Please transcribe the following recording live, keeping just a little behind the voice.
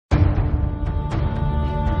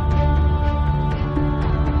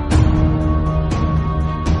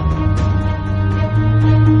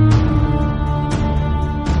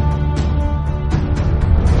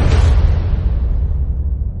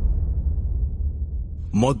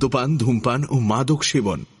মদ্যপান, ধূমপান ও মাদক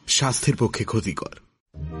সেবন স্বাস্থ্যের পক্ষে ক্ষতিকর।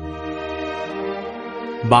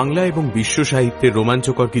 বাংলা এবং বিশ্ব সাহিত্যের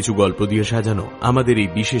রোমাঞ্চকর কিছু গল্প দিয়ে সাজানো আমাদের এই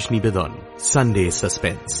বিশেষ নিবেদন সানডে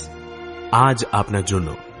সাসপেন্স। আজ আপনার জন্য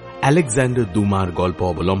আলেকজান্ডার দুমার গল্প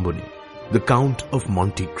অবলম্বনে the Count of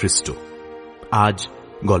Monty Christo. আজ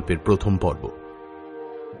গল্পের প্রথম পর্ব।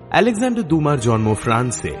 আলেকজান্ডার দুমার জন্ম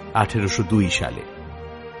ফ্রান্সে 1802 সালে।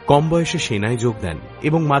 কম বয়সে সেনায় যোগ দেন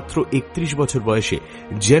এবং মাত্র 31 বছর বয়সে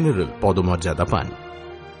জেনারেল পদমর্যাদা পান।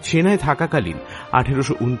 সেনায় থাকাকালীন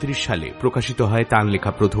 1829 সালে প্রকাশিত হয় তাঁর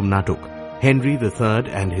লেখা প্রথম নাটক Henry the third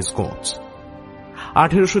and his courts.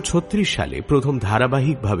 1836 সালে প্রথম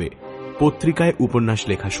ধারাবাহিকভাবে পত্রিকায় উপন্যাস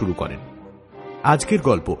লেখা শুরু করেন। আজকের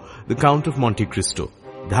গল্প the Count of Monty Christo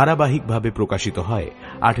ধারাবাহিকভাবে প্রকাশিত হয়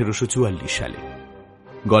 1844 সালে।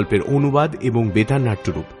 গল্পের অনুবাদ এবং বেতার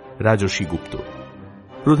নাট্যরূপ রাজর্ষি গুপ্ত।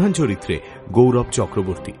 প্রধান চরিত্রে গৌরব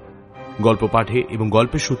চক্রবর্তী। গল্প পাঠে এবং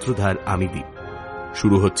গল্পের সূত্রধার আমি দীপ।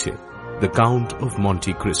 শুরু হচ্ছে the Count of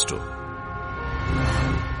Monty Christo.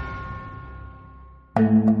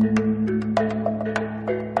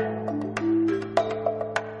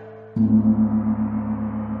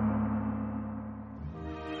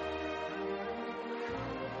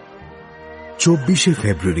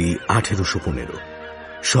 ফেব্রুয়ারি 1815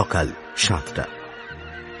 সকাল 7টা।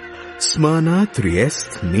 স্মানা,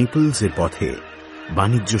 ত্রিয়েস্ত, নেপলস এর পথে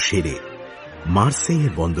বাণিজ্য সেরে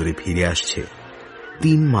মার্সেইয়ের বন্দরে ফিরে আসছে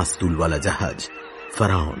 3 মাস্তুলওয়ালা জাহাজ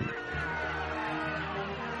ফারাওন।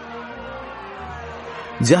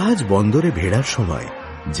 জাহাজ বন্দরে ভেড়ার সময়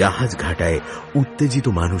জাহাজ ঘাটায় উত্তেজিত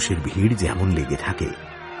মানুষের ভিড় যেমন লেগে থাকে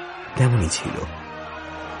তেমনই ছিল।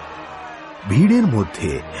 ভিড়ের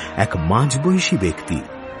মধ্যে এক মাঝবয়সী ব্যক্তি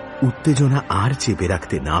উত্তেজনা আর চেপে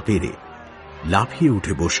রাখতে না পেরে লাফিয়ে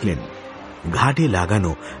উঠে বসলেন ঘাটে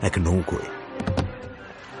লাগানো এক নৌকোয়।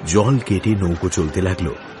 জল কেটে নৌকো চলতে লাগল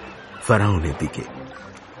ফারাওনের দিকে।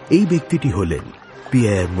 এই ব্যক্তিটি হলেন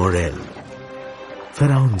পিয়ের মোরেল,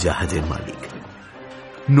 ফারাওন জাহাজের মালিক।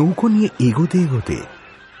 নৌকো নিয়ে এগোতে এগোতে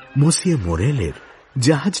মসিয়ে মোরেলের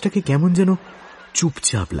জাহাজটাকে কেমন যেন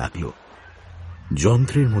চুপচাপ লাগলো।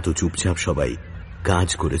 যন্ত্রের মতো চুপচাপ সবাই কাজ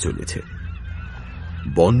করে চলেছে।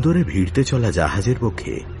 বন্দরে ভিড়তে চলা জাহাজের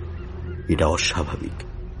পক্ষে এটা অস্বাভাবিক।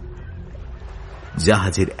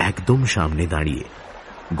 জাহাজের একদম সামনে দাঁড়িয়ে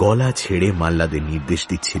গলা ছেড়ে মাল্লাদের নির্দেশ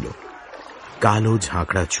দিচ্ছিল কালো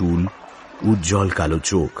ঝাঁকড়া চুল, উজ্জ্বল কালো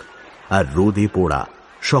চোখ আর রোদে পোড়া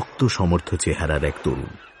শক্ত সমর্থ চেহারার এক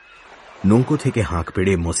তরুণ। নৌকো থেকে হাঁক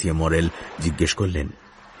পেড়ে মসিয়ে মোরেল জিজ্ঞেস করলেন,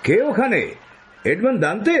 কে ওখানে? এডমন্ড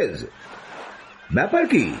দান্তেজ? ব্যাপার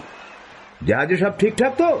কি? জাহাজে সব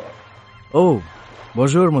ঠিকঠাক তো? ও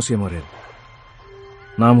বজোর মসিয়ে মোরেল।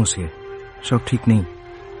 না মসিয়ে, সব ঠিক নেই।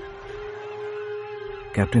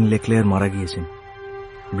 ক্যাপ্টেন লেক্লেয়ার মারা গিয়েছেন।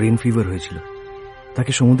 ব্রেন ফিভার হয়েছিল।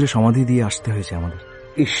 তাকে সমুদ্রে সমাধি দিয়ে আসতে হয়েছে আমাদের।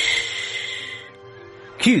 ইস,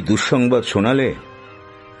 কি দুঃসংবাদ শোনালে।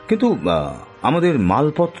 কিন্তু আমাদের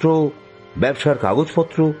মালপত্র, ব্যবসার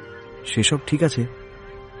কাগজপত্র? সেসব ঠিক আছে।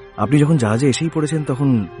 আপনি যখন জাহাজে এসেই পড়েছেন তখন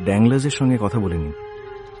ড্যাংলার্সের সঙ্গে কথা বলে নিন।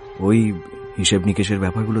 ওই হিসেব নিকেশের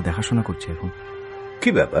ব্যাপারগুলো দেখাশোনা করছে এখন। কি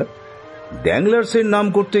ব্যাপার? ড্যাংলার্সের নাম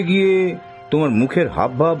করতে গিয়ে তোমার মুখের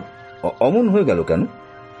হাবভাব অমন হয়ে গেল কেন?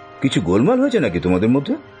 কিছু গোলমাল হয়েছে নাকি তোমাদের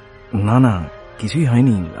মধ্যে? না না, কিছুই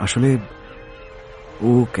হয়নি। আসলে ও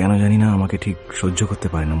কেন জানি না আমাকে ঠিক সহ্য করতে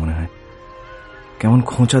পারে না মনে হয়। কেমন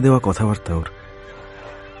খোঁচা দেওয়া কথাবার্তা ওর।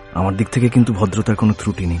 আমার দিক থেকে কিন্তু ভদ্রতার কোনো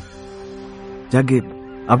ত্রুটি নেই। যাকে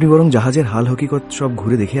আপনি বরং জাহাজের হাল হকিকত সব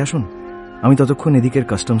ঘুরে দেখে আসুন। আমি ততক্ষণ এদিকের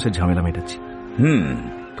কাস্টমসের ঝামেলা মেটাচ্ছি।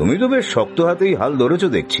 তুমি তো বেশ শক্ত হাতেই হাল ধরেছ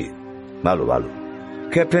দেখছি। ভালো ভালো।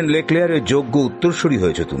 ক্যাপ্টেন লেক্লেয়ারের যোগ্য উত্তরসূরি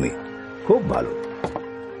হয়েছে তুমি। খুব ভালো।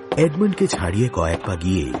 এডমন্ডকে ছাড়িয়ে কয়েক পা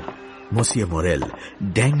গিয়ে মসিয়ে মোরেল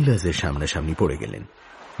ড্যাংলার্সের সামনাসামনি পড়ে গেলেন।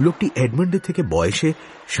 লোকটি এডমন্ডের থেকে বয়সে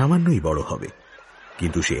সামান্যই বড় হবে,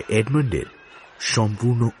 কিন্তু সে এডমন্ডের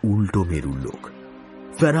সম্পূর্ণ উল্টো মেরুর লোক।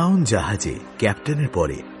 ফারাওন জাহাজে ক্যাপ্টেনের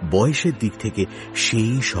পরে বয়সের দিক থেকে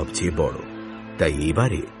সেই সবচেয়ে বড়। তাই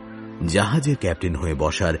এবারে জাহাজের ক্যাপ্টেন হয়ে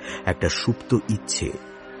বসার একটা সুপ্ত ইচ্ছে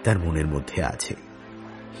তার মনের মধ্যে আছে।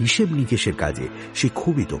 হিসেব নিকেশের কাজে সে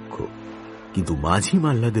খুবই দক্ষ, কিন্তু মাঝি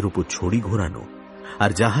মাল্লাদের উপর ছড়ি ঘোরানো আর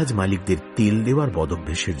জাহাজ মালিকদের তেল দেওয়ার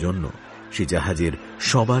বদভ্যাসের জন্য সে জাহাজের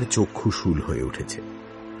সবার চক্ষু শুল হয়ে উঠেছে।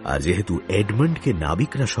 আর যেহেতু এডমন্ডকে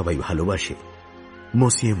নাবিকরা সবাই ভালোবাসে,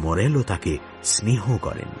 মসিয়ে মোরেলও তাকে স্নেহ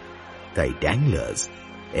করেন, তাই ড্যাংলার্স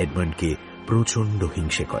এডমন্ডকে প্রচন্ড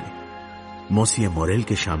হিংসে করে। মসিয়ে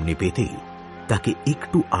মোরেলকে সামনে পেতেই তাকে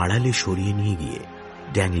একটু আড়ালে সরিয়ে নিয়ে গিয়ে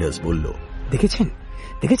ড্যাংলার্স বলল, দেখেছেন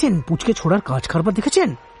দেখেছেন পুচকে ছোড়ার কাজ কারবার দেখেছেন?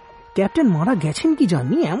 ক্যাপ্টেন মারা গেছেন কি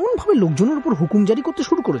জানি এমন ভাবে লোকজনের উপর হুকুম জারি করতে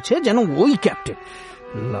শুরু করেছে যেন ওই ক্যাপ্টেন।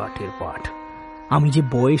 লাটের পাঠ। আমি যে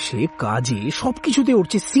বয়সে কাজে সবকিছুতে ওর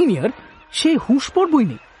চেয়ে সিনিয়র, সে হুঁশ পড়বই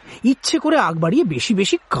নেই, ইচ্ছে করে আগ বাড়িয়ে বেশি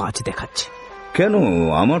বেশি কাজ দেখাচ্ছে। কেন?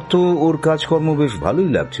 আমার তো ওর কাজকর্ম বেশ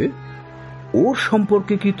ভালোই লাগছে। ওর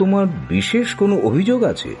সম্পর্কে কি তোমার বিশেষ কোনো অভিযোগ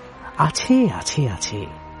আছে? আছে আছে আছে।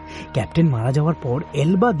 ক্যাপ্টেন মারা যাওয়ার পর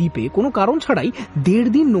এলবা দ্বীপে কোনো কারণ ছাড়াই 1.5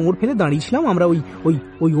 দিন নোঙর ফেলে দাঁড়িয়েছিলাম আমরা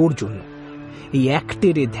ওই ওর জন্য। এই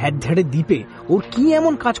একটেরে ধ্যাড় দ্বীপে ওর কি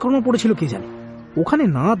এমন কাজকর্ম পড়েছিল কে জানে। ওখানে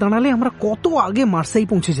না দাঁড়ালে আমরা কত আগে মার্সাই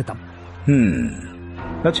পৌঁছে যেতাম।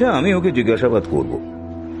 আচ্ছা, আমি ওকে জিজ্ঞাসাবাদ করব।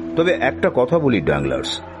 তবে একটা কথা বলি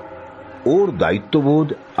ড্যাংলার্স, ওর দায়িত্ববোধ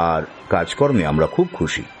আর কাজকর্মে আমরা খুব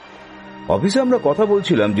খুশি। অফিসে আমরা কথা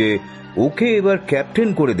বলছিলাম যে ওকে এবার ক্যাপ্টেন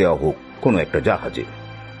করে দেওয়া হোক কোনো একটা জাহাজে।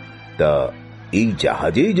 তা এই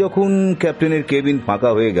জাহাজেই যখন ক্যাপ্টেনের কেবিন ফাঁকা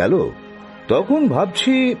হয়ে গেল, তখন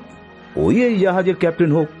ভাবছি ওই এই জাহাজের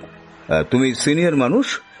ক্যাপ্টেন হোক। তুমি সিনিয়র মানুষ,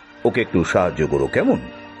 ওকে একটু সাহায্য করো, কেমন?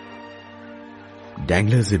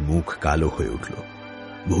 ড্যাংলার্সের মুখ কালো হয়ে উঠল,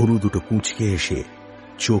 ভুরু দুটো কুঁচকে এসে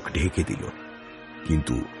চোখ ঢেকে দিল,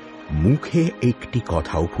 কিন্তু মুখে একটি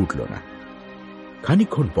কথাও ফুটল না।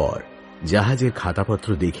 খানিকক্ষণ পর জাহাজের খাতাপত্র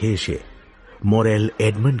দেখে এসে মরেল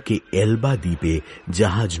এডমন্ডকে এলবা দ্বীপে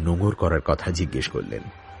জাহাজ নোঙর করার কথা জিজ্ঞেস করলেন।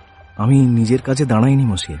 আমি নিজের কাছে দাঁড়াইনি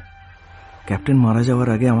মসিয়ে। ক্যাপ্টেন মারা যাওয়ার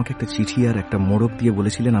আগে আমাকে একটা চিঠি আর একটা মোড়ক দিয়ে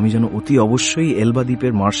বলেছিলেন আমি যেন অতি অবশ্যই এলবা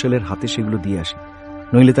দ্বীপের মার্শালের হাতে সেগুলো দিয়ে আসি,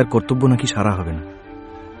 নইলে তার কর্তব্য নাকি সারা হবে না।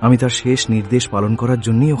 আমি তার শেষ নির্দেশ পালন করার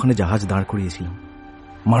জন্যই ওখানে জাহাজ দাঁড় করিয়েছিলাম।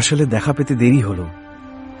 মার্শালের দেখা পেতে দেরি হলো।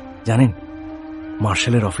 জানেন,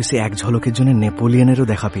 মার্শালের অফিসে এক ঝলকের জন্য নেপোলিয়নেরও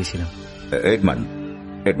দেখা পেয়েছিলাম।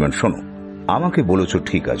 এডমন্ড শোনো, আমাকে বলেছ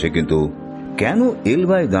ঠিক আছে, কিন্তু কেন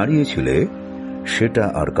এলবায় দাঁড়িয়েছিলে সেটা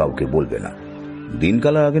আর কাউকে বলবে না।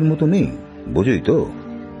 দিনকাল আগের মতো নেই, বুঝই তো।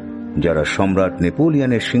 যারা সম্রাট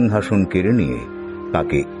নেপোলিয়নের সিংহাসন কেড়ে নিয়ে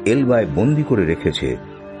তাকে এলবায় বন্দী করে রেখেছে,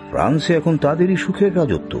 ফ্রান্সে এখন তাদেরই সুখের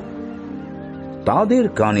রাজত্ব। তাদের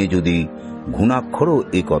কানে যদি ঘুণাক্ষরও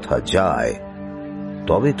এ কথা যায়,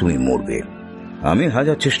 তবে তুমি মরবে। আমি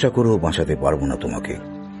হাজার চেষ্টা করেও বাঁচাতে পারবো না তোমাকে,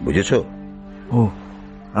 বুঝেছ? ও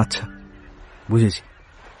আচ্ছা, বুঝেছি।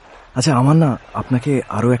 আচ্ছা, আমার না আপনাকে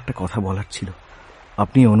আরো একটা কথা বলার ছিল।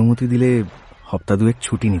 আপনি অনুমতি দিলে সপ্তাহ 2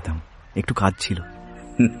 ছুটি নিতাম, একটু কাজ ছিল।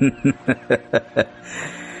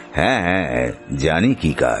 হ্যাঁ, জানি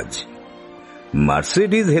কি কাজ।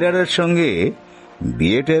 মার্সিডিজ হেরারের সঙ্গে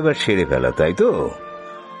বিয়েটা এবার সেরে ফেলা, তাই তো?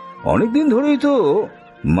 অনেকদিন ধরেই তো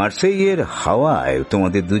মার্সেইয়ের হাওয়ায়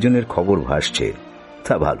তোমাদের দুজনের খবর ভাসছে।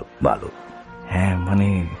 তা ভালো ভালো। হ্যাঁ, মানে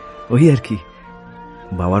ওই আর কি,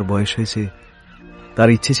 বাবার বয়স হয়েছে, তার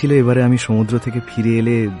ইচ্ছে ছিল এবারে আমি সমুদ্র থেকে ফিরে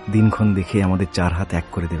এলে দিনক্ষণ দেখে আমাদের 4 হাত এক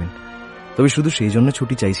করে দেবেন। তবে শুধু সেই জন্য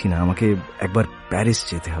ছুটি চাইছি না, আমাকে একবার প্যারিস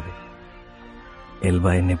যেতে হবে।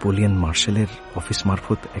 এলবায় নেপোলিয়ন মার্শালের অফিস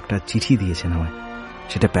মারফত একটা চিঠি দিয়েছেন আমায়,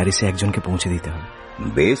 সেটা প্যারিসে একজনকে পৌঁছে দিতে হবে।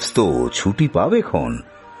 বেশ তো, ছুটি পাবে খন।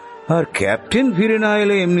 আর ক্যাপ্টেন ফিরে না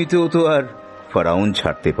এলে এমনিতেও তো আর ফেরাউন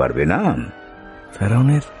ছাড়তে পারবে না।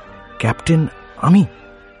 ফেরাউনের ক্যাপ্টেন আমি?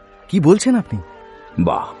 কি বলছেন আপনি?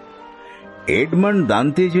 বাহ, এডমন্ড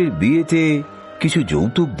দান্তেজের বিয়েতে কিছু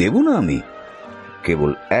যৌতুক দেব না আমি?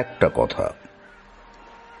 কেবল একটা কথা,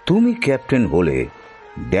 তুমি ক্যাপ্টেন হলে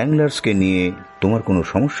ড্যাংলার্সকে নিয়ে তোমার কোনো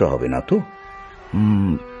সমস্যা হবে না তো?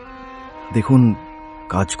 দেখুন,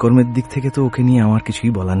 কাজকর্মের দিক থেকে তো ওকে নিয়ে আমার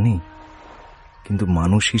কিছুই বলার নেই, কিন্তু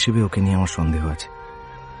মানুষ হিসেবে ওকে নিয়ে আমার সন্দেহ আছে।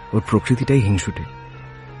 ওর প্রকৃতিটাই হিংসুটে,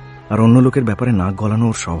 আর অন্য লোকের ব্যাপারে নাক গলানো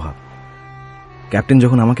ওর স্বভাব। ক্যাপ্টেন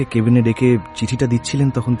যখন আমাকে কেবিনে ডেকে চিঠিটা দিচ্ছিলেন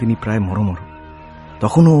তখন তিনি প্রায় মরমর,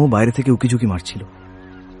 তখনও বাইরে থেকে উকিঝুঁকি মারছিল।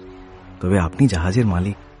 তবে আপনি জাহাজের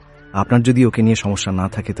মালিক, আপনার যদি ওকে নিয়ে সমস্যা না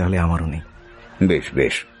থাকে তাহলে আমারও নেই। বেশ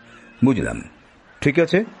বেশ, বুঝলাম। ঠিক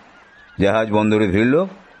আছে, জাহাজ বন্দরে ভিড়ল,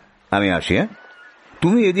 আমি আসি।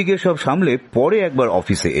 তুমি এদিকে সব সামলে পরে একবার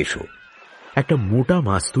অফিসে এসো। একটা মোটা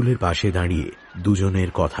মাস্তুলের পাশে দাঁড়িয়ে দুজনের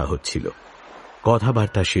কথা হচ্ছিল।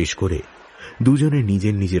 কথাবার্তা শেষ করে দুজনে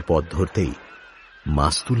নিজের নিজের পথ ধরতেই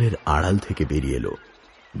মাস্তুলের আড়াল থেকে বেরিয়ে এলো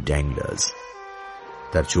ড্যাংলার্স।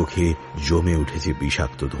 তার চোখে জমে উঠেছে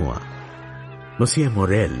বিষাক্ত ধোঁয়া। মসিয়ে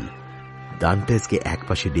মোরেল দান্তেজকে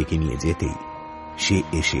একপাশে ডেকে নিয়ে যেতেই সে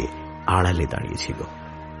এসে আড়ালে দাঁড়িয়েছিল।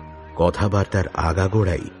 কথাবার্তার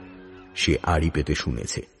আগাগোড়াই সে আড়ি পেতে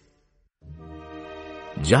শুনেছে।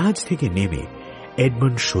 জাহাজ থেকে নেমে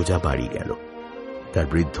এডমন্ড সোজা বাড়ি গেল। তার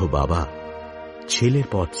বৃদ্ধ বাবা ছেলের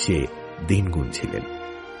পথ চেয়ে দিন গুনছিলেন।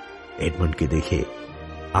 এডমন্ডকে দেখে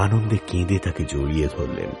আনন্দে কেঁদে তাকে জড়িয়ে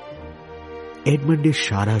ধরলেন। এডমন্ডের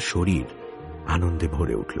সারা শরীর আনন্দে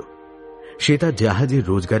ভরে উঠল। সে তার জাহাজের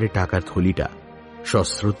রোজগারের টাকার থলিটা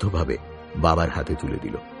সশ্রদ্ধভাবে বাবার হাতে তুলে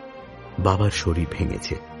দিল। বাবার শরীর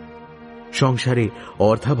ভেঙেছে। সংসারে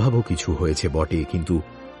অর্থাভাবও কিছু হয়েছে বটে, কিন্তু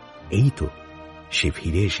এই তো সে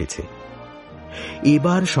ফিরে এসেছে।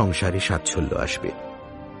 এবার সংসারে সাচ্ছল্য আসবে,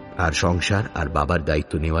 আর সংসার আর বাবার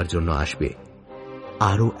দায়িত্ব নেওয়ার জন্য আসবে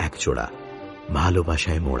আরো একজোড়া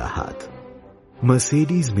ভালোবাসায় মোড়া হাত।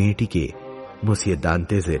 মার্সেডিজ মেয়েটিকে মসিয়ে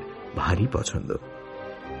দান্তেজের ভারী পছন্দ।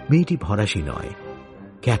 মেয়েটি ফরাসি নয়,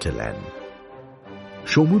 ক্যাটালান।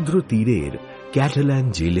 সমুদ্র তীরের ক্যাটালান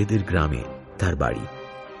জেলেদের গ্রামে তার বাড়ি।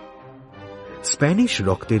 স্প্যানিশ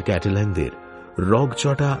রক্তের ক্যাটালানদের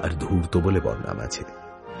রগচটা আর ধূর্ত বলে বদনাম আছে।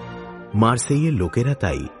 মার্সেইয়ের লোকেরা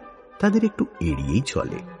তাই তাদের একটু এড়িয়েই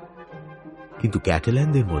চলে। কিন্তু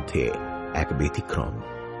ক্যাটালানদের মধ্যে এক ব্যতিক্রম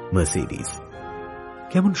মার্সেডিজ।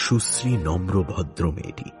 কেমন সুশ্রী, নম্র, ভদ্র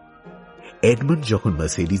মেয়েটি। এডমন্ড যখন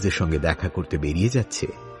মার্সেডিজের সঙ্গে দেখা করতে বেরিয়ে যাচ্ছে,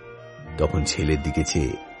 তখন ছেলের দিকে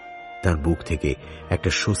চেয়ে তার বুক থেকে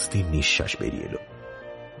একটা স্বস্তির নিঃশ্বাস বেরিয়ে এলো।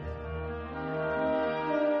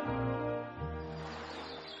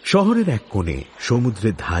 শহরের এক কোণে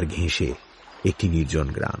সমুদ্রের ধার ঘেঁষে একটি নির্জন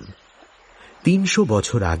গ্রাম। 300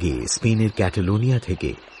 বছর আগে স্পেনের ক্যাটালোনিয়া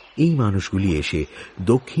থেকে এই মানুষগুলি এসে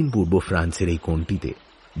দক্ষিণ পূর্ব ফ্রান্সের এই কোণটিতে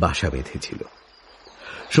বাসা বেঁধেছিল।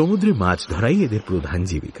 সমুদ্রে মাছ ধরাই এদের প্রধান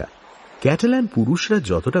জীবিকা। ক্যাটালান পুরুষরা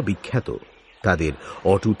যতটা বিখ্যাত তাদের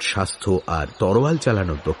অটুট স্বাস্থ্য আর তরোয়াল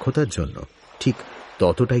চালানোর দক্ষতার জন্য, ঠিক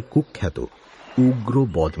ততটাই কুখ্যাত উগ্র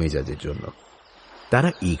বদমেজাজের জন্য। তারা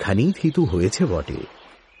এখানেই থিতু হয়েছে বটে,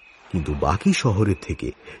 কিন্তু বাকি শহরের থেকে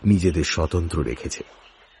নিজেদের স্বতন্ত্র রেখেছে।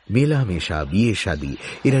 মেলামেশা, বিয়ে শাদী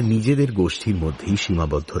এরা নিজেদের গোষ্ঠীর মধ্যেই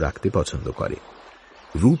সীমাবদ্ধ রাখতে পছন্দ করে।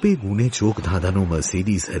 রূপে গুণে চোখ ধাঁধানো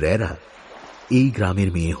মার্সেডিজ হেরেরা এই গ্রামের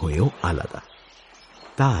মেয়ে হয়েও আলাদা।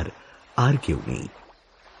 তার আর কেউ নেই।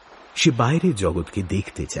 সে বাইরের জগৎকে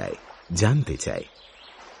দেখতে চায়, জানতে চায়।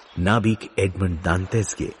 নাবিক এডমন্ড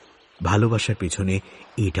দান্তেজকে ভালোবাসার পেছনে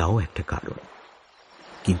এটাও একটা কারণ।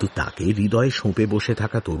 কিন্তু তাকে হৃদয়ে সঁপে বসে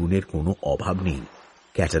থাকা তরুণের কোনো অভাব নেই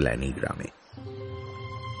ক্যাটালান এই গ্রামে।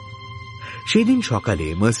 সেদিন সকালে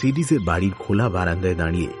মার্সেডিজের বাড়ির খোলা বারান্দায়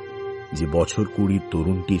দাঁড়িয়ে যে বছর 20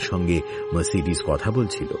 তরুণটির সঙ্গে মার্সেডিজ কথা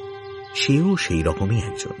বলছিল, সেও সেই রকমই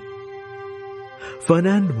একজন।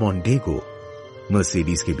 ফার্নান্ড মন্টেগো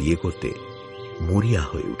মার্সেডিজকে বিয়ে করতে মরিয়া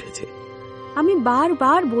হয়ে উঠেছে। আমি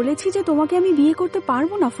বারবার বলেছি যে তোমাকে আমি বিয়ে করতে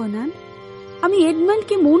পারবো না ফার্নান্ড। আমি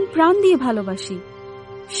এডমন্ডকে মন প্রাণ দিয়ে ভালোবাসি,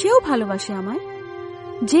 সেও ভালোবাসে আমায়।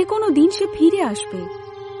 যে কোনো দিন সে ফিরে আসবে,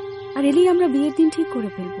 আর এলেই আমরা বিয়ের দিন ঠিক করে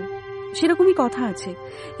ফেলবো, সেরকমই কথা আছে।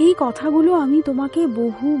 এই কথাগুলো আমি তোমাকে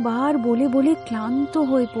বহুবার বলে বলে ক্লান্ত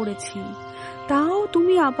হয়ে পড়েছি, তাও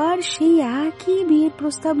তুমি আবার সেই একই বিয়ের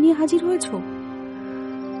প্রস্তাব নিয়ে হাজির হয়েছ।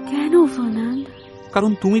 কেন ফার্নান্ড?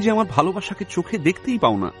 কারণ তুমি যে আমার ভালোবাসাকে চোখে দেখতেই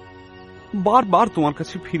পাও না। বারবার তোমার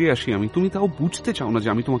কাছে ফিরে আসি আমি, তুমি তাও বুঝতে চাও না যে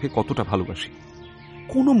আমি তোমাকে কতটা ভালোবাসি।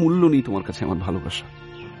 কোনো মূল্য নেই তোমার কাছে আমার ভালোবাসা।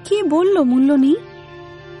 কে বলল মূল্য নেই?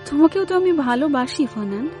 তোমাকেও তো আমি ভালোবাসি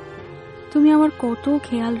ফার্নান্ড। তুমি আমার কত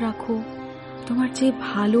খেয়াল রাখো। তোমার যে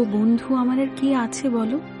ভালো বন্ধু আমার আর কে আছে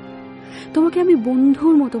বলো? তোমাকে আমি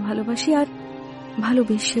বন্ধুর মতো ভালোবাসি, আর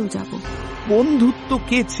ভালোবেসেও যাব। বন্ধুত্ব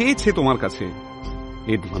কে চেয়েছে তোমার কাছে?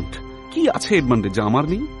 এডমন্ড, কি আছে এডমন্ডের যা আমার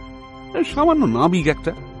নেই? সামান্য নাবিক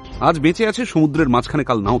একটা, আজ বেঁচে আছে সমুদ্রের মাঝখানে,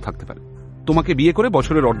 কাল নাও থাকতে পারে। তোমাকে বিয়ে করে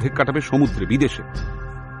বছরের অর্ধেক কাটাবে সমুদ্রে, বিদেশে।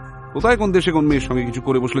 কোথায় কোন দেশে কোন মেয়ের সঙ্গে কিছু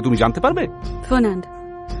করে বসলে তুমি জানতে পারবে? ফার্নান্ড,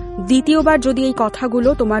 দ্বিতীয়বার যদি এই কথাগুলো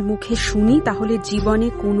তোমার মুখে শুনি, তাহলে জীবনে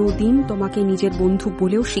কোনোদিন তোমাকে নিজের বন্ধু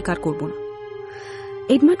বলেও স্বীকার করব না।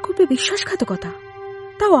 এডমন্ড করবে বিশ্বাসঘাতকতা,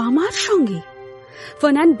 তাও আমার সঙ্গে।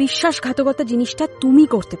 ফার্নান্ড, বিশ্বাসঘাতকতা জিনিসটা তুমি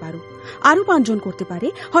করতে পারো, আরো 5 জন করতে পারে,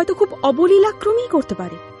 হয়তো খুব অবলীলাক্রমেই করতে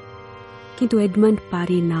পারে, কিন্তু এডমন্ড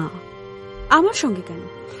পারে না। আমার সঙ্গে কেন,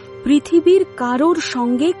 পৃথিবীর কারোর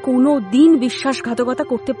সঙ্গে কোনো দিন বিশ্বাসঘাতকতা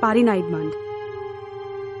করতে পারে না এডমন্ড।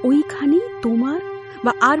 ওইখানে তোমার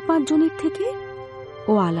বা আর 5 জনের থেকে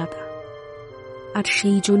ও আলাদা, আর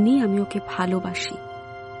সেই জন্যই আমি ওকে ভালোবাসি,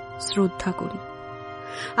 শ্রদ্ধা করি।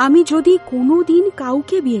 আমি যদি কোনোদিন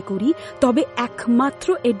কাউকে বিয়ে করি, তবে একমাত্র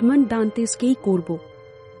এডমন্ড দান্তেজকেই করব,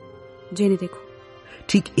 জেনে দেখো।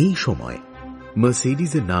 ঠিক এই সময়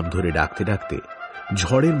মার্সেডিজের নাম ধরে ডাকতে ডাকতে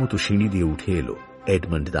ঝড়ের মতো সিঁড়ি দিয়ে উঠে এলো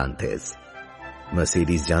এডমন্ড দান্তেজ।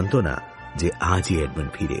 মার্সেডিজ জানত না যে আজই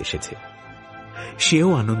এডমন্ড ফিরে এসেছে। সেও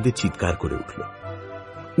আনন্দে চিৎকার করে উঠল।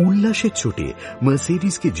 উল্লাসের চোটে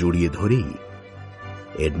মার্সেডিজকে জড়িয়ে ধরেই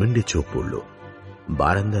এডমন্ডের চোখ পড়ল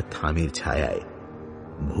বারান্দার থামের ছায়ায়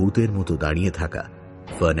ভূতের মতো দাঁড়িয়ে থাকা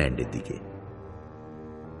ফার্নান্ডের দিকে।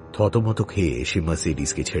 থতমত খেয়ে সে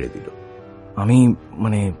মার্সেডিজকে ছেড়ে দিল। আমি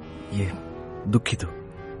দুঃখিত,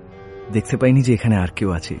 দেখতে পাইনি যে এখানে আর কেউ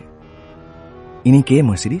আছে। ইনি কে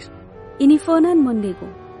মার্সেডিজ? ইনি ফার্নান্ড মন্টেগো,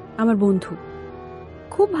 আমার বন্ধু।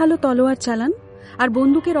 খুব ভালো তলোয়ার চালান আর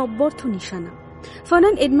বন্দুকের অব্যর্থ নিশানা।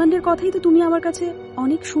 ফার্নান্ড এডমান্ডের কথাই তো তুমি আমার কাছে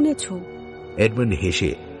অনেক শুনেছ। এডমন্ড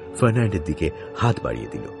হেসে ফার্নান্ডের দিকে হাত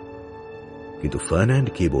বাড়িয়ে দিল, কিন্তু ফার্নান্ড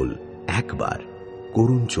কেবল একবার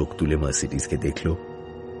করুণ চোখ তুলে মার্সিডিজকে দেখল,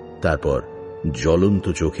 তারপর জ্বলন্ত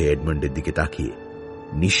চোখে এডমন্ডের দিকে তাকিয়ে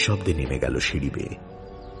নিঃশব্দে নেমে গেল সিঁড়ি বেয়ে।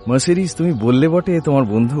 মার্সিডিজ, তুমি বললে বটে তোমার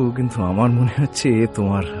বন্ধু, কিন্তু আমার মনে হচ্ছে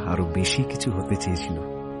তোমার আরো বেশি কিছু হতে চেয়েছিল।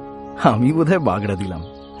 আমি বোধহয় বাগড়া দিলাম।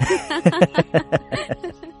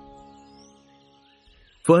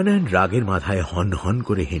 ফার্নান্ড রাগের মাথায় হন হন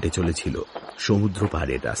করে হেঁটে চলেছিল সমুদ্র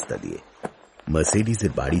পাড়ের রাস্তা দিয়ে।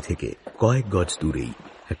 মার্সিডিজের বাড়ি থেকে কয়েক গজ দূরেই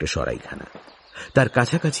একটা সরাইখানা। তার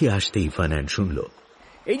কাছাকাছি আসতেই ফার্নান্ড শুনল,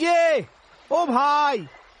 এই যে, ও ভাই,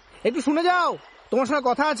 একটু শুনে যাও, তোমার সঙ্গে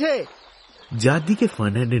কথা আছে। যার দিকে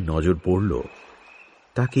ফার্নান্ডের নজর পড়ল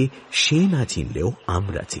তাকে সে না চিনলেও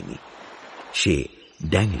আমরা চিনি। সে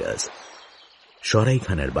ড্যাংলার্স।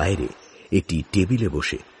 সরাইখানার বাইরে একটি টেবিলে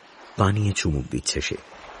বসে পানিয়ে চুমুক দিচ্ছে সে।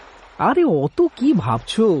 আরে অত কি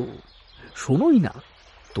ভাবছো, শোনোই না,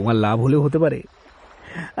 তোমার লাভ হলেও হতে পারে।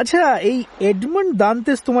 আচ্ছা, এই এডমন্ড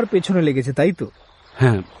দান্তেস তোমার পেছনে লেগেছে, তাই তো?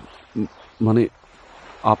 হ্যাঁ, মানে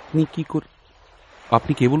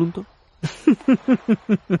আপনি কে বলুন তো?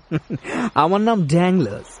 আমার নাম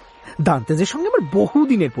ড্যাংলার্স। দান্তেজের সঙ্গে আমার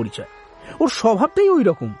বহুদিনের পরিচয়। ওর স্বভাবটাই ওই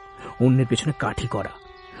রকম, অন্যের পেছনে কাঠি করা,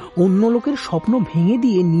 অন্য লোকের স্বপ্ন ভেঙে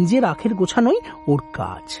দিয়ে নিজের আখের গোছানোই ওর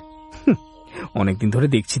কাজ। অনেকদিন ধরে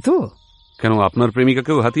দেখছি তো। কেন, আপনার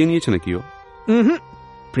প্রেমিকাকেও হাতিয়ে নিয়েছে নাকি ও?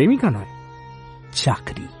 প্রেমিকা নয়,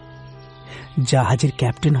 চাকরি। জাহাজের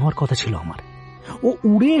ক্যাপ্টেন হওয়ার কথা ছিল আমার। ও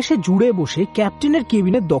উড়ে এসে জুড়ে বসে ক্যাপ্টেনের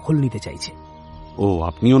কেবিনের দখল নিতে চাইছে। ও,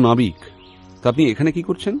 আপনিও নাবিক? তা আপনি এখানে কি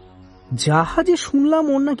করছেন? জাহাজে শুনলাম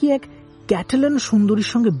ওর নাকি এক ক্যাটালান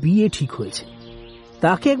সুন্দরীর সঙ্গে বিয়ে ঠিক হয়েছে।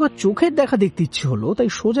 তাকে একবার চোখের দেখা দেখতে ইচ্ছে হলো, তাই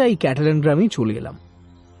সোজা এই ক্যাটালান গ্রামেই চলে এলাম।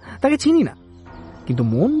 তাকে চিনি না, কিন্তু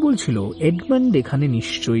মন বলছিল এডমন্ড এখানে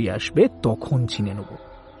নিশ্চয়ই আসবে, তখন চিনে নেব।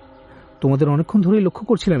 তোমাদের অনেকক্ষণ ধরেই লক্ষ্য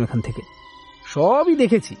করছিলাম এখান থেকে, সবই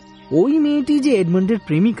দেখেছি। ওই মেয়েটি যে এডমন্ডের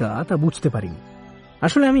প্রেমিকা তা বুঝতে পারিনি।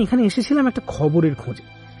 আসলে আমি এখানে এসেছিলাম একটা খবরের খোঁজে,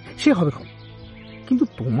 সে হবে কম। কিন্তু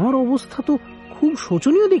তোমার অবস্থা তো খুব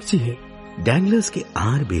শোচনীয় দেখছি। হে, ড্যাংলার্সকে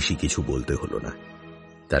আর বেশি কিছু বলতে হলো না।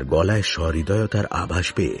 তার গলায় সহৃদয়তার আভাস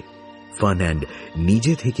পেয়ে ফার্নান্ড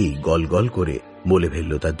নিজে থেকেই গল গল করে বলে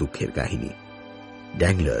ফেলল তার দুঃখের কাহিনী।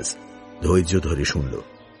 ড্যাংলার্স ধৈর্য ধরে শুনল।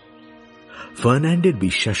 ফার্নান্ডের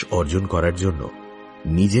বিশ্বাস অর্জন করার জন্য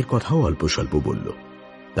নিজের কথাও অল্প স্বল্প বলল।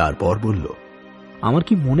 তারপর বলল, আমার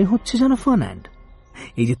কি মনে হচ্ছে জানো ফার্নান্ড,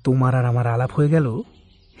 এই যে তোমার আর আমার আলাপ হয়ে গেল,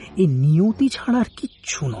 এই নিয়তি ছাড়া আর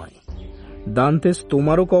কিচ্ছু নয়। দান্তেস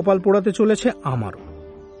তোমারও কপাল পোড়াতে চলেছে, আমারও।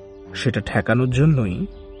 সেটা ঠেকানোর জন্যই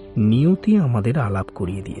নিয়তি আমাদের আলাপ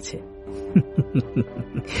করিয়ে দিয়েছে।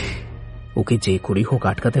 ওকে যে করেই হোক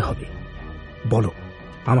আটকাতে হবে। বলো,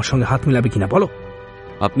 আমার সঙ্গে হাত মেলাবে কিনা বলো।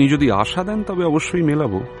 আপনি যদি আশা দেন তবে অবশ্যই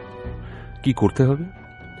মেলাবো। কি করতে হবে?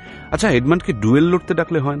 আচ্ছা, এডমন্ডকে ডুয়েল লড়তে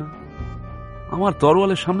ডাকলে হয় না? আমার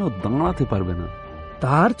তরোয়ালের সামনেও দাঁড়াতে পারবে না।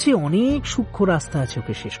 তার চেয়ে অনেক সূক্ষ্ম রাস্তা আছে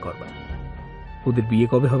ওকে শেষ করবার। ওদের বিয়ে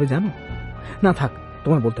কবে হবে জানো? না থাক,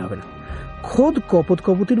 তোমার বলতে হবে না, খোদ কপত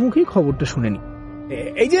কপতির মুখেই খবরটা শুনেনি।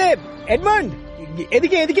 এই যে এডমন্ড,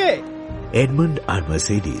 এদিকে এদিকে। এডমন্ড আর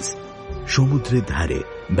মার্সিডিজ সমুদ্রের ধারে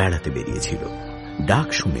বেড়াতে বেরিয়েছিল। ডাক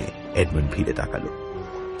শুনে এডমন্ড ফিরে তাকালো।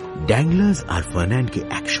 ড্যাংলার্স আর ফার্নান্ডকে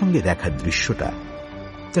একসঙ্গে দেখার দৃশ্যটা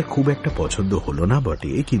তার খুব একটা পছন্দ হলো না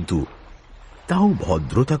বটে, কিন্তু তাও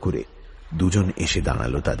ভদ্রতা করে দুজন এসে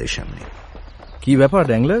দাঁড়ালো তাদের সামনে। কি ব্যাপার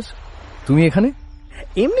ড্যাংলার্স, তুমি এখানে?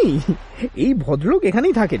 এমনি, এই ভদ্রলোক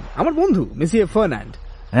এখানেই থাকেন, আমার বন্ধু মিসিয়ে ফার্নান্ড।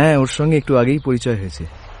 হ্যাঁ, ওর সঙ্গে একটু আগেই পরিচয় হয়েছে,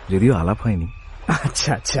 যদিও আলাপ হয়নি। আচ্ছা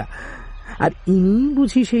আচ্ছা, আর ইনি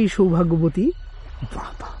বুঝি সেই সৌভাগ্যবতী?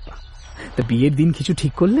 বাহ বাহ বাহ, তা বিয়ের দিন কিছু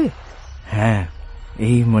ঠিক করলে? হ্যাঁ,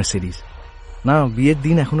 এই মার্সিডিজ। না, বিয়ের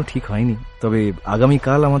দিন এখনো ঠিক হয়নি, তবে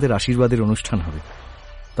আগামীকাল আমাদের আশীর্বাদের অনুষ্ঠান হবে।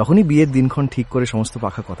 তখনই বিয়ের দিনক্ষণ ঠিক করে সমস্ত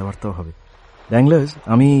পাখা কথাবার্তাও হবে। ড্যাংলার্স,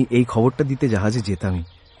 আমি এই খবরটা দিতে জাহাজে যেতামই।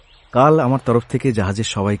 কাল আমার তরফ থেকে জাহাজের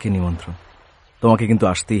সবাইকে নিমন্ত্রণ। তোমাকে কিন্তু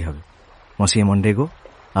আসতেই হবে। মসিয়ে মন্ডেগো,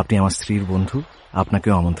 আপনি আমার স্ত্রীর বন্ধু,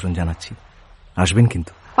 আপনাকেও আমন্ত্রণ জানাচ্ছি। আসবেন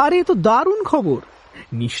কিন্তু। আরে, তো দারুণ খবর,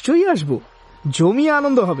 নিশ্চয়ই আসবো, জমিয়ে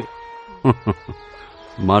আনন্দ হবে।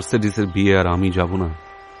 মার্সিডিসের বিয়ে আর আমি যাব না,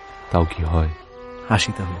 তাও কি হয়?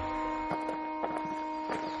 আসি তাহলে।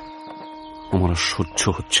 আমার সহ্য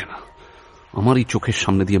হচ্ছে না, আমার এই চোখের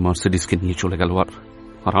সামনে দিয়ে মার্সিডিসকে নিয়ে চলে গেল,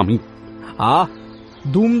 আর আমি।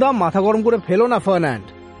 দুমদাম মাথা গরম করে ফেলো না ফার্নান্ড,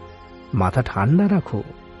 মাথা ঠান্ডা রাখো,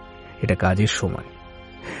 এটা কাজের সময়।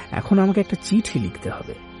 এখন আমাকে একটা চিঠি লিখতে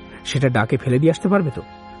হবে, সেটা ডাকে ফেলে দিয়ে আসতে পারবে তো?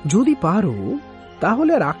 যদি পারো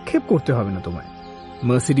তাহলে আর আক্ষেপ করতে হবে না তোমায়।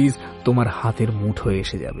 মার্সিডিজ তোমার হাতের মুঠোয়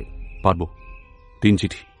এসে যাবে। পারবো, 3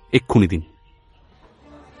 চিঠি এক্ষুনি দিন।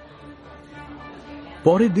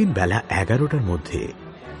 পরের দিন বেলা 11টার মধ্যে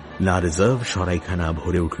লা রিজার্ভ সরাইখানা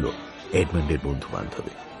ভরে উঠল এডমন্ডের বন্ধু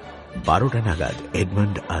বান্ধবে। 12টা নাগাদ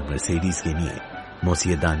এডমন্ড আর মার্সিডিজকে নিয়ে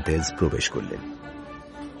মসিয়ে দান্তেজ প্রবেশ করলেন।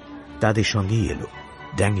 তাদের সঙ্গেই এলো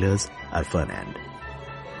ড্যাংলার্স আর ফার্নান্ড।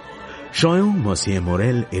 স্বয়ং মসিয়ে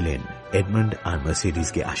মোরেল এলেন এডমন্ড আর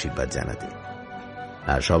মার্সিডিজকে আশীর্বাদ জানাতে,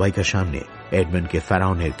 আর সবাইকার সামনে এডমন্ডকে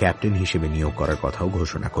ফ্যারাউনের ক্যাপ্টেন হিসেবে নিয়োগ করার কথাও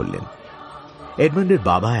ঘোষণা করলেন। এডমন্ডের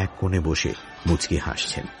বাবা এক কোণে বসে মুচকি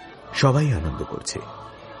হাসছেন, সবাই আনন্দ করছে।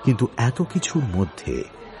 কিন্তু এত কিছুর মধ্যে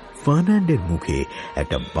ফার্নান্ডের মুখে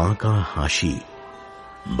একটা বাঁকা হাসি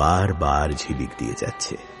বারবার ঝিলিক দিয়ে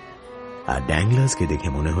যাচ্ছে, আর ড্যাংলার্সকে দেখে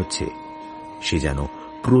মনে হচ্ছে সে যেন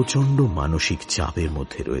প্রচন্ড মানসিক চাপের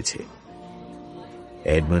মধ্যে রয়েছে।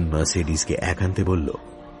 এডমন্ড মার্সিডিজকে একান্তে বলল,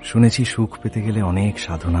 শুনেছি সুখ পেতে গেলে অনেক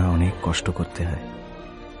সাধনা, অনেক কষ্ট করতে হয়।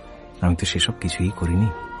 আমি তো সেসব কিছুই করিনি,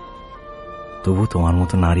 তবু তোমার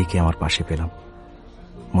মতো নারীকে আমার পাশে পেলাম,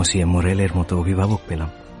 মসিয়ে মোরেলের মতো অভিভাবক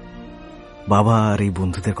পেলাম। বাবা আর এই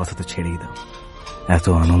বন্ধুদের কথা তো ছেড়েই দাও। এত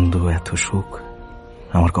আনন্দ, এত সুখ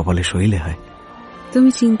আমার কপালে সইলে হয়। তুমি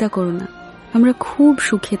চিন্তা করো না, আমরা খুব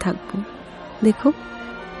সুখে থাকব। দেখো।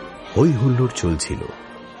 হই হুল্লোড় চলছিল।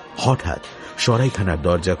 হঠাৎ সরাইখানার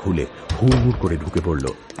দরজা খুলে হুড়মুড় করে ঢুকে পড়ল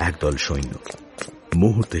একদল সৈন্য।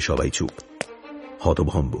 মুহূর্তে সবাই চুপ,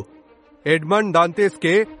 হতভম্ব। এডমন্ড দান্তেস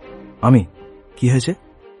কে? আমি। কি হয়েছে?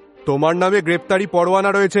 তোমার নামে গ্রেপ্তারি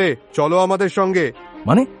পরোয়ানা রয়েছে, চলো আমাদের সঙ্গে।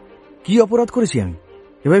 মানে কি অপরাধ করেছি আমি?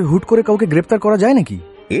 এভাবে হুট করে কাউকে গ্রেপ্তার করা যায় নাকি?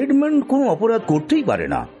 এডমন্ড কোনো অপরাধ করতেই পারে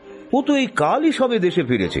না, ও তো এই কালই সবে দেশে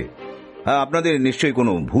ফিরেছে। হ্যাঁ, আপনাদের নিশ্চয়ই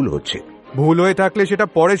কোনো ভুল হচ্ছে। ভুল হয়ে থাকলে সেটা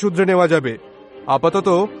পরে শুধরে নেওয়া যাবে। আপাতত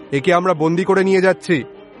একে আমরা বন্দি করে নিয়ে যাচ্ছি।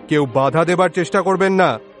 কেউ বাধা দেবার চেষ্টা করবেন না,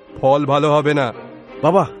 ফল ভালো হবে না।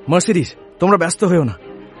 বাবা, মার্সিডিজ, তোমরা ব্যস্ত হয়েও না।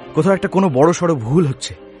 কোথাও একটা কোনো বড় সড়ো ভুল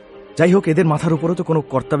হচ্ছে। যাই হোক, এদের মাথার উপরও তো কোনো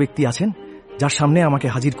কর্তা ব্যক্তি আছেন যার সামনে আমাকে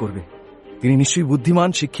হাজির করবে। তিনি নিশ্চয়ই বুদ্ধিমান,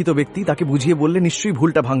 শিক্ষিত ব্যক্তি। তাকে বুঝিয়ে বললে নিশ্চয়ই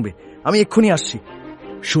ভুলটা ভাঙবে। আমি এক্ষুনি আসছি।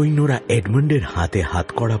 সৈন্যরা এডমন্ডের হাতে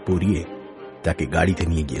হাতকড়া পরিয়ে তাকে গাড়িতে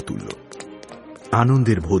নিয়ে গিয়ে তুলল।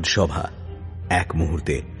 আনন্দের ভোজসভা এক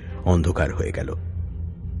মুহূর্তে অন্ধকার হয়ে গেল।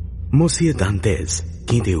 মসিয়ে দান্তেজ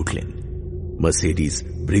কেঁদে উঠলেন। মার্সিডিজ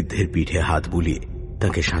বৃদ্ধের পিঠে হাত বুলিয়ে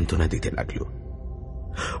তাকে সান্ত্বনা দিতে লাগল।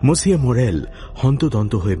 মসিয়ে মোরেল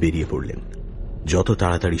হন্তদন্ত হয়ে বেরিয়ে পড়লেন। যত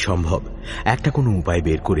তাড়াতাড়ি সম্ভব একটা কোনো উপায়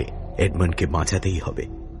বের করে এডমন্ডকে বাঁচাতেই হবে।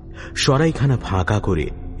 সরাইখানা ফাঁকা করে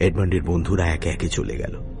এডমন্ডের বন্ধুরা একে একে চলে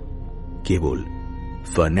গেল। কেবল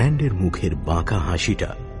ফার্নান্ডের মুখের বাঁকা হাসিটা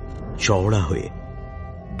চওড়া হয়ে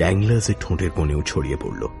ড্যাংলার্সের ঠোঁটের কোণেও ছড়িয়ে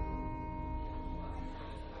পড়ল।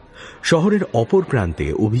 শহরের অপর প্রান্তে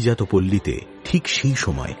অভিজাত পল্লীতে ঠিক সেই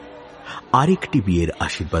সময় আরেকটি বিয়ের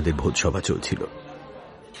আশীর্বাদের ভোজসভা চলছিল।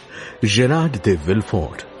 জেরার্ড দে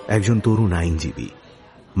ভিলফোর্ট একজন তরুণ আইনজীবী,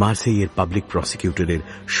 মার্সেইয়ের পাবলিক প্রসিকিউটরের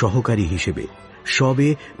সহকারী হিসেবে সবে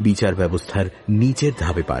বিচার ব্যবস্থার নিচের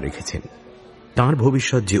ধাপে পা রেখেছেন। তাঁর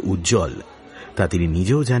ভবিষ্যৎ যে উজ্জ্বল তা তিনি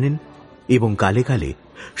নিজেও জানেন, এবং কালে কালে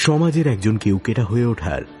সমাজের একজন কেউকেটা হয়ে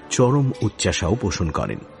ওঠার চরম উচ্চাশাও পোষণ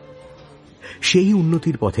করেন। সেই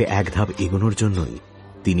উন্নতির পথে এক ধাপ এগোনোর জন্যই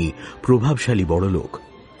তিনি প্রভাবশালী বড়লোক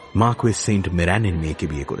মার্কুয়েস সেন্ট মেরানের মেয়েকে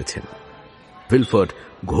বিয়ে করেছেন। ভিলফোর্ট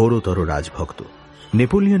ঘোরতর রাজভক্ত,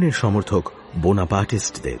 নেপোলিয়নের সমর্থক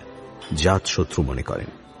বোনাপার্টিস্টদের জাতশত্রু মনে করেন।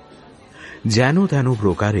 যেন তেন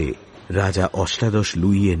প্রকারে রাজা অষ্টাদশ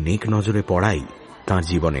লুইয়ের নেক নজরে পড়াই তাঁর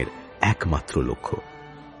জীবনের একমাত্র লক্ষ্য।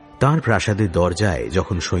 তাঁর প্রাসাদের দরজায়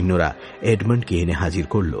যখন সৈন্যরা এডমন্ডকে এনে হাজির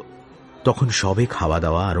করল, তখন সবে খাওয়া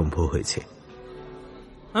দাওয়া আরম্ভ হয়েছে।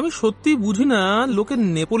 আমি সত্যি বুঝি না লোকে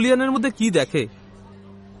নেপোলিয়নের মধ্যে কি দেখে।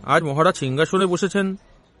 আজ মহারাজ সিংহাসনে বসেছেন,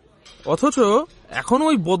 অথচ এখনো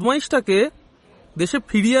ওই বদমাইশটাকে দেশে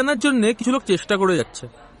ফিরিয়ে আনার জন্য কিছু লোক চেষ্টা করে যাচ্ছে।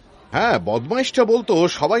 হ্যাঁ, বদমাইশটা বলতো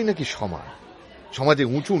সবাই নাকি সমান, সমাজে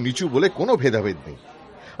উঁচু নিচু বলে কোনো ভেদাভেদ নেই।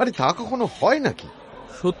 আরে তা কখনো হয় নাকি?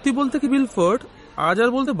 সত্যি বলতে কি ভিলফোর্ট, আজ আর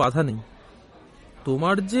বলতে বাধা নেই।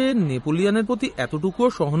 তোমার যে নেপোলিয়নের প্রতি এতটুকুও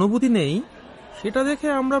সহানুভূতি নেই, সেটা দেখে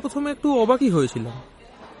আমরা প্রথমে একটু অবাকই হয়েছিলাম।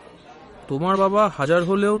 তোমার বাবা হাজার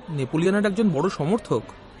হলেও নেপোলিয়নের একজন বড় সমর্থক।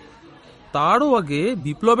 তারও আগে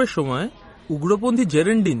বিপ্লবের সময় উগ্রপন্থী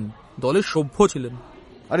জেরেন্ডিন দলের সভ্য ছিলেন।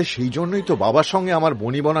 আরে সেই জন্যই তো বাবার সঙ্গে আমার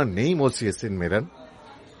বনিবনা নেই মসিয়ে সেন্ট মেরান।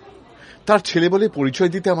 তার ছেলে বলে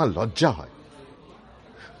পরিচয় দিতে আমার লজ্জা হয়।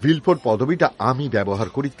 ভিলফোর্ট পদবিটা আমি ব্যবহার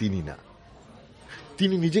করি, তিনি না।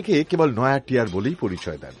 তিনি নিজেকে কেবল নয়া টিয়ার বলেই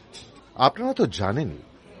পরিচয় দেন। আপনারা তো জানেনই।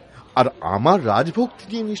 আর আমার রাজভক্তি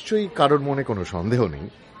নিয়ে নিশ্চয়ই কারোর মনে কোনো সন্দেহ নেই।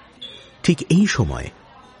 ঠিক এই সময়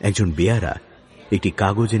একজন বেয়ারা একটি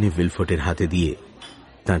কাগজ এনে ভিলফোর্টের হাতে দিয়ে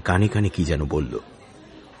তার কানে কানে কি যেন বলল।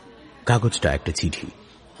 কাগজটা একটা চিঠি।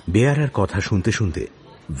 বেয়ারার কথা শুনতে শুনতে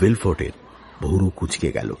উইলফোর্টের ভুরু কুঁচকে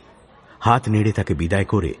গেল। হাত নেড়ে তাকে বিদায়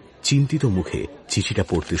করে চিন্তিত মুখে চিঠিটা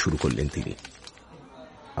পড়তে শুরু করলেন তিনি।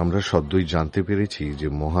 আমরা সদ্যই জানতে পেরেছি যে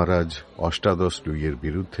মহারাজ অষ্টাদশ লুইয়ের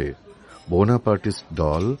বিরুদ্ধে বোনাপার্টিস্ট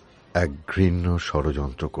দল এক ঘৃণ্য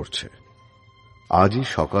ষড়যন্ত্র করছে। আজই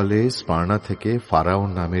সকালে স্পার্না থেকে ফারাওন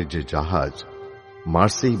নামের যে জাহাজ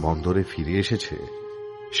মার্সেই বন্দরে ফিরে এসেছে,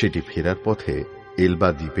 সেটি ফেরার পথে এলবা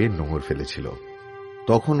দ্বীপে নোঙর ফেলেছিল।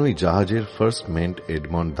 তখন ওই জাহাজের ফার্স্ট মেট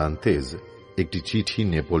এডমন্ড দান্তেজ একটি চিঠি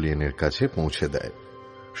নেপোলিয়নের কাছে পৌঁছে দেয়।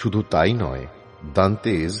 শুধু তাই নয়,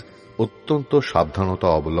 দান্তেজ অত্যন্ত সাবধানতা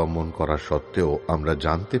অবলম্বন করা সত্ত্বেও আমরা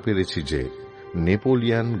জানতে পেরেছি যে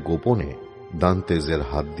নেপোলিয়ন গোপনে দান্তেজের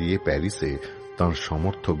হাত দিয়ে প্যারিসে তাঁর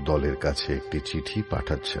সমর্থক দলের কাছে একটি চিঠি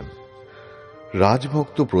পাঠাচ্ছেন।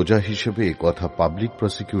 রাজভক্ত প্রজা হিসেবে কথা পাবলিক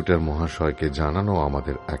প্রসিকিউটর মহাশয়কে জানানো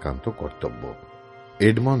আমাদের একান্ত কর্তব্য।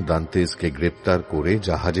 এডমন্ড দান্তেজকে গ্রেপ্তার করে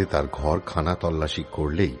জাহাজে তার ঘর খানা তল্লাশি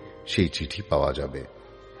করলেই সেই চিঠি পাওয়া যাবে।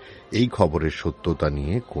 এই খবরের সত্যতা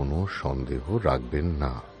নিয়ে কোনো সন্দেহ রাখবেন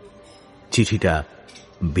না। চিঠিটা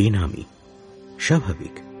বেনামি,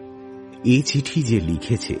 স্বাভাবিক। এই চিঠি যে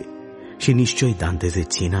লিখেছে সে নিশ্চয়ই দান্তেজের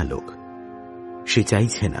চেনা লোক। সে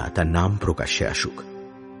চাইছে না তার নাম প্রকাশ্যে আসুক,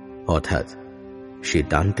 অর্থাৎ সে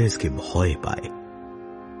দান্তেজকে ভয় পায়।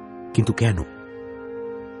 কিন্তু কেন?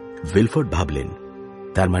 উইলফোর্ড ভাবলেন,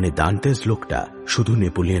 তার মানে দান্তেজ লোকটা শুধু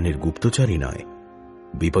নেপোলিয়নের গুপ্তচরই নয়,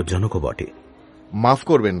 বিপজ্জনকও বটে। মাফ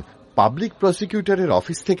করবেন, পাবলিক প্রসিকিউটরের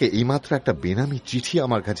অফিস থেকে এইমাত্র একটা বেনামি চিঠি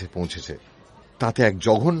আমার কাছে পৌঁছেছে। তাতে এক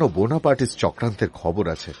জঘন্য বোনাপার্টিস্ট চক্রান্তের খবর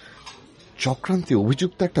আছে। চক্রান্তে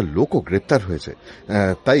অভিযুক্ত একটা লোকও গ্রেপ্তার হয়েছে।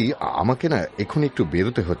 তাই আমাকে না এখন একটু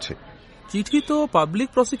বেরোতে হচ্ছে। চিঠি তো পাবলিক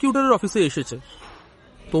প্রসিকিউটরের অফিসে এসেছে,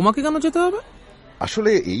 তোমাকে কেন যেতে হবে?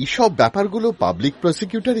 আসলে এইসব ব্যাপারগুলো পাবলিক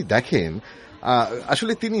প্রসিকিউটরই দেখেন।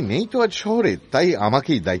 আসলে তিনি নেই তো আজ শহরে, তাই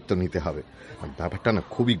আমাকেই দায়িত্ব নিতে হবে। ব্যাপারটা না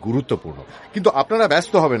খুবই গুরুত্বপূর্ণ। কিন্তু আপনারা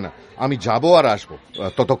ব্যস্ত হবেন না, আমি যাব আর আসবো।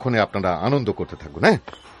 ততক্ষণে আপনারা আনন্দ করতে থাকুন। হ্যাঁ।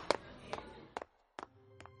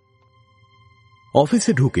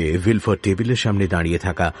 অফিসে ঢুকে উইলফোর্ড টেবিলের সামনে দাঁড়িয়ে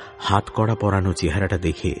থাকা হাত কড়া পরানো চেহারাটা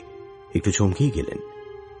দেখে একটু চমকেই গেলেন।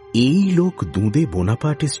 এই লোক দুঁদে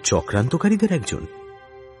বোনাপার্টিস্ট চক্রান্তকারীদের একজন।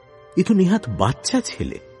 এ তো নেহাত বাচ্চা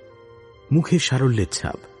ছেলে, মুখে সারল্যের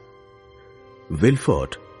ছাপ।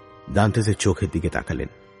 উইলফোর্ড দান্তেজের চোখের দিকে তাকালেন।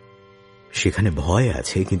 সেখানে ভয়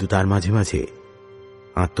আছে, কিন্তু তার মাঝে মাঝে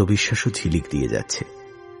আত্মবিশ্বাসও ঝিলিক দিয়ে যাচ্ছে।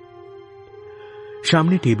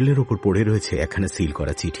 সামনে টেবিলের ওপর পড়ে রয়েছে একখানা সিল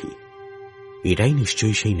করা চিঠি। এটাই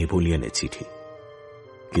নিশ্চয়ই সেই নেপোলিয়নের চিঠি।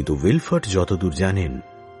 কিন্তু উইলফোর্ড যতদূর জানেন,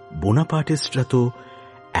 বোনাপার্টিস্টরা তো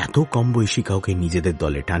এত কম বয়সী কাউকে নিজেদের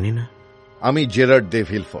দলে টানে না। আমি জেরার্ড দে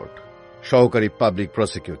ভিলফোর্ট, সহকারী পাবলিক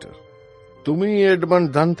প্রসিকিউটর। তুমি এডমন্ড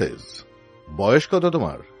দান্তেজ। বয়স কত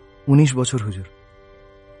তোমার? 19 বছর হুজুর।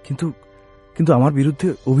 কিন্তু আমার বিরুদ্ধে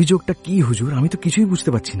অভিযোগটা কি হুজুর? আমি তো কিছুই বুঝতে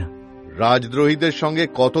পারছি না। রাজদ্রোহীদের সঙ্গে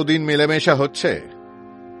কতদিন মেলামেশা হচ্ছে?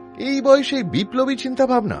 এই বয়সে বিপ্লবী চিন্তা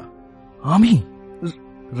ভাবনা? আমি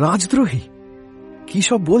রাজদ্রোহী? কি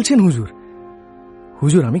সব বলছেন হুজুর?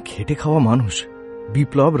 হুজুর, আমি খেটে খাওয়া মানুষ।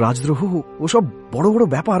 বিপ্লব, রাজদ্রোহ ওসব বড় বড়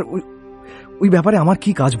ব্যাপার, ওই ব্যাপারে আমার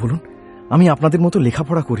কি কাজ বলুন? আমি আপনাদের মতো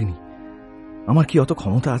লেখাপড়া করিনি। আমার কি অত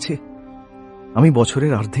ক্ষমতা আছে? আমি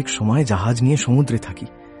বছরের অর্ধেক সময় জাহাজ নিয়ে সমুদ্রে থাকি।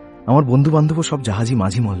 আমার বন্ধু বান্ধব সব জাহাজি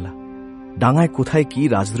মাঝি মল্লা। ডাঙায় কোথায় কি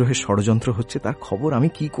রাজদ্রোহের ষড়যন্ত্র হচ্ছে তার খবর আমি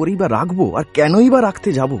কি করেই বা রাখবো, আর কেনই বা রাখতে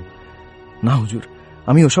যাব? না হুজুর,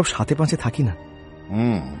 আমি ওসব সাথে পাঁচে থাকি না।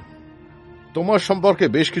 তোমার সম্পর্কে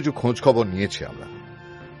বেশ কিছু খোঁজ খবর নিয়েছি আমরা।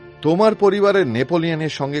 তোমার পরিবারের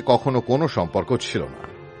নেপোলিয়নের সঙ্গে কখনো কোনো সম্পর্ক ছিল না।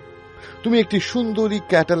 তুমি একটি সুন্দরী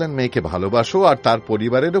ক্যাটালান মেয়েকে ভালোবাসো, আর তার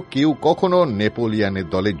পরিবারেরও কেউ কখনো নেপোলিয়নের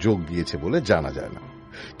দলে যোগ দিয়েছে বলে জানা যায় না।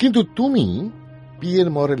 কিন্তু তুমি পিয়ের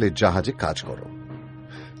মরেলের জাহাজে কাজ করো।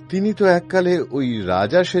 তিনি তো এককালে ওই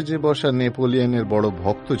রাজা সেজে বসা নেপোলিয়নের বড়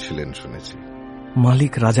ভক্ত ছিলেন শুনেছি।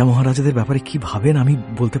 মালিক রাজা মহারাজাদের ব্যাপারে কি ভাবেন আমি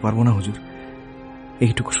বলতে পারবো না হুজুর।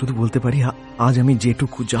 এইটুকু শুধু বলতে পারি, আজ আমি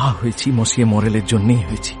যেটুকু যা হয়েছি মসিয়ে মরেলের জন্যই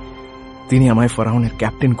হয়েছি। তিনি আমায় ফরাউনের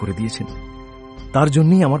ক্যাপ্টেন করে দিয়েছেন। তার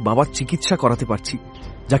জন্যই আমার বাবার চিকিৎসা করাতে পারছি।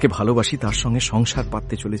 যাকে ভালোবাসি তার সঙ্গে সংসার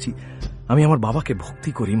পাততে চলেছি। আমি আমার বাবাকে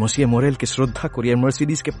ভক্তি করি, মসিয়ে মরেলকে শ্রদ্ধা করি, আর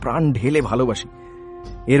মার্সিডিজকে প্রাণ ঢেলে ভালোবাসি।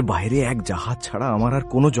 এর বাইরে এক জাহাজ ছাড়া আমার আর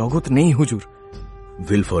কোনো জগৎ নেই হুজুর।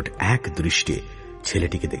 উইলফোর্ড এক দৃষ্টে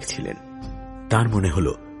ছেলেটিকে দেখছিলেন। তার মনে হল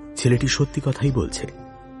ছেলেটি সত্যি কথাই বলছে।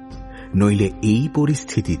 নইলে এই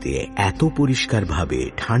পরিস্থিতিতে এত পরিষ্কারভাবে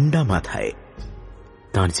ঠান্ডা মাথায়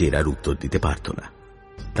তাঁর জেরার উত্তর দিতে পারত না।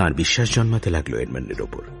 তাঁর বিশ্বাস জন্মাতে লাগলো এডমন্ডের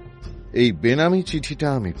ওপর। এই বেনামি চিঠিটা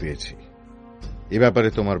আমি পেয়েছি। এ ব্যাপারে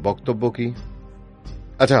তোমার বক্তব্য কি?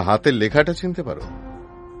 আচ্ছা, হাতের লেখাটা চিনতে পারো?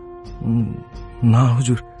 না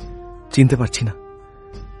হুজুর, চিনতে পারছি না।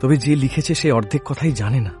 তবে যে লিখেছে সে অর্ধেক কথাই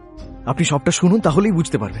জানে না। আপনি সবটা শুনুন, তাহলেই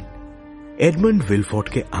বুঝতে পারবেন। এডমন্ড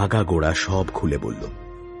উইলফর্ডকে আগাগোড়া সব খুলে বলল।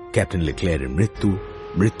 ক্যাপ্টেন লেক্লেয়ারের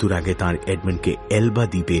মৃত্যুর আগে তাঁর এডমন্ডকে এলবা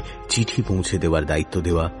দ্বীপে চিঠি পৌঁছে দেওয়ার দায়িত্ব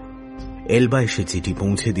দেওয়া, এলবা এসে চিঠি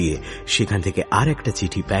পৌঁছে দিয়ে সেখান থেকে আর একটা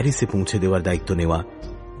চিঠি প্যারিসে পৌঁছে দেওয়ার দায়িত্ব নেওয়া,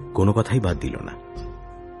 কোনো কথাই বাদ দিল না।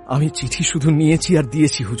 আমি চিঠি শুধু নিয়েছি আর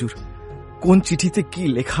দিয়েছি হুজুর। কোন চিঠিতে কি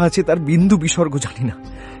লেখা আছে তার বিন্দু বিসর্গ জানি না।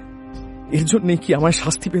 এর জন্যই কি আমায়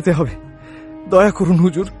শাস্তি পেতে হবে? দয়া করুন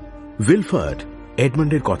হুজুর। উইলফর্ড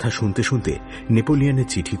এডমন্ডের কথা শুনতে শুনতে নেপোলিয়নের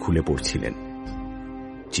চিঠি খুলে পড়ছিলেন।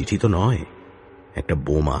 চিঠি তো নয়, একটা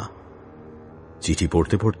বোমা। চিঠি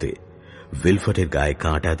পড়তে পড়তে উইলফর্ডের গায়ে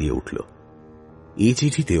কাঁটা দিয়ে উঠল। এই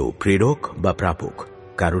চিঠিতেও প্রেরক বা প্রাপক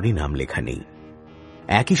কারোরই নাম লেখা নেই।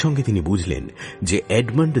 একই সঙ্গে তিনি বুঝলেন যে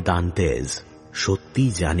এডমন্ড দান্তেজ সত্যি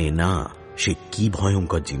জানে না সে কি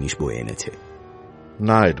ভয়ঙ্কর জিনিস বয়ে এনেছে।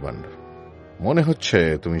 না এডমন্ড, মনে হচ্ছে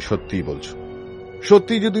তুমি সত্যিই বলছো।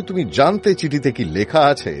 সত্যি যদি তুমি জানতে চিঠিতে কি লেখা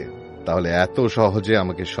আছে, তাহলে এত সহজে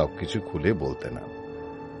আমাকে সবকিছু খুলে বলতে না।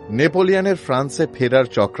 নেপোলিয়নের ফ্রান্সে ফেরার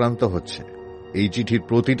চক্রান্ত হচ্ছে। এই চিঠির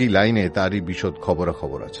প্রতিটি লাইনে তারই বিশদ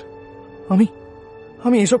খবরাখবর আছে।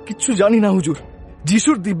 আমি এসব কিচ্ছু জানি না হুজুর।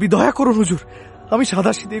 যিশুর দিব্যি, দয়া করুন হুজুর। আমি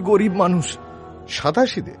সাদাসিধে গরিব মানুষ।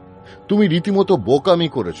 সাদাসিধে? তুমি রীতিমতো বোকামি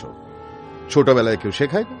করেছ। ছোটবেলায় কেউ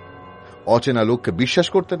শেখায়নি? অচেনা লোককে বিশ্বাস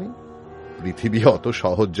করতে নেই? পৃথিবী অত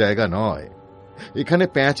সহজ জায়গা নয়। এখানে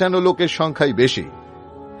পেঁচানো লোকের সংখ্যাই বেশি।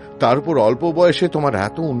 তার উপর অল্প বয়সে তোমার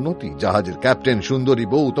এত উন্নতি, জাহাজের ক্যাপ্টেন, সুন্দরী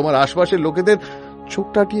বউ, তোমার আশপাশের লোকেদের চোখ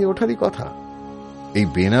টাটিয়ে ওঠারই কথা। এই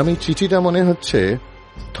বেনামি চিঠিটা মনে হচ্ছে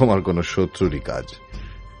তোমার কোনো শত্রুরই কাজ।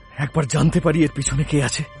 একবার জানতে পারি এর পিছনে কে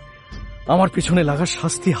আছে, আমার পিছনে লাগার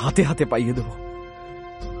শাস্তি হাতে হাতে পাইয়ে দেব।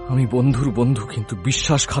 আমি বন্ধুর বন্ধু, কিন্তু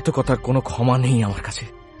বিশ্বাসঘাতকতার কোনো ক্ষমা নেই আমার কাছে।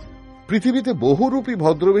 পৃথিবীতে বহুরূপী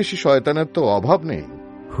ভদ্রবেশী শয়তানের তো অভাব নেই।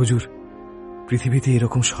 হুজুর, পৃথিবীতে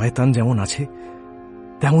এরকম শয়তান যেমন আছে,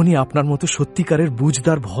 তেমনি আপনার মতো সত্যিকারের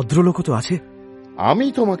বুঝদার ভদ্রলোকও তো আছে। আমি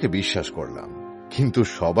তোমাকে বিশ্বাস করলাম, কিন্তু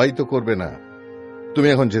সবাই তো করবে না। তুমি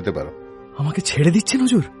এখন যেতে পারো। আমাকে ছেড়ে দিচ্ছেন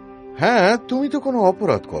হুজুর? হ্যাঁ, তুমি তো কোনো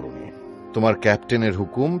অপরাধ করোনি। তোমার ক্যাপ্টেনের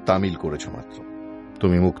হুকুম তামিল করেছ মাত্র।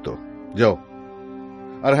 তুমি মুক্ত, যাও।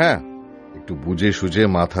 আর হ্যাঁ, একটু বুঝে সুঝে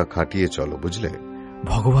মাথা খাটিয়ে চলো, বুঝলে?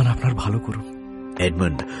 ভগবান আপনার ভালো করুন।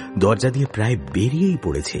 এডমন্ড দরজা দিয়ে প্রায় বেরিয়েই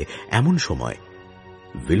পড়েছে, এমন সময়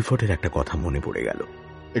উইলফর্ডের একটা কথা মনে পড়ে গেল।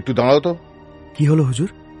 একটু দাঁড়াও তো। কি হলো হুজুর?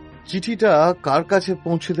 চিঠিটা কার কাছে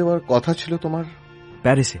পৌঁছে দেওয়ার কথা ছিল তোমার?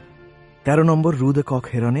 প্যারিসে 13 নম্বর রু দে কক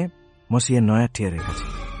হেরনে মসিয়ে নয়াটিয়ারের কাছে।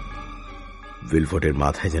 উইলফর্ডের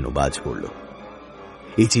মাথায় যেন বাজ পড়ল।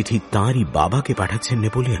 এই চিঠি তাঁরই বাবাকে পাঠাচ্ছেন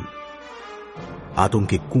নেপোলিয়ন।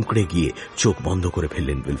 আতঙ্কে কুঁকড়ে গিয়ে চোখ বন্ধ করে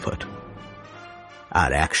ফেললেন উইলফর্ড।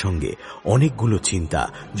 আর একসঙ্গে অনেকগুলো চিন্তা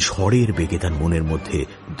ঝড়ের বেগে তার মনের মধ্যে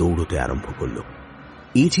দৌড়তে আরম্ভ করল।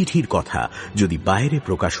 এই চিঠির কথা যদি বাইরে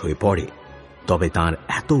প্রকাশ হয়ে পড়ে, তবে তার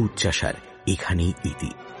এত উচ্চাসার এখানেই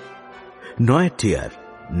ইতি। নয়াটিয়ার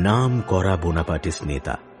নাম করা বোনাপার্টিস্ট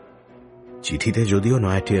নেতা। চিঠিতে যদিও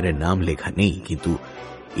নয়াটিয়ারের নাম লেখা নেই, কিন্তু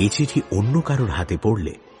এই চিঠি অন্য কারোর হাতে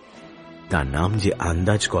পড়লে তার নাম যে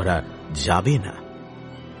আন্দাজ করা যাবে না,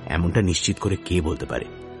 এমনটা নিশ্চিত করে কে বলতে পারে?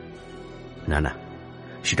 না না,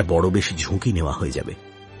 সেটা বড় বেশি ঝুঁকি নেওয়া হয়ে যাবে।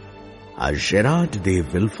 আর জেরার্ড দে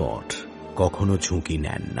উইলফর্ড কখনো ঝুঁকি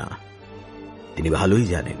নেন না। তিনি ভালোই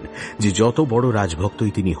জানেন যে যত বড়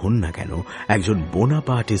রাজভক্তই তিনি হন না কেন, একজন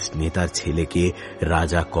বোনাপার্টিস্ট নেতার ছেলেকে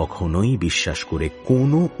রাজা কখনোই বিশ্বাস করে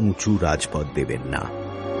কোনো উঁচু রাজপদ দেবেন না।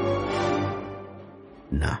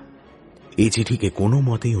 না, এই চিঠিকে কোনো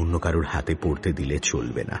মতেই অন্য কারোর হাতে পড়তে দিলে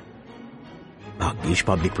চলবে না। ভাগ্যিস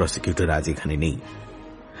পাবলিক প্রসিকিউটর আজ এখানে নেই,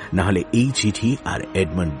 না হলে এই চিঠি আর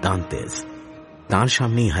এডমন্ড দান্তেজ তাঁর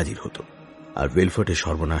সামনেই হাজির হতো, আর উইলফর্ডের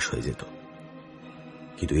সর্বনাশ হয়ে যেত।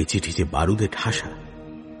 কিন্তু এই চিঠি যে বারুদে ঠাসা,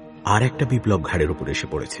 আর একটা বিপ্লব ঘাড়ের উপর এসে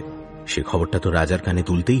পড়েছে, সে খবরটা তো রাজার কানে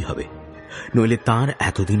তুলতেই হবে, নইলে তাঁর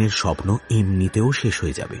এতদিনের স্বপ্ন এমনিতেও শেষ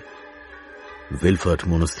হয়ে যাবে। উইলফর্ড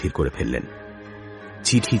মনস্থির করে ফেললেন,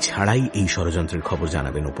 চিঠি ছাড়াই এই ষড়যন্ত্রের খবর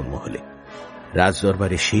জানাবেন ওপর মহলে।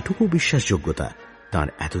 রাজদরবারে সেটুকু বিশ্বাসযোগ্যতা তাঁর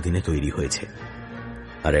এতদিনে তৈরি হয়েছে।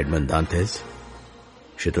 আর এডমন্ড দান্তেজ,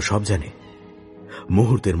 সে তো সব জানে।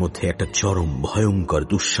 মুহূর্তের মধ্যে একটা চরম ভয়ঙ্কর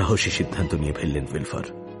দুঃসাহসী সিদ্ধান্ত নিয়ে ফেললেন উইলফর্ড।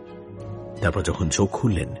 তারপর যখন চোখ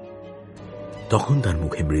খুললেন, তখন তার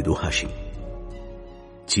মুখে মৃদু হাসি।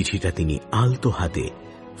 চিঠিটা তিনি আলতো হাতে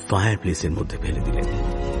ফায়ার প্লেসের মধ্যে ফেলে দিলেন।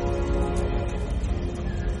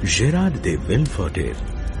 জেরার্ড দে উইলফর্ডের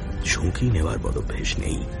ঝুঁকি নেওয়ার বদ অভ্যেস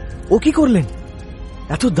নেই। ও কি করলেন?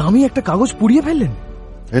 এত দামি একটা কাগজ পুড়িয়ে ফেললেন?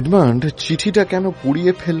 এডমান্ড, চিঠিটা কেন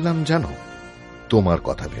পুড়িয়ে ফেললাম জানো? তোমার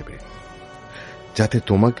কথা ভেবে, যাতে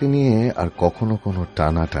তোমাকে নিয়ে আর কখনো কোনো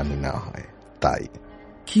টানাটানি না হয়। তাই।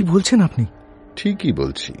 কি বলছেন আপনি? ঠিকই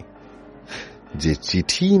বলছি। যে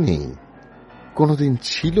চিঠি নেই, কোনোদিন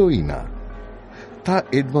ছিলই না, তা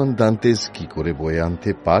এডমন্ড দান্তেস কি করে বয়ে আনতে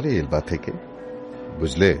পারে এলবা থেকে?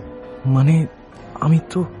 বুঝলে? মানে আমি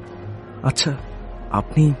তো... আচ্ছা,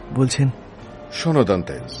 আপনি বলছেন? শোনো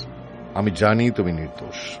দান্তেস, আমি জানি তুমি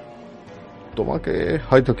নির্দোষ। তোমাকে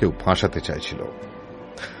হয়তো কেউ ফাঁসাতে চাইছিল।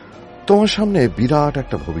 তোমার সামনে বিরাট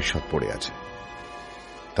একটা ভবিষ্যৎ পড়ে আছে।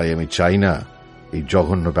 তাই আমি চাই না এই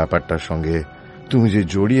জঘন্য ব্যাপারটার সঙ্গে তুমি যে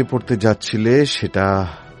জড়িয়ে পড়তে যাচ্ছিলে সেটা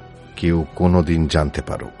কেউ কোনোদিন জানতে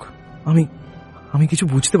পারুক। আমি কিছু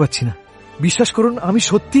বুঝতে পারছি না। বিশ্বাস করুন, আমি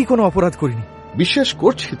সত্যিই কোনো অপরাধ করিনি। বিশ্বাস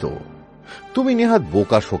করছি তো। তুমি নেহাত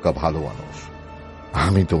বোকা শোকা ভালো মানুষ।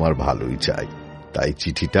 আমি তোমার ভালোই চাই, তাই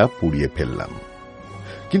চিঠিটা পুড়িয়ে ফেললাম।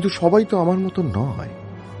 কিন্তু সবাই তো আমার মতো নয়।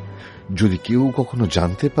 যদি কেউ কখনো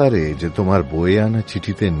জানতে পারে যে তোমার বয়ে আনা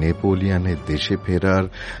চিঠিতে নেপোলিয়ানের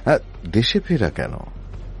দেশে ফেরা কেন,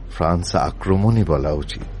 ফ্রান্স আক্রমণই বলা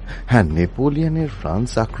উচিত। হ্যাঁ, নেপোলিয়ানের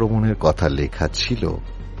ফ্রান্স আক্রমণের কথা লেখা ছিল,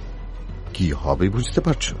 কি হবে বুঝতে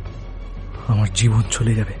পারছো? আমার জীবন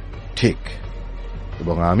চলে যাবে। ঠিক।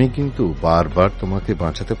 এবং আমি কিন্তু বারবার তোমাকে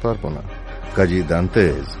বাঁচাতে পারবো না। কাজী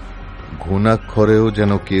দান্তেস, ঘুণাক্ষরেও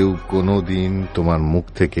যেন কেউ কোনোদিন তোমার মুখ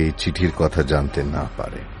থেকে এই চিঠির কথা জানতে না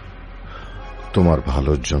পারে। তোমার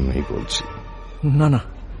ভালোর জন্যই বলছি। না না,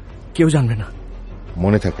 কেউ জানবে না।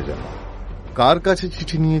 মনে থাকে যেন। কার কাছে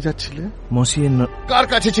চিঠি নিয়ে যাচ্ছিলে? কার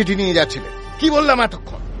কাছে চিঠি নিয়ে যাচ্ছিলে? কি বললাম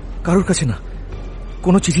এতক্ষণ? কারোর কাছে না।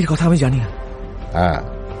 কোনো চিঠির কথা আমি জানি না। হ্যাঁ,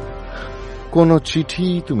 কোনো চিঠি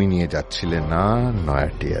তুমি নিয়ে যাচ্ছিলে না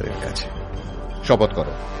নয়াটিয়ারের কাছে। শপথ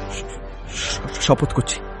করো। শপথ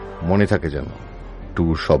করছি। মনে থাকে যেন, টু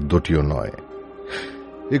শব্দটিও নয়।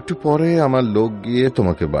 একটু পরে আমার লোক গিয়ে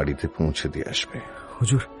তোমাকে বাড়িতে পৌঁছে দিয়ে আসবে।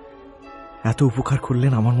 হুজুর, এত উপকার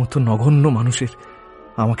করলেন আমার মতো নগণ্য মানুষের।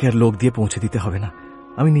 আমাকে আর লোক দিয়ে পৌঁছে দিতে হবে না,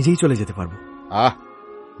 আমি নিজেই চলে যেতে পারবো।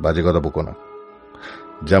 বাজে কথা বকো না।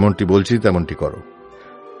 যেমনটি বলছি তেমনটি করো।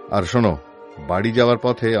 আর শোনো, বাড়ি যাওয়ার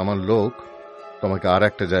পথে আমার লোক তোমাকে আর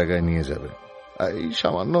একটা জায়গায় নিয়ে যাবে। এই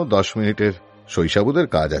সামান্য 10 মিনিটের শৈশাবুদের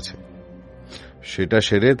কাজ আছে, সেটা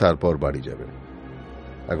সেরে তারপর বাড়ি যাবে।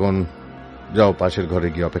 এখন যাও, পাশের ঘরে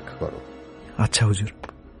গিয়ে অপেক্ষা করো। আচ্ছা হুজুর।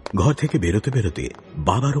 ঘর থেকে বেরোতে বেরোতে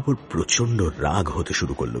বাবার উপর প্রচন্ড রাগ হতে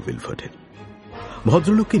শুরু করল উইলফোর্ডের।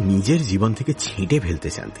 ভদ্রলোককে নিজের জীবন থেকে ছেঁটে ফেলতে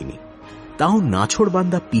চান তিনি, তাও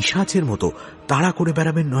নাছোড়বান্দা পিশাচের মতো তাড়া করে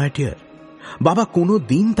বেড়াবেন নয়াটিয়ার। বাবা কোনো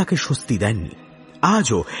দিন তাকে স্বস্তি দেননি,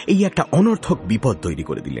 আজও এই একটা অনর্থক বিপদ তৈরি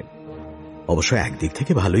করে দিলেন। অবশ্য একদিক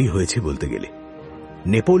থেকে ভালোই হয়েছে বলতে গেলে।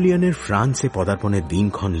 নেপোলিয়নের ফ্রান্সে পদার্পণের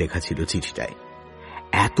দিনক্ষণ লেখা ছিল চিঠিটায়।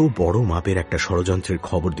 এত বড় মাপের একটা ষড়যন্ত্রের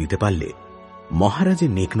খবর দিতে পারলে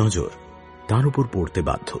মহারাজের নেকনজর তার উপর পড়তে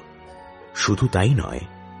বাধ্য। শুধু তাই নয়,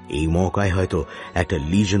 এই মৌকায় হয়তো একটা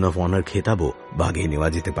লিজন অফ অনার খেতাবও বাগিয়ে নেওয়া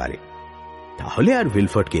যেতে পারে। তাহলে আর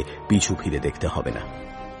উইলফোর্ডকে পিছু ফিরে দেখতে হবে না।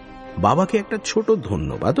 বাবাকে একটা ছোট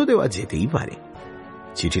ধন্যবাদও দেওয়া যেতেই পারে।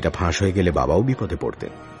 চিঠিটা ফাঁস হয়ে গেলে বাবাও বিপদে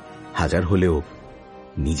পড়তেন। হাজার হলেও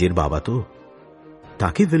নিজের বাবা তো,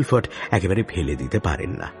 তাকে উইলফোর্ড একেবারে ফেলে দিতে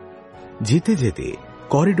পারেন না। যেতে যেতে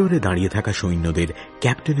করিডোরে দাঁড়িয়ে থাকা সৈন্যদের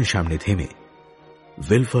ক্যাপ্টেনের সামনে থেমে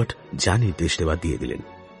উইলফোর্ড যা নির্দেশ দেওয়া দিয়ে দিলেন।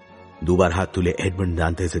 দুবার হাত তুলে এডমন্ড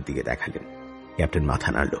দান্তেসের দিকে দেখালেন। ক্যাপ্টেন মাথা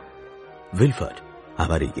নাড়ল। উইলফোর্ড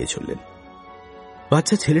আবার এগিয়ে চললেন।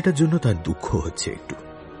 বাচ্চা ছেলেটার জন্য তার দুঃখ হচ্ছে একটু।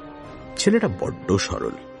 ছেলেটা বড্ড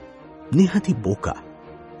সরল, নেহাতি বোকা।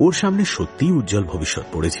 ওর সামনে সত্যিই উজ্জ্বল ভবিষ্যৎ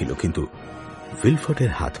পড়েছিল, কিন্তু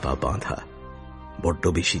উইলফোর্ডের হাত পা বাঁধা। বড্ড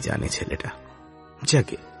বেশি জানে ছেলেটা।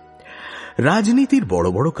 যাকে রাজনীতির বড়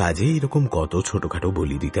বড় কাজে এরকম কত ছোটখাটো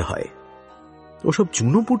বলি দিতে হয়। ওসব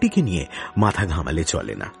চুনোপুটিকে নিয়ে মাথা ঘামালে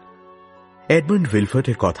চলে না। এডমন্ড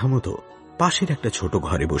উইলফোর্ডের কথা মতো পাশের একটা ছোট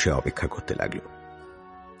ঘরে বসে অপেক্ষা করতে লাগল।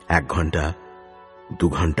 1 ঘন্টা, 2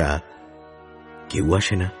 ঘন্টা, কেউ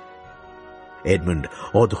আসে না। এডমন্ড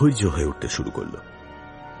অধৈর্য হয়ে উঠতে শুরু করল।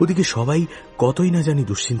 ওদিকে সবাই কতই না জানি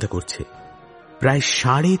দুশ্চিন্তা করছে। প্রায়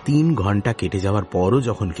 3.5 ঘন্টা কেটে যাওয়ার পরও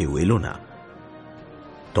যখন কেউ এলো না,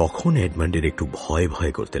 তখন এডমন্ডের একটু ভয়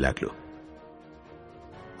ভয় করতে লাগল।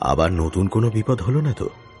 আবার নতুন কোনো বিপদ হল না তো?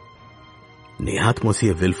 নেহাত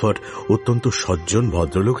মসিয়ে উইলফোর্ড অত্যন্ত সজ্জন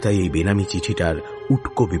ভদ্রলোক, তাই এই বেনামি চিঠিটার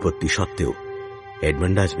উটকো বিপত্তি সত্ত্বেও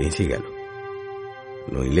এডমন্ড আজ বেঁচে গেল।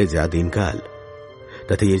 নইলে যা দিনকাল,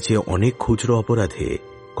 তাতে এর চেয়ে অনেক খুচরো অপরাধে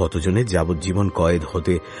কতজনের যাবজ্জীবন কয়েদ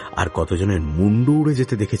হতে আর কতজনের মুন্ডু উড়ে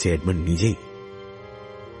যেতে দেখেছে এডমন্ড নিজেই।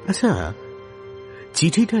 আচ্ছা,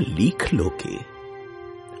 চিঠিটা লিখল কে?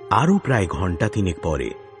 আরো প্রায় ঘন্টা 3 পরে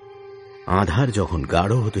আধার যখন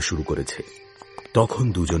গাঢ় হতে শুরু করেছে তখন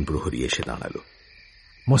দুজন প্রহরী এসে দাঁড়ালো।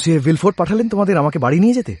 মসিয়ে ভিলফোর্ট পাঠালেন তোমাদের আমাকে বাড়ি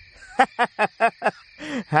নিয়ে যেতে?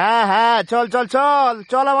 হ্যাঁ হ্যাঁ, চল চল চল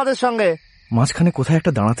চল আমাদের সঙ্গে। মাঝখানে কোথায়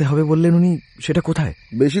একটা দাঁড়াতে হবে বললেন উনি, সেটা কোথায়?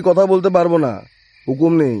 বেশি কথা বলতে পারবো না,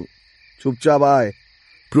 হুকুম নেই, চুপচাপ আয়।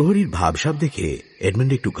 প্রহরীর ভাবসাব দেখে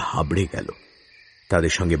এডমন্ড একটু ঘাবড়ে গেল।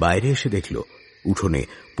 তাদের সঙ্গে বাইরে এসে দেখল উঠোনে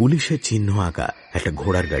পুলিশের চিহ্ন আঁকা একটা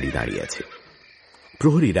ঘোড়ার গাড়ি দাঁড়িয়ে আছে।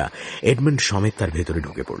 প্রহরীরা এডমন্ড সমেত তার ভেতরে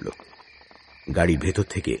ঢুকে পড়ল। গাড়ির ভেতর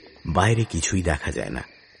থেকে বাইরে কিছুই দেখা যায় না।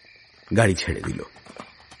 গাড়ি ছেড়ে দিল।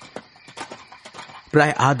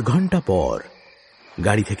 প্রায় আধ ঘন্টা পর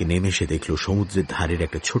গাড়ি থেকে নেমে এসে দেখল সমুদ্রের ধারের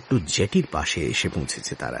একটা ছোট্ট জেটির পাশে এসে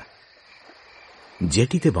পৌঁছেছে তারা।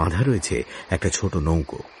 জেটিতে বাঁধা রয়েছে একটা ছোট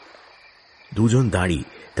নৌকো। দুজন দাঁড়িয়ে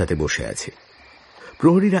তাতে বসে আছে।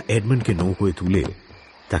 প্রহরীরা এডমন্ডকে নৌকোয় তুলে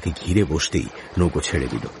তাকে ঘিরে বসতেই নৌকো ছেড়ে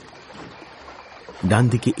দিল। ডান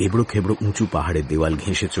দিকে এবড়ো খেবড়ো উঁচু পাহাড়ের দেওয়াল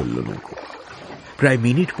ঘেঁষে চলল নৌকো। প্রায়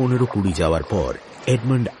মিনিট 15-20 যাওয়ার পর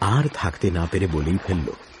এডমন্ড আর থাকতে না পেরে বলেই ফেলল,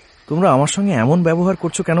 তোমরা আমার সঙ্গে এমন ব্যবহার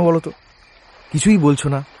করছো কেন বলো তো? কিছুই বলছো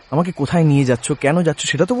না, আমাকে কোথায় নিয়ে যাচ্ছ, কেন যাচ্ছ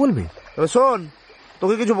সেটা তো বলবে। শোন,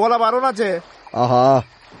 তোকে কিছু বলা বারণ আছে। আহা,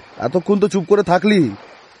 এতক্ষণ তো চুপ করে থাকলি,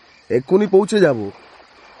 এক্ষুনি পৌঁছে যাব,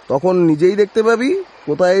 তখন নিজেই দেখতে পাবি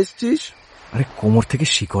কোথায় এসছিস। আরে কোমর থেকে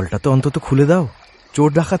শিকলটা তো অন্তত খুলে দাও, চোর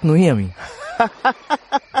ডাকাত নই আমি।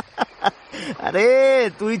 আরে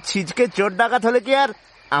তুই ছিচকে চোর ডাকাত হলে কি আর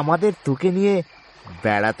আমাদের তোকে নিয়ে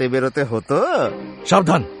বেড়াতে বেরোতে হতো?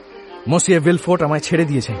 সাবধান, মসিয়ে ভিলফোর্ট আমায় ছেড়ে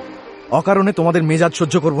দিয়েছে। অকারণে তোমাদের মেজাজ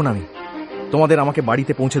সহ্য করব না আমি। তোমাদের আমাকে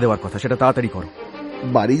বাড়িতে পৌঁছে দেওয়ার কথা, সেটা তাড়াতাড়ি করো।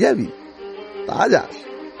 বাড়ি যাবি? তা যাস,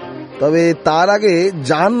 তবে তার আগে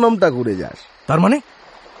জাহান্নামটা ঘুরে যাস। তার মানে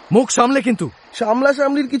মুখ সামলে। কিন্তু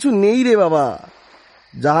সামলাসামলির কিছু নেই রে বাবা,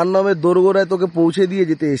 জাহান্নামের দোরগোড়ায় তোকে পৌঁছে দিয়ে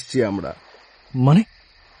যেতে এসছি আমরা। মানে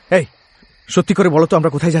এই সত্যি করে বলো তো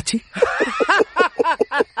আমরা কোথায় যাচ্ছি?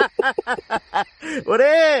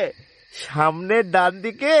 ওরে সামনের ডান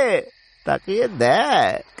দিকে তাকিয়ে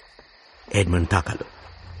দেখ। এডমন্ড তাকালো,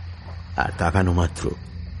 আর তাকানো মাত্র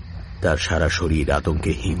তার সারা শরীর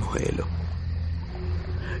আতঙ্কে হিম হয়ে এলো।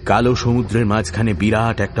 কালো সমুদ্রের মাঝখানে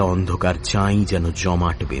বিরাট একটা অন্ধকার চাই যেন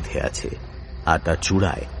জমাট বেঁধে আছে, আর তার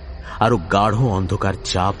চূড়ায় আরো গাঢ় অন্ধকার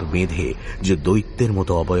চাপ বেঁধে যে দৈত্যের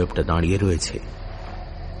মতো অবয়বটা দাঁড়িয়ে রয়েছে।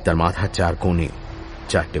 তার মাথার 4 কোণে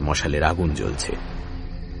 4টে মশালের আগুন জ্বলছে।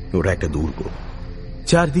 ওটা একটা দুর্গ।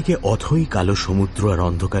 চারদিকে অথই কালো সমুদ্র আর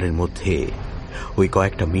অন্ধকারের মধ্যে ওই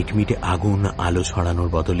কয়েকটা মিটমিটে আগুন আলো ছড়ানোর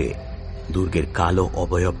বদলে দুর্গের কালো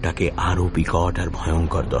অবয়বটাকে আরো বিকট আর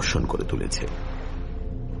ভয়ঙ্কর দর্শন করে তুলেছে।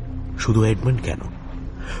 শুধু এডমন্ড কেন,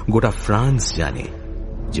 গোটা ফ্রান্স জানে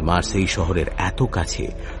যে মার্সেই শহরের এত কাছে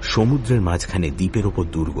সমুদ্রের মাঝখানে দ্বীপের ওপর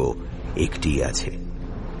দুর্গ একটি আছে।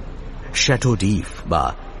 শ্যাটো ডিফ বা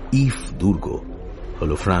ইফ দুর্গ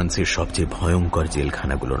হল ফ্রান্সের সবচেয়ে ভয়ঙ্কর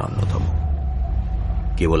জেলখানাগুলোর অন্যতম।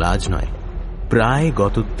 কেবল আজ নয়, প্রায়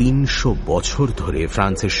গত 300 বছর ধরে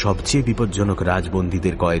ফ্রান্সের সবচেয়ে বিপজ্জনক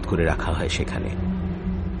রাজবন্দীদের কয়েদ করে রাখা হয় সেখানে।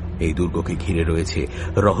 এই দুর্গকে ঘিরে রয়েছে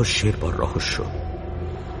রহস্যের পর রহস্য।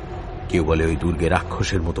 কেউ বলে ওই দুর্গে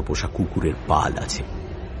রাক্ষসের মতো পোষা কুকুরের পাল আছে।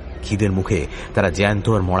 খিদের মুখে তারা জ্যান্ত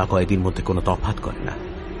আর মরা কয়েদির মধ্যে কোনো তফাৎ করে না।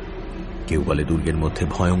 কেউ বলে দুর্গের মধ্যে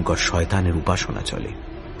ভয়ঙ্কর শয়তানের উপাসনা চলে।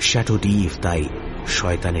 শ্যাটো ডিফ তাই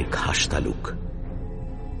শয়তানের খাস তালুক।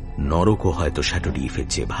 নরকও হয়তো শ্যাটো ডিফের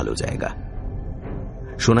চেয়ে ভালো জায়গা।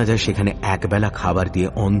 শোনা যায় সেখানে একবেলা খাবার দিয়ে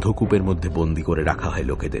অন্ধকূপের মধ্যে বন্দী করে রাখা হয়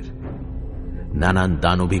লোকেদের। নানান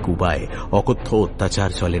দানবিক উপায়ে অকথ্য অত্যাচার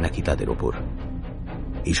চলে নাকি তাদের ওপর।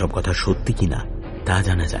 এইসব কথা সত্যি কিনা তা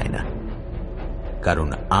জানা যায় না, কারণ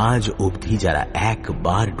আজ অবধি যারা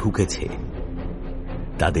একবার ঢুকেছে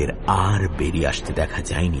তাদের আর বেরিয়ে আসতে দেখা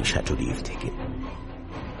যায়নি শ্যাটো ডিফ থেকে।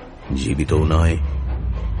 জীবিতও নয়,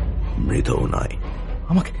 মৃতও নয়।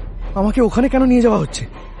 আমাকে ওখানে কেন নিয়ে যাওয়া হচ্ছে?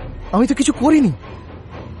 আমি তো কিছু করিনি,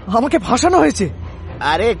 আমাকে ফাঁসানো হয়েছে।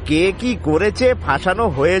 আরে কে কি করেছে, ফাঁসানো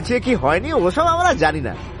হয়েছে কি হয়নি ওসব আমরা জানি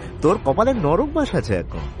না। তোর কপালে নরক বাস আছে,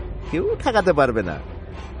 এখন কেউ ঠেকাতে পারবে না।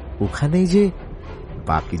 ওখানেই যে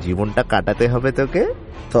বাকি জীবনটা কাটাতে হবে তোকে।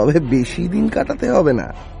 তবে বেশি দিন কাটাতে হবে না,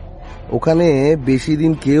 ওখানে বেশি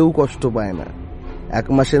দিন কেউ কষ্ট পায় না। 1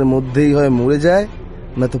 মাসের মধ্যেই হয় মরে যায়,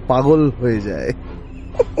 না তো পাগল হয়ে যায়।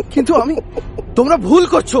 কিন্তু তোমরা ভুল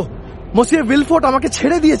করছো। মসিয়ে ভিলফোর্ট আমাকে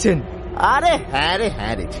ছেড়ে দিয়েছেন। আরে হ্যাঁ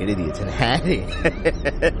রে ছেড়ে দিয়েছেন। হ্যাঁ রে,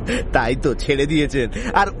 তাই তো ছেড়ে দিয়েছেন।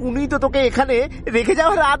 আর উনি তো তোকে এখানে রেখে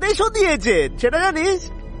যাওয়ার আদেশও দিয়েছেন, সেটা জানিস?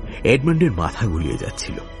 এডমন্ডের মাথা গুলিয়ে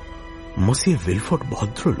যাচ্ছিল। মসিয়ে ভিলফোর্ট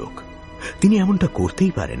ভদ্রলোক, তিনি এমনটা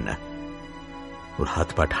করতেই পারেন না। ওর হাত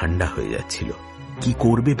পা ঠান্ডা হয়ে যাচ্ছিল। কি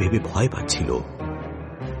করবে ভেবে ভয় পাচ্ছিল।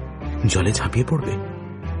 জলে ঝাঁপিয়ে পড়বে,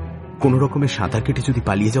 কোন রকমে সাঁতার কেটে যদি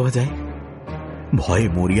পালিয়ে যাওয়া যায়? ভয়ে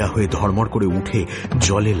মরিয়া হয়ে ধর্মর করে উঠে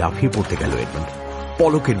জলে লাফিয়ে পড়তে গেল এডমন্ড।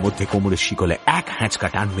 পলকের মধ্যে কোমরের শিকলে এক হ্যাঁচকা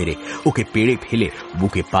টান মেরে ওকে পেড়ে ফেলে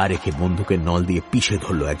বুকে পা রেখে বন্দুকের নল দিয়ে পিষে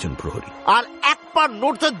ধরল একজন প্রহরী। আর এক পা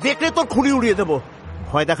নড়তে দেখলে তোর খুঁড়ি উড়িয়ে দেবো।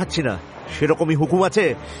 ভয় দেখাচ্ছি না, সেরকমই হুকুম আছে।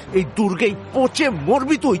 এই দুর্গেই পচে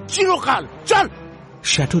মরবি তুই চিরকাল। চল।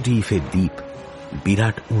 শ্যাটো ডিফের দ্বীপ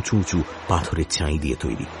বিরাট উঁচু উঁচু পাথরের চাই দিয়ে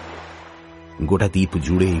তৈরি। গোটা দ্বীপ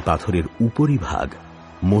জুড়ে এই পাথরের উপরি ভাগ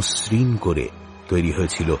মসৃণ করে তৈরি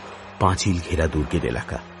হয়েছিল পাঁচিল ঘেরা দুর্গের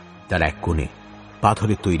এলাকা। তার এক কোণে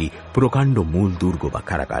পাথরের তৈরি প্রকাণ্ড মূল দুর্গ বা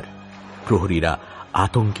কারাগার। প্রহরীরা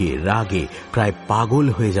আতঙ্কে রাগে প্রায় পাগল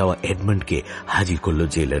হয়ে যাওয়া এডমন্ডকে হাজির করল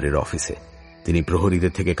জেলারের অফিসে। তিনি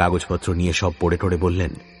প্রহরীদের থেকে কাগজপত্র নিয়ে সব পড়ে টড়ে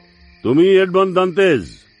বললেন, তুমি এডমন্ড দান্তেজ?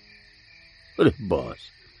 আরে বাস,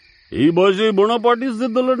 এই বয়সে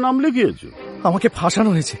বোনাপার্টিসদের দলের নাম লিখিয়েছ? আমাকে ফাঁসানো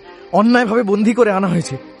হয়েছে, অন্যায়ভাবে বন্দী করে আনা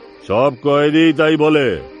হয়েছে। সব কয়েদি তাই বলে।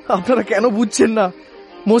 আপনারা কেন বুঝছেন না?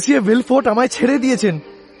 মসিয়ে ভিলফোর্ট আমায় ছেড়ে দিয়েছেন।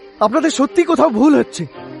 আপনাদের সত্যি কোথাও ভুল হচ্ছে।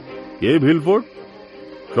 কে ভিলফোর্ট?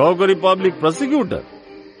 সহকারী পাবলিক প্রসিকিউটর।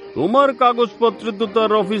 তোমার কাগজপত্রে তো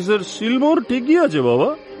তার অফিসের সিলমোহর ঠিকই আছে বাবা।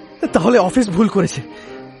 তাহলে অফিস ভুল করেছে।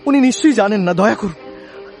 উনি নিশ্চয়ই জানেন না। দয়া করুন,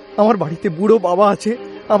 আমার বাড়িতে বুড়ো বাবা আছে,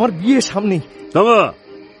 আমার বিয়ে সামনেই। থামা,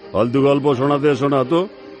 ফালতু গল্প শোনাতে শোনা তো।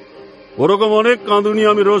 ওরকম অনেক কাঁদুনি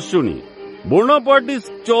আমি রোজ শুনি। বোনাপার্টিস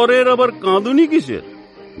চরের আবার কাঁদুনি কিসের?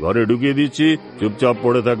 ঘরে ঢুকিয়ে দিচ্ছি, চুপচাপ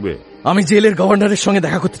পড়ে থাকবে। আমি জেলের গভর্নরের সঙ্গে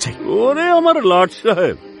দেখা করতে চাই। ওরে আমার লাট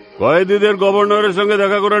সাহেব, কয়েদিদের গভর্নরের সঙ্গে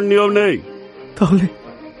দেখা করার নিয়ম নেই।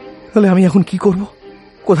 তাহলে আমি এখন কি করব?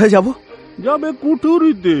 কোথায় যাব? যাবে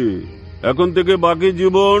কুঠুরিতে। এখন থেকে বাকি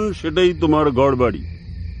জীবন সেটাই তোমার গড়বাড়ি।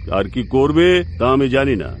 আর কি করবে তা আমি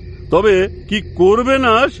জানি না, তবে কি করবে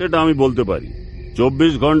না সেটা আমি বলতে পারি।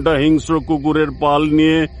 24 ঘন্টা হিংস্র কুকুরের পাল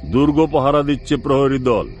নিয়ে দুর্গ পাহারা দিচ্ছে প্রহরী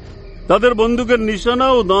দল। তাদের বন্দুকের নিশানা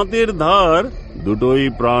ও দাঁতের ধার দুটোই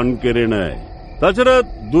প্রাণ কেড়ে নেয়। তাছাড়া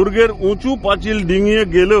দুর্গের উঁচু পাঁচিল ডিঙিয়ে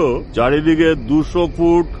গেলেও চারিদিকে 200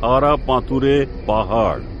 ফুট খাড়া পাথুরে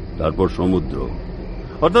পাহাড়, তারপর সমুদ্র।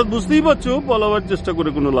 অর্থাৎ বুঝতেই পারছো, পালাবার চেষ্টা করে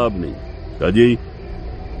কোনো লাভ নেই। কাজেই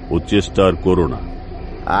ও চেষ্টা আর করো না।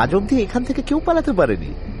 আজ অব্দি এখান থেকে কেউ পালাতে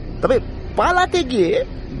পারেনি, তবে পালাতে গিয়ে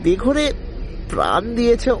বেঘরে প্রাণ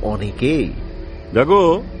দিয়েছে অনেকেই। দেখো,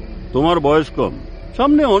 তোমার বয়স কম,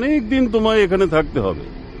 সামনে অনেক দিন তোমায় এখানে থাকতে হবে।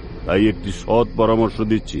 তাই একটি সৎ পরামর্শ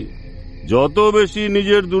দিচ্ছি, যত বেশি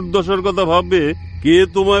নিজের দুর্দশার কথা ভাববে, কে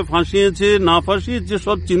তোমায় ফাঁসিয়েছে না ফাঁসিয়েছে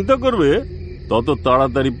সব চিন্তা করবে, তত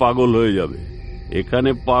তাড়াতাড়ি পাগল হয়ে যাবে। এখানে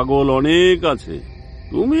পাগল অনেক আছে।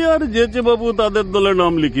 তুমি আর জেচে বাবু তাদের দলে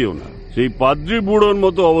নাম লিখিও না। সেই পাদ্রী বুড়োর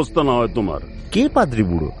মতো অবস্থা না হয় তোমার। কে পাদ্রী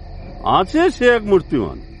বুড়ো? আছে সে এক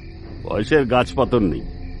মূর্তিমান, বয়সের গাছ পাথর নেই।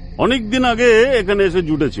 অনেকদিন আগে এখানে এসে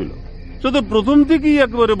জুটেছিল, সে তো প্রথম থেকেই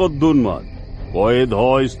একেবারে বদ্ধ উন্মাদ। কয়েদ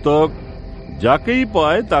স্তক, যাকেই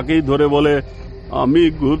পায় তাকেই ধরে বলে, আমি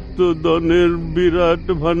গুপ্তধনের বিরাট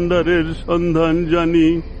ভান্ডারের সন্ধান জানি,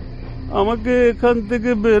 আমাকে এখান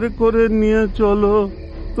থেকে বের করে নিয়ে চলো,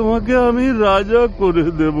 তোমাকে আমি রাজা করে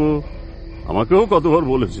দেব। আমাকেও কতবার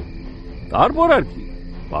বলেছে। তারপর আর কি,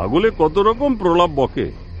 পাগলে কত রকম প্রলাপ বকে,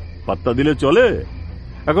 পাত্তা দিলে চলে।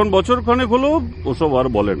 এখন বছর খানেক হলো ওসব আর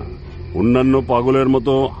বলে না। অন্যান্য পাগলের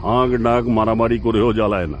মতো হাঁক ডাক মারামারি করেও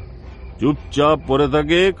জ্বালায় না, চুপচাপ পরে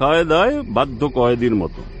থাকে, খায় দায় বাধ্য কয়েদির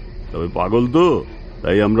মতো। তবে পাগল তো,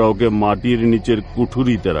 তাই আমরা ওকে মাটির নিচের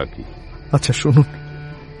কুঠুরিতে রাখি। আচ্ছা শুনুন,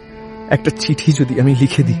 একটা চিঠি যদি আমি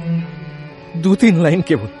লিখে দিই, 2-3 লাইন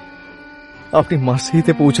কেবল, আপনি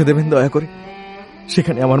মার্সেইতে পৌঁছে দেবেন দয়া করে।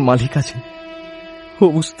 সেখানে আমার মালিক আছে, ও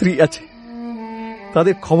স্ত্রী আছে,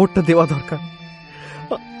 তাদের খবরটা দেওয়া দরকার।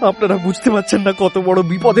 আপনারা বুঝতে পারছেন না কত বড়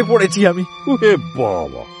বিপদে পড়েছি আমি। ওরে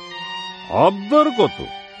বাবা, আবদার কত!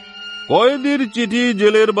 কয়েদির চিঠি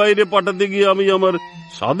জেলের বাইরে পাঠাতে গিয়ে আমি আমার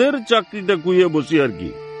সাদের চাকরিটা কুইয়ে বসি আর কি।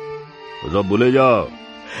 ওসব ভুলে যাও।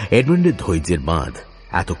 এডমন্ডের ধৈর্যের বাঁধ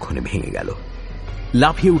এতক্ষণে ভেঙে গেল।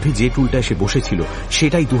 লাফিয়ে উঠে যে টুলটা সে বসেছিল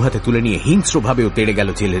সেটাই দুহাতে তুলে নিয়ে হিংস্রভাবেও তেড়ে গেল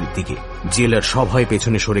জেলের দিকে। জেলার সভয়ে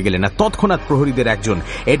পেছনে সরে গেলেন না। তৎক্ষণাৎ প্রহরীদের একজন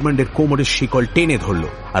এডমন্ডের কোমরের শিকল টেনে ধরল,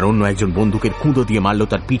 আর অন্য একজন বন্দুকের কুঁদো দিয়ে মারল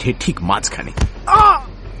তার পিঠে ঠিক মাঝখানে।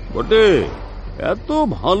 বটে, এত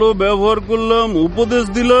ভালো ব্যবহার করলাম, উপদেশ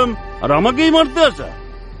দিলাম, আর আমাকেই মারতে আসা?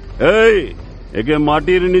 এই, একে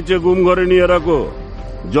মাটির নিচে গুম ঘরে নিয়ে রাখো।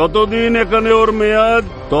 যতদিন এখানে ওর মেয়াদ,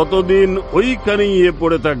 ততদিন ওইখানেই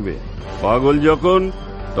পড়ে থাকবে। পাগল যখন,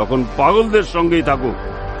 তখন পাগলদের সঙ্গেই থাকুক।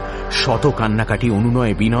 শত কান্নাকাটি,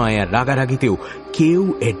 অনুনয় বিনয় আর রাগারাগিতেও কেউ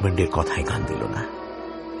এডমন্ডের কথায় কান দিল না।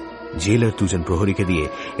 জেলার 2 জন প্রহরীকে দিয়ে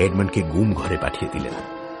এডমন্ডকে গুম ঘরে পাঠিয়ে দিলেন।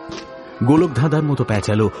 গোলক ধাঁধার মতো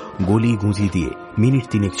প্যাঁচালো গলি গুঁজি দিয়ে মিনিট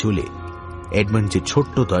 3 চলে এডমন্ড যে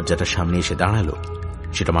ছোট্ট দরজাটার সামনে এসে দাঁড়ালো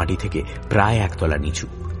সেটা মাটি থেকে প্রায় 1 তলা নিচু।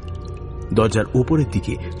 দরজার উপরের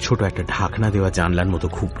দিকে ছোট একটা ঢাকনা দেওয়া জানলার মতো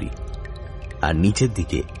খুপড়ি, আর নিচের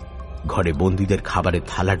দিকে ঘরে বন্দীদের খাবারের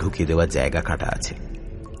থালা ঢুকিয়ে দেওয়া জায়গা কাটা আছে।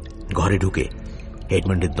 ঘরে ঢুকে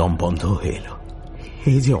এডমন্ডের দম বন্ধ হয়ে এলো।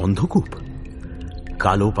 এই যে অন্ধকূপ!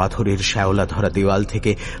 কালো পাথরের শ্যাওলা ধরা দেওয়াল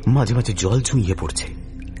থেকে মাঝে মাঝে জল চুইয়ে পড়ছে।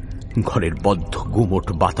 ঘরের বদ্ধ গুমোট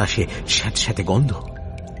বাতাসে স্যাঁতস্যাঁতে গন্ধ।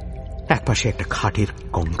 এক পাশে একটা খাটের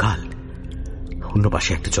কঙ্কাল, অন্য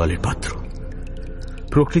পাশে একটা জলের পাত্র।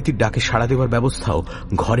 প্রকৃতির ডাকে সাড়া দেওয়ার ব্যবস্থাও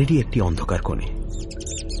ঘরেরই একটি অন্ধকার কোণে।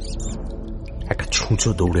 একটা ছুঁচো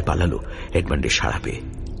দৌড়ে পালালো এডমন্ডের সাড়া পেয়ে।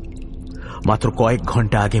 মাত্র কয়েক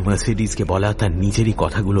ঘন্টা আগে মার্সিডিজকে বলা তার নিজেরই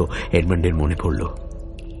কথাগুলো এডমন্ডের মনে পড়ল।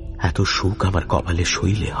 এত সুখ আমার কপালে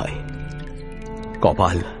শৈলে হয়।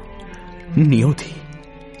 কপাল, নিয়তি।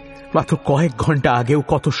 মাত্র কয়েক ঘন্টা আগেও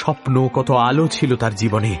কত স্বপ্ন, কত আলো ছিল তার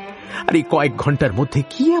জীবনে, আর এই কয়েক ঘন্টার মধ্যে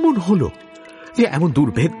কি এমন হলো যে এমন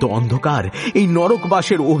দুর্ভেদ্য অন্ধকার, এই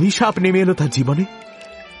নরকবাসের অভিশাপ নেমে এলো তার জীবনে?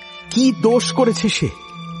 কি দোষ করেছে সে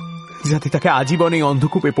যাতে তাকে আজীবনে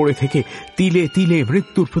অন্ধকূপে পড়ে থেকে তিলে তিলে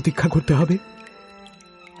মৃত্যুর প্রতীক্ষা করতে হবে?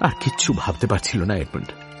 আর কিচ্ছু ভাবতে পারছিল না এডমন্ড।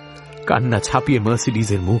 কান্না ছাপিয়ে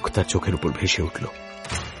মার্সিডিজের মুখ তার চোখের উপর ভেসে উঠল।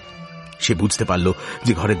 সে বুঝতে পারল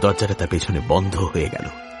যে ঘরের দরজাটা তার পেছনে বন্ধ হয়ে গেল।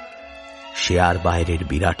 সে আর বাইরের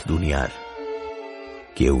বিরাট দুনিয়ার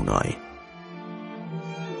কেউ নয়।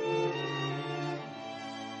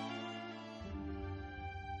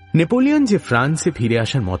 নেপোলিয়ন যে ফ্রান্সে ফিরে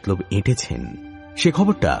আসার মতলব এঁটেছেন সে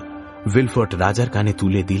খবরটা উইলফোর্ট রাজার কানে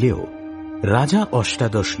তুলে দিলেও রাজা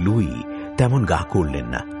অষ্টাদশ লুই তেমন গা করলেন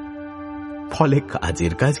না। ফলে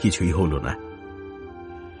কাজের কাজ কিছুই হল না।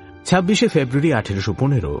 26শে ফেব্রুয়ারি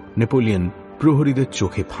 1815 নেপোলিয়ন প্রহরীদের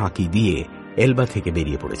চোখে ফাঁকি দিয়ে এলবা থেকে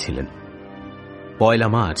বেরিয়ে পড়েছিলেন। 1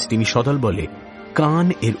 মার্চ তিনি সদল বলে কান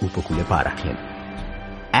এর উপকূলে পা রাখলেন।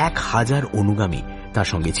 1000 অনুগামী তার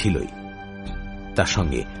সঙ্গে ছিলই। তার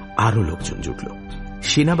সঙ্গে আরো লোকজন জুটল।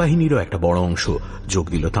 সেনাবাহিনীরও একটা বড় অংশ যোগ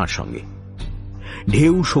দিল তার সঙ্গে।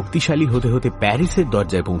 ঢেউ শক্তিশালী হতে হতে প্যারিসের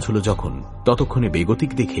দরজায় পৌঁছল যখন, ততক্ষণে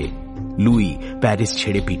বেগতিক দেখে লুই প্যারিস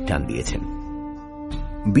ছেড়ে পিঠ টান দিয়েছেন।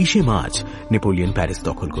 20শে মার্চ নেপোলিয়ন প্যারিস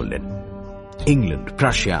দখল করলেন। ইংল্যান্ড,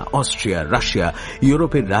 প্রাশিয়া, অস্ট্রিয়া, রাশিয়া,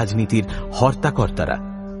 ইউরোপের রাজনীতির হর্তাকর্তারা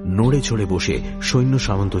নড়ে চড়ে বসে সৈন্য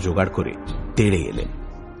সামন্ত জোগাড় করে তেড়ে এলেন।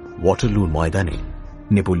 ওয়াটারলুর ময়দানে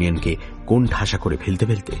নেপোলিয়নকে কোন ঠাসা করে ফেলতে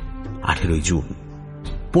ফেলতে 18 জুন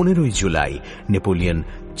 15 জুলাই নেপোলিয়ন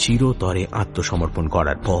চিরতরে আত্মসমর্পণ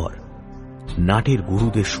করার পর নাটের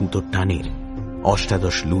গুরুদের সুতোর টানে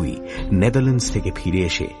অষ্টাদশ লুই নেদারল্যান্ডস থেকে ফিরে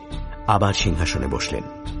এসে আবার সিংহাসনে বসলেন।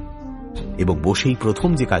 এবং বসেই প্রথম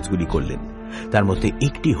যে কাজগুলি করলেন তার মধ্যে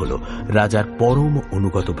একটি হল রাজার পরম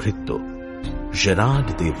অনুগত ভৃত্য জেরার্ড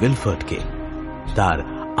দে উইলফোর্টকে তার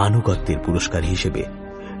আনুগত্যের পুরস্কার হিসেবে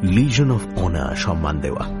লিজিয়ন অফ অনার সম্মান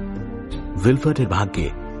দেওয়া। উইলফোর্টের ভাগ্যে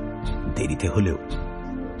দেরিতে হলেও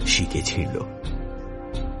শিকে ছিঁড়ল।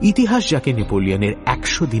 ইতিহাস যাকে নেপোলিয়নের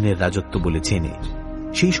 100 দিনের রাজত্ব বলে চেনে,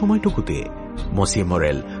 সেই সময়টুকুতে মসিয়ে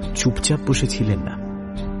মরেল চুপচাপ বসেছিলেন না।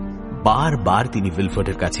 বারবার তিনি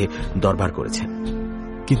উইলফোর্টের কাছে দরবার করেছেন,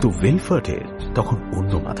 কিন্তু উইলফোর্টের তখন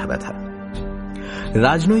অন্য মাথা ব্যথা।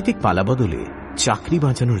 রাজনৈতিক পালাবদলে চাকরি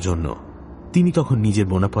বাঁচানোর জন্য তিনি তখন নিজের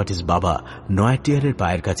বোনাপার্টিস বাবা নয়াটিয়ারের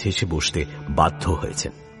পায়ের কাছে এসে বসতে বাধ্য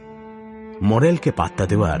হয়েছেন। মরেলকে পাত্তা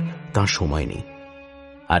দেওয়ার তাঁর সময় নেই।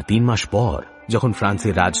 আর 3 মাস পর যখন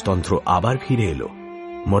ফ্রান্সের রাজতন্ত্র আবার ফিরে এলো,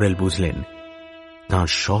 মরেল বুঝলেন তাঁর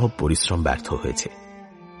সব পরিশ্রম ব্যর্থ হয়েছে,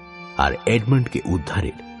 আর এডমন্ডকে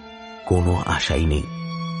উদ্ধারের কোনো আশাই নেই।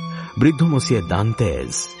 বৃদ্ধ মসিয়ে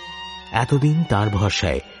দান্তেজ এতদিন তার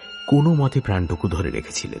ভরসায় কোনো মতে প্রাণটুকু ধরে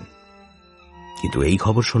রেখেছিলেন, কিন্তু এই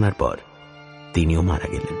খবর শোনার পর তিনিও মারা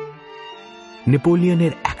গেলেন।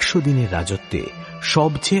 নেপোলিয়নের 100 দিনের রাজত্বে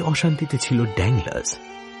সবচেয়ে অশান্তিতে ছিল ড্যাংলার্স।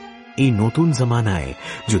 এই নতুন জামানায়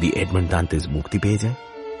যদি এডমন্ড দান্তেজ মুক্তি পেয়ে যায়,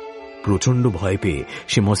 প্রচন্ড ভয় পেয়ে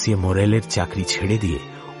সে মসিয়ে মোরেলের চাকরি ছেড়ে দিয়ে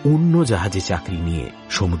অন্য জাহাজে চাকরি নিয়ে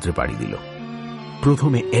সমুদ্রে পাড়ি দিল।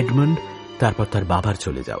 প্রথমে এডমন্ড, তারপর তার বাবার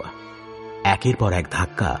চলে যাওয়া, একের পর এক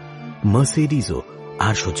ধাক্কা মার্সিডিজও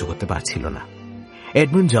আর সহ্য করতে পারছিল না।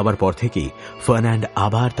 এডমন্ড যাবার পর থেকেই ফার্নান্ড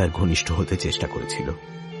আবার তার ঘনিষ্ঠ হতে চেষ্টা করেছিল,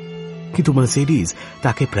 কিন্তু মার্সিডিজ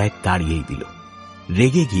তাকে প্রায় তাড়িয়েই দিল।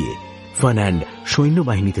 রেগে গিয়ে ফার্নান্ড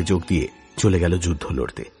সৈন্যবাহিনীতে যোগ দিয়ে চলে গেল যুদ্ধ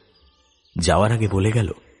লড়তে। যাওয়ার আগে বলে গেল,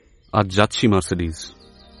 আজ যাচ্ছি মার্সিডিজ,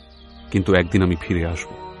 কিন্তু একদিন আমি ফিরে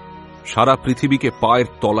আসব, সারা পৃথিবীকে পায়ের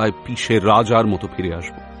তলায় পিষে রাজার মতো ফিরে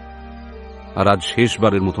আসব। আর আজ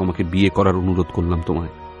শেষবারের মতো আমাকে বিয়ে করার অনুরোধ করলাম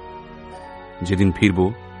তোমায়। যেদিন ফিরব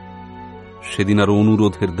সেদিন আর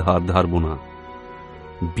অনুরোধের ধার ধারব না,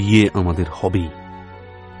 বিয়ে আমাদের হবেই।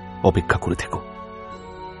 অপেক্ষা করে থেকো।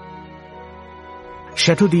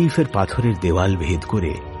 শ্যাটোডিফের পাথরের দেওয়াল ভেদ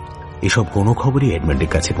করে এসব কোনো খবরই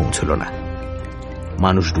এডমন্ডের কাছে পৌঁছল না।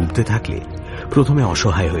 মানুষ ডুবতে থাকলে প্রথমে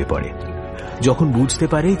অসহায় হয়ে পড়ে, যখন বুঝতে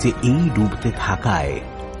পারে যে এই ডুবতে থাকায়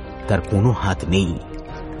তার কোনো হাত নেই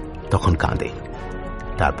তখন কাঁদে,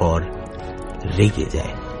 তারপর রেগে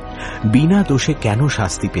যায়। বিনা দোষে কেন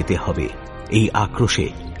শাস্তি পেতে হবে এই আক্রোশে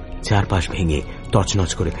চারপাশ ভেঙে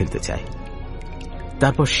তছনছ করে ফেলতে চায়।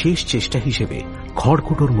 তারপর শেষ চেষ্টা হিসেবে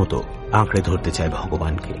খড়কুটোর মতো আঁকড়ে ধরতে চায়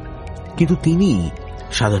ভগবানকে, কিন্তু তিনি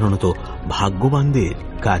সাধারণত ভাগ্যবানদের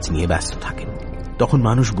কাজ নিয়ে ব্যস্ত থাকেন। তখন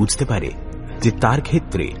মানুষ বুঝতে পারে যে তার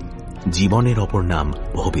ক্ষেত্রে জীবনের অপর নাম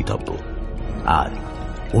ভবিতব্য, আর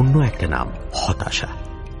অন্য একটা নাম হতাশা।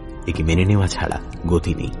 একে মেনে নেওয়া ছাড়া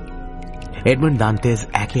গতি নেই। এডমন্ড দান্তেজ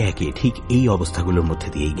একে একে ঠিক এই অবস্থাগুলোর মধ্যে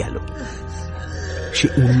দিয়েই গেল। সে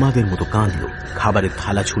উন্মাদের মতো কাঁদল, খাবারের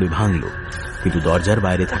থালা ছুঁড়ে ভাঙল, কিন্তু দরজার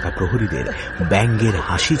বাইরে থাকা প্রহরীদের ব্যঙ্গের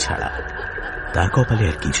হাসি ছাড়া তার কপালে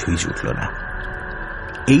আর কিছুই জুটল না।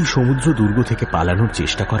 এই সমুদ্র দুর্গ থেকে পালানোর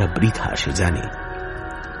চেষ্টা করা বৃথা সে জানে,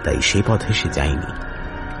 তাই সে পথে সে যায়নি।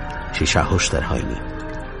 সে সাহস তার হয়নি,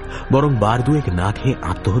 বরং বার দুয়েক না খেয়ে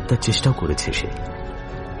আত্মহত্যার চেষ্টাও করেছে সে।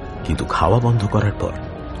 কিন্তু খাওয়া বন্ধ করার পর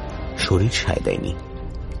শরীর সায় দেয়নি,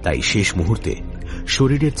 তাই শেষ মুহূর্তে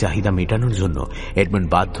শরীরের চাহিদা মেটানোর জন্য এডমন্ড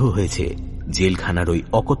বাধ্য হয়েছে জেলখানার ওই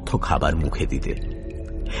অকথ্য খাবার মুখে দিতে।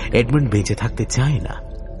 এডমন্ড বেঁচে থাকতে চায় না,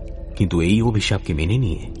 কিন্তু এই অভিশাপকে মেনে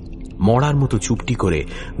নিয়ে মরার মতো চুপটি করে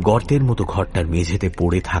গর্তের মতো ঘরটার মেঝেতে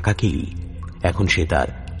পড়ে থাকাকেই এখন সে তার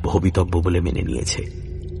ভবিতব্য বলে মেনে নিয়েছে।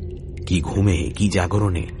 কি ঘুমে কি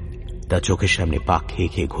জাগরণে তার চোখের সামনে পাক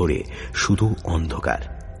খেয়ে খেয়ে ঘোরে শুধু অন্ধকার।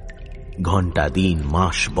 ঘন্টা, দিন,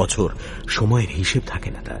 মাস, বছর সময়ের হিসেব থাকে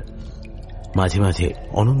না তার। মাঝে মাঝে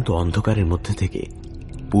অনন্ত অন্ধকারের মধ্যে থেকে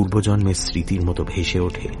পূর্বজন্মের স্মৃতির মতো ভেসে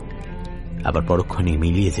ওঠে, আবার পরক্ষণে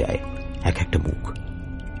মিলিয়ে যায় এক একটা মুখ।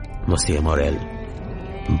 মসিয়া মরেল,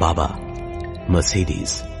 বাবা,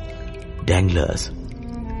 মার্সিডিজ, ড্যাংলার্স,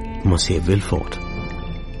 মসিয়া উইলফোর্ড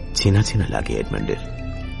চেনা চেনা লাগে এডমন্ডের।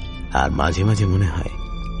 আর মাঝে মাঝে মনে হয়,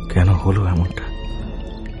 কেন হলো এমনটা?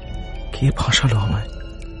 কে ফাঁসালো আমায়?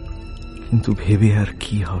 কিন্তু ভেবে আর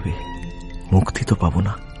কি হবে, মুক্তি তো পাবো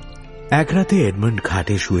না। এক রাতে এডমন্ড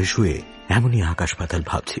খাটে শুয়ে শুয়ে এমনই আকাশ পাতাল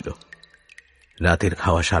ভাবছিল। রাতের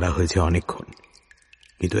খাওয়া সারা হয়েছে অনেকক্ষণ,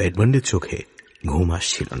 কিন্তু এডমন্ডের চোখে ঘুম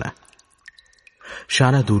আসছিল না।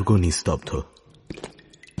 সারা দুর্গ নিস্তব্ধ।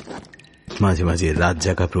 মাঝে মাঝে রাত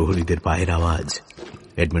জাগা প্রহরীদের পায়ের আওয়াজ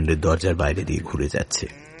এডমন্ডের দরজার বাইরে দিয়ে ঘুরে যাচ্ছে,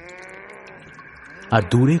 আর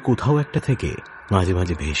দূরে কোথাও একটা থেকে মাঝে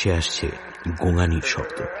মাঝে ভেসে আসছে গোঙানির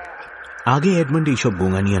শব্দ। আগে এডমন্ড এইসব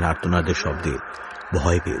গোঙানি আর আর্তনাদের শব্দে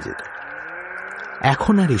ভয় পেয়ে যেত,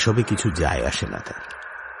 এখন আর এসবে কিছু যায় আসে না তার।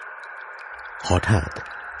 হঠাৎ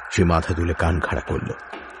সে মাথা তুলে কান খাড়া করল।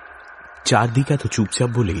 চারদিকে এত চুপচাপ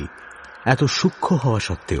বলেই, এত সূক্ষ্ম হওয়া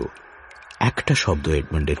সত্ত্বেও একটা শব্দ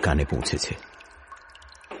এডমন্ডের কানে পৌঁছেছে।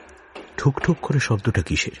 ঠুক ঠুক করে শব্দটা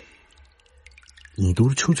কিসের?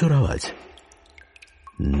 ইঁদুর ছুঁচোর আওয়াজ?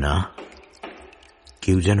 না,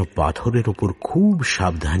 কেউ যেন পাথরের ওপর খুব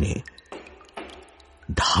সাবধানে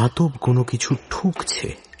ধাতব কোনো কিছু ঠুকছে।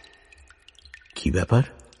 কি ব্যাপার?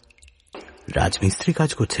 রাজমিস্ত্রি কাজ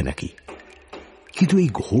করছে নাকি? কিন্তু এই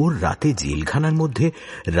ঘোর রাতে জেলখানার মধ্যে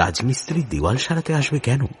রাজমিস্ত্রি দেওয়াল সারাতে আসবে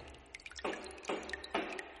কেন?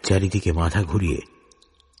 চারিদিকে মাথা ঘুরিয়ে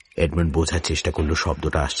এডমন্ড বোঝার চেষ্টা করল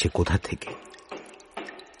শব্দটা আসছে কোথা থেকে।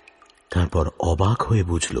 তারপর অবাক হয়ে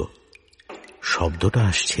বুঝল শব্দটা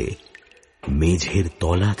আসছে মেঝের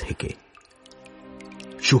তলা থেকে।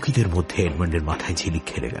 চকিতের মধ্যে এডমন্ডের মাথায় ঝিলিক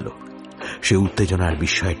খেলে গেল। সে উত্তেজনার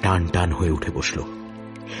বিস্ময়ে টান টান হয়ে উঠে বসল।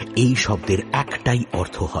 এই শব্দের একটাই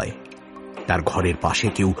অর্থ হয়, তার ঘরের পাশে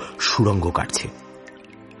কেউ সুড়ঙ্গ কাটছে।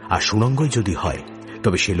 আর সুড়ঙ্গই যদি হয়,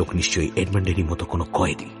 তবে সে লোক নিশ্চয়ই এডমন্ডেরই মতো কোনো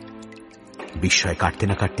কয়েদি। বিস্ময় কাটতে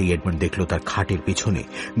না কাটতেই এডমন্ড দেখল তার খাটের পেছনে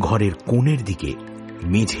ঘরের কোণের দিকে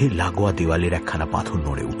মেঝে লাগোয়া দেওয়ালের একখানা পাথর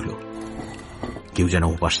নড়ে উঠল। কেউ যেন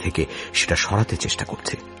ওপাশ থেকে সেটা সরাতে চেষ্টা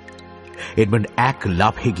করছে। এডমন্ড এক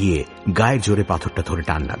লাফে গিয়ে গায়ের জোরে পাথরটা ধরে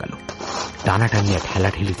টান লাগাল। টানাটানিয়া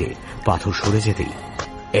ঠেলাঠেলিতে পাথর সরে যেতেই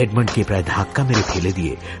এডমন্ডকে প্রায় ধাক্কা মেরে ফেলে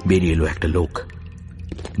দিয়ে বেরিয়ে এলো একটা লোক।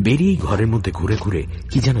 বেরিয়েই ঘরের মধ্যে ঘুরে ঘুরে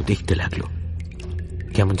কি যেন দেখতে লাগলো,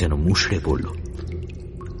 কেমন যেন মুষড়ে পড়ল।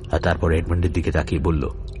 আর তারপর এডমন্ডের দিকে তাকিয়ে বলল,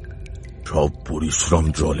 সব পরিশ্রম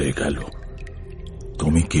জলে গেল।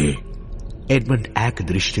 তুমি কে? এডমন্ড এক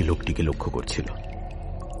দৃষ্টি লোকটিকে লক্ষ্য করছিল।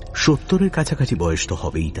 70-এর কাছাকাছি বয়স তো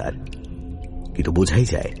হবেই তার, কিন্তু বোঝাই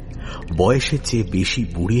যায় বয়সের চেয়ে বেশি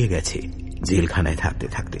বুড়িয়ে গেছে জেলখানায় থাকতে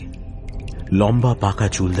থাকতে। লম্বা পাকা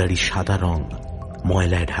চুলদাড়ি, সাদা রং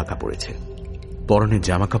ময়লায় ঢাকা পড়েছে। পরনের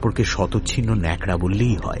জামাকাপড়কে শতচ্ছিন্ন ন্যাকড়া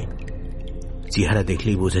বললেই হয়। চেহারা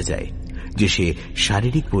দেখলেই বোঝা যায় যে সে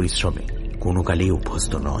শারীরিক পরিশ্রমে কোনো কালেই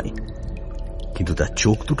অভ্যস্ত নয়, কিন্তু তার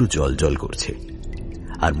চোখ দুটো জল জল করছে,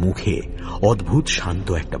 আর মুখে অদ্ভুত শান্ত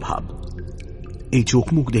একটা ভাব। এই চোখ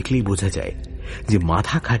মুখ দেখলেই বোঝা যায় যে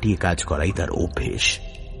মাথা খাটিয়ে কাজ করাই তার অভ্যেস,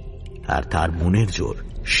 আর তার মনের জোর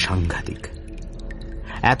সাংঘাতিক।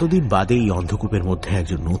 এতদিন বাদে এই অন্ধকূপের মধ্যে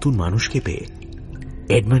একজন নতুন মানুষকে পেয়ে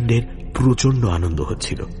এডমন্ডের প্রচন্ড আনন্দ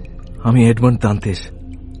হচ্ছিল। আমি এডমন্ড দান্তেস,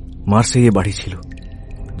 মার্সেইয়ে বাড়ি ছিল,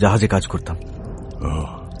 জাহাজে কাজ করতাম।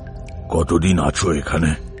 কতদিন আছো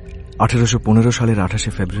এখানে? 1815 সালের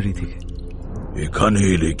 28 ফেব্রুয়ারি থেকে। এখানে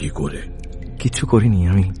এলে কি করে? কিছু করিনি,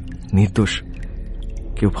 আমি নির্দোষ।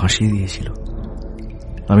 কেউ ফাঁসিয়ে দিয়েছিল।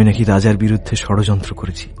 আমি নাকি রাজার বিরুদ্ধে ষড়যন্ত্র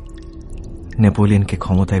করেছি, নেপোলিয়নকে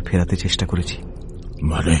ক্ষমতায় ফেরাতে চেষ্টা করেছি।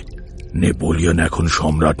 মানে নেপোলিয়ন এখন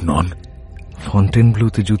সম্রাট নন?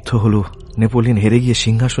 ফন্টেনব্লুতে যুদ্ধ হলো, নেপোলিয়ন হেরে গিয়ে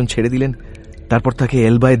সিংহাসন ছেড়ে দিলেন, তারপর তাকে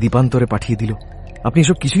এলবায় দ্বীপান্তরে পাঠিয়ে দিল। আপনি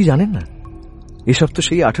এসব কিছুই জানেন না? এসব তো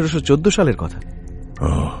সেই 1814 সালের কথা।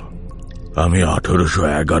 আমি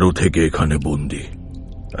 1811 থেকে এখানে বন্দী।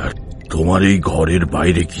 তোমার এই ঘরের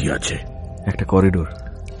বাইরে কি আছে? একটা করিডোর,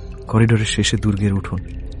 করিডোরের শেষে দুর্গের উঠোন।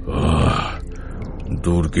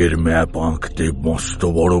 দুর্গের ম্যাপ আঁকতে মস্ত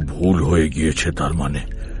বড় ভুল হয়ে গিয়েছে। তার মানে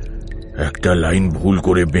একটা লাইন ভুল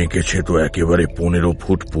করে বেঁকেছে তো একেবারে 15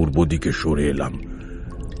 ফুট পূর্ব দিকে সরে এলাম।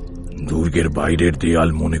 দুর্গের বাইরের দেয়াল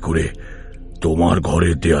মনে করে তোমার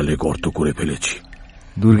ঘরের দেয়ালে গর্ত করে ফেলেছি।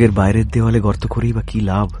 দুর্গের বাইরের দেওয়ালে গর্ত করেই বা কি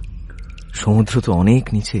লাভ? সমুদ্র তো অনেক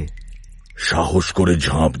নিচে। সাহস করে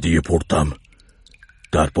ঝাঁপ দিয়ে পড়তাম,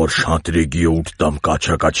 তারপর সাঁতরে গিয়ে উঠতাম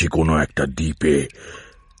কাছাকাছি কোনো একটা দ্বীপে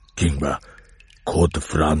কিংবা খোদ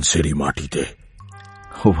ফ্রান্সেরই মাটিতে।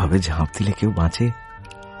 ওভাবে ঝাঁপ দিলে কেউ বাঁচে?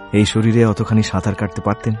 এই শরীরে অতখানি সাঁতার কাটতে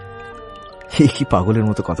পারতেন? এ কি পাগলের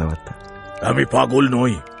মতো কথাবার্তা। আমি পাগল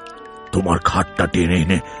নই। তোমার খাটটা টেনে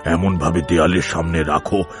এনে এমন ভাবে দেয়ালের সামনে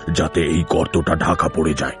রাখো যাতে এই গর্তটা ঢাকা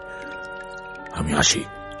পড়ে যায়। আমি আসি।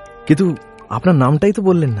 কিন্তু আপনার নামটাই তো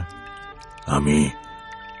বললেন না।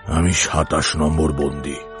 আমি 27 নম্বর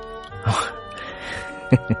বন্দী।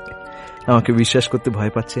 আমাকে বিশ্বাস করতে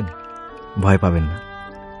ভয় পাচ্ছেন? ভয় পাবেন না,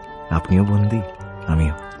 আপনিও বন্দী,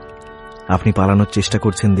 আমিও। আপনি পালানোর চেষ্টা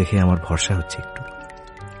করছেন দেখে আমার ভরসা হচ্ছে একটু।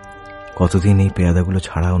 কতদিন এই পেয়াদাগুলো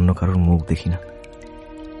ছাড়া অন্য কারোর মুখ দেখি না।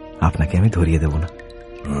 আপনাকে আমি ধরিয়ে দেব না।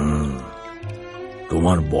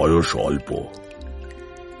 তোমার বয়স অল্প।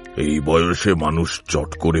 এই বয়সে মানুষ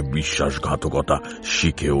চট করে বিশ্বাসঘাতকতা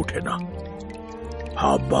শিখে ওঠে না।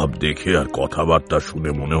 হাব ভাব দেখে আর কথাবার্তা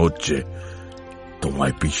শুনে মনে হচ্ছে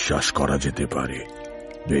তোমায় বিশ্বাস করা যেতে পারে।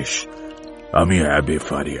 বেশ, আমি অ্যাবে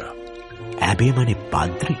ফারিয়া। অ্যাবে মানে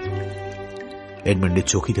পাদ্রী? এডমন্ডের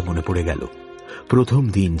চকিতে মনে পড়ে গেল প্রথম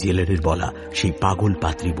দিন জেলারের বলা সেই পাগল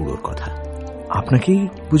পাত্রী বুড়োর কথা। আপনাকেই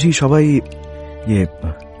বুঝি সবাই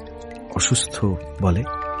অসুস্থ বলে?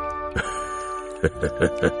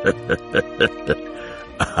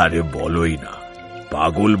 আরে বলোই না,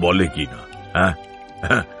 পাগল বলে কি না? হ্যাঁ,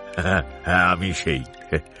 আমি সেই।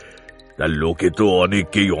 তার লোকে তো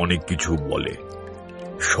অনেককেই অনেক কিছু বলে।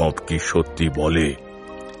 সব কি সত্যি বলে?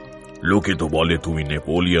 লোকে তো বলে তুমি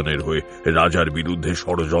নেপোলিয়নের হয়ে রাজার বিরুদ্ধে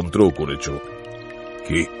ষড়যন্ত্রও করেছ।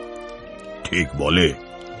 কি ঠিক বলে?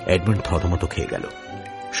 এডমন্ড থতমত খেয়ে গেল।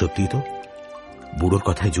 সত্যি তো, বুড়োর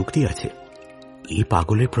কথায় যুক্তি আছে। এই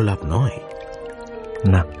পাগলের প্রলাপ নয়।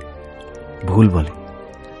 না, ভুল বলে।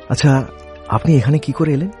 আচ্ছা, আপনি এখানে কি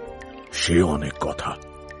করে এলেন? সে অনেক কথা।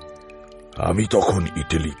 আমি তখন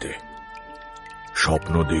ইটালিতে।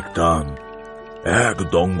 স্বপ্ন দেখতাম এক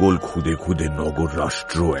দঙ্গল খুদে খুদে নগর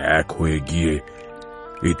রাষ্ট্র এক হয়ে গিয়ে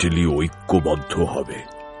ইটালি ঐক্যবদ্ধ হবে।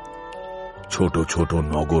 ছোট ছোট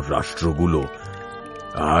নগর রাষ্ট্রগুলো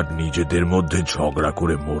আর নিজেদের মধ্যে ঝগড়া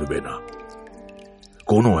করে মরবে না।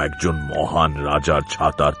 কোন একজন মহান রাজার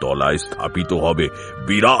ছাতার তলায় স্থাপিত হবে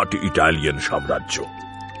বিরাট ইটালিয়ান সাম্রাজ্য।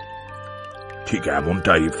 ঠিক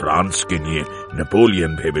এমনটাই ফ্রান্সকে নিয়ে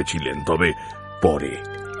নেপোলিয়ন ভেবেছিলেন, তবে পরে।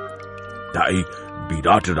 তাই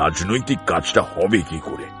বিরাট রাজনৈতিক কাজটা হবে কি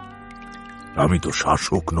করে? আমি তো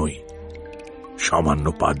শাসক নই, সামান্য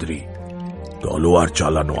পাদ্রী। তলোয়ার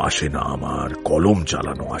চালানো আসে না আমার, কলম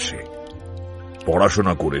চালানো আসে।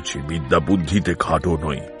 পড়াশোনা করেছি, বিদ্যা বুদ্ধিতে খাটো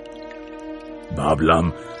নই। ভাবলাম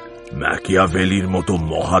ম্যাকিয়াভেলির মতো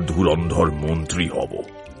মহাধুরন্ধর মন্ত্রী হব।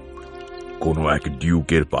 কোনো এক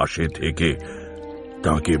ডিউকের পাশে থেকে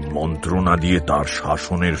তাকে মন্ত্রণা দিয়ে তার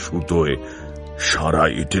শাসনের সুতোয় সারা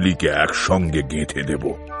ইটালিকে একসঙ্গে গেঁথে দেব।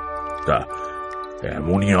 তা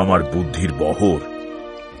এমনই আমার বুদ্ধির বহর,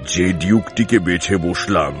 যে ডিউকটিকে বেছে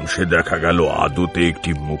বসলাম সে দেখা গেল আদতে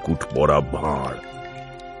একটি মুকুট পরা ভাঁড়,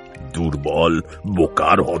 দুর্বল,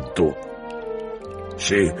 বোকার হদ্দ।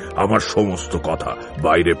 সে আমার সমস্ত কথা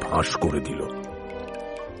বাইরে ফাঁস করে দিল।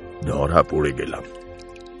 ধরা পড়ে গেলাম।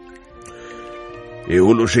 এ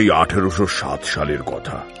হলো সেই 1807 সালের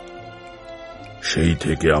কথা। সেই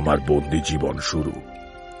থেকে আমার বন্দি জীবন শুরু।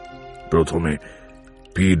 প্রথমে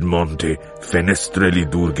পিডমন্টে ফেনেস্ত্রেলি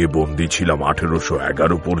দুর্গে বন্দী ছিলাম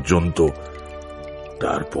 1811 পর্যন্ত।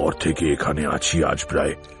 তারপর থেকে এখানে আছি আজ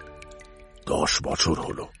প্রায় 10 বছর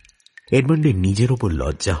হলো। এডমন্ডের নিজের ওপর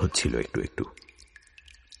লজ্জা হচ্ছিল একটু একটু।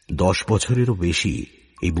 10 বছরেরও বেশি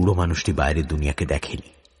এই বুড়ো মানুষটি বাইরের দুনিয়াকে দেখেনি।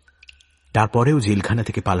 তারপরেও জেলখানা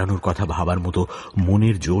থেকে পালানোর কথা ভাবার মতো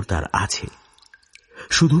মনের জোর তার আছে।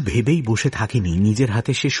 শুধু ভেবেই বসে থাকেনি, নিজের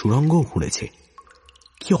হাতে সে সুড়ঙ্গও খুঁড়েছে।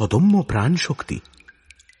 কি অদম্য প্রাণ শক্তি!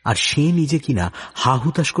 আর সে নিজে কিনা হা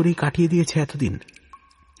হুতাশ করেই কাটিয়ে দিয়েছে এতদিন।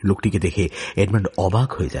 লোকটিকে দেখে এডমন্ড অবাক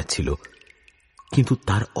হয়ে যাচ্ছিল, কিন্তু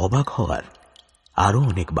তার অবাক হওয়ার আরো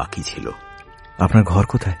অনেক বাকি ছিল। আপনার ঘর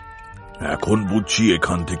কোথায়? এখন বুঝছি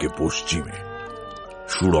এখান থেকে পশ্চিমে,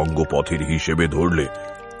 সুড়ঙ্গ পথের হিসেবে ধরলে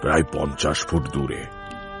প্রায় 50 ফুট দূরে।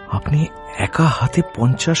 আপনি একা হাতে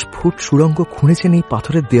 50 ফুট সুড়ঙ্গ খুঁড়েছেন এই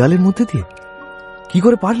পাথরের দেয়ালের মধ্যে দিয়ে? কি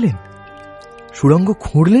করে পারলেন? সুড়ঙ্গ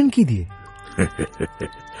খুঁড়লেন কি দিয়ে?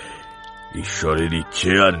 ঈশ্বরের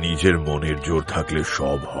ইচ্ছে আর নিজের মনের জোর থাকলে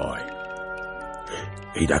সব হয়।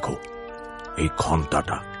 এই দেখো, এই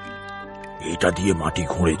খন্তাটা, এটা দিয়ে মাটি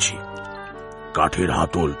খুঁড়েছি। কাঠের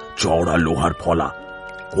হাতল, চওড়া লোহার ফলা,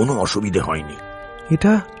 কোনো অসুবিধে হয়নি।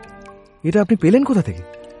 এটা এটা আপনি পেলেন কোথা থেকে?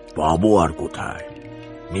 পাবো আর কোথায়,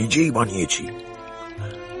 নিজেই বানিয়েছি।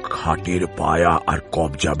 খাটের পায়া আর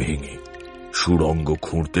কবজা ভেঙে সুড়ঙ্গ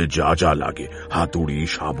খুঁড়তে যা যা লাগে, হাতুড়ি,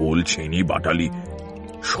 শাবল, ছেনি, বাটালি,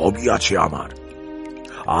 সবই আছে আমার।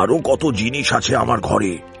 আরো কত জিনিস আছে আমার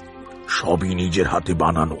ঘরে, সবই নিজের হাতে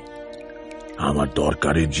বানানো। আমার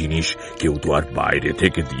দরকারের জিনিস কেউ তো আর বাইরে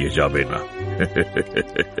থেকে দিয়ে যাবে না।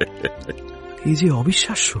 এই যে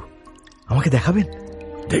অবিশ্বাস্য! আমাকে দেখাবেন?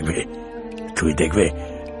 দেখবে, তুই দেখবে।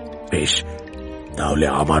 বেশ, তাহলে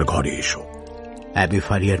আমার ঘরে এসো। অ্যাবে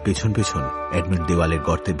ফারিয়ার পেছন পেছন এডমন্ড দেওয়ালের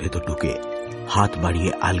গর্তের ভেতর ঢুকে হাত বাড়িয়ে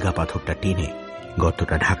আলগা পাথরটা টেনে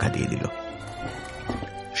গর্তটা ঢাকা দিয়ে দিল।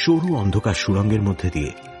 সরু অন্ধকার সুড়ঙ্গের মধ্যে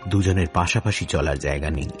দিয়ে দুজনের পাশাপাশি চলার জায়গা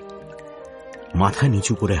নেই। মাথা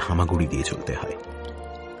নিচু করে হামাগুড়ি দিয়ে চলতে হয়।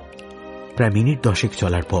 প্রায় মিনিট 10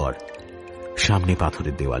 চলার পর সামনে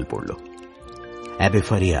পাথরের দেওয়াল পড়ল। অ্যাবে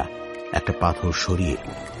ফারিয়া একটা পাথর সরিয়ে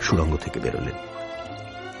সুড়ঙ্গ থেকে বেরোলেন।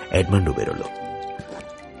 এডমন্ডও বেরোল।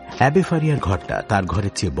 অ্যাবে ফারিয়ার ঘরটা তার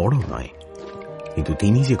ঘরের চেয়ে বড় নয়, কিন্তু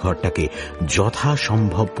তিনি যে ঘরটাকে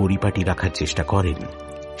যথাসম্ভব পরিপাটি রাখার চেষ্টা করেন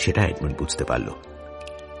সেটা এডমন্ড বুঝতে পারল।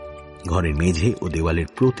 ঘরের মেঝে ও দেওয়ালের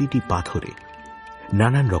প্রতিটি পাথরে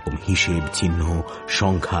নানান রকম হিসেব, চিহ্ন,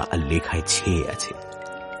 সংখ্যা আর লেখায় ছেয়ে আছে।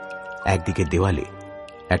 একদিকে দেওয়ালে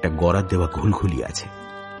একটা গড়ার দেওয়া ঘুলঘুলি আছে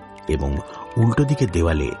এবং উল্টো দিকে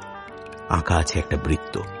দেওয়ালে আঁকা আছে একটা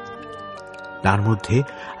বৃত্ত। তার মধ্যে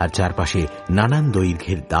আর চারপাশে নানান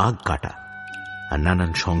দৈর্ঘ্যের দাগ কাটা আর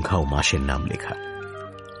নানান সংখ্যা ও মাসের নাম লেখা।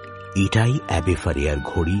 এটাই অ্যাবে ফারিয়ার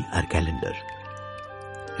ঘড়ি আর ক্যালেন্ডার।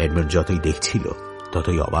 এডমন্ড যতই দেখছিল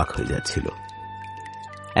ততই অবাক হয়ে যাচ্ছিল।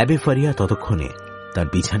 অ্যাবে ফারিয়া ততক্ষণে তার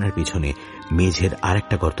বিছানার পিছনে মেঝের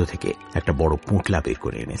আরেকটা গর্ত থেকে একটা বড় পুঁটলা বের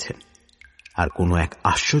করে এনেছেন, আর কোনো এক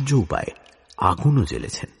আশ্চর্য উপায়ে আগুনও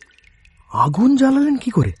জ্বেলেছেন। আগুন জ্বালালেন কি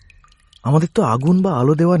করে? আমাদের তো আগুন বা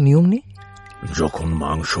আলো দেওয়ার নিয়ম নেই। যখন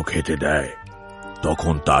মাংস খেতে দেয়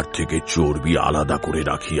তখন তার থেকে চর্বি আলাদা করে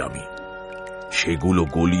রাখি আমি। সেগুলো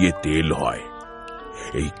গলিয়ে তেল হয়।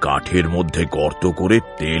 এই কাঠের মধ্যে গর্ত করে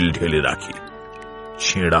তেল ঢেলে রাখি,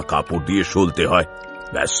 ছেঁড়া কাপড় দিয়ে সলতে হয়,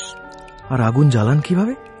 ব্যাস। আর আগুন জ্বালান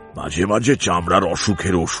কিভাবে? মাঝে মাঝে চামড়ার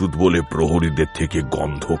অসুখের ওষুধ বলে প্রহরীদের থেকে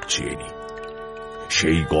গন্ধক চেয়ে নি।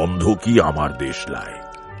 সেই গন্ধ কি আমার দেশ লাই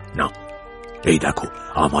না। এই দেখো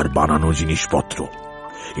আমার বানানো জিনিসপত্র,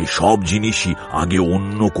 এই সব জিনিসই আগে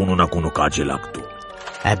অন্য কোনো না কোনো কাজে লাগতো।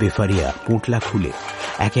 অ্যাবে ফারিয়া পুঁটলা খুলে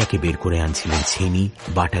একে একে বের করে আনছিলেন ছেনি,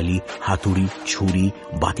 বাটালি, হাতুড়ি, ছুরি,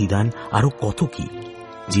 বাতিদান, আরো কত কি।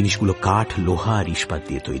 জিনিসগুলো কাঠ, লোহা আর ইস্পাত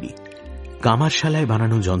দিয়ে তৈরি। কামারশালায়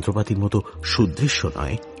বানানো যন্ত্রপাতির মতো সুদৃশ্য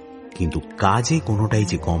নয়, কিন্তু কাজে কোনোটাই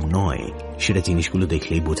যে কম নয় সেটা জিনিসগুলো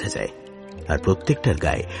দেখলেই বোঝা যায়। আর প্রত্যেকটার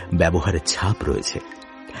গায়ে ব্যবহারের ছাপ রয়েছে।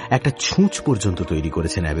 একটা ছুঁচ পর্যন্ত তৈরি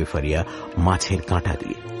করেছেন অ্যাবে ফারিয়া মাছের কাঁটা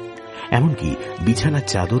দিয়ে। এমনকি বিছানার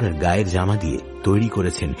চাদর আর গায়ের জামা দিয়ে তৈরি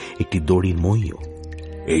করেছেন একটি দড়ির মইও।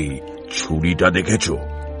 এই ছুরিটা দেখেছ?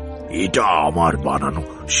 এটা আমার বানানো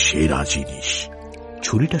সেরা জিনিস।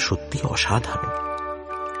 ছুরিটা সত্যি অসাধারণ।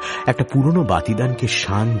 একটা পুরনো বাতিদানকে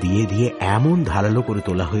শান দিয়ে দিয়ে এমন ধারালো করে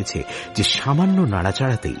তোলা হয়েছে যে সামান্য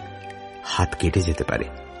নাড়াচাড়াতেই হাত কেটে যেতে পারে।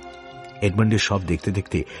 এডমন্ডের সব দেখতে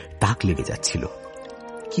দেখতে তাক লেগে যাচ্ছিল।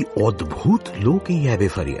 কি অদ্ভুত লোক এই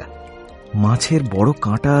অ্যাবেফারিয়া। মাছের বড়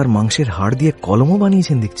কাঁটা আর মাংসের হাড় দিয়ে কলমও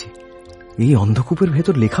বানিয়েছেন দেখছি। এই অন্ধকূপের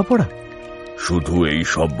ভেতর লেখাপড়া? শুধু এই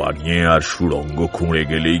সব বানিয়ে আর সুড়ঙ্গ খুঁড়ে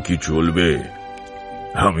গেলেই কি চলবে?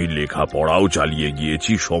 আমি লেখাপড়াও চালিয়ে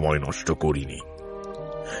গিয়েছি, সময় নষ্ট করিনি।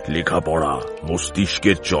 লেখাপড়া,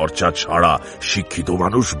 মস্তিষ্কের চর্চা ছাড়া শিক্ষিত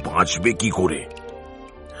মানুষ বাঁচবে কি করে?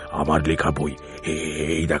 আমার লেখা বই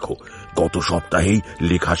এই দেখো, গত সপ্তাহেই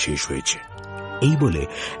লেখা শেষ হয়েছে। এই বলে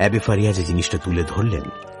অ্যাবেফারিয়া যে জিনিসটা তুলে ধরলেন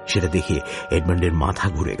সেটা দেখে এডমন্ডের মাথা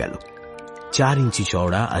ঘুরে গেল। 4 ইঞ্চি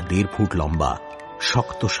চওড়া আর 1.5 ফুট লম্বা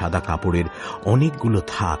শক্ত সাদা কাপড়ের অনেকগুলো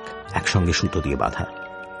থাক একসঙ্গে সুতো দিয়ে বাঁধা।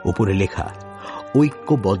 ওপরে লেখা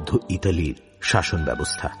ঐক্যবদ্ধ ইতালির শাসন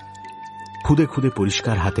ব্যবস্থা। খুদে খুদে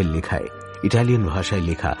পরিষ্কার হাতের লেখায় ইটালিয়ান ভাষায়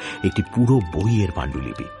লেখা একটি পুরো বইয়ের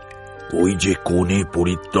পাণ্ডুলিপি। ওই যে কোণে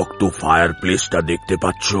পরিত্যক্ত ফায়ার প্লেসটা দেখতে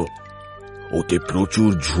পাচ্ছ, ওতে প্রচুর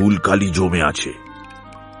ঝুলকালি জমে আছে।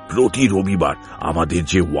 প্রতি রবিবার আমাদের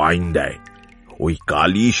যে ওয়াইন দেয়, ওই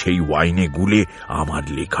কালি সেই ওয়াইনে গুলে আমার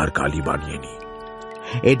লেখার কালি বানিয়ে নি।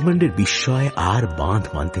 এডমন্ডের বিস্ময় আর বাঁধ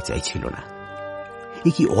মানতে চাইছিল না। এ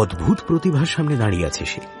কি অদ্ভুত প্রতিভার সামনে দাঁড়িয়ে আছে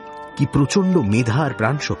সে! কি প্রচন্ড মেধা আর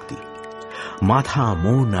প্রাণ শক্তি! মাথা,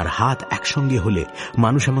 মন আর হাত একসঙ্গে হলে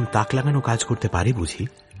মানুষ এমন তাক লাগানো কাজ করতে পারে বুঝি?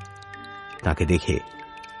 তাকে দেখে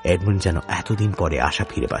এডমন্ড যেন এতদিন পরে আশা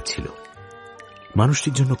ফিরে পাচ্ছিল।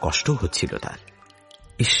 মানুষটির জন্য কষ্ট হচ্ছিল তার।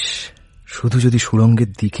 ইস, শুধু যদি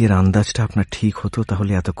সুড়ঙ্গের দিকের আন্দাজটা আপনার ঠিক হতো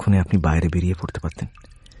তাহলে এতক্ষণে আপনি বাইরে বেরিয়ে পড়তে পারতেন।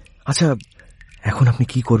 আচ্ছা, এখন আপনি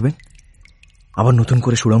কি করবেন? আবার নতুন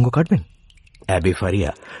করে সুড়ঙ্গ কাটবেন?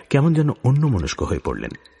 অ্যাবেফারিয়া কেমন যেন অন্যমনস্ক হয়ে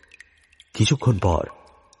পড়লেন। কিছুক্ষণ পর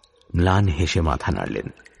ম্লান হেসে মাথা নাড়লেন।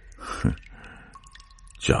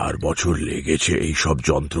 4 বছর লেগেছে এই সব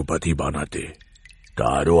যন্ত্রপাতি বানাতে।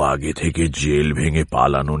 তারও আগে থেকে জেল ভেঙে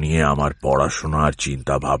পালানো নিয়ে আমার পড়াশোনা আর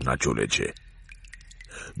চিন্তা ভাবনা চলেছে।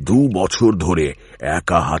 2 বছর ধরে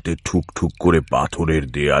একা হাতে ঠুকঠুক করে পাথরের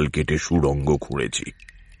দেয়াল কেটে সুড়ঙ্গ খুঁড়েছি।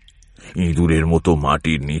 ইঁদুরের মতো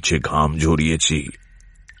মাটির নিচে ঘাম ঝরিয়েছি।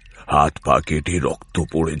 হাত পা কেটে রক্ত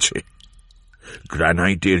পড়েছে।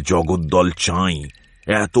 গ্রানাইটের জগদ্দল চাই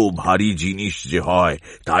এত ভারী জিনিস যে হয়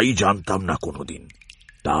তাই জানতাম না কোনোদিন।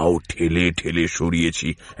 তাও ঠেলে ঠেলে সরিয়েছি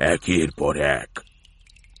একের পর এক।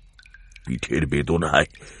 পিঠের বেদনায়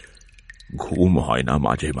ঘুম হয় না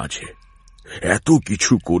মাঝে মাঝে। এত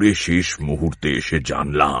কিছু করে শেষ মুহূর্তে এসে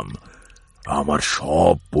জানলাম আমার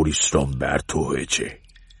সব পরিশ্রম ব্যর্থ হয়েছে।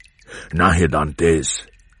 না হে দান্তেস,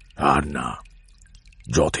 আর না,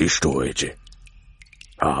 যথেষ্ট হয়েছে।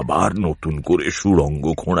 আবার নতুন করে সুড়ঙ্গ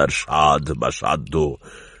খোঁড়ার স্বাদ বা সাধ্য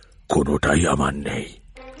কোনোটাই আমার নেই।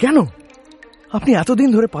 কেন? আপনি এতদিন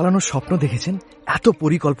ধরে পালানোর স্বপ্ন দেখেছেন, এত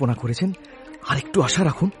পরিকল্পনা করেছেন, আর একটু আশা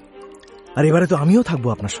রাখুন। আর এবারে তো আমিও থাকবো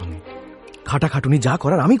আপনার সঙ্গে। খাটাখাটুনি যা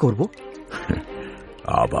করার আমি করব।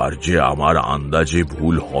 আবার যে আমার আন্দাজে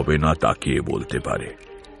ভুল হবে না তা কে বলতে পারে?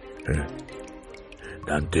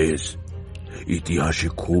 দান্তেস, ইতিহাসে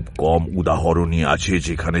খুব কম উদাহরণই আছে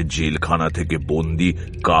যেখানে জেলখানা থেকে বন্দী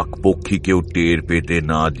কাকপক্ষীকেও টের পেতে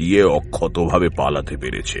না দিয়ে অক্ষতভাবে পালাতে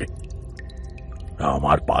পেরেছে।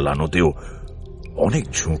 আমার পালানোতেও অনেক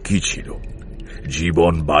ঝুঁকি ছিল।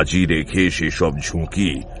 জীবন বাজি রেখে সেসব ঝুঁকি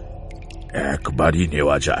একবারই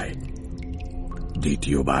নেওয়া যায়,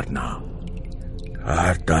 দ্বিতীয়বার না।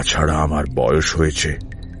 আর তাছাড়া আমার বয়স হয়েছে।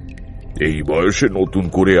 এই বয়সে নতুন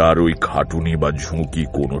করে আর ওই খাটুনি বা ঝুঁকি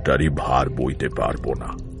কোনোটারই ভার বইতে পারবো না।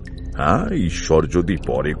 হ্যাঁ, ঈশ্বর যদি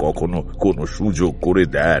পরে কখনো কোনো সুযোগ করে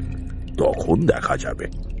দেন তখন দেখা যাবে।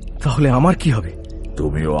 তাহলে আমার কি হবে?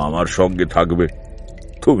 তুমিও আমার সঙ্গে থাকবে।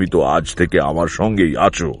 তুমি তো আজ থেকে আমার সঙ্গেই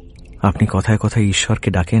আছো। আপনি কথায় কথায় ঈশ্বরকে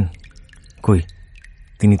ডাকেন। কই,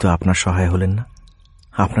 তিনি তো আপনার সহায় হলেন না।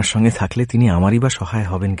 আপনার সঙ্গে থাকলে তিনি আমারই বা সহায়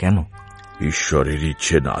হবেন কেন? ঈশ্বরের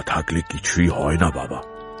ইচ্ছে না থাকলে কিছুই হয় না বাবা।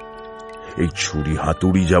 এই ছুরি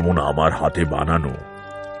হাতুড়ি যেমন আমার হাতে বানানো,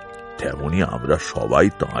 তেমনি আমরা সবাই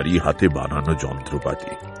তাঁরই হাতে বানানো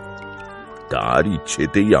যন্ত্রপাতি। তার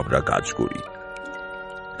ইচ্ছেতেই আমরা কাজ করি।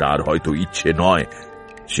 তার হয়তো ইচ্ছে নয়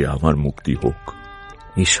যে আমার মুক্তি হোক।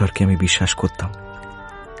 ঈশ্বরকে আমি বিশ্বাস করতাম,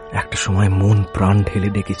 একটা সময় মন প্রাণ ঢেলে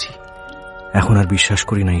ডেকেছি। এখন আর বিশ্বাস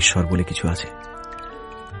করি না ঈশ্বর বলে কিছু আছে।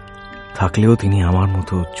 থাকলেও তিনি আমার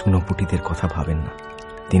মতো চুনোপুটিদের কথা ভাবেন না।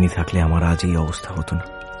 তিনি থাকলে আমার আজ এই অবস্থা হতো না।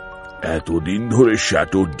 এতদিন ধরে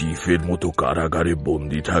শ্যাটো ডিফের মতো কারাগারে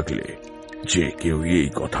বন্দী থাকলে যে কেউ এই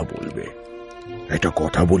কথা বলবে। একটা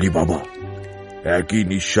কথা বলি বাবা, একই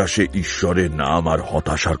নিঃশ্বাসে ঈশ্বরের নাম আর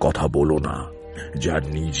হতাশার কথা বলো না। যার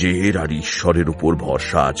নিজের আর ঈশ্বরের উপর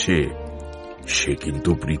ভরসা আছে সে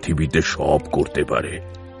কিন্তু পৃথিবীতে সব করতে পারে।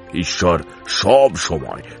 ঈশ্বর সব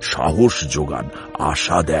সময় সাহস যোগান,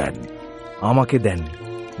 আশা দেন। আমাকে দেননি,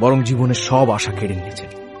 বরং জীবনের সব আশা কেড়ে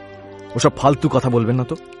নিয়েছেন। ওসব ফালতু কথা বলবেন না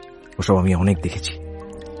তো। ওসব আমি অনেক দেখেছি।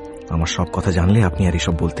 আমার সব কথা জানলে আপনি আর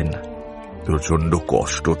এসব বলতেন না। প্রচন্ড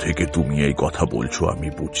কষ্ট থেকে তুমি এই কথা বলছো, আমি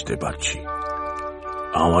বুঝতে পারছি।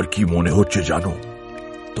 আমার কি মনে হচ্ছে জানো,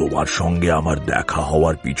 তোমার সঙ্গে আমার দেখা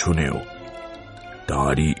হওয়ার পিছনেও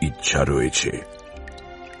তাঁরই ইচ্ছা রয়েছে।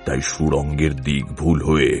 তাই সুরঙ্গের দিক ভুল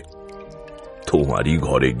হয়ে তোমারই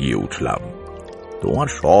ঘরে গিয়ে উঠলাম। তোমার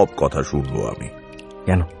সব কথা শুনবো আমি।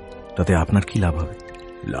 কেন? তাতে আপনার কি লাভ হবে?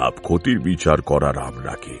 লাভ ক্ষতির বিচার করার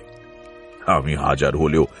আমরাকে। আমি হাজার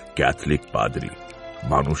হলেও ক্যাথলিক পাদ্রী।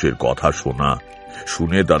 মানুষের কথা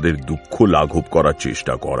শুনে তাদের দুঃখ লাঘব করার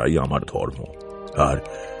চেষ্টা করাই আমার ধর্ম। আর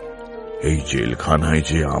এই জেলখানায়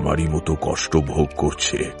যে আমারই মতো কষ্ট ভোগ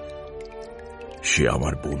করছে, সে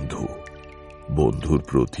আমার বন্ধু। বন্ধুর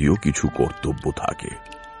প্রতিও কিছু কর্তব্য থাকে।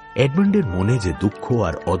 এডমন্ডের মনে যে দুঃখ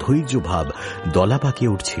আর অধৈর্য ভাব দলা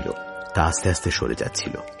পাকিয়ে উঠছিল, তা আস্তে আস্তে সরে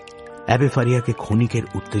যাচ্ছিল। অ্যাবে ফারিয়াকে ক্ষণিকের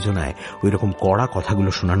উত্তেজনায় ওই রকম কড়া কথাগুলো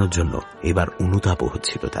শোনানোর জন্য এবার অনুতাপও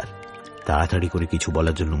হচ্ছিল তার। তাড়াতাড়ি করে কিছু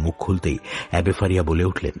বলার জন্য মুখ খুলতেই অ্যাবে ফারিয়া বলে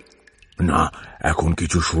উঠলেন, না, এখন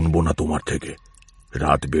কিছু শুনবো না তোমার থেকে।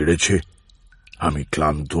 রাত বেড়েছে, আমি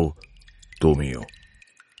ক্লান্ত, তুমিও।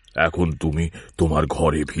 এখন তুমি তোমার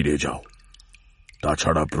ঘরে ফিরে যাও।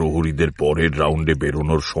 তাছাড়া প্রহরীদের পরের রাউন্ডে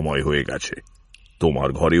বেরোনোর সময় হয়ে গেছে। তোমার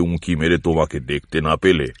ঘরে উঁকি মেরে তোমাকে দেখতে না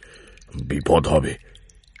পেলে বিপদ হবে।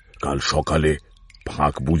 কাল সকালে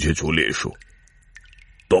ফাঁক বুঝে চলে এসো,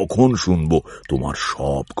 তখন শুনবো তোমার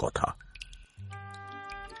সব কথা।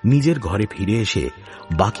 নিজের ঘরে ফিরে এসে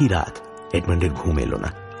বাকি রাত এডমন্ডের ঘুম এলো না।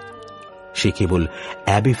 সে কেবল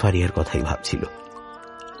অ্যাবে ফারিয়ার কথাই ভাবছিল।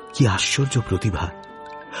 কি আশ্চর্য প্রতিভা!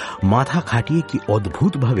 মাথা খাটিয়ে কি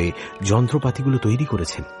অদ্ভুতভাবে যন্ত্রপাতিগুলো তৈরি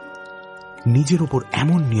করেছেন। নিজের ওপর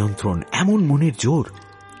এমন নিয়ন্ত্রণ, এমন মনের জোর।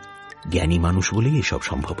 জ্ঞানী মানুষ বলেই এসব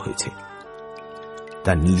সম্ভব হয়েছে।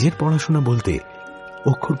 তার নিজের পড়াশোনা বলতে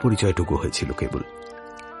অক্ষর পরিচয়টুকু হয়েছিল কেবল।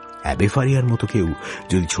 অ্যাবে ফারিয়ার মতো কেউ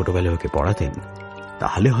যদি ছোটবেলায় ওকে পড়াতেন,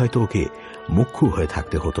 তাহলে হয়তো ওকে মুখ্যু হয়ে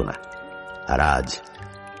থাকতে হতো না, আর আজ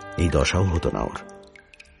এই দশাও হতো না ওর।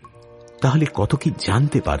 তাহলে কত কি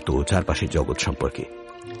জানতে পারত চারপাশের জগৎ সম্পর্কে।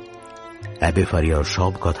 অ্যাবে ফারিয়া ওর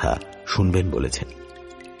সব কথা শুনবেন বলেছেন।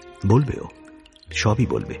 বলবেও, সবই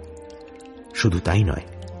বলবে। শুধু তাই নয়,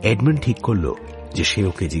 এডমন্ড ঠিক করল যে সে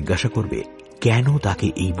ওকে জিজ্ঞাসা করবে কেন তাকে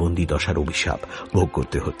এই বন্দী দশার অভিশাপ ভোগ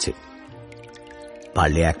করতে হচ্ছে।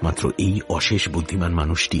 পারলে একমাত্র এই অশেষ বুদ্ধিমান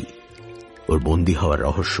মানুষটি ওর বন্দী হওয়ার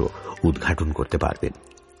রহস্য উদ্ঘাটন করতে পারবেন।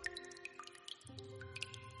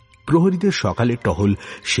 প্রহরীদের সকালের টহল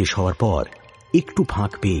শেষ হওয়ার পর একটু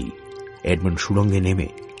ফাঁক পেয়েই এডমন্ড সুড়ঙ্গে নেমে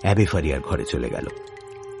অ্যাবে ফারিয়ার ঘরে চলে গেল।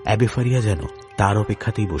 অ্যাবে ফারিয়া যেন তার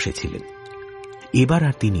অপেক্ষাতেই বসেছিলেন। এবার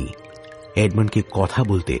আর তিনি এডমন্ডকে কথা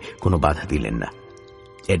বলতে কোনো বাধা দিলেন না।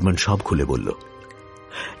 এডমন্ড সব খুলে বলল।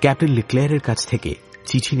 ক্যাপ্টেন লিক্লেয়ারের কাছ থেকে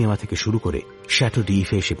চিঠি নেওয়া থেকে শুরু করে শ্যাটো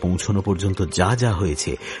ডিফে এসে পৌঁছানো পর্যন্ত যা যা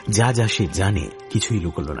হয়েছে, যা যা সে জানে, কিছুই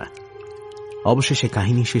লুকল না। অবশেষে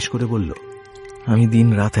কাহিনী শেষ করে বলল, আমি দিন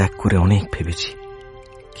রাত এক করে অনেক ভেবেছি,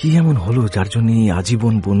 কি এমন হলো যার জন্য এই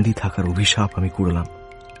আজীবন বন্দী থাকার অভিশাপ আমি কুড়লাম।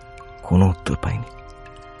 কোনো উত্তর পাইনি।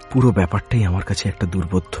 পুরো ব্যাপারটাই আমার কাছে একটা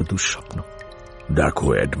দুর্বোধ্য দুঃস্বপ্ন। দেখো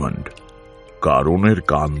এডমন্ড, কারণের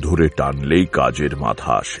কান ধরে টানলেই কাজের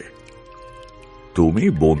মাথা আসে। তুমি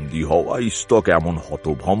বন্দী হওয়া ইস্তক এমন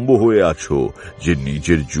হতভম্ব হয়ে আছো যে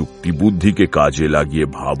নিজের যুক্তি বুদ্ধিকে কাজে লাগিয়ে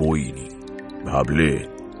ভাবোইনি। ভাবলে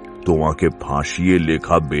তোমাকে ফাঁসিয়ে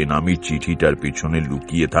লেখা বেনামি চিঠিটার পিছনে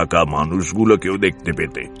লুকিয়ে থাকা মানুষগুলোকেও দেখতে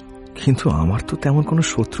পেতে। কিন্তু আমার তো তেমন কোনো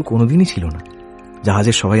শত্রু কোনোদিনই ছিল না।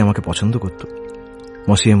 জাহাজের সবাই আমাকে পছন্দ করত।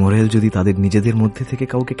 মসিয়ে মোরেল যদি তাদের নিজেদের মধ্যে থেকে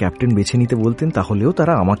কাউকে ক্যাপ্টেন বেছে নিতে বলতেন, তাহলেও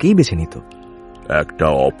তারা আমাকেই বেছে নিত। একটা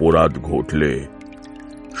অপরাধ ঘটলে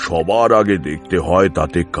সবার আগে দেখতে হয়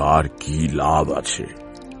তাতে কার কি লাভ আছে।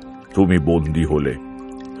 তুমি বন্দী হলে,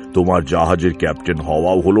 তোমার জাহাজের ক্যাপ্টেন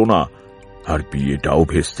হওয়াও হলো না, আর বিয়েটাও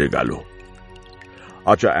ভেস্তে গেল।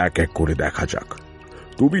 আচ্ছা, এক এক করে দেখা যাক।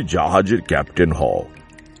 তুমি জাহাজের ক্যাপ্টেন হও,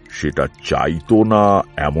 সেটা চাইতো না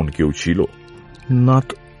এমন কেউ ছিল? না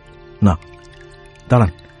তো, না।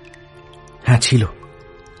 দাঁড়ান, হ্যাঁ ছিল।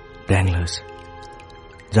 ড্যাংলার্স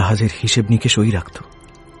জাহাজের হিসেব নিকেশ ওই রাখত।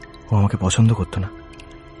 ও আমাকে পছন্দ করত না।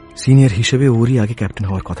 সিনিয়র হিসেবে ওরই আগে ক্যাপ্টেন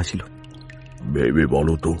হওয়ার কথা ছিল। ভেবে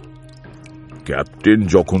বলো তো, ক্যাপ্টেন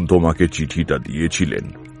যখন তোমাকে চিঠিটা দিয়েছিলেন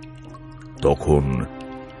তখন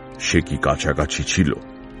সে কি কাছাকাছি ছিল?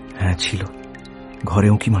 হ্যাঁ ছিল, ঘরে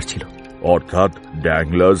উঁকি মারছিল। অর্থাৎ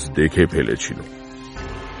ড্যাংলার্স দেখে ফেলেছিল।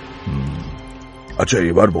 আচ্ছা,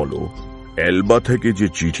 এবার বলো, এলবা থেকে যে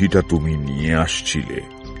চিঠিটা তুমি নিয়ে আসছিলে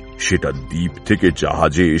সেটা দ্বীপ থেকে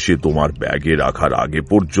জাহাজে এসে তোমার ব্যাগে রাখার আগে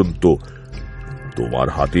পর্যন্ত তোমার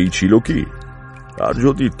হাতেই ছিল কি? আর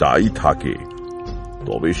যদি তাই থাকে,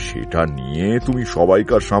 তবে সেটা নিয়ে তুমি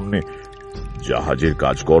সবাইকার সামনে জাহাজের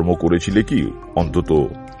কাজকর্ম করেছিলে কি, অন্তত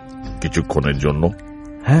কিছুক্ষণের জন্য?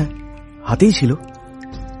 হ্যাঁ, হাতেই ছিল।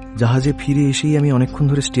 জাহাজে ফিরে এসেই আমি অনেকক্ষণ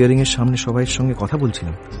ধরে স্টিয়ারিং এর সামনে সবাইয়ের সঙ্গে কথা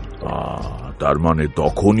বলছিলাম। তার মানে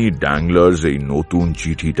তখনই ড্যাংলার্স এই নতুন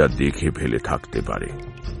চিঠিটা দেখে ফেলে থাকতে পারে।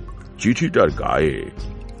 চিঠিটার গায়ে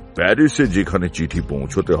প্যারিসে যেখানে চিঠি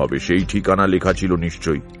পৌঁছতে হবে সেই ঠিকানা লেখা ছিল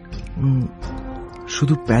নিশ্চয়ই।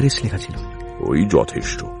 শুধু প্যারিস লেখা ছিল। ওই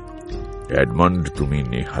যথেষ্ট। এডমন্ড, তুমি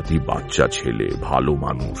নেহাতি বাচ্চা ছেলে, ভালো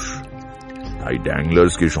মানুষ, তাই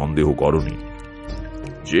ড্যাংলার্সকে সন্দেহ করনি।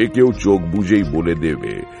 যে কেউ চোখ বুঝেই বলে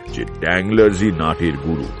দেবে যে ড্যাংলার্সই নাটের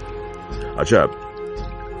গুরু। আচ্ছা,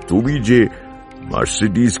 তুমি যে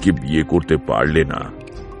মার্সিডিজকে বিয়ে করতে পারলে না,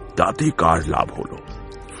 তাতে কার লাভ হলো?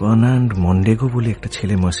 ফার্নান্ড মন্ডেগো বলে একটা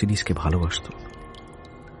ছেলে মার্সিডিজকে ভালোবাসত।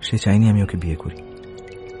 সে চায়নি আমি ওকে বিয়ে করি,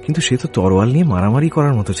 কিন্তু সে তো তরোয়াল নিয়ে মারামারি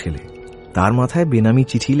করার মতো ছেলে। তার মাথায় বেনামি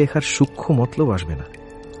চিঠি লেখার সূক্ষ্ম মতলব আসবে না।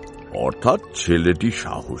 অর্থাৎ ছেলেটি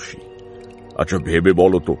সাহসী। আচ্ছা, ভেবে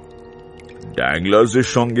বলো তো, ড্যাংলার্সের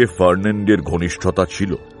সঙ্গে ফার্নান্ডের ঘনিষ্ঠতা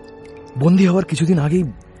ছিল? বন্দী হওয়ার কিছুদিন আগেই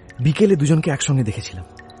বিকেলে দুজনকে একসঙ্গে দেখেছিলাম।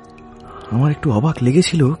 আমার একটু অবাক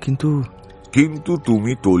লেগেছিল, কিন্তু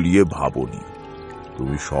তুমি তলিয়ে ভাবনি।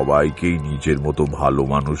 তুমি সবাইকেই নিজের মতো ভালো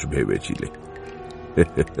মানুষ ভেবেছিলে।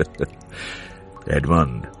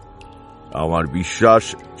 এডমন্ড, আমার বিশ্বাস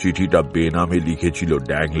চিঠিটা বেনামে লিখেছিল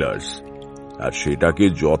ড্যাংলার্স, আর সেটাকে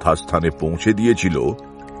যথাস্থানে পৌঁছে দিয়েছিল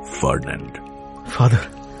ফার্নান্ড।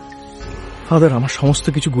 ফাদার, আমার সমস্ত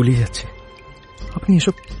কিছু গুলিয়ে যাচ্ছে। আপনি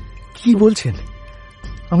এসব কি বলছেন?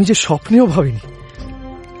 আমি যে স্বপ্নেও ভাবিনি।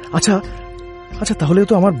 আচ্ছা, তাহলে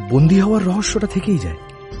তো আমার বন্দী হওয়ার রহস্যটা থেকেই যায়।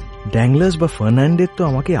 ড্যাংলার্স বা ফার্নান্ডের তো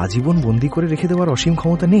আমাকে আজীবন বন্দী করে রেখে দেওয়ার অসীম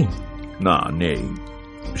ক্ষমতা নেই। না, নেই।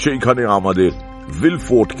 সেইখানে আমাদের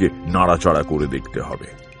উইলফোর্ডকে নাড়াচাড়া করে দেখতে হবে।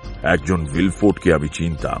 একজন উইলফোর্ডকে আমি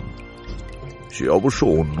চিনতাম। সে অবশ্য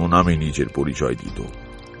অন্য নামে নিজের পরিচয় দিত।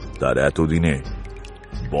 তার এতদিনে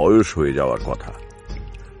বয়স হয়ে যাওয়ার কথা।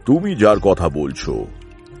 তুমি যার কথা বলছো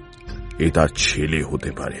এ তার ছেলে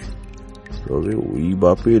হতে পারে। তবে ওই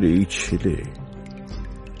বাপের এই ছেলে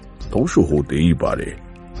অবশ্য হতেই পারে,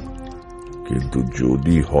 কিন্তু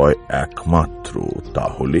যদি হয় একমাত্র,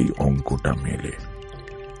 তাহলেই অঙ্কটা মেলে।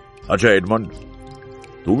 আচ্ছা এডমন্ড,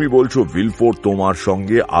 তুমি বলছো উইলফোর্ড তোমার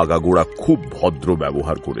সঙ্গে আগাগোড়া খুব ভদ্র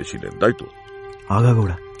ব্যবহার করেছিলেন, তাই তো?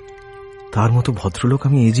 আগাগোড়া? তার মতো ভদ্রলোক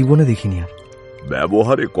আমি এই জীবনে দেখিনি। আর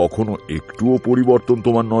ব্যবহারে কখনো একটুও পরিবর্তন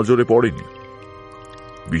তোমার নজরে পড়েনি?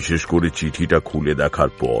 বিশেষ করে চিঠিটা খুলে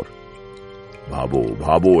দেখার পর?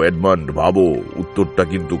 ভাবো এডমন্ড, ভাবো। উত্তরটা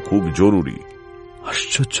কিন্তু খুব জরুরি।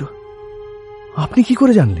 আশ্চর্য, আপনি কি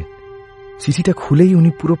করে জানলেন? চিঠিটা খুলেই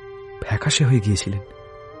উনি পুরো ফ্যাকাশে হয়ে গিয়েছিলেন।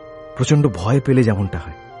 প্রচন্ড ভয় পেলে যেমনটা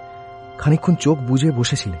হয়। খানিকক্ষণ চোখ বুজে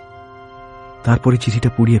বসেছিলেন, তারপরে চিঠিটা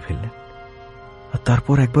পুড়িয়ে ফেললেন। আর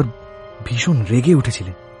তারপর একবার ভীষণ রেগে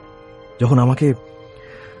উঠেছিলেন যখন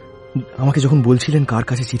আমাকে যখন বলছিলেন কার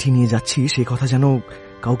কাছে চিঠি নিয়ে যাচ্ছি সে কথা যেন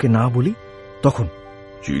কাউকে না বলি। তখন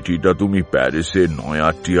চিঠিটা তুমি প্যারিসে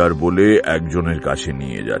নয়াটিয়ার বলে একজনের কাছে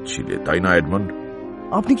নিয়ে যাচ্ছিলে, তাই না এডমন্ড?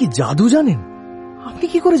 আপনি কি জাদু জানেন? আপনি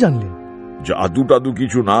কি করে জানলেন? জাদু টাদু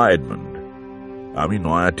কিছু না এডমন্ড। আমি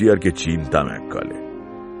নয়াটিয়ারকে চিনতাম এককালে।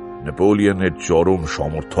 নেপোলিয়নের চরম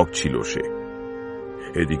সমর্থক ছিল সে।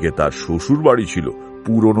 এদিকে তার শ্বশুর বাড়ি ছিল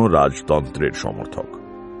পুরনো রাজতন্ত্রের সমর্থক।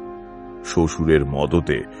 শ্বশুরের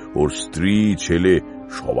মদতে ওর স্ত্রী, ছেলে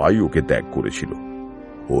সবাই ওকে ত্যাগ করেছিল।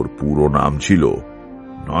 ওর পুরো নাম ছিল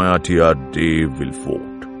নয়াটিয়ার ডে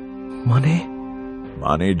উইলফোর্ড।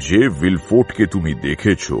 মানে যে উইলফোর্ডকে তুমি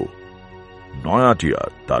দেখেছ, নয়াটিয়ার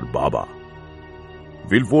তার বাবা।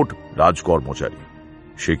 উইলফোর্ড রাজকর্মচারী।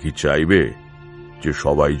 সে কি চাইবে যে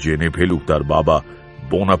সবাই জেনে ফেলুক তার বাবা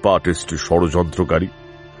বোনাপার্টিস্ট ষড়যন্ত্রকারী?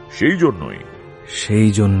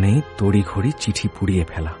 সেই জন্যেই তড়িঘড়ি চিঠি পুড়িয়ে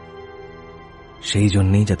ফেলা। সেই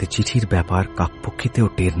জন্যেই যাতে চিঠির ব্যাপার কাকপক্ষিতেও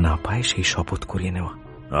টের না পায় সেই শপথ করিয়ে নেওয়া।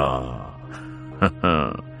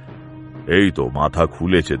 এই তো মাথা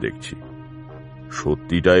খুলেছে দেখছি।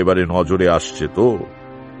 সত্যিটা এবারে নজরে আসছে তো।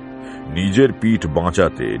 নিজের পিঠ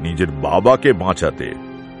বাঁচাতে, নিজের বাবাকে বাঁচাতে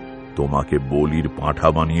তোমাকে বলির পাঁঠা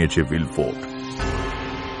বানিয়েছে উইলফোর্ড।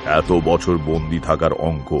 এত বছর বন্দী থাকার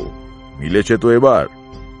অঙ্ক মিলেছে তো এবার?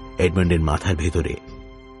 এডমন্ডের মাথার ভেতরে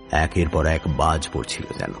একের পর এক বাজ পড়ছিল,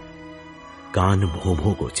 যেন কান ভোঁ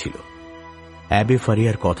ভোঁ করছিল। অ্যাবে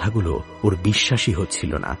ফারিয়ার কথাগুলো ওর বিশ্বাসই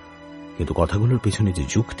হচ্ছিল না, কিন্তু কথাগুলোর পেছনে যে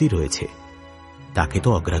যুক্তি রয়েছে তাকে তো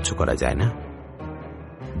অগ্রাহ্য করা যায় না।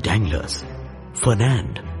 ড্যাংলার্স,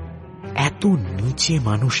 ফার্নান্ড, এত নিচে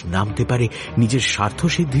মানুষ নামতে পারে নিজের স্বার্থ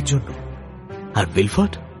সিদ্ধির জন্য। আর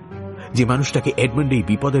যে মানুষটাকে এডমন্ড এই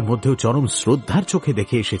বিপদের মধ্যেও চরম শ্রদ্ধার চোখে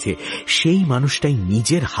দেখে এসেছে, সেই মানুষটাই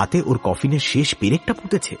নিজের হাতে ওর কফিনের শেষ পেরেকটা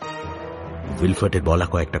পুঁতেছে। উইলফার্টের বলা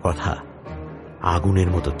কয়েকটা কথা আগুনের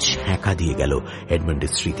মতো ছ্যাঁকা দিয়ে গেল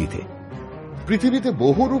এডমন্ডের স্মৃতিতে। পৃথিবীতে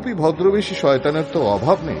বহুরূপী ভদ্রবেশী শয়তানের তো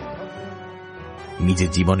অভাব নেই। নিজের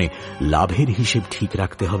জীবনে লাভের হিসেব ঠিক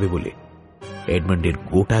রাখতে হবে বলে এডমন্ডের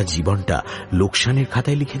গোটা জীবনটা লোকসানের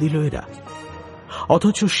খাতায় লিখে দিল এরা।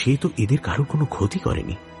 অথচ সে তো এদের কারো কোনো ক্ষতি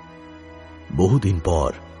করেনি। বহুদিন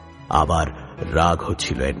পর আবার রাগ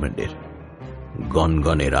হচ্ছিল এডমন্ডের,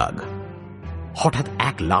 গনগনে রাগ। হঠাৎ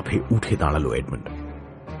এক লাফে উঠে দাঁড়ালো এডমন্ড।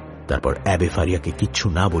 তারপর অ্যাবে ফারিয়াকে কিচ্ছু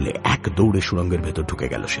না বলে এক দৌড়ে সুড়ঙ্গের ভেতর ঢুকে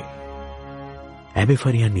গেল সে। অ্যাবে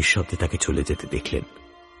ফারিয়া নিঃশব্দে তাকে চলে যেতে দেখলেন।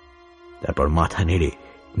 তারপর মাথা নেড়ে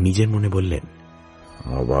নিজের মনে বললেন,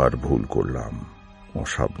 আবার ভুল করলাম।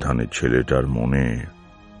 অসাবধানে ছেলেটার মনে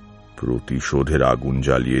প্রতিশোধের আগুন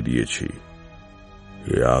জ্বালিয়ে দিয়েছি।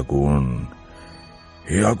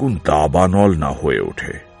 এ আগুন দাবানল না হয়ে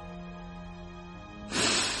ওঠে।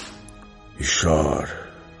 ঈশ্বর,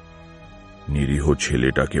 নিরীহ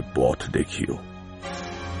ছেলেটাকে পথ দেখিও।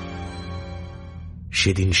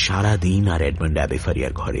 সেদিন সারা দিন আর এডমন্ড অ্যাবে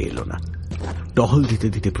ফারিয়ার ঘরে এলো না। টহল দিতে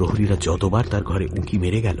দিতে প্রহরীরা যতবার তার ঘরে উঁকি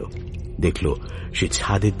মেরে গেল, দেখল সে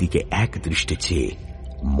ছাদের দিকে এক দৃষ্টে চেয়ে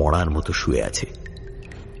মরার মতো শুয়ে আছে,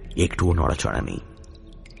 একটুও নড়াচড়া নেই।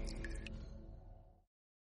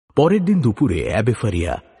 পরের দিন দুপুরে অ্যাবে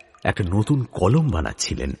ফারিয়া একটা নতুন কলম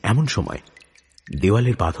বানাচ্ছিলেন। এমন সময়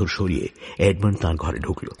দেওয়ালের পাথর সরিয়ে এডমন্ড তাঁর ঘরে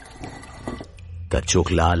ঢুকল। তার চোখ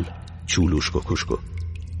লাল, চুল উস্কো খুস্কো।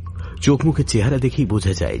 চোখ মুখে চেহারা দেখেই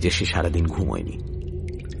বোঝা যায় যে সে সারাদিন ঘুমোয়নি।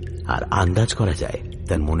 আর আন্দাজ করা যায়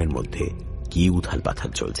তার মনের মধ্যে কি উথাল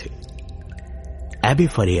পাথাল চলছে। অ্যাবে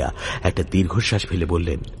ফারিয়া একটা দীর্ঘশ্বাস ফেলে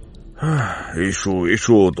বললেন, এসো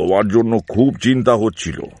এসো, তোমার জন্য খুব চিন্তা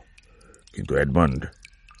হচ্ছিল। কিন্তু এডমন্ড,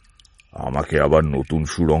 আমাকে আবার নতুন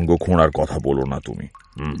সুড়ঙ্গ খোঁড়ার কথা বলো না তুমি।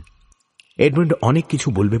 এডমন্ড অনেক কিছু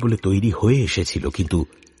বলবে বলে তৈরি হয়ে এসেছিল, কিন্তু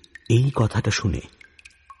এই কথাটা শুনে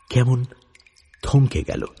কেমন থমকে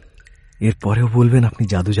গেল। এরপরেও বলবেন আপনি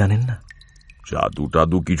জাদু জানেন না? জাদু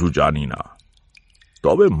টাদু কিছু জানি না,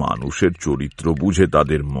 তবে মানুষের চরিত্র বুঝে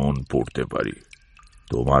তাদের মন পড়তে পারি।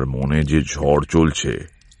 তোমার মনে যে ঝড় চলছে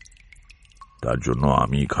তার জন্য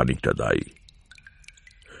আমি খানিকটা দায়ী।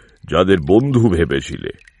 যাদের বন্ধু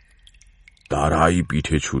ভেবেছিলে তারাই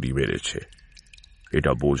পিঠে ছুরি মেরেছে,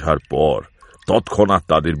 এটা বোঝার পর তৎক্ষণাৎ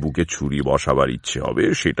তাদের বুকে ছুরি বসাবার ইচ্ছে হবে,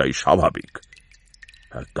 সেটাই স্বাভাবিক।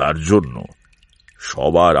 আর তার জন্য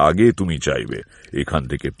সবার আগে তুমি চাইবে এখান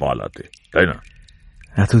থেকে পালাতে, তাই না?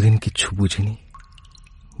 এতদিন কিচ্ছু বুঝিনি,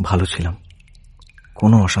 ভালো ছিলাম,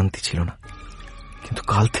 কোনো অশান্তি ছিল না। কিন্তু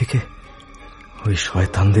কাল থেকে ওই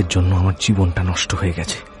শয়তানদের জন্য আমার জীবনটা নষ্ট হয়ে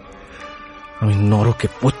গেছে। আমি নরকে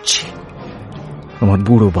পড়ছি। আমার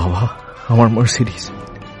বুড়ো বাবা, আমার মার্সিডিজ,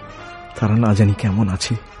 তারা না জানি কেমন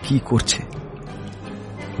আছে, কি করছে।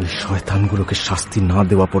 ওই শয়তানগুলোকে শাস্তি না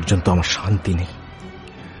দেওয়া পর্যন্ত আমার শান্তি নেই।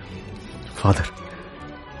 ফাদার,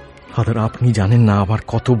 আপনি জানেন না আমার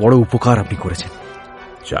কত বড় উপকার আপনি করেছেন।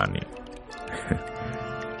 জানি,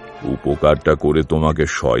 উপকারটা করে তোমাকে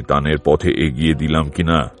শয়তানের পথে এগিয়ে দিলাম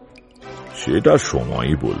কিনা সেটা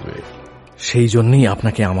সময়ই বলবে। সেই জন্যই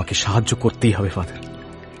আপনাকে আমাকে সাহায্য করতেই হবে ফাদার।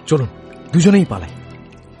 চলুন দুজনেই পালাই।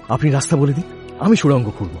 আপনি রাস্তা বলে দিন, আমি সুড়ঙ্গ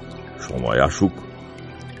খুঁড়ব। সময় আসুক,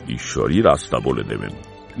 ঈশ্বরই রাস্তা বলে দেবেন।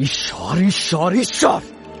 ঈশ্বর ঈশ্বর ঈশ্বর,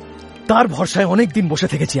 তার ভরসায় অনেকদিন বসে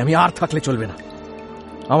থেকেছি আমি, আর থাকলে চলবে না।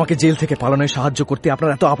 আমাকে জেল থেকে পালানোয় সাহায্য করতে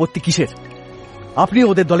আপনার এত আপত্তি কিসের? আপনি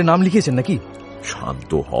ওদের দলে নাম লিখিয়েছেন নাকি?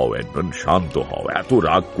 শান্ত হও এডমন্ড, শান্ত হও। এত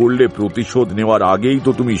রাগ করলে প্রতিশোধ নেওয়ার আগেই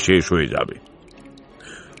তো তুমি শেষ হয়ে যাবে।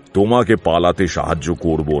 তোমাকে পালাতে সাহায্য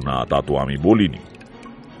করব না তা তো আমি বলিনি,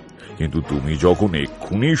 কিন্তু তুমি যখন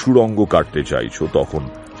এক্ষুনি সুড়ঙ্গ কাটতে চাইছো তখন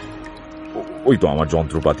ওই তো আমার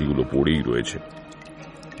যন্ত্রপাতিগুলো পড়েই রয়েছে,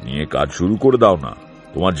 নিয়ে কাজ শুরু করে দাও না,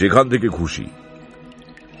 তোমার যেখান থেকে খুশি।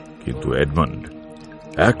 কিন্তু এডমন্ড,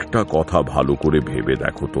 একটা কথা ভালো করে ভেবে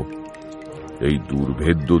দেখো তো, এই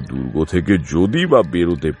দুর্ভেদ্য দুর্গ থেকে যদি বা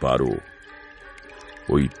বেরোতে পারো,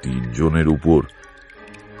 ওই 3 জনের উপর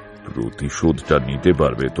প্রতিশোধটা নিতে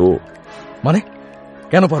পারবে তো? মানে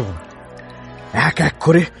কেন পারবো না? এক এক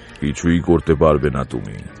করে কিছুই করতে পারবে না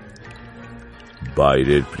তুমি।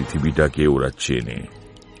 বাইরের পৃথিবীটাকে ওরা চেনে,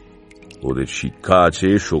 ওদের শিক্ষা আছে,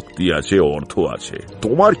 শক্তি আছে, অর্থ আছে।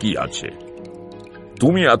 তোমার কি আছে?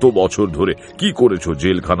 তুমি এত বছর ধরে কি করেছো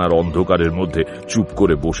জেলখানার অন্ধকারের মধ্যে চুপ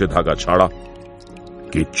করে বসে থাকা ছাড়া?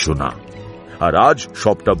 কিচ্ছু না। আর আজ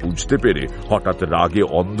সবটা বুঝতে পেরে হঠাৎ রাগে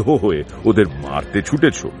অন্ধ হয়ে ওদের মারতে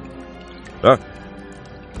ছুটেছ।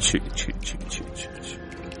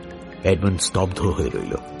 এডমন্ড স্তব্ধ হয়ে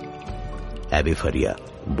রইল। অ্যাবে ফারিয়া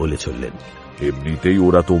বলে চললেন, এমনিতেই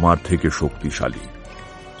ওরা তোমার থেকে শক্তিশালী।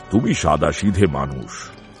 তুমি সাদাসিধে মানুষ,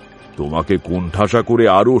 তোমাকে কোণঠাসা করে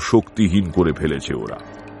আরো শক্তিহীন করে ফেলেছে ওরা।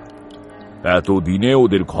 এতদিনে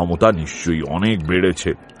ওদের ক্ষমতা নিশ্চয়ই অনেক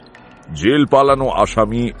বেড়েছে। জেল পালানো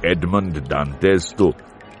আসামি এডমন্ড ডান্টেস তো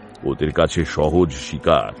ওদের কাছে সহজ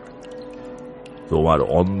শিকার। তোমার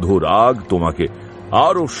অন্ধ রাগ তোমাকে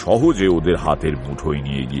আরো সহজে ওদের হাতের মুঠোয়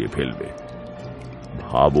নিয়ে গিয়ে ফেলবে।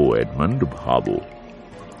 ভাবো এডমন্ড, ভাবো।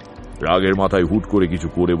 রাগের মাথায় হুট করে কিছু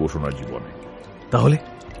করে বসো না জীবনে। তাহলে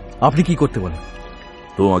আপনি কি করতে বলেন?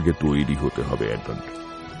 তোমাকে তৈরি হতে হবে এডমন্ড।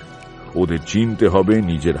 ওদের চিনতে হবে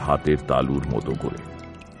নিজের হাতের তালুর মতো করে,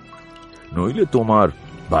 নইলে তোমার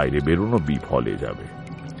বাইরে বেরোনো বিফলে যাবে।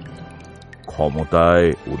 ক্ষমতায়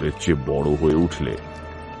ওদের চেয়ে বড় হয়ে উঠলে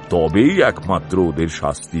তবেই একমাত্র ওদের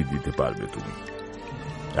শাস্তি দিতে পারবে তুমি।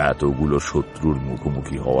 এতগুলো শত্রুর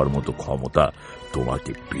মুখোমুখি হওয়ার মতো ক্ষমতা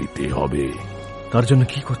তোমাকে পেতে হবে। তার জন্য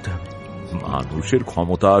কি করতে হবে? মানুষের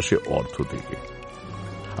ক্ষমতা আসে অর্থ থেকে,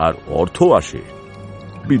 আর অর্থ আসে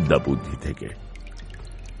বিদ্যা বুদ্ধি থেকে।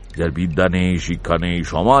 যার বিদ্যা নেই, শিক্ষা নেই,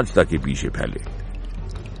 সমাজ তাকে পিষে ফেলে।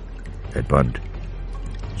 এডমন্ড,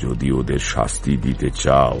 যদি ওদের শাস্তি দিতে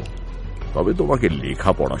চাও তবে তোমাকে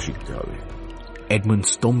লেখাপড়া শিখতে হবে। এডমন্ড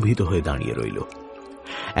স্তম্ভিত হয়ে দাঁড়িয়ে রইল।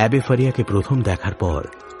 অ্যাবে ফারিয়াকে প্রথম দেখার পর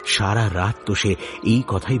সারা রাত তো সে এই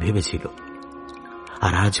কথাই ভেবেছিল,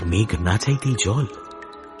 আর আজ মেঘ না চাইতেই জল।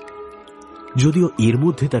 যদিও এর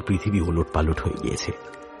মধ্যে তার পৃথিবী ওলট পালট হয়ে গিয়েছে।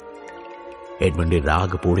 এডমন্ডের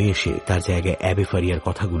রাগ পড়ে এসে তার জায়গায় অ্যাবে ফারিয়ার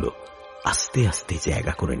কথাগুলো আস্তে আস্তে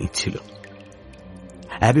জায়গা করে নিচ্ছিল।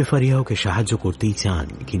 অ্যাবে ফারিয়া ওকে সাহায্য করতেই চান,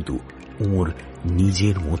 কিন্তু ওর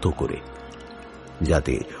নিজের মতো করে,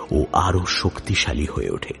 যাতে ও আরো শক্তিশালী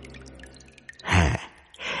হয়ে ওঠে। হ্যাঁ,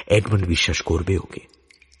 এডমন্ড বিশ্বাস করবে ওকে।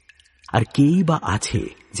 আর কেই বা আছে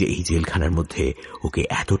যে এই জেলখানার মধ্যে ওকে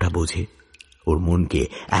এতটা বোঝে, ওর মনকে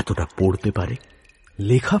এতটা পড়তে পারে?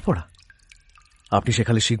 লেখাপড়া আপনি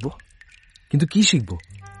শেখালে শিখব, কিন্তু কি শিখব?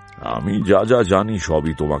 আমি যা যা জানি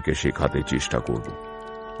সবই তোমাকে শেখাতে চেষ্টা করব।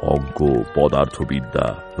 অঙ্ক, পদার্থবিদ্যা,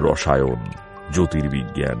 রসায়ন,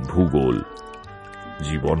 জ্যোতির্বিজ্ঞান, ভূগোল,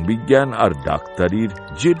 জীবন বিজ্ঞান আর ডাক্তারির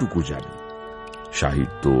যেটুকু জানি,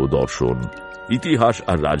 সাহিত্য, দর্শন, ইতিহাস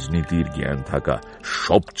আর রাজনীতির জ্ঞান থাকা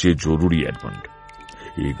সবচেয়ে জরুরি এডমন্ড।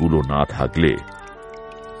 এগুলো না থাকলে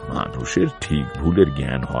মানুষের ঠিক ভুলের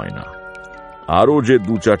জ্ঞান হয় না। আরো যে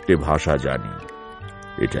 2-4টে ভাষা জানি,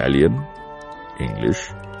 Italian, English,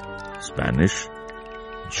 Spanish,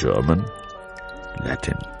 German,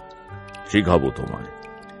 Latin, শেখাবো তোমায়।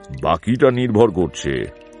 বাকিটা নির্ভর করছে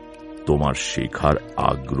তোমার শেখার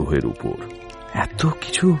আগ্রহের উপর। এত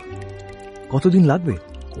কিছু কতদিন লাগবে?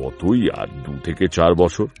 কতই আর 2 থেকে 4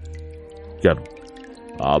 বছর। কেন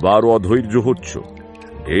আবার অধৈর্য হচ্ছ?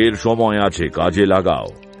 ঢের সময় আছে, কাজে লাগাও।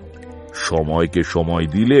 সময়কে সময়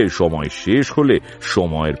দিলে, সময় শেষ হলে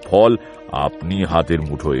সময়ের ফল আপনি হাতের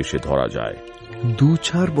মুঠোয় এসে ধরা যায়।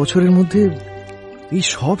 2-4 বছরের মধ্যে এই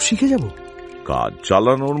সব শিখে যাব? কাজ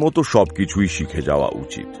চালানোর মতো সবকিছুই শিখে যাওয়া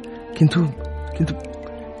উচিত। কিন্তু কিন্তু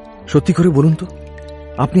সত্যি করে বলুন তো,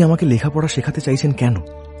 আপনি আমাকে লেখাপড়া শেখাতে চাইছেন কেন?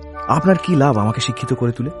 আপনার কি লাভ আমাকে শিক্ষিত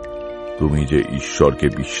করে তুলে? তুমি যে ঈশ্বরকে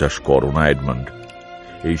বিশ্বাস করো না এডমন্ড।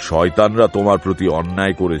 এই শয়তানরা তোমার প্রতি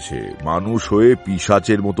অন্যায় করেছে, মানুষ হয়ে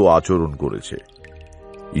পিশাচের মতো আচরণ করেছে,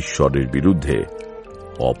 ঈশ্বরের বিরুদ্ধে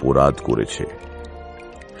অপরাধ করেছে।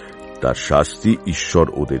 তার শাস্তি ঈশ্বর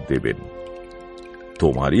ওদের দেবেন,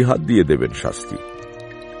 তোমারই হাত দিয়ে দেবেন শাস্তি।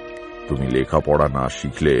 তুমি লেখাপড়া না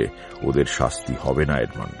শিখলে ওদের শাস্তি হবে না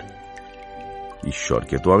এডমন্ড।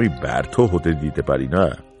 ঈশ্বরকে তো আমি ব্যর্থ হতে দিতে পারি না।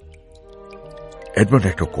 এডমন্ড,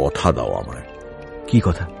 একটা কথা দাও আমায়। কি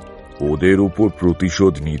কথা? ওদের উপর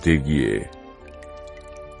প্রতিশোধ নিতে গিয়ে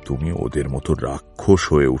তুমি ওদের মতো রাক্ষস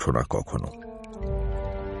হয়ে উঠো না কখনো।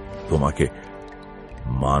 তোমাকে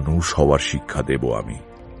মানুষ হওয়ার শিক্ষা দেব আমি।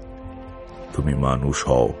 তুমি মানুষ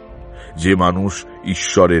হও, যে মানুষ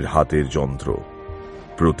ঈশ্বরের হাতের যন্ত্র।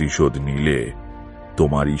 প্রতিশোধ নিলে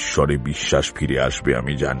তোমার ঈশ্বরে বিশ্বাস ফিরে আসবে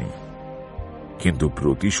আমি জানি, কিন্তু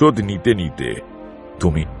প্রতিশোধ নিতে নিতে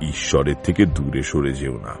তুমি ঈশ্বরের থেকে দূরে সরে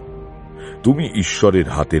যেও না। তুমি ঈশ্বরের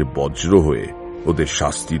হাতের বজ্র হয়ে ওদের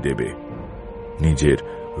শাস্তি দেবে, নিজের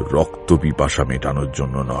রক্ত পিপাসা মেটানোর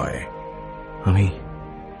জন্য নয়। আমি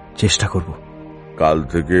চেষ্টা করব। কাল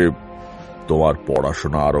থেকে তোমার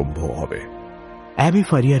পড়াশোনা আরম্ভ হবে। অ্যাবে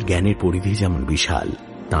ফারিয়ার জ্ঞানের পরিধি যেমন বিশাল,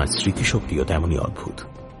 তাঁর স্মৃতিশক্তিও তেমনই অদ্ভুত,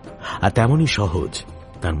 আর তেমনই সহজ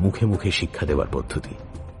তার মুখে মুখে শিক্ষা দেওয়ার পদ্ধতি।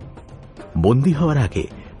 বন্দী হওয়ার আগে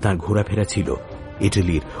তার ঘোরাফেরা ছিল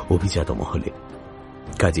ইটালির অভিজাত মহলে।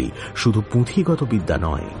 কাজেই শুধু পুঁথিগত বিদ্যা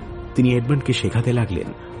নয়, তিনি এডমন্ডকে শেখাতে লাগলেন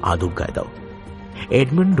আদব কায়দাও।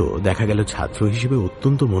 এডমন্ডও দেখা গেল ছাত্র হিসেবে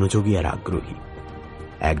অত্যন্ত মনোযোগী আর আগ্রহী।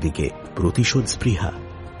 একদিকে প্রতিশোধ স্পৃহা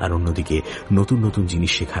আর অন্যদিকে নতুন নতুন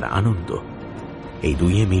জিনিস শেখার আনন্দ, এই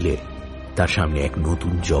দুইয়ে মিলে তার সামনে এক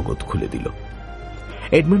নতুন জগৎ খুলে দিল।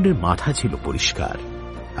 এডমন্ডের মাথা ছিল পরিষ্কার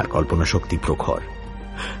আর কল্পনা শক্তি প্রখর,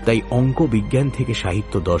 তাই অঙ্ক বিজ্ঞান থেকে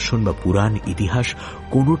সাহিত্য, দর্শন বা পুরাণ ইতিহাস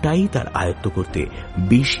কোনোটাই তার আয়ত্ত করতে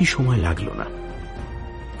বেশি সময় লাগল না।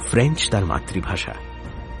 ফ্রেঞ্চ তার মাতৃভাষা,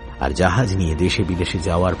 আর জাহাজ নিয়ে দেশে বিদেশে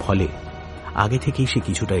যাওয়ার ফলে আগে থেকেই সে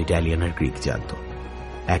কিছুটা ইটালিয়ান আর গ্রিক জানত।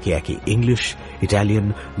 একে একে ইংলিশ, ইটালিয়ান,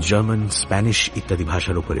 জার্মান, স্প্যানিশ ইত্যাদি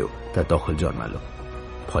ভাষার উপরেও তার দখল জন্মালো।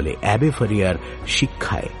 ফলে অ্যাবে ফারিয়ার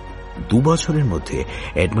শিক্ষায় 2 বছরের মধ্যে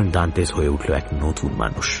এডমন্ড দান্তেস হয়ে উঠল এক নতুন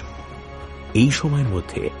মানুষ। এই সময়ের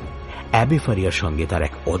মধ্যে অ্যাবে ফারিয়ার সঙ্গে তার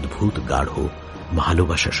এক অদ্ভুত গাঢ়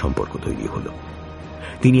ভালোবাসার সম্পর্ক তৈরি হল।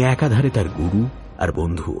 তিনি একাধারে তার গুরু আর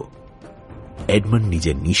বন্ধুও। এডমন্ড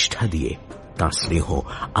নিজের নিষ্ঠা দিয়ে তাঁর স্নেহ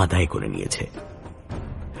আদায় করে নিয়েছে।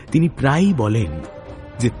 তিনি প্রায়ই বলেন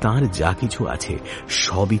যে তাঁর যা কিছু আছে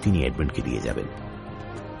সবই তিনি এডমন্ডকে দিয়ে যাবেন।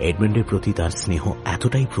 এডমন্ডের প্রতি তার স্নেহ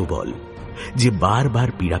এতটাই প্রবল যে বারবার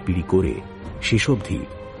পীড়াপিড়ি করে শেষ অবধি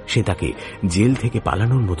সে তাকে জেল থেকে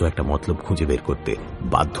পালানোর মতো একটা মতলব খুঁজে বের করতে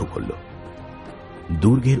বাধ্য করল।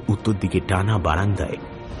 দুর্গের উত্তর দিকে টানা বারান্দায়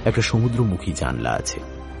একটা সমুদ্রমুখী জানলা আছে।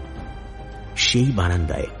 সেই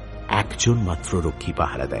বারান্দায় একজন মাত্র রক্ষী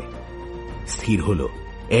পাহারা দেয়। স্থির হল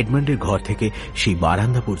এডমন্ডের ঘর থেকে সেই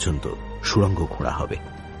বারান্দা পর্যন্ত সুড়ঙ্গ খোঁড়া হবে।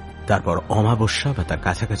 তারপর অমাবস্যা বা তার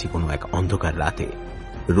কাছাকাছি কোনো এক অন্ধকার রাতে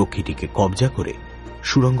রক্ষীটিকে কবজা করে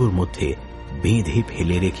সুড়ঙ্গর মধ্যে বেঁধে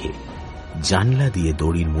ফেলে রেখে জানলা দিয়ে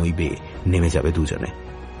দড়ির মই বেয়ে নেমে যাবে দুজনে।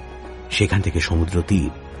 সেখান থেকে সমুদ্র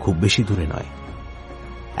তীর খুব বেশি দূরে নয়।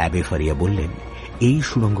 অ্যাবে ফারিয়া বললেন এই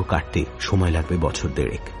সুড়ঙ্গ কাটতে সময় লাগবে বছর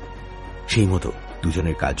 1.5। সেই মতো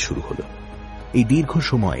দুজনের কাজ শুরু হলো। এই দীর্ঘ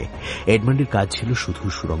সময়ে এডমন্ডের কাজ ছিল শুধু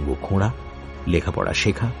সুড়ঙ্গ খোঁড়া, লেখাপড়া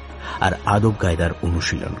শেখা আর আদব কায়দার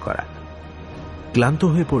অনুশীলন করা। ক্লান্ত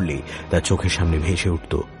হয়ে পড়লে তার চোখের সামনে ভেসে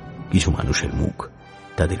উঠত কিছু মানুষের মুখ।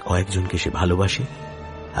 তাদের কয়েকজনকে সে ভালোবাসে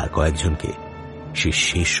আর কয়েকজনকে সে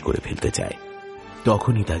শেষ করে ফেলতে চায়।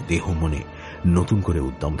 তখনই তার দেহ মনে নতুন করে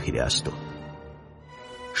উদ্যম ফিরে আসত।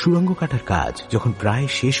 সুড়ঙ্গ কাটার কাজ যখন প্রায়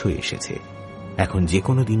শেষ হয়ে এসেছে, এখন যে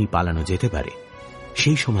কোনো দিনই পালানো যেতে পারে,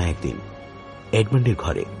 সেই সময় একদিন এডমন্ডের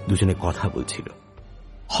ঘরে দুজনে কথা বলছিল।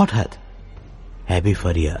 হঠাৎ অ্যাবে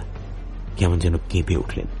ফারিয়া কেমন যেন কেঁপে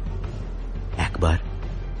উঠলেন। একবার,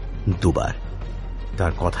 দুবার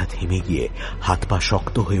তার কথা থেমে গিয়ে হাত পা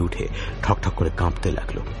শক্ত হয়ে উঠে ঠকঠক করে কাঁপতে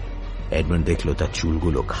লাগলো। এডমন্ড দেখল তার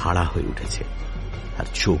চুলগুলো খাড়া হয়ে উঠেছে আর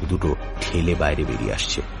চোখ দুটো ঠেলে বাইরে বেরিয়ে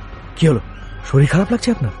আসছে। কি হলো, শরীর খারাপ লাগছে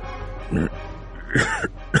আপনার?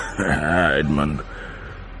 হ্যাঁ এডমন্ড,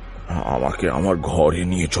 আমাকে আমার ঘরে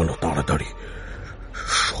নিয়ে চলো তাড়াতাড়ি,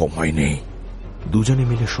 সময় নেই। দুজনে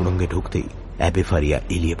মিলে সুড়ঙ্গে ঢুকতেই অ্যাবে ফারিয়া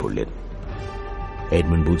এলিয়ে পড়লেন।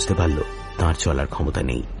 এডমন্ড বুঝতে পারল তাঁর চলার ক্ষমতা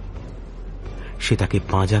নেই। সে তাকে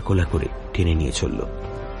পাঁজা কোলা করে টেনে নিয়ে চলল।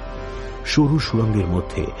 সরু সুড়ঙ্গের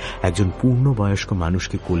মধ্যে একজন পূর্ণবয়স্ক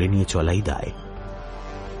মানুষকে কোলে নিয়ে চলাই দায়।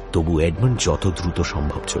 তবু এডমন্ড যত দ্রুত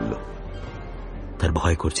সম্ভব চলল। তার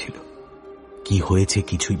ভয় করছিল, কি হয়েছে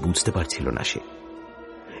কিছুই বুঝতে পারছিল না সে।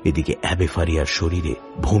 এদিকে অ্যাবে ফারিয়ার শরীরে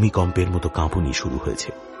ভূমিকম্পের মতো কাঁপুনি শুরু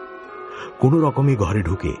হয়েছে। কোন রকমে ঘরে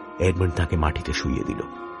ঢুকে এডমন্ড তাকে মাটিতে শুইয়ে দিল।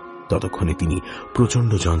 ততক্ষণে তিনি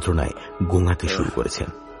প্রচন্ড যন্ত্রণায় গোঙাতে শুরু করেছেন।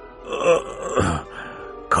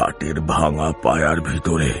 খাটের ভাঙা পায়ার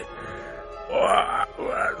ভিতরে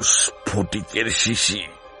স্ফটিকের শিশি,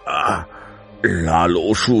 লাল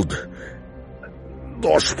ওষুধ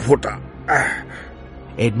 10 ফোঁটা।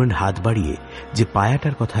 এডমন্ড হাত বাড়িয়ে যে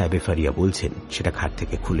পায়াটার কথা অ্যাবে ফারিয়া বলছেন সেটা খাট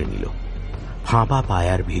থেকে খুলে নিল। ফাঁপা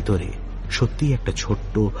পায়ার ভিতরে সত্যি একটা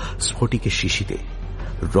ছোট্ট স্ফটিকের শিশিতে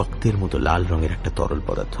রক্তের মতো লাল রঙের একটা তরল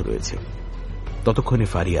পদার্থ রয়েছে। ততক্ষণে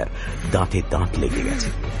ফারিয়ার দাঁতে দাঁত লেগে গেছে,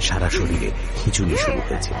 সারা শরীরে খিঁচুনি শুরু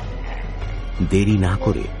হয়েছে। দেরি না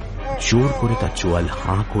করে জোর করে তার চোয়াল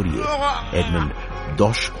হাঁ করিয়ে এডমন্ড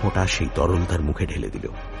 10 ফোঁটা সেই তরল তার মুখে ঢেলে দিল।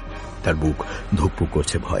 তার বুক ধুকপুক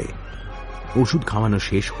করছে ভয়ে। ওষুধ খাওয়ানো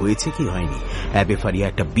শেষ হয়েছে কি হয়নি, অ্যাবে ফারিয়া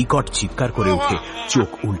একটা বিকট চিৎকার করে উঠে চোখ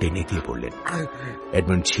উল্টে নেতিয়ে পড়লেন।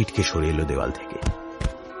 এডমন্ড ছিটকে সরে এলো দেওয়াল থেকে।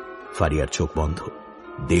 ফারিয়ার চোখ বন্ধ,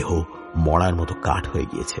 দেহ মড়ার মতো কাঠ হয়ে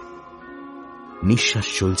গিয়েছে। নিঃশ্বাস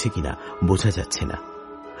চলছে কিনা বোঝা যাচ্ছে না।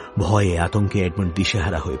 ভয়ে আতঙ্কে এডমন্ড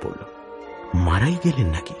দিশেহারা হয়ে পড়ল। মারাই গেলেন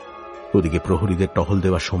নাকি? ওদিকে প্রহরীদের টহল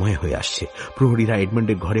দেওয়ার সময় হয়ে আসছে। প্রহরীরা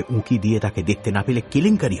এডমন্ডের ঘরে উঁকি দিয়ে তাকে দেখতে না পেলে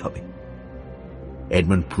কেলেঙ্কারি হবে।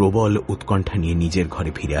 এডমন্ড প্রবল উৎকণ্ঠা নিয়ে নিজের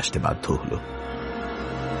ঘরে ফিরে আসতে বাধ্য হল।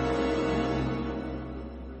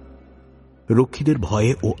 রক্ষীদের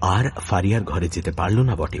ভয়ে ও আর ফারিয়ার ঘরে যেতে পারল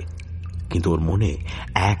না বটে, কিন্তু ওর মনে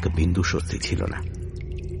এক বিন্দু স্বস্তি ছিল না।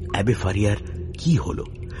 অ্যাবে ফারিয়ার কি হলো,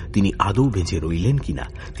 তিনি আদৌ বেঁচে রইলেন কিনা,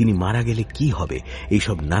 তিনি মারা গেলে কি হবে,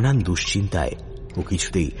 এইসব নানান দুশ্চিন্তায় ও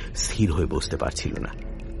কিছুতেই স্থির হয়ে বসতে পারছিল না।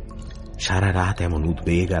 সারা রাত এমন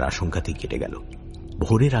উদ্বেগ আর আশঙ্কাতেই কেটে গেল।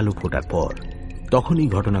 ভোরের আলো ফোটার পর, তখন এই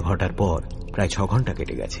ঘটনা ঘটার পর প্রায় 6 ঘন্টা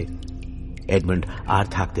কেটে গেছে। এডমন্ড আর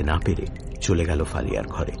থাকতে না পেরে চলে গেল ফারিয়ার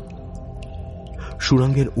ঘরে।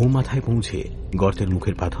 সুড়ঙ্গের ও মাথায় পৌঁছে গর্তের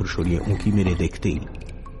মুখের পাথর সরিয়ে উঁকি মেরে দেখতেই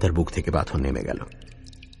তার বুক থেকে পাথর নেমে গেল।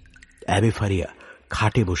 অ্যাবে ফারিয়া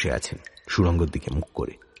খাটে বসে আছেন, সুড়ঙ্গের দিকে মুখ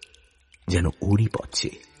করে, যেন ওরই পথছে।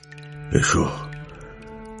 এসো,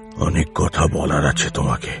 অনেক কথা বলার আছে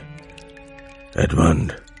তোমাকে। এডমন্ড,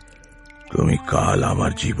 তুমি কাল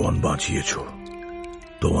আমার জীবন বাঁচিয়েছ।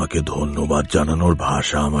 তোমাকে ধন্যবাদ জানানোর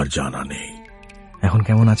ভাষা আমার জানা নেই। এখন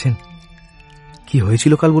কেমন আছেন? কি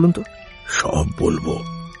হয়েছিল কাল বলুন তো? সব বলবো।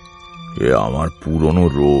 এ আমার পুরনো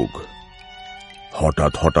রোগ।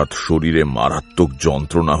 হঠাৎ হঠাৎ শরীরে মারাত্মক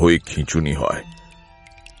যন্ত্রণা হয়ে খিঁচুনি হয়,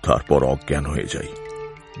 তারপর অজ্ঞান হয়ে যাই।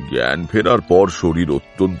 জ্ঞান ফেরার পর শরীর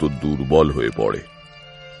অত্যন্ত দুর্বল হয়ে পড়ে।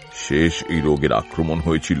 শেষ এই রোগের আক্রমণ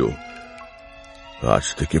হয়েছিল আজ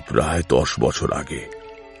থেকে প্রায় 10 বছর আগে।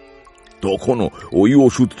 তখনও ওই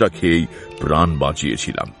ওষুধটা খেয়েই প্রাণ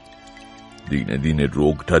বাঁচিয়েছিলাম। দিনে দিনে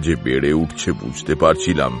রোগটা যে বেড়ে উঠছে বুঝতে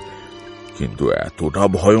পারছিলাম, কিন্তু এতটা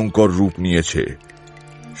ভয়ঙ্কর রূপ নিয়েছে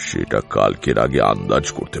সেটা কালকের আগে আন্দাজ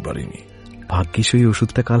করতে পারিনি। ভাগ্যিস ওই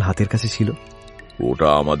ওষুধটা কাল হাতের কাছে ছিল। ওটা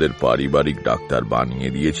আমাদের পারিবারিক ডাক্তার বানিয়ে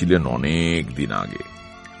দিয়েছিলেন অনেক দিন আগে।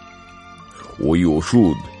 ওই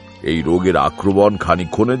ওষুধ এই রোগের আক্রমণ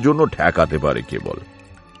খানিকক্ষণের জন্য ঠেকাতে পারে কেবল।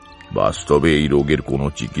 বাস্তবে এই রোগের কোনো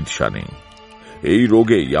চিকিৎসা নেই। এই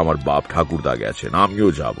রোগেই আমার বাপ ঠাকুরদা গেছেন, আমিও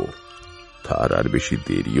যাব। তার আর বেশি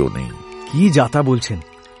দেরিও নেই। কি যাতা বলছেন!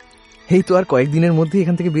 এই তো আর কয়েকদিনের মধ্যে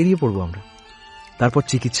এখান থেকে বেরিয়ে পড়বো আমরা। তারপর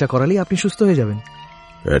চিকিৎসা করালেই আপনি সুস্থ হয়ে যাবেন।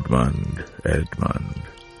 এডমন্ড, এডমন্ড,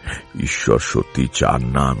 ঈশ্বর সত্যি চান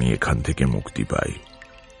না আমি এখান থেকে মুক্তি পাই।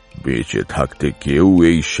 বেঁচে থাকতে কেউ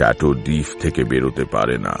এই শ্যাটো দ্বীপ থেকে বেরোতে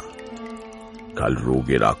পারে না। কাল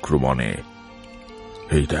রোগের আক্রমণে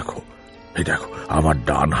এই দেখো আমার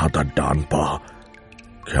ডান হাত আর ডান পা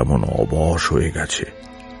কেমন অবশ হয়ে গেছে।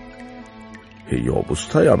 এই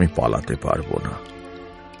অবস্থায় আমি পালাতে পারবো না,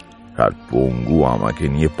 আর পঙ্গু আমাকে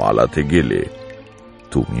নিয়ে পালাতে গেলে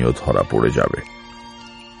তুমিও ধরা পড়ে যাবে।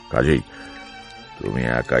 কাজেই তুমি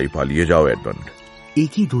একাই পালিয়ে যাও এডমন্ড।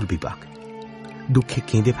 একই দুর্বিপাক। দুঃখে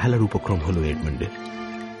কেঁদে ফেলার উপক্রম হলো এডমন্ডের।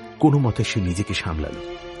 কোনো মতে সে নিজেকে সামলাল।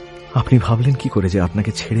 আপনি ভাবলেন কি করে যে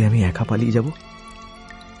আপনাকে ছেড়ে আমি একা পালিয়ে যাব?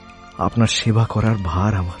 আপনার সেবা করার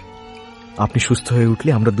ভার আমার। আপনি সুস্থ হয়ে উঠলে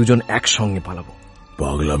আমরা দুজন একসঙ্গে পালাবো।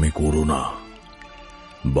 পাগলামি করো না,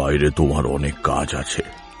 বাইরে তোমার অনেক কাজ আছে।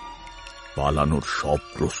 পালানোর সব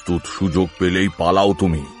প্রস্তুত, সুযোগ পেলেই পালাও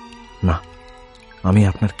তুমি। না, আমি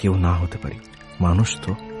আপনার কেউ না হতে পারি। মানুষ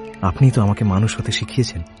তো আপনি তো আমাকে মানুষ হতে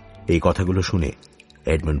শিখিয়েছেন। এই কথাগুলো শুনে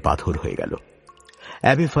এডমন্ড পাথর হয়ে গেল।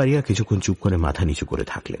 অ্যাবে ফারিয়া কিছুক্ষণ চুপ করে মাথা নিচু করে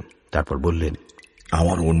থাকলেন, তারপর বললেন,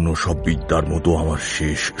 আমার অন্য সব বিদ্যার মতো আমার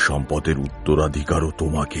শেষ সম্পদের উত্তরাধিকারও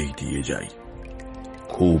তোমাকেই দিয়ে যাই।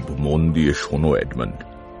 খুব মন দিয়ে শোনো এডমন্ড,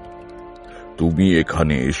 তুমি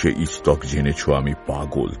এখানে এসে ইস্তক জেনেছ আমি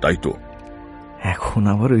পাগল, তাই তো? এখন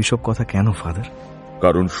আবার ওইসব কথা কেন ফাদার?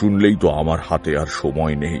 কারণ শুনলেই তো আমার হাতে আর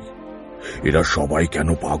সময় নেই। এরা সবাই কেন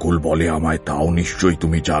পাগল বলে আমায় তাও নিশ্চয়ই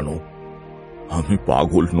তুমি জানো। আমি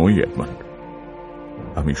পাগল নই এডমন্ড,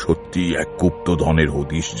 আমি সত্যি এক গুপ্তধনের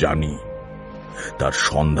হদিশ জানি। তার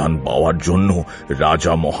সন্ধান পাওয়ার জন্য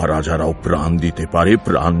রাজা মহারাজারাও প্রাণ দিতে পারে,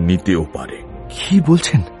 প্রাণ নিতেও পারে। কি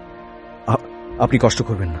বলছেন? আপনি কষ্ট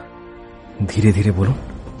করবেন না, ধীরে ধীরে বলুন,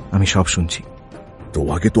 আমি সব শুনছি।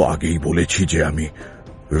 তোমাকে তো আগেই বলেছি যে আমি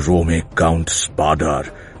রোমে কাউন্ট স্পাডার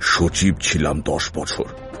সচিব ছিলাম 10 বছর।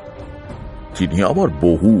 তিনি আমার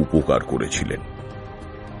বহু উপকার করেছিলেন।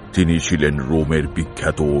 তিনি ছিলেন রোমের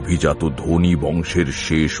বিখ্যাত অভিজাত ধনী বংশের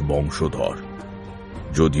শেষ বংশধর।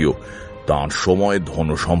 যদিও তাঁর সময়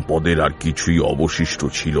ধনসম্পদের আর কিছুই অবশিষ্ট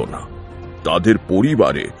ছিল না। তাদের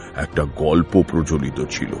পরিবারে একটা গল্প প্রচলিত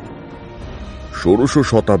ছিল। 16শ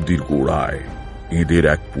শতাব্দীর গোড়ায় এদের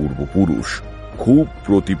এক পূর্বপুরুষ খুব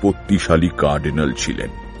প্রতিপত্তিশালী কার্ডিনাল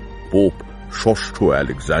ছিলেন। পোপ 6ষ্ঠ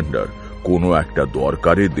আলেকজান্ডার কোনো একটা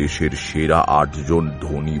দরকারে দেশের সেরা 8 জন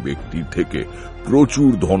ধনী ব্যক্তির থেকে প্রচুর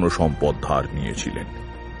ধনসম্পদ ধার নিয়েছিলেন।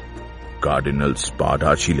 কার্ডিনাল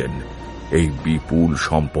স্পাডা ছিলেন এই বিপুল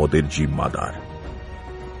সম্পদের জিম্মাদার।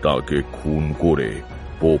 তাকে খুন করে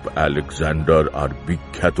পোপ আলেকজান্ডার আর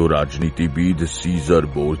বিখ্যাত রাজনীতিবিদ সিজার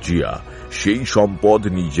বোর্জিয়া সেই সম্পদ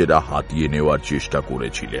নিজেরা হাতিয়ে নেওয়ার চেষ্টা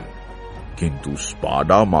করেছিলেন। কিন্তু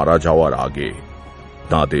স্পাডা মারা যাওয়ার আগে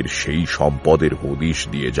তাদের সেই সম্পদের হদিশ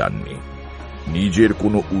দিয়ে যাননি। নিজের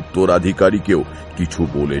কোনো উত্তরাধিকারীকেও কিছু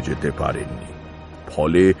বলে যেতে পারেননি।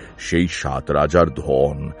 ফলে সেই 7 রাজার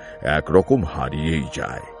ধন একরকম হারিয়েই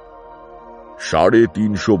যায়।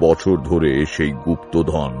 350 বছর ধরে সেই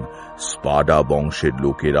গুপ্তধন স্পাডা বংশের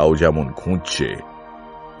লোকেরাও যেমন খুঁজছে,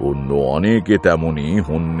 অন্য অনেকে তেমনি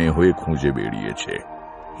হন্যে হয়ে খুঁজে বেরিয়েছে।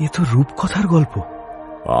 এ তো রূপকথার গল্প।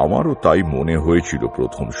 আমারও তাই মনে হয়েছিল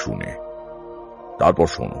প্রথম শুনে। তারপর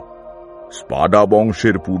শোনো, স্পাডা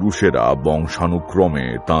বংশের পুরুষেরা বংশানুক্রমে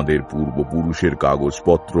তাঁদের পূর্বপুরুষের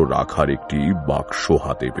কাগজপত্র রাখার একটি বাক্স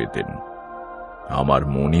হাতে পেতেন। আমার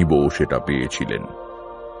মনিবও সেটা পেয়েছিলেন।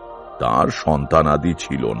 তার সন্তানাদি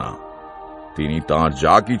ছিল না, তিনি তাঁর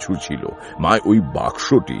যা কিছু ছিল, মায় ওই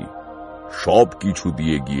বাক্সটি সব কিছু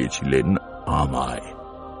দিয়ে গিয়েছিলেন আমায়।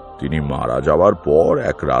 তিনি মারা যাওয়ার পর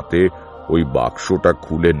এক রাতে ওই বাক্সটা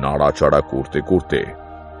খুলে নাড়াচাড়া করতে করতে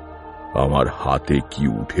আমার হাতে কি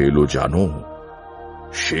উঠে এলো জানো?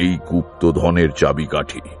 সেই গুপ্তধনের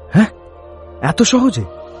চাবিকাঠি। হ্যাঁ, এত সহজে?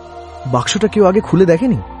 বাক্সটা কেউ আগে খুলে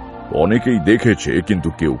দেখেনি? অনেকেই দেখেছে, কিন্তু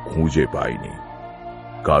কেউ খুঁজে পায়নি।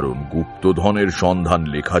 কারণ গুপ্তধনের সন্ধান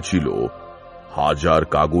লেখা ছিল 1000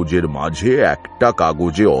 কাগজের মাঝে একটা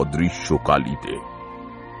কাগজে অদৃশ্য কালিতে।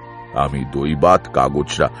 আমি দৈবাত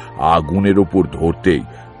কাগজটা আগুনের ওপর ধরতেই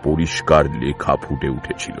পরিষ্কার লেখা ফুটে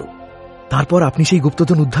উঠেছিল। তারপর আপনি সেই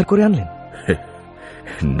গুপ্তধন উদ্ধার করে আনলেন?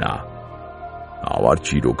 না, আবার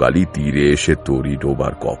চিরকালই তীরে এসে তরি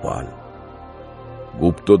ডোবার কপাল।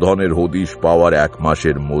 গুপ্তধনের হদিশ পাওয়ার 1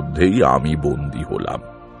 মাসের মধ্যেই আমি বন্দী হলাম।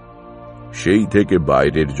 সেই থেকে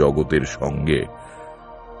বাইরের জগতের সঙ্গে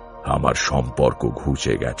আমার সম্পর্ক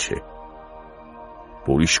ঘুচে গেছে।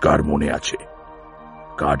 পরিষ্কার মনে আছে,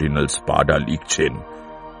 কার্ডিনাল স্পাডা লিখছেন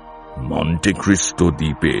মন্টে ক্রিস্টো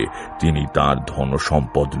দ্বীপে তিনি তাঁর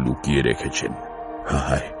ধনসম্পদ লুকিয়ে রেখেছেন।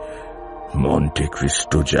 হায়, মন্টে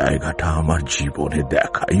ক্রিস্টো জায়গাটা আমার জীবনে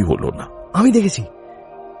দেখাই হলো না। আমি দেখেছি,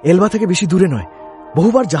 এলবা থেকে বেশি দূরে নয়।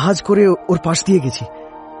 বহুবার জাহাজ করে ওর পাশ দিয়ে গেছি,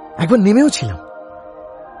 একবার নেমেও ছিলাম।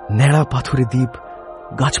 ন্যাড়া পাথুরে দ্বীপ,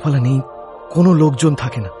 গাছপালা নেই, কোনো লোকজন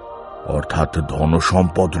থাকে না। অর্থাৎ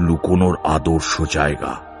ধনসম্পদ লুকোনোর আদর্শ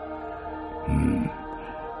জায়গা।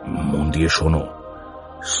 মন দিয়ে শোনো,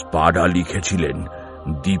 স্পাডা লিখেছিলেন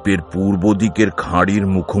দ্বীপের পূর্ব দিকের খাঁড়ির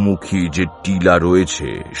মুখোমুখি যে টিলা রয়েছে,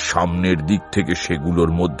 সামনের দিক থেকে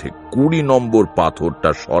সেগুলোর মধ্যে 20 নম্বর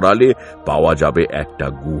পাথরটা সরালে পাওয়া যাবে একটা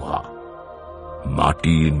গুহা।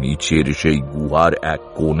 মাটির নিচের সেই গুহার এক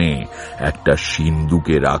কোণে একটা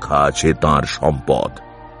সিন্দুকে রাখা আছে তাঁর সম্পদ।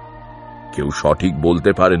 কেউ সঠিক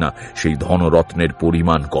বলতে পারে না সেই ধনরত্নের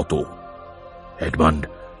পরিমাণ কত। এডমান্ড,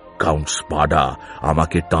 কাউন্ট স্পাডা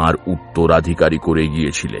আমাকে তাঁর উত্তরাধিকারী করে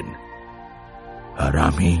গিয়েছিলেন, আর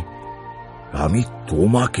আমি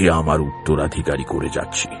তোমাকে আমার উত্তরাধিকারী করে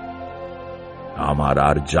যাচ্ছি। আমার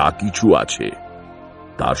আর যা কিছু আছে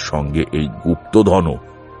তার সঙ্গে এই গুপ্তধনও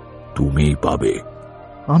তুমিই পাবে।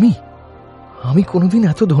 আমি কোনোদিন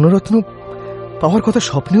এত ধনরত্ন পাওয়ার কথা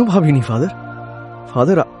স্বপ্নেও ভাবিনি।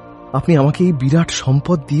 ফাদার, আপনি আমাকে এই বিরাট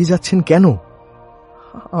সম্পদ দিয়ে যাচ্ছেন কেন?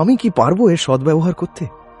 আমি কি পারবো এর সদ্ব্যবহার করতে?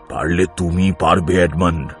 পারলে তুমি পারবে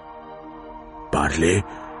এডমন্ড, পারলে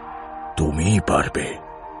তুমিই পারবে।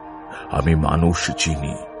 আমি মানুষ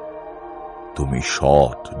চিনি, তুমি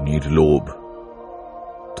সৎ, নির্লোভ।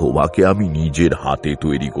 তোমাকে আমি নিজের হাতে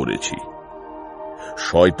তৈরি করেছি।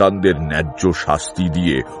 শয়তানদের ন্যায্য শাস্তি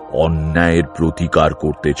দিয়ে অন্যায়ের প্রতিকার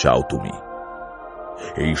করতে চাও তুমি।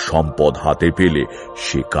 এই সম্পদ হাতে পেলে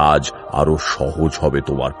সে কাজ আরো সহজ হবে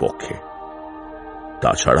তোমার পক্ষে।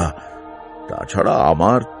 তাছাড়া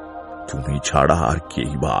আমার তুমি ছাড়া আর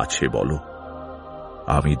কেই বা আছে বলো?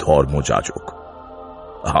 আমি ধর্মযাজক,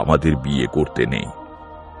 আমাদের বিয়ে করতে নেই,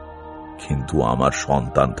 কিন্তু আমার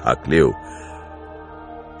সন্তান থাকলেও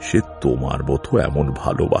সে তোমার মতো এমন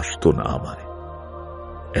ভালোবাসতো না আমায়।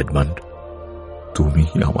 এডমন্ড, তুমি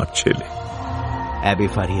আমার ছেলে। অ্যাবে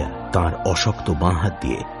ফারিয়া তাঁর অশক্ত বাঁ হাত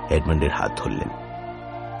দিয়ে এডমন্ডের হাত ধরলেন।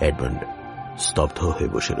 এডমন্ড স্তব্ধ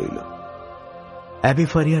হয়ে বসে রইল। অ্যাবে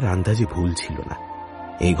ফারিয়ার আন্দাজে ভুল ছিল না।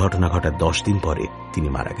 এই ঘটনা ঘটার 10 দিন পরে তিনি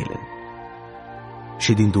মারা গেলেন।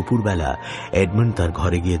 সেদিন দুপুরবেলা এডমন্ড তার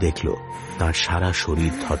ঘরে গিয়ে দেখল তার সারা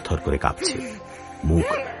শরীর থরথর করে কাঁপছে, মুখ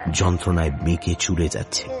যন্ত্রণায় বেঁকে চুলে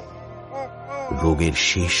যাচ্ছে। রোগের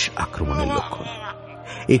শেষ আক্রমণের লক্ষণ।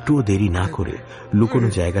 একটুও দেরি না করে লুকোনো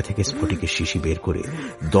জায়গা থেকে স্ফটিকের শিশি বের করে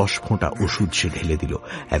 10 ফোঁটা ওষুধ সে ঢেলে দিল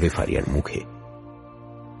অ্যাবে ফারিয়ার মুখে।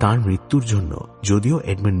 তার মৃত্যুর জন্য যদিও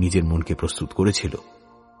এডমন্ড নিজের মনকে প্রস্তুত করেছিল,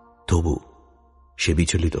 তবু সে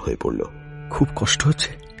বিচলিত হয়ে পড়ল। খুব কষ্ট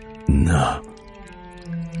হচ্ছে? না,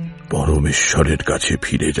 পরমেশ্বরের কাছে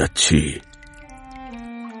ফিরে যাচ্ছি,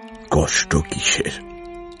 কষ্ট কিসের?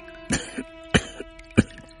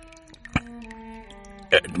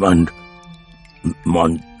 এডমন্ড,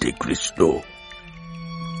 মন্টে ক্রিস্টো,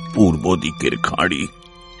 পূর্ব দিকের খাঁড়ি,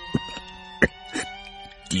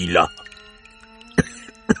 টিলা,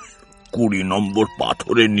 20 নম্বর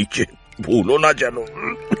পাথরের নিচে, ভুলো না যেন।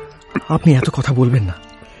 আপনি এত কথা বলবেন না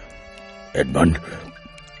এডমন্ড।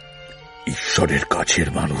 ঈশ্বরের কাছের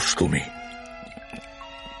মানুষ তুমি।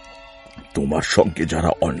 তোমার সঙ্গে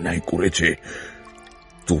যারা অন্যায় করেছে,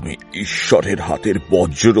 তুমি ঈশ্বরের হাতের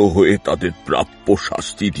বজ্র হয়ে তাদের প্রাপ্য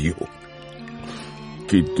শাস্তি দিও,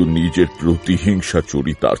 কিন্তু নিজের প্রতিহিংসা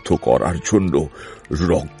চরিতার্থ করার জন্য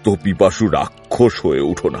রক্ত পিপাসু রাক্ষস হয়ে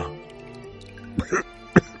উঠো না।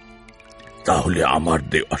 তাহলে আমার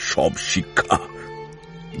দেওয়া সব শিক্ষা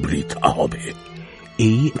বৃথা হবে।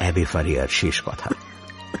 এই অ্যাবে ফারিয়ার শেষ কথা।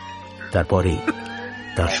 তারপরে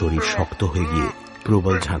তার শরীর শক্ত হয়ে গিয়ে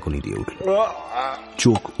প্রবল ঝাঁকুনি দিয়ে উঠল।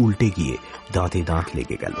 চোখ উল্টে গিয়ে দাঁতে দাঁত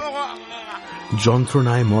লেগে গেল।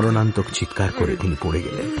 যন্ত্রণায় মরণান্তক চিৎকার করে তিনি পড়ে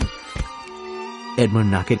গেলেন। এডমন্ড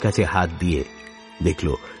নাকের কাছে হাত দিয়ে দেখল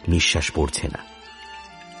নিঃশ্বাস পড়ছে না।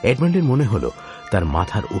 এডমন্ডের মনে হলো তার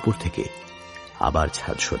মাথার উপর থেকে আবার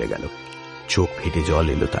ছাদ সরে গেল। চোখ ফেটে জল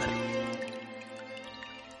এলো তার।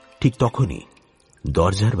 ঠিক তখনই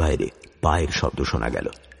দরজার বাইরে পায়ের শব্দ শোনা গেল।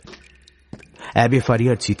 অ্যাবে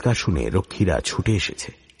ফারিয়ার চিৎকার শুনে রক্ষীরা ছুটে এসেছে।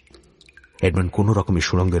 এডমন্ড কোন রকমের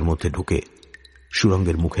সুড়ঙ্গের মধ্যে ঢুকে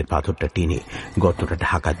সুড়ঙ্গের মুখের পাথরটা টেনে গর্তটা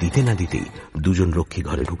ঢাকা দিতে না দিতেই দুজন রক্ষী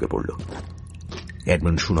ঘরে ঢুকে পড়ল।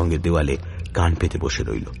 এডমন্ড সুড়ঙ্গের দেওয়ালে কান পেতে বসে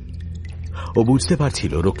রইল। ও বুঝতে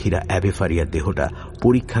পারছিল রক্ষীরা অ্যাবে ফারিয়ার দেহটা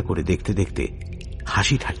পরীক্ষা করে দেখতে দেখতে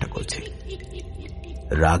হাসি ঠাট্টা করছে।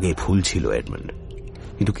 রাগে ফুলছিল এডমন্ড,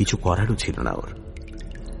 কিন্তু কিছু করারও ছিল না ওর।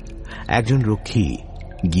 একজন রক্ষী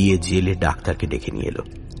গিয়ে জেলে ডাক্তারকে ডেকে নিয়ে এলো।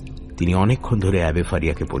 তিনি অনেকক্ষণ ধরে অ্যাবে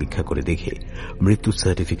ফারিয়াকে পরীক্ষা করে দেখে মৃত্যুর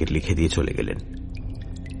সার্টিফিকেট লিখে দিয়ে চলে গেলেন।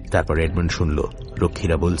 তারপর এডমন্ড শুনল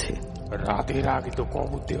রক্ষীরা বলছে, রাতের আগে তো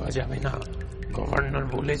কবর দেওয়া যাবে না। গভর্নর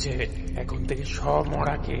বলেছে এখন থেকে সব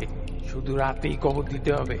মরাকে শুধু রাতেই কবর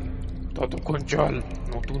দিতে হবে। ততক্ষণ চল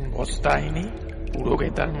নতুন বস্তা এনে পুরো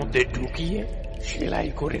গেতার মধ্যে ঢুকিয়ে সেলাই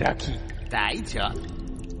করে রাখি। তাই চল।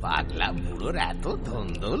 পাগলা বুড়োর এত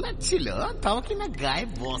ধন্দৌ লাগছিল, তাও কিনা গায়ে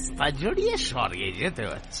বস্তা জড়িয়ে স্বর্গে যেতে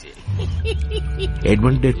হচ্ছে।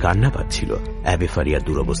 এডমন্ডের কান্না পাচ্ছিল অ্যাবে ফারিয়ার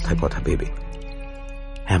দুরবস্থার কথা ভেবে।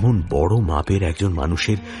 এমন বড় মাপের একজন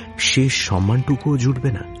মানুষের শেষ সম্মানটুকুও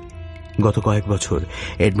জুটবে না। গত কয়েক বছর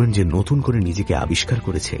এডমন্ড যে নতুন করে নিজেকে আবিষ্কার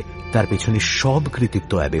করেছে, তার পেছনে সব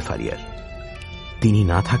কৃতিত্ব অ্যাবে ফারিয়ার। তিনি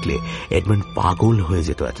না থাকলে এডমন্ড পাগল হয়ে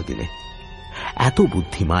যেত এতদিনে। এত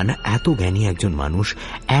বুদ্ধিমান, এত জ্ঞানী একজন মানুষ,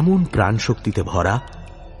 এমন প্রাণ শক্তিতে ভরা,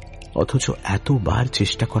 অথচ এতবার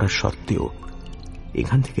চেষ্টা করার সত্ত্বেও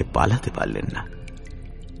এখান থেকে পালাতে পারলেন না।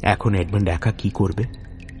 এখন এডমন্ড একা কি করবে?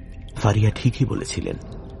 ফারিয়া ঠিকই বলেছিলেন,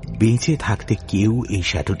 বেঁচে থাকতে কেউ এই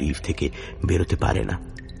শ্যাটো দ্বীপ থেকে বেরোতে পারে না।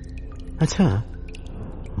 আচ্ছা,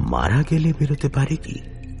 মারা গেলে বেরোতে পারে কি?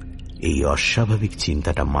 এই অস্বাভাবিক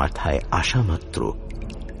চিন্তাটা মাথায় আসা মাত্র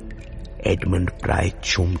এডমন্ড প্রায়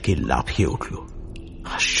চমকে লাফিয়ে উঠল।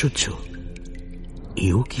 আশ্চর্য,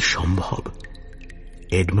 এও কি সম্ভব?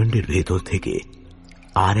 এডমন্ডের ভেতর থেকে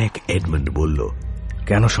আর এক এডমন্ড বলল,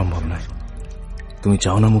 কেন সম্ভব নয়? তুমি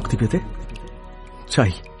চাও না মুক্তি পেতে?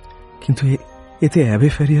 চাই, কিন্তু এতে অ্যাবে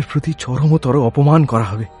ফারিয়ার প্রতি চরমতর অপমান করা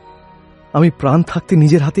হবে। আমি প্রাণ থাকতে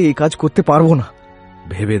নিজের হাতে এই কাজ করতে পারবো না।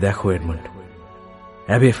 ভেবে দেখো এডমন্ড,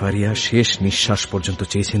 অ্যাবে ফারিয়া শেষ নিঃশ্বাস পর্যন্ত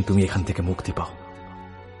চেয়েছেন তুমি এখান থেকে মুক্তি পাও।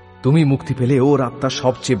 তুমি মুক্তি পেলে ওর আত্মা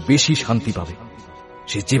সবচেয়ে বেশি শান্তি পাবে,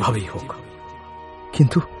 সে যেভাবেই হোক।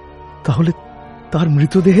 কিন্তু তাহলে তার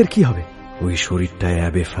মৃতদেহের কি হবে? ওই শরীরটায়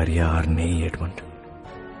অ্যাবে ফারিয়া আর নেই এডমন্ড।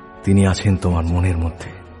 তিনি আছেন তোমার মনের মধ্যে।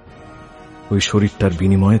 ওই শরীরটার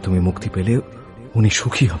বিনিময়ে তুমি মুক্তি পেলে উনি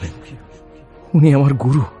সুখী হবেন। উনি আমার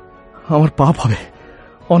গুরু। আমার পাপ হবে,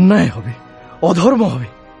 অন্যায় হবে, অধর্ম হবে।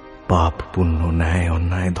 পাপ পুণ্য, ন্যায়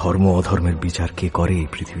অন্যায়, ধর্ম অধর্মের বিচার কে করে এই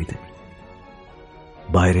পৃথিবীতে?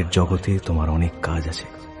 বাইরের জগতে তোমার অনেক কাজ আছে,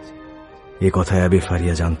 এ কথা অ্যাবে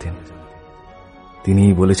ফারিয়া জানতেন। তিনি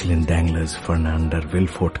বলেছিলেন ড্যাংলার্স, ফার্নান্ডার,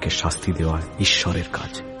 উইলফোর্ডকে শাস্তি দেওয়া ঈশ্বরের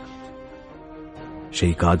কাজ।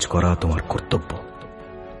 সেই কাজ করা তোমার কর্তব্য।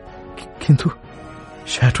 কিন্তু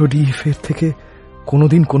শ্যাটো দ্বীপের থেকে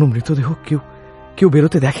কোনোদিন কোনো মৃতদেহ কেউ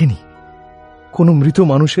বেরোতে দেখেনি। কোনো মৃত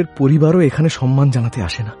মানুষের পরিবারও এখানে সম্মান জানাতে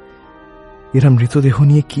আসে না। এরা মৃতদেহ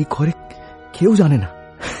নিয়ে কি করে কেউ জানে না।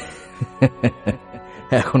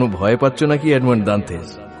 এখনো ভয় পাচ্ছ নাকি এডমন্ড দান্তেস?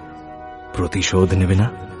 প্রতিশোধ নেবে না?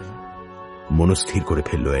 মনস্থির করে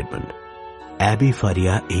ফেলল এডমন্ড। অ্যাবে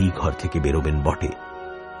ফারিয়া এই ঘর থেকে বেরোবেন বটে,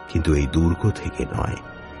 কিন্তু এই দুর্গ থেকে নয়।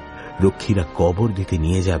 রক্ষীরা কবর দিতে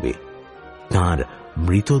নিয়ে যাবে তাঁর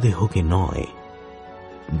মৃতদেহকে নয়,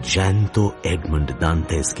 জ্যান্ত এডমন্ড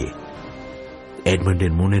দান্তেসকে।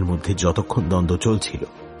 এডমন্ডের মনের মধ্যে যতক্ষণ দ্বন্দ্ব চলছিল,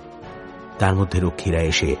 তার মধ্যে রক্ষীরা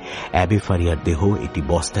এসে অ্যাবে ফারিয়ার দেহ একটি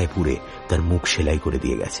বস্তায় পুরে তার মুখ সেলাই করে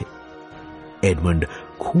দিয়ে গেছে। এডমন্ড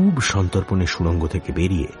খুব সন্তর্পণে সুড়ঙ্গ থেকে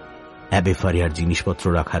বেরিয়ে অ্যাবে ফারিয়ার জিনিসপত্র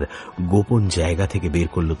রাখার গোপন জায়গা থেকে বের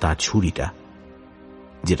করল তার ছুরিটা,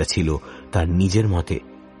 যেটা ছিল তার নিজের মতে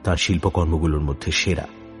তার শিল্পকর্মগুলোর মধ্যে সেরা,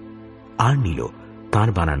 আর নিল তার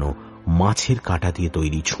বানানো মাছের কাঁটা দিয়ে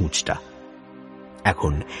তৈরি ছুঁচটা।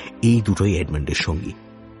 এখন এই দুটোই এডমন্ডের সঙ্গী,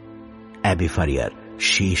 অ্যাবে ফারিয়ার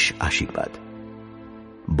শেষ আশীর্বাদ।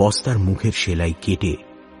 বস্তার মুখের সেলাই কেটে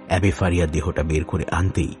অ্যাবে ফারিয়ার দেহটা বের করে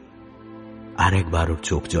আনতেই আর একবার ওর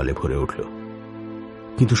চোখ জলে ভরে উঠল।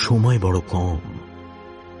 কিন্তু সময় বড় কম।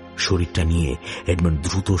 শরীরটা নিয়ে এডমন্ড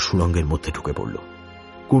দ্রুত সুড়ঙ্গের মধ্যে ঢুকে পড়ল।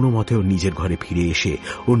 কোনো মতে ওর নিজের ঘরে ফিরে এসে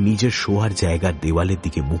ওর নিজের শোয়ার জায়গার দেওয়ালের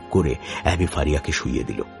দিকে মুখ করে অ্যাবে ফারিয়াকে শুইয়ে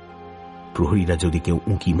দিল। প্রহরীরা যদি কেউ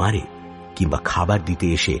উঁকি মারে কিংবা খাবার দিতে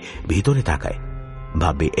এসে ভেতরে তাকায়,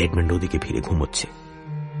 ভাববে এডমন্ড ওদিকে ফিরে ঘুমোচ্ছে।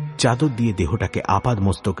 চাদর দিয়ে দেহটাকে আপাদ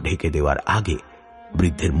মস্তক ঢেকে দেওয়ার আগে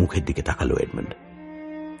বৃদ্ধের মুখের দিকে তাকালো এডমন্ড।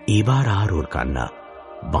 এবার আর ওর কান্না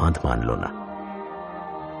বাঁধ মানল না।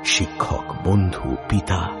 শিক্ষক, বন্ধু,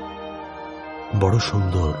 পিতা, বড়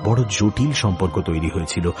সুন্দর, বড় জটিল সম্পর্ক তৈরি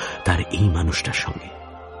হয়েছিল তার এই মানুষটার সঙ্গে।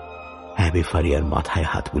 অ্যাবে ফারিয়ার মাথায়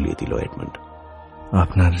হাত বুলিয়ে দিল এডমন্ড।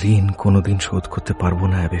 আপনার ঋণ কোনোদিন শোধ করতে পারবো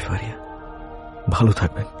না অ্যাবে ফারিয়া। ভালো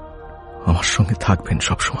থাকবেন, আমার সঙ্গে থাকবেন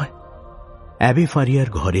সবসময়। অ্যাবে ফারিয়ার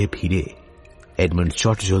ঘরে ফিরে এডমন্ড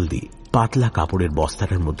চটজলদি পাতলা কাপড়ের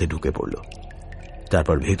বস্তাটার মধ্যে ঢুকে পড়ল।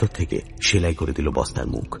 তারপর ভেতর থেকে সেলাই করে দিল বস্তার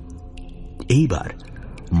মুখ। এইবার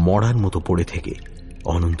মরার মতো পড়ে থেকে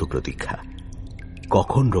অনন্ত প্রতীক্ষা,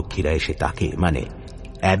 কখন রক্ষীরা এসে তাকে, মানে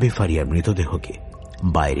অ্যাবে ফারিয়ার মৃতদেহকে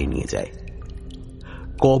বাইরে নিয়ে যায়।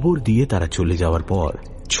 কবর দিয়ে তারা চলে যাওয়ার পর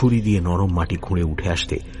ছুরি দিয়ে নরম মাটি খুঁড়ে উঠে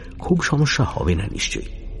আসতে খুব সমস্যা হবে না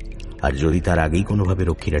নিশ্চয়ই। আর যদি তার আগেই কোনোভাবে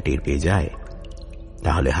রক্ষীরা টের পেয়ে যায়,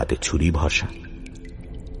 তাহলে হাতে ছুরি ভরসা।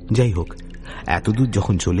 যাই হোক, এতদূর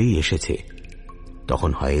যখন চলেই এসেছে,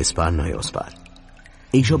 তখন হয় এসপার নয় ওসপার।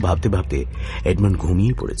 এইসব ভাবতে ভাবতে এডমন্ড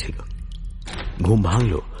ঘুমিয়ে পড়েছিল। ঘুম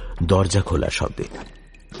ভাঙল দরজা খোলার শব্দে।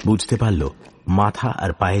 বুঝতে পারল মাথা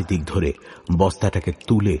আর পায়ের দিক ধরে বস্তাটাকে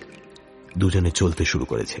তুলে দুজনে চলতে শুরু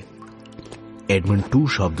করেছে। এডমন্ড টু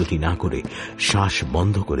শব্দটি না করে শ্বাস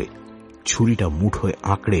বন্ধ করে ছুরিটা মুঠোয়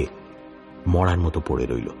আঁকড়ে মরার মতো পড়ে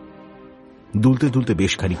রইল। দুলতে দুলতে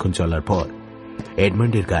বেশ খানিক্ষণ চলার পর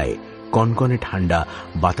এডমন্ডের গায়ে কনকনে ঠান্ডা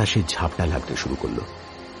বাতাসের ঝাপটা লাগতে শুরু করল।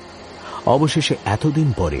 অবশেষে এতদিন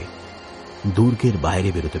পরে দুর্গের বাইরে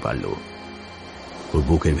বেরোতে পারল। ওর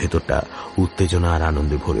বুকের ভেতরটা উত্তেজনা আর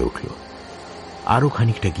আনন্দে ভরে উঠল। আরো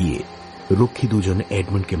খানিকটা গিয়ে রক্ষী দুজন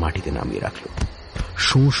এডমন্ডকে মাটিতে নামিয়ে রাখল।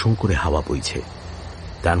 শোঁ শোঁ করে হাওয়া বইছে,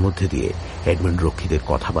 তার মধ্যে দিয়ে এডমন্ড রক্ষীদের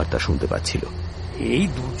কথাবার্তা শুনতে পাচ্ছিল। এই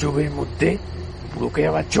দুর্যোগের মধ্যে বুড়োকে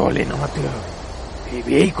আবার জলে নামাতে হবে,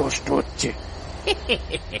 ভেবেই কষ্ট হচ্ছে।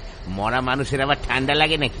 মরা মানুষের আবার ঠান্ডা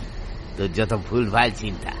লাগে নাকি? তোর যত ভুলভাল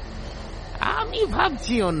চিন্তা। আমি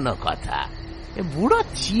ভাবছি অন্য কথা। বুড়ো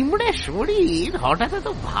চিমড়ে শরীর হঠাৎ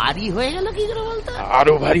তো ভারী হয়ে গেল কি করে বলতো?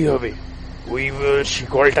 আরো ভারী হবে। ওই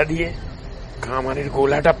শিকলটা দিয়ে কামানের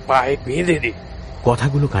গোলাটা পায়ে বেঁধে দে।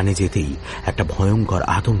 কথাগুলো কানে যেতেই একটা ভয়ঙ্কর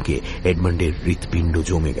আতঙ্কে এডমন্ডের হৃৎপিণ্ড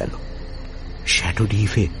জমে গেল।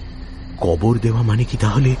 শ্যাটোডিফে কবর দেওয়া মানে কি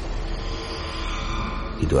তাহলে?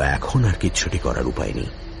 কিন্তু এখন আর কিচ্ছুটি করার উপায় নেই।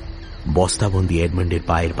 বস্তাবন্দি এডমন্ডের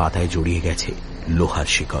পায়ের পাতায় জড়িয়ে গেছে লোহার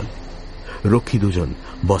শিকল। রক্ষী দুজন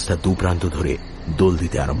বস্তার দু প্রান্ত ধরে দোল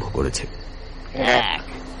দিতে আরম্ভ করেছে।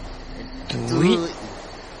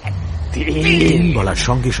 বলার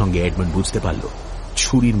সঙ্গে সঙ্গে এডমন্ড বুঝতে পারল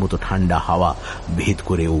ছুরির মতো ঠান্ডা হাওয়া ভেদ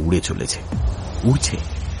করে ও উড়ে চলেছে। উড়ছে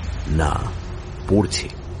না, পড়ছে,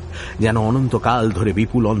 যেন অনন্তকাল ধরে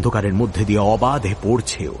বিপুল অন্ধকারের মধ্যে দিয়ে অবাধে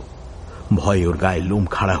পড়ছে। ও ভয়ে ওর গায়ে লোম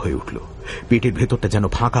খাড়া হয়ে উঠল। পেটের ভেতরটা যেন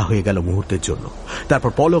ফাঁকা হয়ে গেল মুহূর্তের জন্য।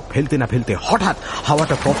 তারপর পলক ফেলতে না ফেলতে হঠাৎ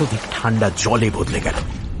হাওয়াটা ততোধিক ঠান্ডা জলে বদলে গেল।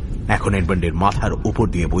 এখন এডমন্ডের মাথার উপর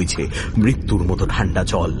দিয়ে বইছে মৃত্যুর মতো ঠান্ডা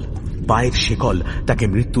জল। পায়ের শেকল তাকে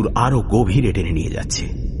মৃত্যুর আরো গভীরে টেনে নিয়ে যাচ্ছে।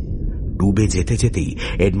 ডুবে যেতে যেতেই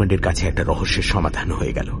এডমন্ডের কাছে একটা রহস্যের সমাধান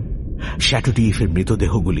হয়ে গেল। শ্যাটোডিফের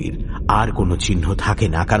মৃতদেহগুলির আর কোনো চিহ্ন থাকে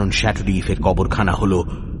না, কারণ শ্যাটোডিফের কবরখানা হল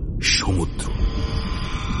সমুদ্র।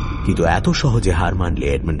 কিন্তু এত সহজে হার মানলে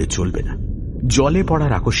এডমন্ডে চলবে না। জলে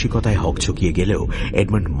পড়ার আকস্মিকতায় হকচকিয়ে গেলেও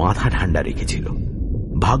এডমন্ড মাথা ঠান্ডা রেখেছিল।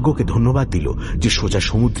 ভাগ্যকে ধন্যবাদ দিল যে সোজা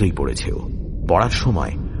সমুদ্রেই পড়েছে। ও পড়ার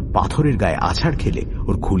সময় পাথরের গায়ে আছাড় খেলে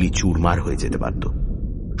ওর খুলি চুরমার হয়ে যেতে পারত।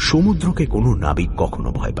 সমুদ্রকে কোনো নাবিক কখনো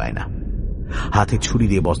ভয় পায় না। হাতে ছুরি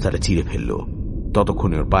দিয়ে বস্তাটা চিরে ফেলল।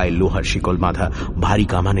 ততক্ষণে ওর পায়ে লোহার শিকল বাঁধা ভারী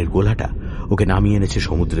কামানের গোলাটা ওকে নামিয়ে এনেছে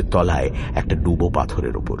সমুদ্রের তলায় একটা ডুবো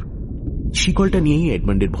পাথরের ওপর। শিকলটা নিয়েই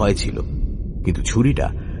এডমন্ডের ভয় ছিল, কিন্তু ছুরিটা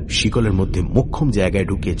শিকলের মধ্যে মোক্ষম জায়গায়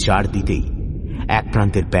ঢুকিয়ে চার দিতেই এক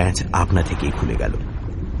প্রান্তের প্যাঁচ আপনা থেকেই খুলে গেল।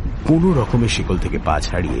 কোন রকমের শিকল থেকে পা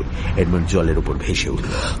ছাড়িয়ে এডমন্ড জলের উপর ভেসে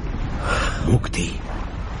উঠল। মুক্তি!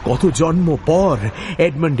 কত জন্ম পর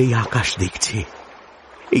এডমন্ড এই আকাশ দেখছে,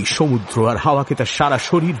 এই সমুদ্র আর হাওয়াকে তার সারা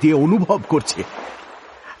শরীর দিয়ে অনুভব করছে।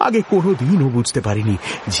 আগে কোনোদিনও বুঝতে পারিনি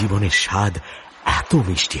জীবনের স্বাদ এত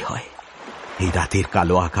মিষ্টি হয়। এই রাতের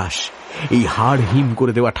কালো আকাশ, এই হাড় হিম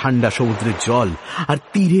করে দেওয়া ঠান্ডা সমুদ্রের জল আর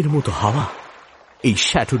তীরের মতো হাওয়া, এই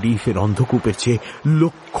শ্যাটোডিফের অন্ধকূপের চেয়ে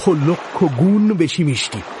লক্ষ লক্ষ গুণ বেশি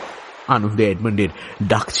মিষ্টি। আনন্দে এডমন্ডের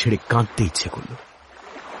ডাক ছেড়ে কাঁদতে ইচ্ছে করল।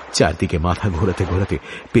 চারদিকে মাথা ঘোরাতে ঘোরাতে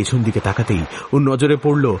পেছন দিকে তাকাতেই ওর নজরে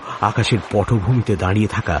পড়ল আকাশের পটভূমিতে দাঁড়িয়ে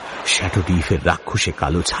থাকা শ্যাটোডিফের রাক্ষসে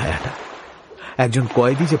কালো ছায়াটা। একজন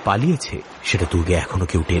কয়েদি যে পালিয়েছে সেটা দুর্গে এখনো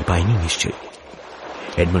কেউ টের পায়নি নিশ্চয়ই।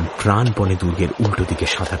 এডমন্ড প্রাণপণে দুর্গের উল্টো দিকে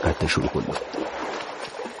সাঁতার কাটতে শুরু করল।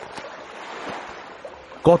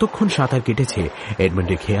 কতক্ষণ সাঁতার কেটেছে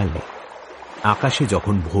এডমন্ডের খেয়াল নেই। আকাশে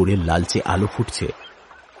যখন ভোরের লালচে আলো ফুটছে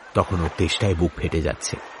তখন ওর তেষ্টায় বুক ফেটে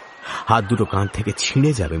যাচ্ছে, হাত দুটো কাঁধ থেকে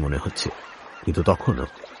ছিঁড়ে যাবে মনে হচ্ছে। কিন্তু তখনও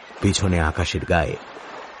পেছনে আকাশের গায়ে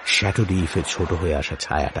শ্যাটোডিফের ছোট হয়ে আসা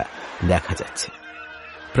ছায়াটা দেখা যাচ্ছে।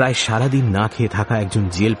 প্রায় সারাদিন না খেয়ে থাকা একজন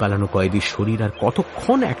জেল পালানো কয়েদির শরীর আর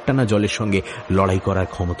কতক্ষণ একটানা জলের সঙ্গে লড়াই করার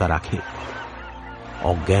ক্ষমতা রাখে?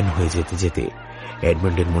 অজ্ঞান হয়ে যেতে যেতে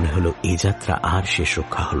এডমন্ডের মনে হলো এ যাত্রা আর শেষ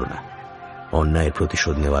রক্ষা হল না। অন্যায়ের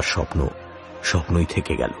প্রতিশোধ নেওয়ার স্বপ্নই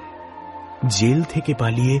থেকে গেল। জেল থেকে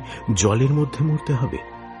পালিয়ে জলের মধ্যে মরতে হবে।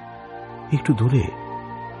 একটু দূরে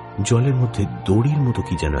জলের মধ্যে দড়ির মতো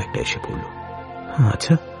কি যেন একটা এসে পড়ল।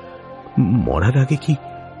 আচ্ছা, মরার আগে কি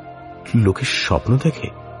লোকে স্বপ্ন দেখে?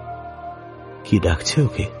 কি ডাকছে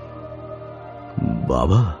ওকে?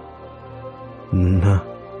 বাবা? না,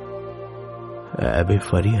 অ্যাবে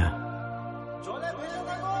ফারিয়া।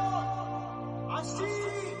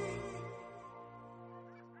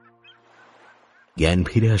 জ্ঞান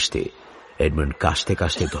ফিরে আসতে এডমন্ড কাশতে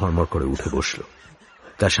কাশতে ধর্মর করে উঠে বসল।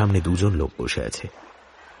 তার সামনে দুজন লোক বসে আছে।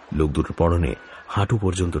 লোক দুটোর পরনে হাঁটু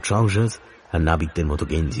পর্যন্ত ট্রাউজার্স আর নাবিকদের মতো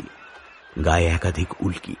গেঞ্জি, গায়ে একাধিক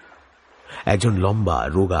উল্কি। একজন লম্বা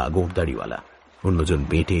রোগা গোঁফদাড়িওয়ালা, অন্যজন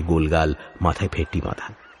বেটে গোলগাল, মাথায় ফেট্টি মাথা।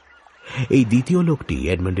 এই দ্বিতীয় লোকটি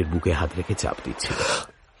এডমন্ডের বুকে হাত রেখে চাপ দিচ্ছিল।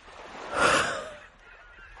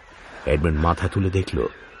 এডমন্ড মাথা তুলে দেখল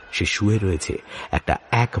সে শুয়ে রয়েছে একটা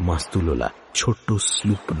এক মাস্তুলোলা ছোট্ট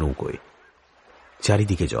স্লুপ নৌকোয়।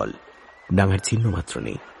 চারিদিকে জল, ডাঙার চিহ্ন মাত্র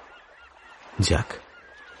নেই। যাক,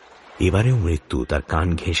 এবারেও মৃত্যু তার কান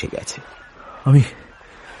ঘেঁষে গেছে।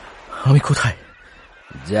 আমি কোথায়?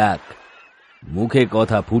 যাক, মুখে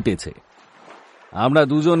কথা ফুটেছে। আমরা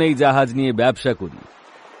দুজন এই জাহাজ নিয়ে ব্যবসা করি।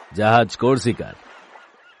 জাহাজ কর্সিকার।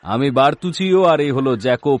 আমি বার্তুচিও আর এই হলো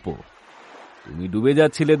জ্যাকোপো। তুমি ডুবে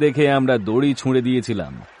যাচ্ছিলে দেখে আমরা দড়ি ছুঁড়ে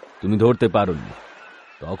দিয়েছিলাম, তুমি ধরতে পারোনি।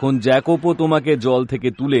 তখন জ্যাকোপো তোমাকে জল থেকে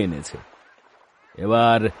তুলে এনেছে।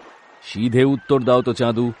 এবার সিধে উত্তর দাও তো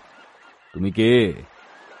চাঁদু, তুমি কে?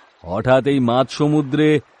 হঠাৎ এই মাঝ সমুদ্রে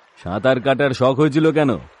সাঁতার কাটার শখ হয়েছিল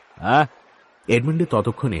কেন? এডমন্ডে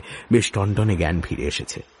ততক্ষণে বেশ টনটনে জ্ঞান ফিরে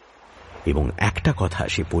এসেছে এবং একটা কথা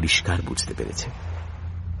সে পরিষ্কার বুঝতে পেরেছে।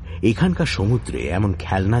 এখানকার সমুদ্রে এমন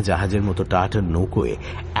খেলনা জাহাজের মতো টাটার নৌকোয়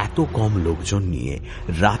এত কম লোকজন নিয়ে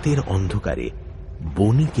রাতের অন্ধকারে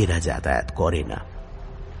বণিকেরা যাতায়াত করে না।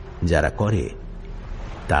 যারা করে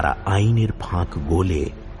তারা আইনের ফাঁক গোলে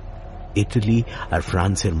ইটালি আর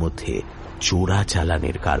ফ্রান্সের মধ্যে চোরা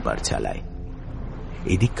চালানের কারবার চালায়।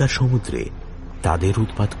 এদিককার সমুদ্রে তাদের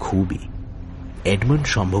উৎপাত খুবই। এডমন্ড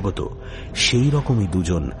সম্ভবত সেই রকমই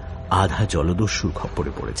দুজন আধা জলদস্যুর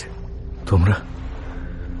খপ্পরে পড়েছে।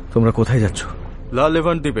 তোমরা কোথায় যাচ্ছ? লা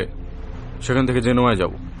লেভান্ট দ্বীপে, সেখান থেকে জেনোয়ায়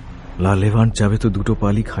যাব। লা লেভান্ট যাবে তো দুটো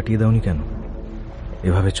পালই খাটিয়ে দাওনি কেন?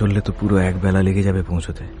 এভাবে চললে তো পুরো এক বেলা লেগে যাবে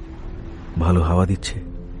পৌঁছতে। ভালো হাওয়া দিচ্ছে,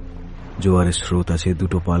 জোয়ারের স্রোত আছে,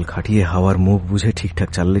 দুটো পাল খাটিয়ে হাওয়ার মুখ বুঝে ঠিকঠাক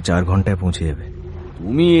চাললে 4 ঘন্টায় পৌঁছে যাবে।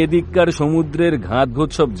 তুমি এদিককার সমুদ্রের ঘাতঘোট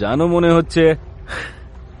সব জানো মনে হচ্ছে।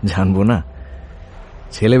 জানবো না,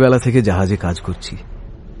 ছেলেবেলা থেকে জাহাজে কাজ করছি।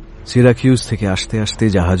 সিরাকিউজ থেকে আসতে আসতে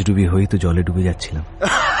জাহাজ ডুবি হয়ে তো জলে ডুবে যাচ্ছিলাম।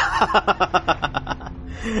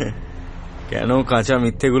 কেন কাঁচা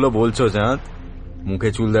মিথ্যেগুলো বলছো চাঁদ? মুখে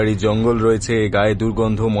চুলদাড়ি, জঙ্গল রয়েছে, গায়ে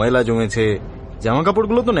দুর্গন্ধ, ময়লা জমেছে, জামা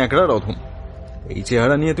কাপড়গুলো তো ন্যাকড়ার অধম। এই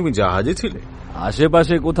চেহারা নিয়ে তুমি জাহাজে ছিলে?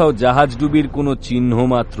 আশেপাশে কোথাও জাহাজ ডুবির কোনো চিহ্ন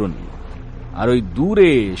মাত্র নেই। আর ওই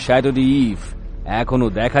দূরে শ্যাটোডিফ এখনো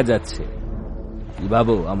দেখা যাচ্ছে। কি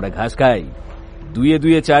ভাবো আমরা ঘাস খাই?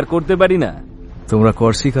 2-2 4 করতে পারি না? তোমরা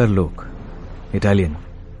কর্সিকার লোক, ইটালিয়ান,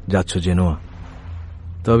 যাচ্ছ জেনোয়া।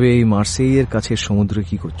 তবে এই মার্সেইয়ের কাছের সমুদ্রে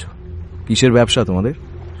কি করছো? কিসের ব্যবসা তোমাদের?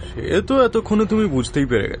 সে তো এতক্ষণে তুমি বুঝতেই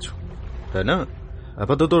পেরে গেছো, তাই না?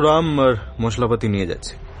 আপাতত রাম আর মশলাপাতি নিয়ে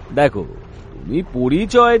যাচ্ছে। দেখো, তুমি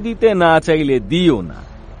পরিচয় দিতে না চাইলে দিও না,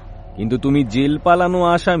 কিন্তু তুমি জেল পালানো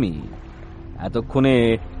আসামি। এতক্ষণে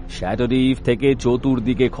শ্যাটোরিফ থেকে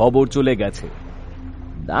চতুর্দিকে খবর চলে গেছে,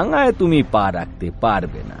 দাঙ্গায় তুমি পা রাখতে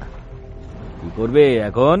পারবে না। কি করবে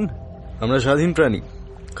এখন? আমরা স্বাধীন প্রাণী,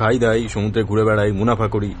 খাই দাই, সমুদ্রে ঘুরে বেড়াই, মুনাফা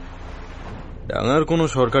করি। ডাঙার কোনো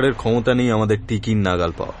সরকারের ক্ষমতা নেই আমাদের টিকির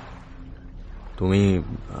নাগাল পাওয়া। তুমি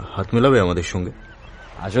হাত মেলাবে আমাদের সঙ্গে?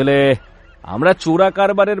 আসলে আমরা চোরা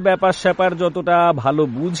কারবারের ব্যাপার স্যাপার যতটা ভালো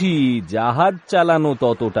বুঝি, জাহাজ চালানো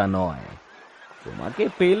ততটা নয়। তোমাকে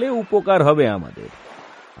পেলে উপকার হবে আমাদের,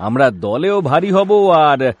 আমরা দলেও ভারী হব,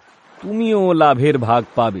 আর তুমিও লাভের ভাগ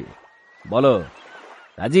পাবে। বলো,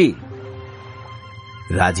 রাজি?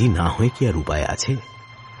 রাজি না হয়ে কি আর উপায় আছে?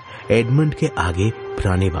 এডমন্ডকে আগে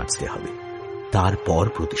প্রাণে বাঁচতে হবে, তারপর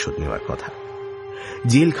প্রতিশোধ নেওয়ার কথা।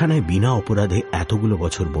 জেলখানায় বিনা অপরাধে এতগুলো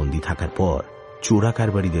বছর বন্দী থাকার পর চোরা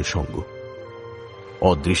কারবারিদের সঙ্গ,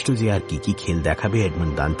 অদৃষ্ট যে আর কি কি খেল দেখাবে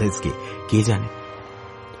এডমন্ড দান্তেসকে কে জানে।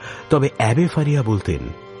 তবে অ্যাবে ফারিয়া বলতেন,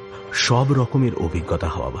 সব রকমের অভিজ্ঞতা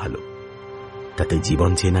হওয়া ভালো, তাতে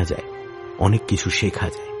জীবন চেনা যায়, অনেক কিছু শেখা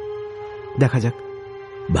যায়। দেখা যাক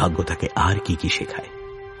ভাগ্য তাকে আর কি কি শেখায়।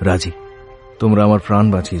 রাজি, তোমরা আমার প্রাণ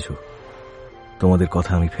বাঁচিয়েছ, তোমাদের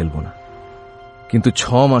কথা আমি ফেলবো না, কিন্তু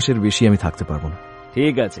 6 মাসের বেশি আমি থাকতে পারবো না।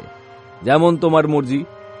 ঠিক আছে, যেমন তোমার মর্জি।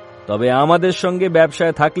 তবে আমাদের সঙ্গে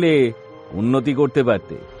ব্যবসায় থাকলে উন্নতি করতে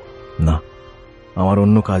পারতে। না, আমার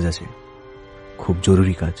অন্য কাজ আছে, খুব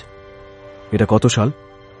জরুরি কাজ। এটা কত সাল?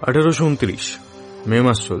 1829 মে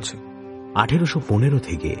মাস চলছে। 1815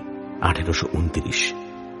 থেকে 1829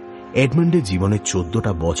 এডমন্ডের জীবনে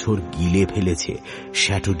 14টা বছর গিলে ফেলেছে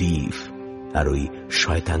শ্যাটোডিফ আর ওই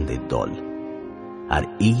শয়তানদের দল। আর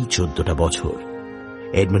এই 14টা বছর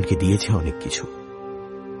এডমন্ডকে দিয়েছে অনেক কিছু।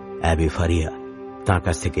 অ্যাবে ফারিয়া তার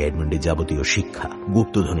কাছ থেকে এডমন্ডের যাবতীয় শিক্ষা,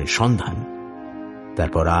 গুপ্তধনের সন্ধান,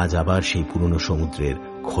 তারপর আজ আবার সেই পুরনো সমুদ্রের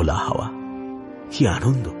খোলা হাওয়া। কি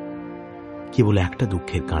আনন্দ! কেবল একটা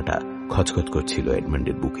দুঃখের কাঁটা খচখচ করছিল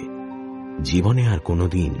এডমন্ডের বুকে। জীবনে আর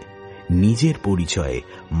কোনোদিন নিজের পরিচয়ে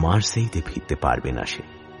মার্সেইতে ফিরতে পারবে না সে।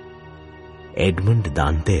 এডমন্ড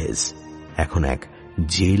দান্তেস এখন এক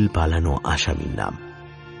জেল পালানো আসামির নাম।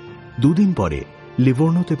 2 দিন পরে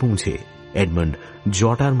লিভোর্নোতে পৌঁছে এডমন্ড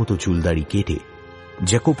জটার মতো চুলদাড়ি কেটে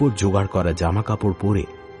জ্যাকোপোর জোগাড় করা জামা কাপড় পরে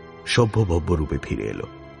সভ্যভব্য রূপে ফিরে এলো।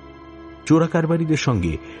 চোরা কারবারিদের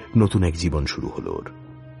সঙ্গে নতুন এক জীবন শুরু হলো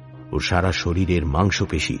ওর সারা শরীরের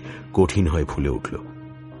মাংসপেশি কঠিন হয়ে ফুলে উঠল।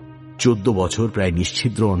 14 বছর প্রায়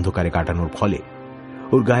নিশ্ছিদ্র অন্ধকারে কাটানোর ফলে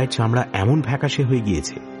ওর গায়ের চামড়া এমন ফ্যাকাশে হয়ে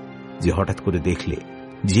গিয়েছে যে হঠাৎ করে দেখলে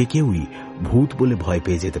যে কেউই ভূত বলে ভয়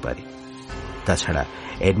পেয়ে যেতে পারে। তাছাড়া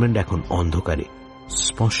এডমন্ড এখন অন্ধকারে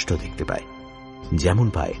স্পষ্ট দেখতে পায়, যেমন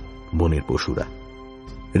পায় বনের পশুরা।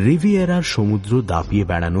 রিভিয়েরার সমুদ্র দাপিয়ে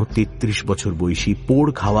বেড়ানো 33 বছর বয়সী পোড়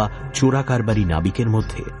খাওয়া চোরা কারবারি নাবিকের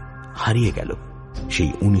মধ্যে হারিয়ে গেল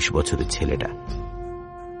সেই 19 বছরের ছেলেটা,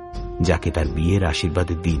 যাকে তার বিয়ের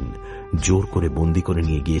আশীর্বাদের দিন জোর করে বন্দী করে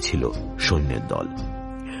নিয়ে গিয়েছিল সৈন্যের দল।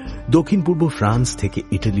 দক্ষিণ পূর্ব ফ্রান্স থেকে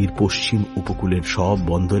ইটালির পশ্চিম উপকূলের সব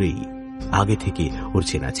বন্দরেই আগে থেকে ওর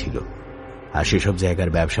চেনা ছিল, আর সেসব জায়গার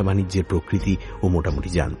ব্যবসা বাণিজ্যের প্রকৃতি ও মোটামুটি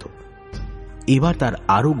জানত। এবার তার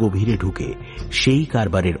আরো গভীরে ঢুকে সেই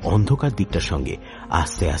কারবারের অন্ধকার দিকটার সঙ্গে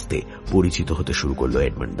আস্তে আস্তে পরিচিত হতে শুরু করল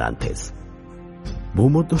এডমন্ড দান্তেস।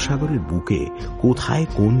 ভূমধ্য সাগরের বুকে কোথায়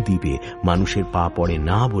কোন দ্বীপে মানুষের পা পড়ে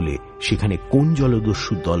না বলে সেখানে কোন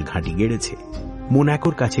জলদস্যুর দল ঘাঁটি গেড়েছে,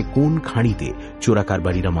 মোনাকোর কাছে কোন খাঁড়িতে চোরা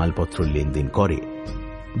কারবারিরা মালপত্র লেনদেন করে,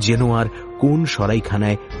 জেনোয়ার কোন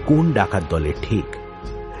সরাইখানায় কোন ডাকাত দলের ঠেক,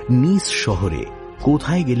 নিস শহরে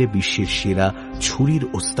কোথায় গেলে বিশ্বের সেরা ছুরির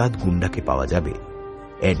ওস্তাদ গুন্ডাকে পাওয়া যাবে,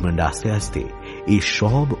 এডমন্ড আস্তে আস্তে এই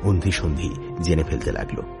সব অন্ধিসন্ধি জেনে ফেলতে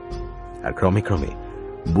লাগল। আর ক্রমে ক্রমে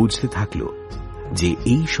বুঝতে থাকল যে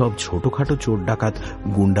এই সব ছোটখাটো চোর ডাকাত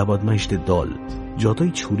গুন্ডা বদমাইশদের দল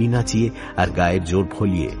যতই ছুরি নাচিয়ে আর গায়ের জোর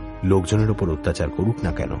ফলিয়ে লোকজনের ওপর অত্যাচার করুক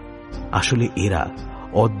না কেন, আসলে এরা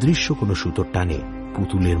অদৃশ্য কোনো সুতোর টানে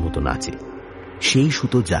পুতুলের মতো নাচে। সেই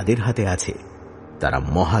সুতো যাদের হাতে আছে তারা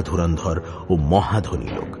মহাধুরন্ধর ও মহাধনী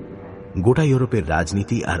লোক। গোটা ইউরোপের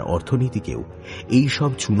রাজনীতি আর অর্থনীতিকেও এই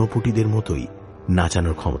সব চুনোপুটিদের মতোই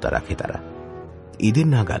নাচানোর ক্ষমতা রাখে তারা। এদের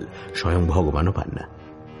নাগাল স্বয়ং ভগবানও পান না।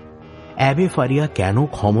 অ্যাবে ফারিয়া কেন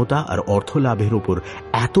ক্ষমতা আর অর্থ লাভের ওপর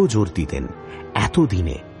এত জোর দিতেন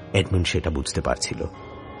এতদিনে এডমন্ড সেটা বুঝতে পারছিল।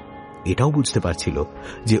 এটাও বুঝতে পারছিল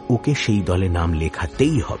যে ওকে সেই দলে নাম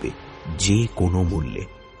লেখাতেই হবে যে কোনো মূল্যে,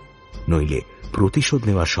 নইলে প্রতিশোধ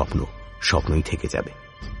নেওয়ার স্বপ্নই থেকে যাবে।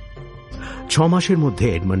 6 মাসের মধ্যে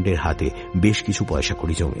এডমন্ডের হাতে বেশ কিছু পয়সা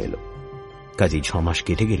কড়ি জমে এলো। কাজেই 6 মাস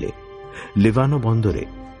কেটে গেলে লিভানো বন্দরে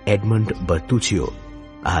এডমন্ড বার্তুচিও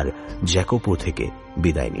আর জ্যাকোপো থেকে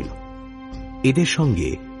বিদায় নিল। এদের সঙ্গে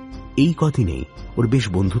এই কদিনেই ওর বেশ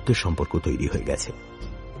বন্ধুত্বের সম্পর্ক তৈরি হয়ে গেছে।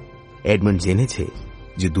 এডমন্ড জেনেছে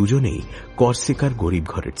যে দুজনেই কর্সিকার গরিব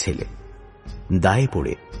ঘরের ছেলে, দায়ে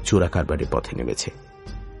পড়ে চোরা কারবারের পথে নেমেছে।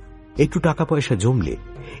 একটু টাকা পয়সা জমলে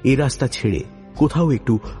এই রাস্তা ছেড়ে কোথাও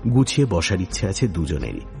একটু গুছিয়ে বসার ইচ্ছে আছে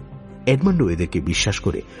দুজনেরই। এডমন্ডও এদেরকে বিশ্বাস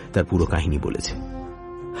করে তার পুরো কাহিনী বলেছে,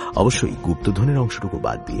 অবশ্যই গুপ্তধনের অংশটুকু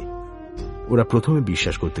বাদ দিয়ে। ওরা প্রথমে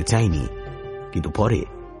বিশ্বাস করতে চায়নি, কিন্তু পরে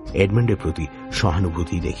এডমন্ডের প্রতি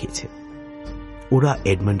সহানুভূতি দেখিয়েছে। ওরা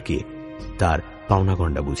এডমন্ডকে তার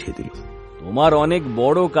পাওনাগণ্ডা বুঝিয়ে দিল। তোমার অনেক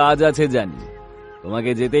বড় কাজ আছে জানি,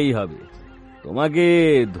 তোমাকে যেতেই হবে, তোমাকে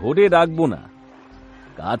ধরে রাখবো না।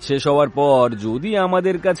 কাজ শেষ হওয়ার পর যদি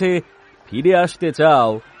আমাদের কাছে ফিরে আসতে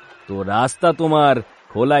চাও তো রাস্তা তোমার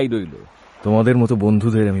খোলাই রইল। তোমাদের মতো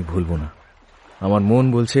বন্ধুদের আমি ভুলবো না। আমার মন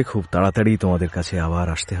বলছে খুব তাড়াতাড়ি তোমাদের কাছে আবার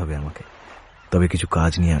আসতে হবে আমাকে, তবে কিছু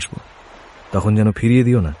কাজ নিয়ে আসবো, তখন যেন ফিরিয়ে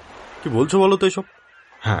দিও না। কি বলছো বলো তো এসব?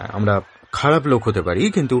 হ্যাঁ, আমরা খারাপ লোক হতে পারি,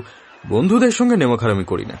 কিন্তু বন্ধুদের সঙ্গে নেমখারামি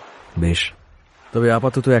করি না। বেশ, তবে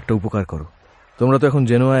আপাতত একটা উপকার করো। তোমরা তো এখন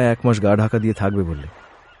জেনোয়ায় 1 মাস গা ঢাকা দিয়ে থাকবে বললে,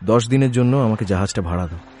 10 দিনের জন্য আমাকে জাহাজটা ভাড়া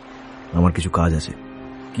দাও। আমার কিছু কাজ আছে,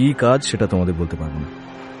 কি কাজ সেটা তোমাদের বলতে পারবো না।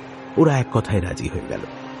 ওরা এক কথায় রাজি হয়ে গেল।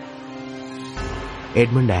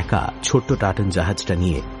 এডমন্ড একা ছোট্ট টাটান জাহাজটা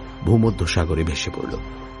নিয়ে ভূমধ্য সাগরে ভেসে পড়ল।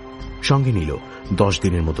 সঙ্গে নিল 10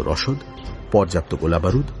 দিনের মতো রসদ, পর্যাপ্ত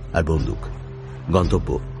গোলাবারুদ আর বন্দুক। গন্তব্য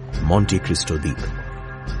মন্টে ক্রিস্টো দ্বীপ।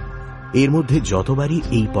 এর মধ্যে যতবারই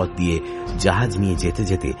এই পথ দিয়ে জাহাজ নিয়ে যেতে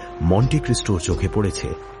যেতে মন্টে ক্রিস্টোর চোখে পড়েছে,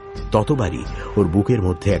 ততবারই ওর বুকের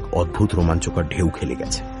মধ্যে এক অদ্ভুত রোমাঞ্চকর ঢেউ খেলে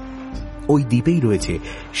গেছে। ওই দ্বীপেই রয়েছে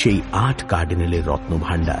সেই 8 কার্ডিনালের রত্ন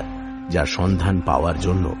ভাণ্ডার, যার সন্ধান পাওয়ার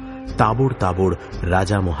জন্য তাবড় তাবড়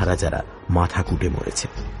রাজা মহারাজারা মাথা কুটে মরেছে।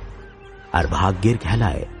 আর ভাগ্যের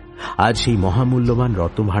খেলায় আজ সেই মহামূল্যবান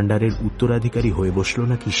রত্নভাণ্ডারের উত্তরাধিকারী হয়ে বসল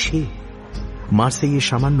নাকি সে, মার্সেইয়ের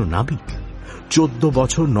সামান্য নাবিক, 14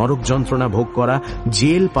 বছর নরক যন্ত্রণা ভোগ করা,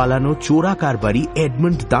 জেল পালানো চোরা কারবারি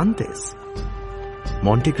এডমন্ড দান্তেস।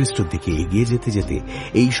 মন্টে ক্রিস্টোর দিকে এগিয়ে যেতে যেতে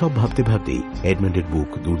এইসব ভাবতে ভাবতেই এডমন্ডের বুক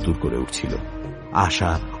দূর দূর করে উঠছিল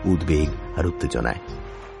আশা, উদ্বেগ আর উত্তেজনায়।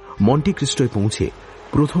 মন্টে ক্রিস্টোয় পৌঁছে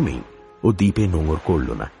প্রথমেই ও দ্বীপে নোঙর করল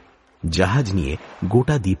না, জাহাজ নিয়ে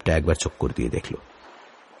গোটা দ্বীপটা একবার চক্কর দিয়ে দেখল।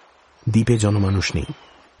 দ্বীপে জনমানুষ নেই,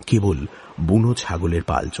 কেবল বুনো ছাগলের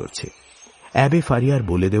পাল চড়ছে। অ্যাবে ফারিয়ার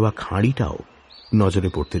বলে দেওয়া খাঁড়িটাও নজরে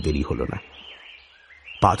পড়তে দেরি হল না।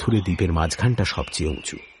 পাথুরে দ্বীপের মাঝখানটা সবচেয়ে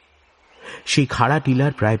উঁচু। সেই খাড়া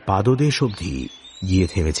টিলার প্রায় পাদদেশ অবধি গিয়ে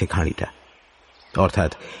থেমেছে খাঁড়িটা,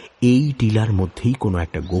 অর্থাৎ এই টিলার মধ্যেই কোনো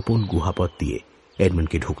একটা গোপন গুহাপথ দিয়ে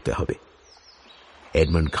এডমন্ডকে ঢুকতে হবে।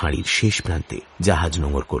 এডমন্ড খাঁড়ির শেষ প্রান্তে জাহাজ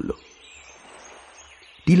নোঙর করল।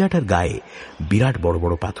 টিলাটার গায়ে বিরাট বড়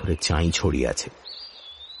বড় পাথরের চাই ছড়িয়ে আছে।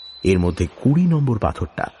 এর মধ্যে 20 নম্বর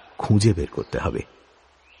পাথরটা খুঁজে বের করতে হবে।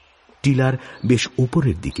 টিলার বেশ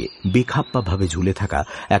উপরের দিকে বেখাপ্পা ভাবে ঝুলে থাকা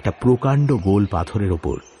একটা প্রকাণ্ড গোল পাথরের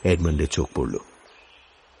ওপর এডমন্ডের চোখ পড়ল।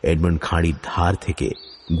 এডমন্ড খাঁড়ির ধার থেকে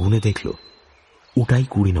গুনে দেখল ওটাই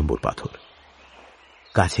 20 নম্বর পাথর।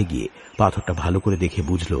 কাছে গিয়ে পাথরটা ভালো করে দেখে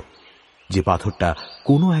বুঝল যে পাথরটা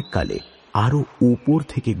কোনো এককালে আরো উপর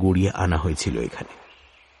থেকে গড়িয়ে আনা হয়েছিল এখানে।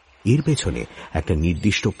 এর পেছনে একটা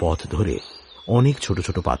নির্দিষ্ট পথ ধরে অনেক ছোট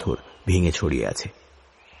ছোট পাথর ভেঙে ছড়িয়ে আছে।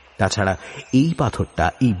 তাছাড়া এই পাথরটা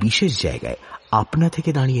এই বিশেষ জায়গায় আপনা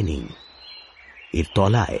থেকে দাঁড়িয়ে নেই, এর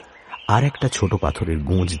তলায় আর একটা ছোট পাথরের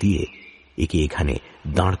গোঁজ দিয়ে একে এখানে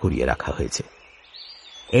দাঁড় করিয়ে রাখা হয়েছে।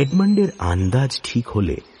 এডমন্ডের আন্দাজ ঠিক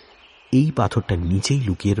হলে এই পাথরটার নিচেই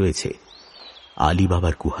লুকিয়ে রয়েছে আলী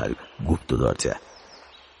বাবার গুহার গুপ্ত দরজা।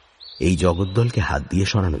 এই জগদ্দলকে হাত দিয়ে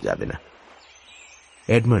সরানো যাবে না।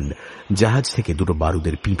 এডমন্ড জাহাজ থেকে 2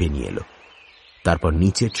 বারুদের পিঁপে নিয়ে এলো। তারপর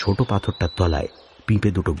নিচের ছোট পাথরটার তলায় পিঁপে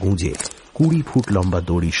 2 গুঁজে 20 ফুট লম্বা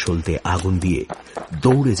দড়ির সলতে আগুন দিয়ে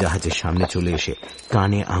দৌড়ে জাহাজের সামনে চলে এসে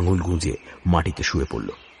কানে আঙুল গুঁজে মাটিতে শুয়ে পড়ল।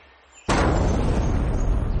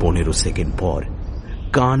 15 সেকেন্ড পর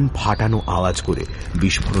কান ফাটানো আওয়াজ করে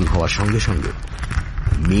বিস্ফোরণ হওয়ার সঙ্গে সঙ্গে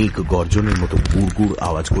মেঘ গর্জনের মতো গুড়গুড়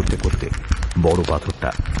আওয়াজ করতে করতে বড় পাথরটা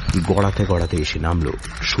গড়াতে গড়াতে এসে নামল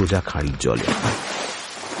সোজা খাঁড়ির জলে।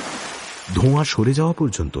 ধোঁয়া সরে যাওয়া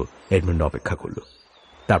পর্যন্ত এডমন্ড অপেক্ষা করল।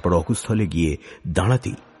 তারপর অকুস্থলে গিয়ে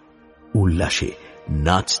দাঁড়াতেই উল্লাসে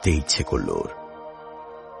নাচতে ইচ্ছে করল ওর।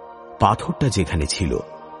 পাথরটা যেখানে ছিল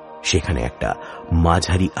সেখানে একটা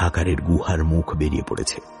মাঝারি আকারের গুহার মুখ বেরিয়ে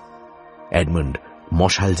পড়েছে। এডমন্ড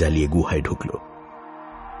মশাল জ্বালিয়ে গুহায় ঢুকল।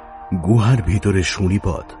 গুহার ভিতরে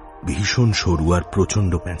সুড়িপথ ভীষণ সরু আর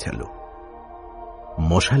প্রচন্ড প্যাঁচালো।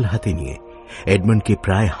 মশাল হাতে নিয়ে এডমন্ডকে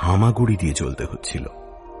প্রায় হামাগুড়ি দিয়ে চলতে হচ্ছিল।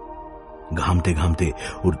 ঘামতে ঘামতে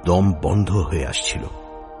ওর দম বন্ধ হয়ে আসছিল।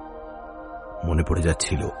 মনে পড়ে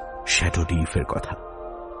যাচ্ছিল শ্যাটোডিফের কথা।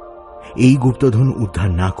 এই গুপ্তধন উদ্ধার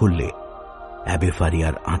না করলে অ্যাবে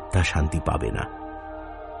ফারিয়ার আত্মা শান্তি পাবে না।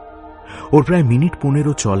 ওর প্রায় মিনিট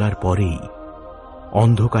 15 চলার পরেই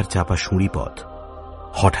অন্ধকার চাপা সিঁড়িপথ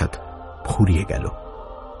হঠাৎ ফুরিয়ে গেল।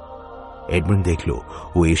 এডমন্ড দেখল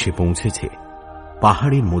ও এসে পৌঁছেছে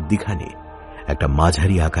পাহাড়ের মধ্যিখানে একটা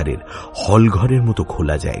মাঝারি আকারের হলঘরের মতো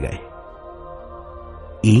খোলা জায়গায়।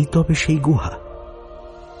 এই তবে সেই গুহা?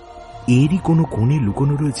 এরই কোনো কোণে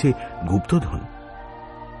লুকোনো রয়েছে গুপ্তধন?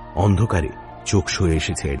 অন্ধকারে চোখ সয়ে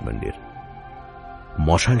এসেছে এডমন্ডের।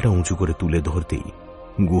 মশালটা উঁচু করে তুলে ধরতেই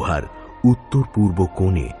গুহার উত্তর পূর্ব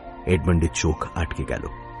কোণে এডমন্ডের চোখ আটকে গেল।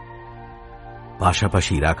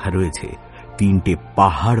 পাশাপাশি রাখা রয়েছে 3টে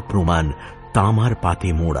পাহাড় প্রমাণ তামার পাতে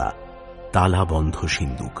মোড়া তালাবন্ধ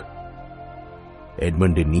সিন্দুক।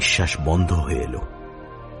 এডমন্ডের নিঃশ্বাস বন্ধ হয়ে এলো।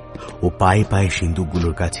 ও পায়ে পায়ে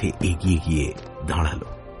সিন্দুকগুলোর কাছে এগিয়ে গিয়ে দাঁড়াল।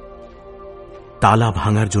 তালা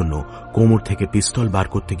ভাঙার জন্য কোমর থেকে পিস্তল বার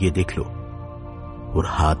করতে গিয়ে দেখল ওর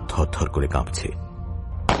হাত থরথর করে কাঁপছে।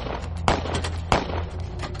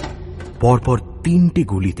 পরপর 3টে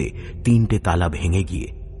গুলিতে 3টে তালা ভেঙে গিয়ে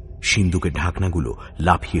সিন্দুকের ঢাকনাগুলো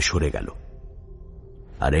লাফিয়ে সরে গেল।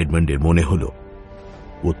 আর এডমন্ডের মনে হল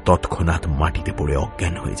ও তৎক্ষণাৎ মাটিতে পড়ে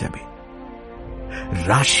অজ্ঞান হয়ে যাবে।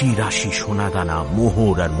 রাশি রাশি সোনাদানা,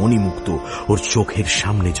 মোহর আর মণিমুক্ত ওর চোখের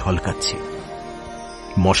সামনে ঝলকাচ্ছে।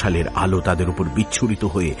 মশালের আলো তাদের উপর বিচ্ছুরিত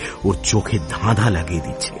হয়ে ওর চোখে ধাঁধা লাগিয়ে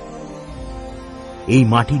দিচ্ছে। এই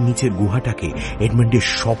মাটির নিচের গুহাটাকে এডমন্ডের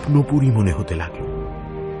স্বপ্নপুরী মনে হতে লাগল।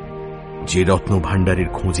 যে রত্ন ভাণ্ডারের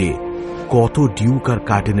খোঁজে কত ডিউক আর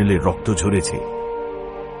কার্ডিনালের রক্ত ঝরেছে,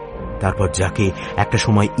 তারপর যাকে একটা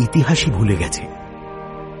সময় ইতিহাসই ভুলে গেছে,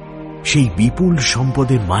 সেই বিপুল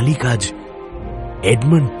সম্পদের মালিক আজ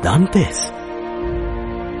এডমন্ড দান্তেস।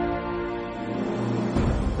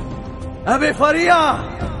 আবে ফারিয়া,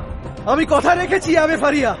 আমি কথা রেখেছি। আবে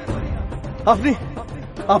ফারিয়া,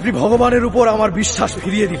 আপনি ভগবানের উপর আমার বিশ্বাস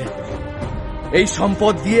ফিরিয়ে দিলেন। এই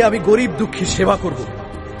সম্পদ দিয়ে আমি গরিব দুঃখীর সেবা করব,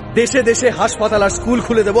 দেশে দেশে হাসপাতাল আর স্কুল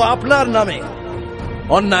খুলে দেব আপনার নামে,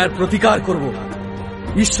 অন্যায়ের প্রতিকার করব,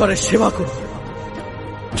 ঈশ্বরের সেবা করব,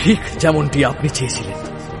 ঠিক যেমনটি আপনি চেয়েছিলেন।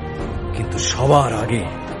 কিন্তু সবার আগে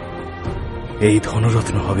এই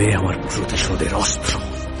ধনরত্ন হবে আমার প্রতিশোধের অস্ত্র।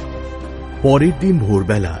 পরের দিন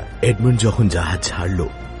ভোরবেলা এডমন্ড যখন জাহাজ ছাড়ল,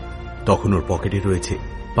 তখন ওর পকেটে রয়েছে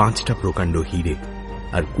 5টা প্রকাণ্ড হিরে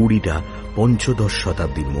আর 20টা 15শ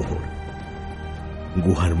শতাব্দীর মোহর।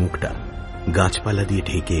 গুহার মুখটা গাছপালা দিয়ে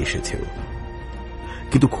ঢেকে এসেছে।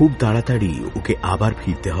 কিন্তু খুব তাড়াতাড়ি ওকে আবার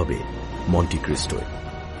ফিরতে হবে মন্টি ক্রিস্টোয়।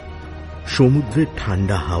 সমুদ্রের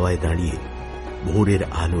ঠান্ডা হাওয়ায় দাঁড়িয়ে ভোরের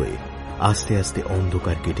আলোয় আস্তে আস্তে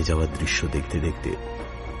অন্ধকার কেটে যাওয়ার দৃশ্য দেখতে দেখতে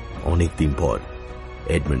অনেকদিন পর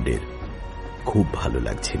এডমন্ডের খুব ভালো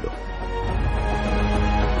লাগছিল।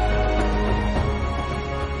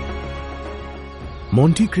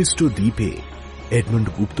 মন্টি ক্রিস্টো দ্বীপে এডমন্ড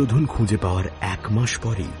গুপ্তধন খুঁজে পাওয়ার 1 মাস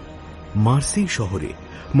পরেই মার্সেই শহরে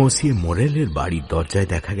মসিয়ে মোরেলের বাড়ির দরজায়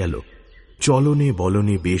দেখা গেল চলনে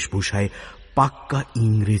বলনে বেশভূষায় পাক্কা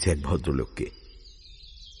ইংরেজ এক ভদ্রলোককে।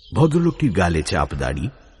 ভদ্রলোকটির গালে চাপ দাড়ি,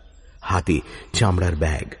 হাতে চামড়ার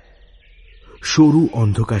ব্যাগ। সরু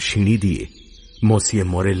অন্ধকার সিঁড়ি দিয়ে মসিয়ে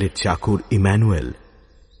মোরেলের চাকর ইম্যানুয়েল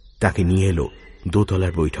তাকে নিয়ে এলো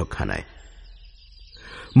দোতলার বৈঠকখানায়।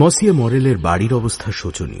 মসিয়ে মোরেলের বাড়ির অবস্থা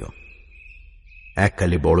শোচনীয়।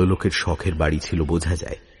 এককালে বড় লোকের শখের বাড়ি ছিল বোঝা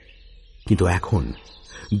যায়, কিন্তু এখন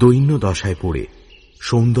দৈন্য দশায় পড়ে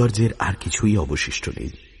সৌন্দর্যের আর কিছুই অবশিষ্ট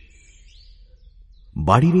নেই।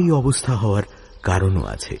 বাড়ির এই অবস্থা হওয়ার কারণও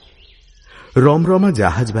আছে। রমরমা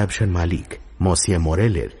জাহাজ ব্যবসার মালিক মসিয়ে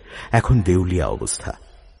মোরেলের এখন দেউলিয়া অবস্থা।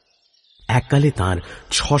 এককালে তাঁর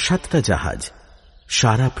 6-7টা জাহাজ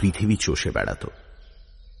সারা পৃথিবী চষে বেড়াত,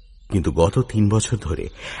 কিন্তু গত 3 বছর ধরে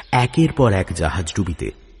একের পর এক জাহাজ ডুবিতে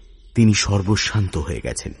তিনি সর্বশান্ত হয়ে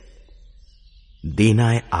গেছেন।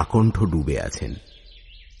 দেনায় আকণ্ঠ ডুবে আছেন।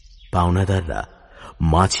 পাওনাদাররা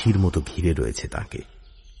মাছির মতো ঘিরে রয়েছে তাকে।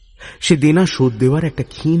 সে দেনা শোধ দেওয়ার একটা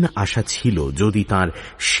ক্ষীণ আশা ছিল যদি তার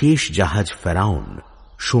শেষ জাহাজ ফেরাউন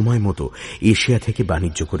সময় মতো এশিয়া থেকে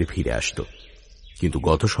বাণিজ্য করে ফিরে আসত। কিন্তু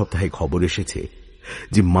গত সপ্তাহে খবর এসেছে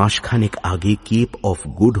যে মাসখানেক আগে কেপ অফ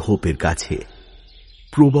গুড হোপের কাছে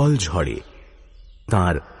প্রবল ঝড়ে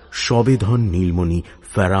তার সবেধন নীলমণি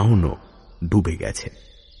ফেরাউনও ডুবে গেছে।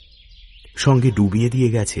 সঙ্গে ডুবিয়ে দিয়ে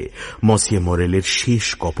গেছে মসিয়ে মোরেলের শেষ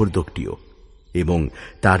কপরদকটিও, এবং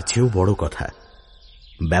তার চেয়েও বড় কথা,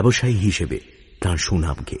 ব্যবসায়ী হিসেবে তাঁর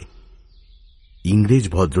সুনামকে। ইংরেজ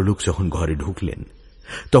ভদ্রলোক যখন ঘরে ঢুকলেন,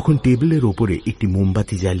 তখন টেবিলের ওপরে একটি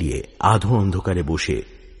মোমবাতি জ্বালিয়ে আধো অন্ধকারে বসে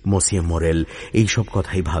মসিয়ে মোরেল এইসব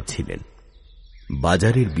কথাই ভাবছিলেন।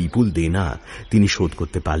 বাজারের বিপুল দেনা তিনি শোধ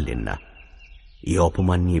করতে পারলেন না। এই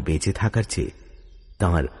অপমান নিয়ে বেঁচে থাকার চেয়ে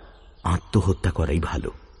তাঁর আত্মহত্যা করাই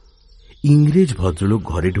ভালো। ইংরেজ ভদ্রলোক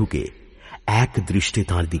ঘরে ঢুকে এক দৃষ্টে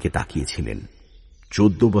তাঁর দিকে তাকিয়েছিলেন।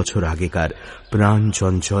 14 বছর আগেকার প্রাণ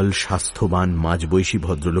চঞ্চল স্বাস্থ্যবান মাঝবয়সী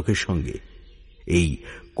ভদ্রলোকের সঙ্গে এই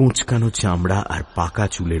কোঁচকানো চামড়া আর পাকা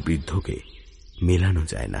চুলের বৃদ্ধকে মেলানো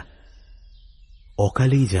যায় না।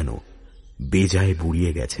 অকালেই যেন বেজায়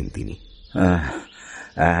বুড়িয়ে গেছেন তিনি।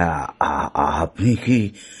 আপনি কি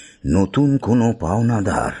নতুন কোনো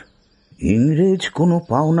পাওনাদার? ইংরেজ কোনো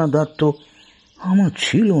পাওনাদার তো আমার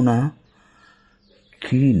ছিল না।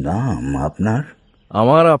 কি নাম আপনার?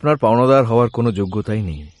 আমার আপনার পাওনাদার হওয়ার কোনো যোগ্যতাই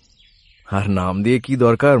নেই। আর নাম দিয়ে কি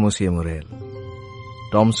দরকার monsieur Morrel?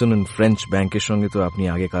 Thomson and French ব্যাংকের সঙ্গে তো আপনি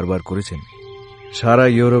আগে কারবার করেছেন। সারা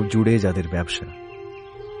ইউরোপ জুড়ে যাদের ব্যবসা,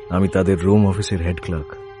 আমি তাদের রোম অফিসের হেড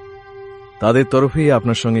ক্লার্ক। তাদের তরফেই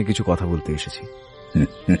আপনার সঙ্গে কিছু কথা বলতে এসেছি।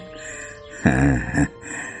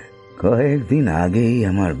 কয়েকদিন আগেই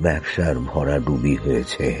আমার ব্যবসার ভরাডুবি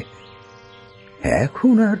হয়েছে।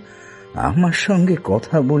 এখন আর আমার সঙ্গে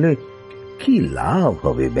কথা বলে কি লাভ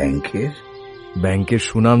হবে ব্যাংকের? ব্যাংকের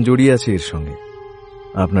সুনাম জড়িয়ে আছে এর সঙ্গে।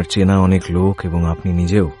 আপনার চেনা অনেক লোক এবং আপনি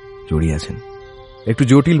নিজেও জড়িয়ে আছেন। একটু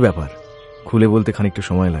জটিল ব্যাপার, খুলে বলতে খানিকটা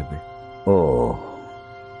সময় লাগবে। ও,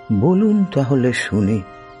 বলুন তাহলে শুনি।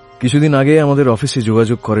 কিছুদিন আগে আমাদের অফিসে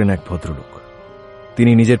যোগাযোগ করেন এক ভদ্রলোক।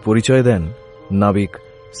 তিনি নিজের পরিচয় দেন নাবিক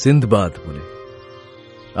সিন্দবাদ বলে।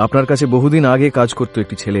 আপনার কাছে বহুদিন আগে কাজ করত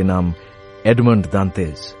একটি ছেলে, নাম এডমন্ড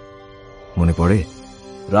দান্তেজ। মনে পড়ে?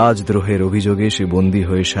 রাজদ্রোহের অভিযোগে সে বন্দী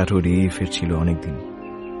হয়ে শ্যাটো রিফে ছিল অনেকদিন।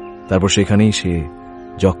 তারপর সেখানেই সে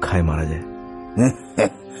যক্ষ্মায় মারা যায়।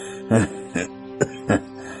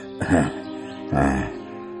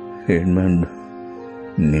 এডমন্ড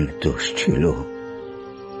নির্দোষ ছিল।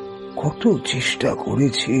 কত চেষ্টা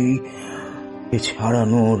করেছি এ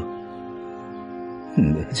ছাড়ানোর।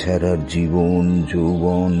 বেচারার জীবন,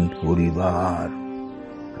 যৌবন, পরিবার,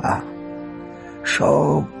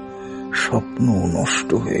 সব স্বপ্ন নষ্ট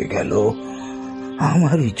হয়ে গেল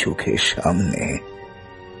আমারই চোখের সামনে।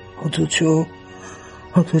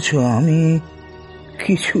 অথচ আমি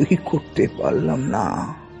কিছুই করতে পারলাম না।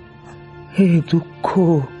 এই দুঃখ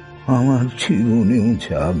আমার জীবনেও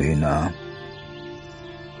যাবে না।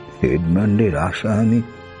 এডমন্ডের আশা আমি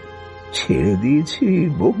ছেড়ে দিয়েছি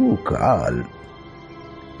বহু কাল,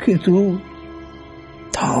 কিন্তু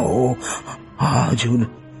তাও আজ ওর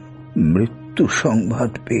মৃত্যু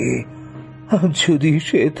সংবাদ পেয়ে আজ যদি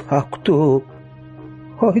সে থাকতো,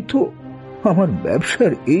 হয়তো আমার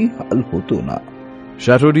ব্যবসার এই হাল হতো না।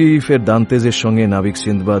 শ্যাটো রিফের দান্তেজের সঙ্গে নাবিক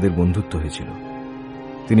সিন্দবাদের বন্ধুত্ব হয়েছিল।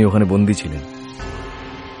 তিনি ওখানে বন্দী ছিলেন।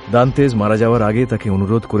 দান্তেজ মারা যাওয়ার আগে তাকে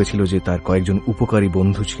অনুরোধ করেছিল যে তার কয়েকজন উপকারী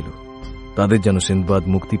বন্ধু ছিল, তাদের যেন সিন্দবাদ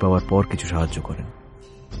মুক্তি পাওয়ার পর কিছু সাহায্য করেন।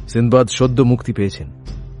 সিন্দবাদ সদ্য মুক্তি পেয়েছেন।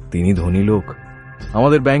 তিনি ধনী লোক,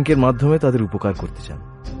 আমাদের ব্যাংকের মাধ্যমে তাদের উপকার করতে চান।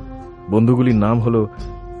 বন্ধুগুলির নাম হল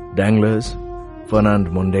ড্যাংলার্স, ফার্নান্ড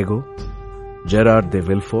মন্ডেগো, জেরার্ড দে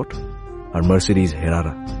ভেলফোর্ট আর মার্সিডিজ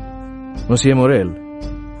হেরারা। মসিয়ে মোরেল,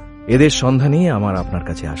 এদের সন্ধানেই আমার আপনার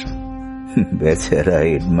কাছে আসা। বেচারা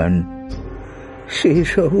এডমন্ড, সেই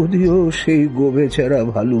সহদিও সেই গোবেচারা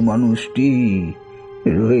ভালো মানুষটি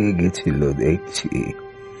রয়ে গেছিল দেখছি।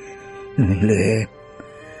 নইলে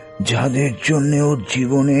যাদের জন্য ওর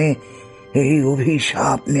জীবনে এই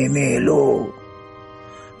অভিশাপ নেমে এলো,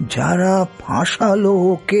 যারা ফাঁসালো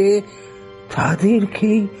ওকে,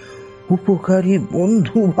 তাদেরকেই উপকারী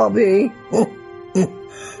বন্ধু ভাবে।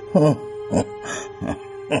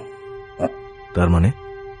 তার মানে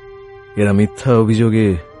এরা মিথ্যা অভিযোগে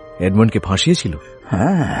এডমন্ডকে ফাঁসিয়েছিল?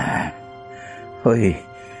 হ্যাঁ, ওই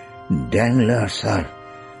ড্যাংলার্স আর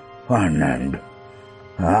ফার্নান্ড।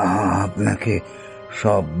 আপনাকে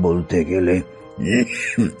সব বলতে গেলে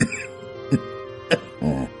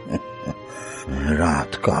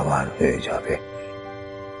রাত কাবার হয়ে যাবে।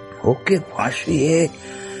 ওকে ফাঁসিয়ে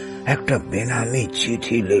একটা বেনামি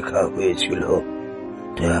চিঠি লেখা হয়েছিল।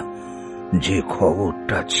 তা যে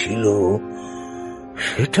খবরটা ছিল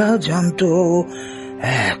সেটা জানতো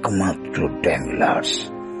একমাত্র ড্যাংলার্স।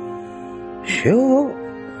 সেও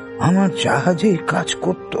আমার জাহাজে কাজ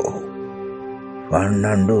করত।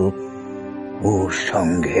 ফার্নান্ডো ওর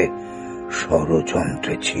সঙ্গে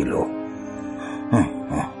ষড়যন্ত্রে ছিল।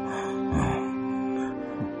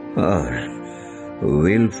 আর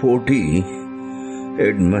উইলফোর্টই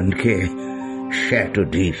এডমন্ডকে শ্যাটো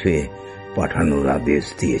রিফে পাঠানোর আদেশ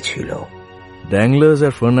দিয়েছিল। ড্যাংলার্স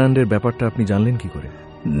আর ফার্নান্ডের ব্যাপারটা আপনি জানলেন কি করে?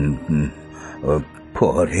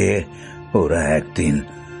 পরে ওরা একদিন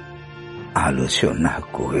আলোচনা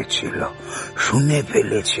করেছিল, শুনে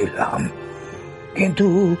ফেলেছিলাম। কিন্তু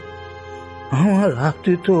আমার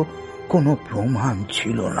হাতে তো কোনো প্রমাণ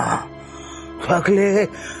ছিল না,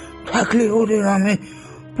 থাকলে ওদের আমি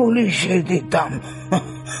পুলিশে দিতাম।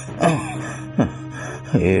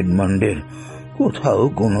 এডমান্ডের কোথাও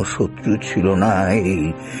কোনো শত্রু ছিল না এই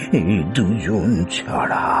দুজন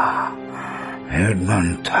ছাড়া।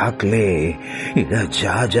 এডমান্ড থাকলে এরা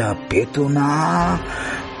যা যা পেত না,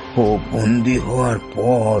 ও বন্দী হওয়ার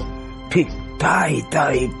পর ঠিক তাই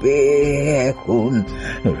পেয়ে এখন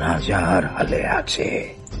রাজার হালে আছে।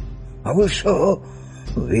 অবশ্য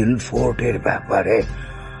উইলফোর্ডের ব্যাপারে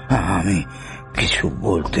আমি কিছু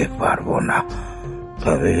বলতে পারবো না,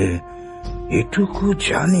 তবে এটুকু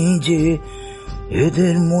জানি যে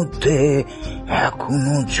এদের মধ্যে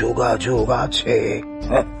এখনো যোগাযোগ আছে।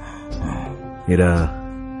 এরা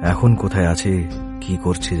এখন কোথায় আছে, কি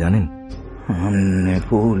করছে জানেন?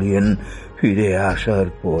 নেপোলিয়ন ফিরে আসার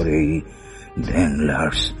পরেই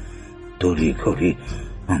ড্যাংলার্স তড়িঘড়ি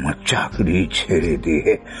আমার চাকরি ছেড়ে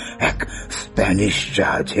দিয়ে এক স্প্যানিশ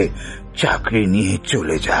জাহাজে চাকরি নিয়ে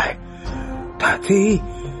চলে যায়। তাতেই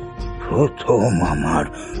প্রথম আমার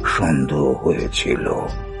সন্দেহ হয়েছিল।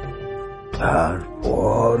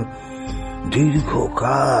 তারপর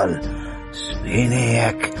দীর্ঘকাল স্পেনে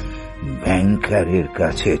এক ব্যাংকারের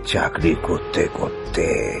কাছে চাকরি করতে করতে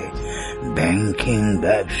ব্যাংকিং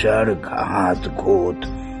ব্যবসার ঘাত ঘোত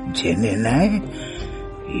জেনে নেয়।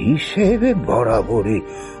 হিসেবে বরাবরই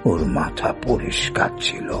ওর মাথা পরিষ্কার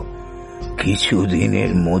ছিল।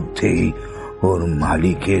 কিছুদিনের মধ্যেই ওর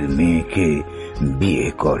মালিকের মেয়েকে বিয়ে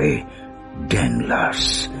করে ড্যাংলার্স।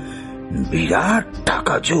 বিরাট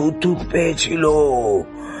টাকা যৌতুক পেয়েছিল,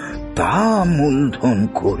 তা মূলধন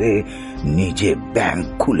করে নিজে ব্যাংক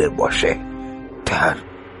খুলে বসে। তার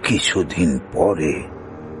কিছুদিন পরে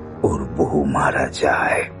ওর বউ মারা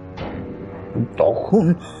যায়, তখন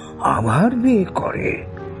আবার বিয়ে করে।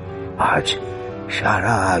 আজ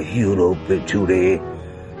সারা ইউরোপ জুড়ে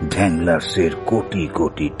ড্যাংলার্সের কোটি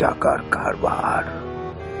কোটি টাকার কারবার।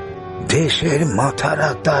 দেশের মাথারা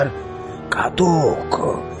তার ঘাতক।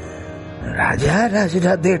 রাজা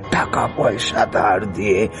রাজরাদের টাকা পয়সা ধার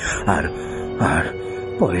দিয়ে আর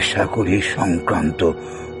পয়সা কড়ি সংক্রান্ত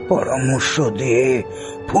পরামর্শ দিয়ে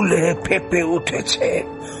ফুলে ফেপে উঠেছে।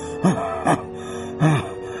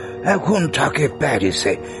 এখন থাকে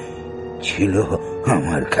প্যারিসে, ছিল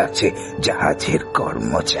আমার কাছে জাহাজের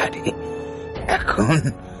কর্মচারী। এখন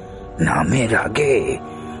নামের আগে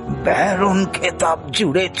ব্যারন খেতাব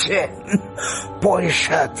জুড়েছে।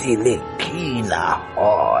 পয়সা দিলে কি না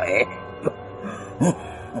হয়।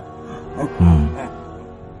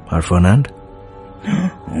 আর ফার্নান্ড?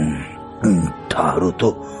 তারও তো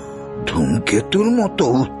ধূমকেতুর মতো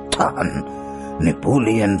উত্থান।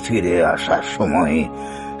 নেপোলিয়ন ফিরে আসার সময়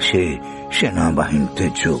সে সেনাবাহিনীতে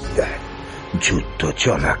যোগ দেয়। যুদ্ধ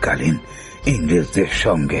চলাকালীন ইংরেজদের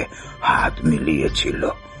সঙ্গে হাত মিলিয়েছিল।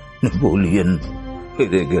 নেপোলিয়ন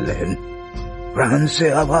হেরে গেলেন, ফ্রান্সে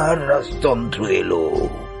আবার রাজতন্ত্র এলো।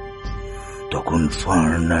 তখন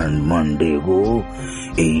ফার্নান্ড মন্ডেগো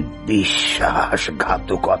এই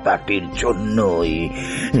বিশ্বাসঘাতকতাটির জন্যই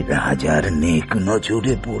রাজার নেক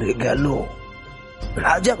নজরে পড়ে গেল।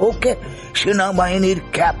 রাজা ওকে সেনাবাহিনীর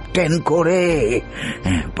ক্যাপ্টেন করে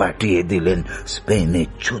পাঠিয়ে দিলেন স্পেনের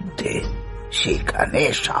যুদ্ধে। সেখানে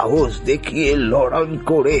সাহস দেখিয়ে লড়াই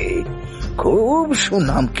করে খুব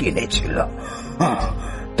সুনাম কিনেছিল।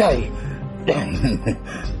 তাই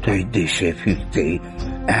দেশে ফিরতেই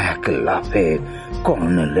এক লাফে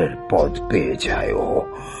কর্নেলের পদ পেয়ে যায় ও।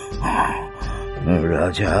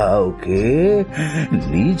 রাজা ওকে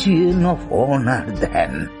লিজিয়ন অফ অনার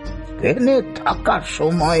দেন। স্পেনে থাকার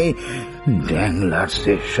সময়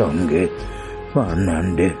ড্যাংলার্সের সঙ্গে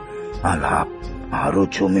ফার্নান্ডের আলাপ আরো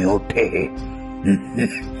জমে ওঠে।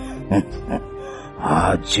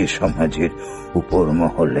 আজ যে সমাজের উপর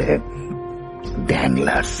মহলে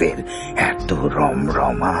ড্যাংলার্সের এত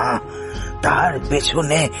রমরমা, তার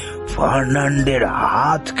পেছনে ফার্নান্ডের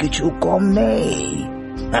হাত কিছু কম নেই।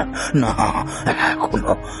 না,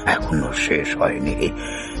 এখনো শেষ হয়নি।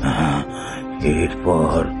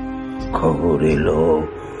 এরপর খবর এলো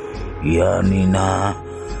ইয়ানিনা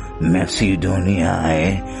ম্যাসিডোনিয়ায়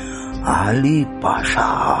আলী পাশা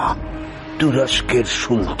তুরস্কের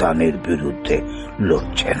সুলতানের বিরুদ্ধে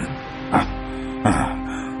লড়ছেন।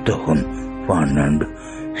 তখন ফার্নান্ড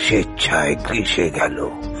স্বেচ্ছায় গ্রীসে গেল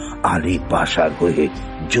আলী পাশার হয়ে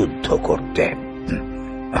যুদ্ধ করতে।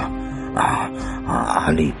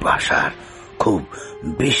 আলী পাশার খুব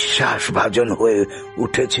বিশ্বাসভাজন হয়ে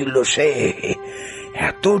উঠেছিল সে,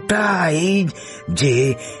 এতটাই যে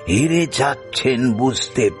হেরে যাচ্ছেন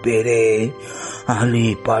বুঝতে পেরে আলী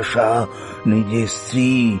পাশা নিজের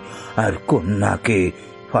স্ত্রী আর কন্যাকে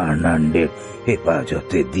ফার্নান্ডের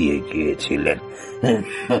হেফাজতে দিয়ে গিয়েছিলেন।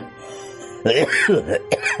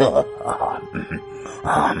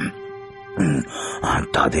 আর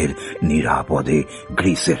তাদের নিরাপদে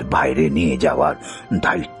গ্রিসের বাইরে নিয়ে যাওয়ার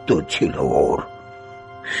দায়িত্ব ছিল ওর।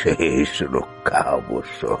 শেষ রক্ষা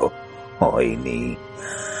অবশ্য হয়নি।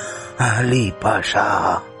 আলী পাশা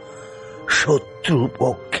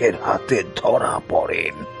শত্রুপক্ষের হাতে ধরা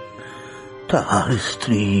পড়েন। তার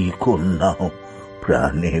স্ত্রী কন্যাও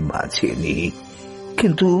প্রাণে বাঁচেনি,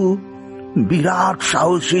 কিন্তু বিরাট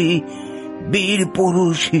সাহসী বীর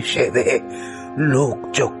পুরুষ হিসেবে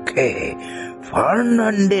লোকচক্ষে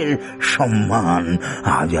ফার্নান্ডের সম্মান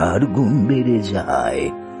হাজার গুণ বেড়ে যায়।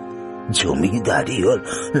 জমিদারিও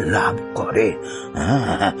লাভ করে।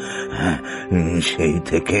 সেই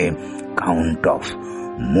থেকে কাউন্ট অফ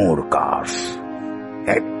মোরকার্স,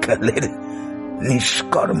 এককালের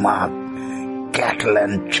নিষ্কর্মা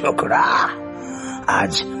ক্যাটল্যান্ড ছোকরা,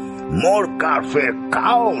 আজ মোরকার্ফের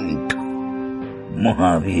কাউন্ট।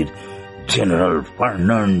 মহাবীর জেনারেল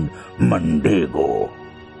ফার্নান্ড মন্ডেগো।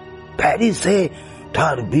 প্যারিসে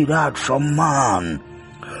তার বিরাট সম্মান,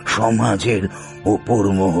 সমাজের উপর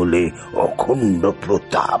মহলে অখণ্ড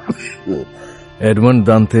প্রতাপ। এডমন্ড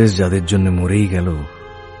দান্তেস যাদের জন্য মরেই গেল,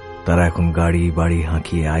 তারা এখন গাড়ি বাড়ি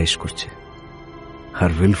হাঁকিয়ে আয়েশ করছে। আর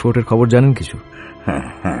উইলফোর্টের খবর জানেন কিছু?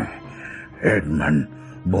 এডমন্ড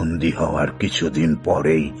বন্দী হওয়ার কিছুদিন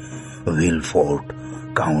পরেই উইলফোর্ট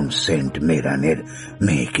কাউন্ট সেন্ট মেরানের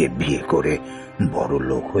মেয়েকে বিয়ে করে বড়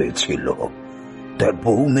লোক হয়েছিল। তার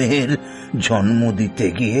বউ মেয়ের জন্ম দিতে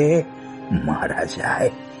গিয়ে মারা যায়।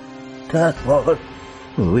 তারপর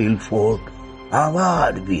উইলফোর্ট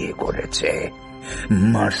আবার বিয়ে করেছে।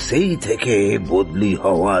 মার্সেই থেকে বদলি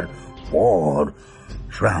হওয়ার পর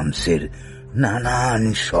ফ্রান্সের নানান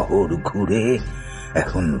শহর ঘুরে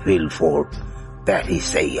এখন উইলফোর্ট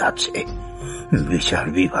প্যারিসেই আছে। বিচার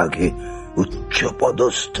বিভাগে উচ্চ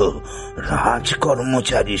পদস্থ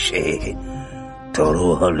রাজকর্মচারী সে।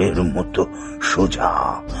 তরোয়ালের মতো সোজা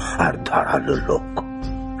আর ধারালো লোক।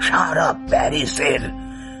 সারা প্যারিসের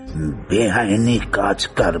বেআইনি কাজ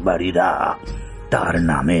কারবারিরা তার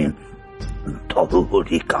নামে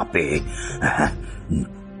তরবারি কাঁপে।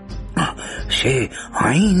 সে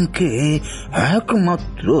আইনকে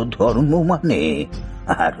একমাত্র ধর্ম মানে,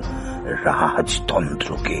 আর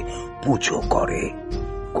রাজতন্ত্রকে পুজো করে।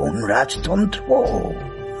 কোন রাজতন্ত্র?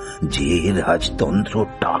 যে রাজতন্ত্র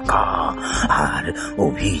টাকা আর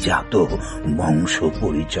অভিজাত বংশ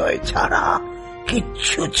পরিচয় ছাড়া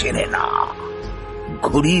কিচ্ছু চেনে না।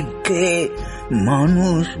 গরিবকে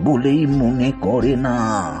মানুষ বলেই মনে করে না।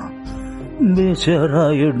 বেচারা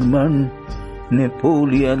এডমন্ড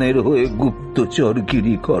নেপোলিয়নের হয়ে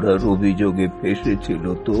গুপ্তচরগিরি করার অভিযোগে ফেসেছিল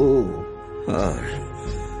তো। আর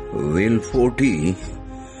উইলফোর্টই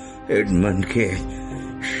এডমন্ডকে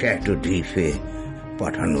শ্যাটোডিফে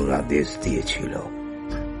পাঠানোর আদেশ দিয়েছিল।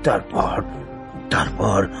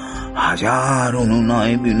 তারপর হাজার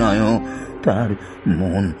অনুনয় বিনয় তার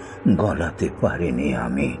মন গলাতে পারেনি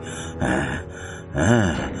আমি।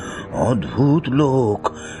 অদ্ভুত লোক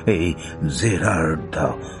এই জেরার্ড দ্য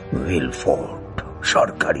উইলফোর্ট।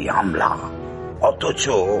 সরকারি আমলা, অথচ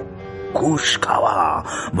ঘুষ খাওয়া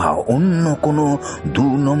বা অন্য কোনো 2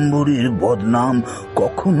 নম্বরের বদনাম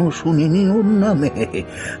কখনো শুনিনি ওর নামে।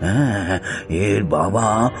 এর বাবা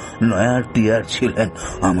নয়ার টিয়ার ছিলেন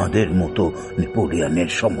আমাদের মতো নেপোলিয়নের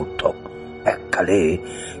সমর্থক। এককালে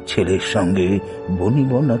ছেলের সঙ্গে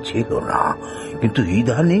বনিবনা ছিল না, কিন্তু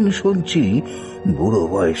ইদানিং শুনছি বুড়ো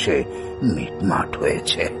বয়সে মিটমাট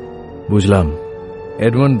হয়েছে। বুঝলাম।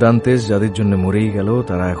 এডমন্ড দান্তেস যাদের জন্য মরেই গেল,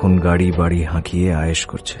 তারা এখন গাড়ি বাড়ি হাঁকিয়ে আয়েশ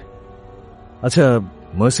করছে। আচ্ছা,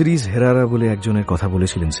 মার্সিডিজ হেরারা বলে একজনের কথা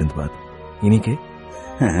বলেছিলেন সিন্দবাদ, ইনি কে?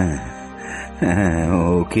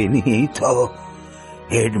 ওকে নিয়েই তো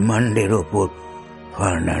এডমন্ডের ওপর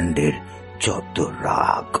ফার্নান্ডের যত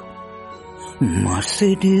রাগ।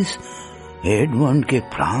 মার্সিডিজ এডমন্ডকে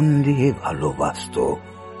প্রাণ দিয়ে ভালোবাসত।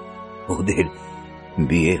 ওদের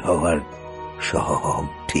বিয়ে হওয়ার সব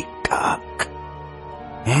ঠিকঠাক।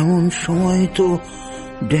 এমন সময় তো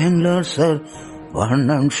ড্যাংলার্স আর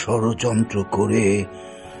ফার্নান্ড ষড়যন্ত্র করে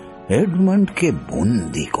এডমন্ডকে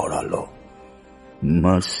বন্দি করালো।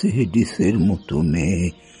 মার্সিডিসের মতো মেয়ে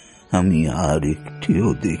আমি আর একটিও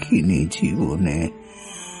দেখিনি জীবনে।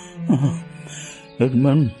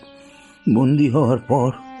 এডমন্ড বন্দি হওয়ার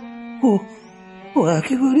পর ও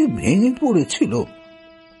একেবারে ভেঙে পড়েছিল।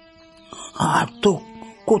 আর তো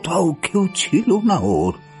কোথাও কেউ ছিল না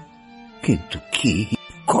ওর। কিন্তু কি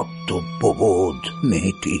কর্তব্যবোধ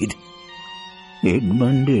মেয়েটির!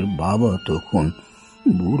 এডমন্ডের বাবা তখন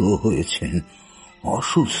বুড়ো হয়েছেন,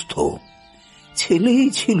 অসুস্থ। ছেলেই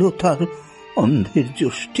ছিল তার অন্ধের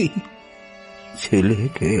যষ্টি।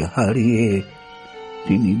 ছেলেকে হারিয়ে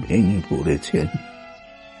তিনি ভেঙে পড়েছেন।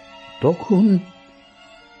 তখন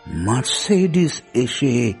মার্সেডিস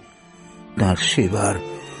এসে তার সেবার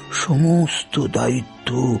সমস্ত দায়িত্ব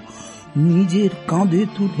নিজের কাঁধে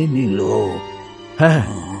তুলে নিল। হ্যাঁ,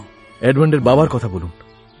 এডমন্ডের বাবার কথা বলুন।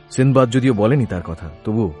 সিনবাদ যদিও বলেনি তার কথা,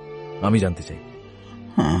 তবু আমি জানতে চাই।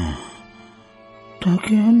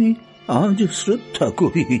 তাকে আমি আজ শ্রদ্ধা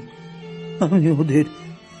করি। আমি ওদের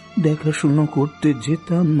দেখাশুনো করতে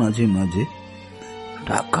যেতাম মাঝে মাঝে,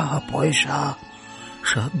 টাকা পয়সা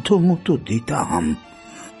সাধ্য মতো দিতাম।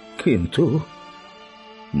 কিন্তু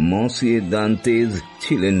মসিয়ে দান্তেজ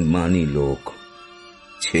ছিলেন মানি লোক।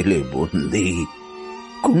 ছেলে বন্দি,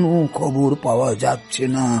 কোনো খবর পাওয়া যাচ্ছে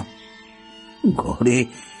না, ঘরে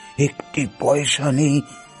একটি পয়সা নেই,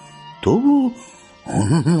 তবু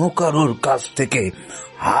অন্য কারোর কাছ থেকে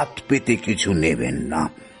হাত পেতে কিছু নেবেন না।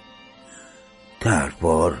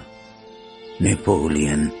 তারপর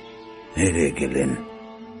নেপোলিয়ন হেরে গেলেন।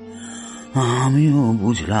 আমিও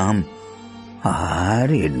বুঝলাম আর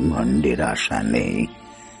এডমন্ডের আশা নেই।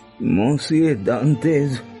 মসিয়ে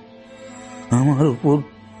দান্তেজ আমার উপর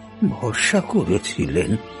ভরসা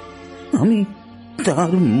করেছিলেন, আমি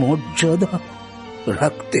তার মর্যাদা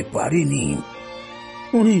রাখতে পারিনি।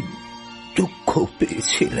 উনি দুঃখ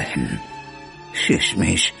পেয়েছিলেন,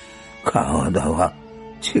 শেষমেশ খাওয়া দাওয়া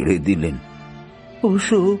ছেড়ে দিলেন।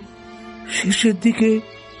 অবশ্য শেষের দিকে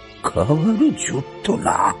খাবারও জুটত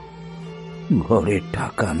না। ঘরে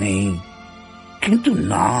টাকা নেই, কিন্তু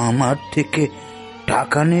না আমার থেকে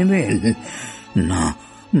টাকা নেবেন, না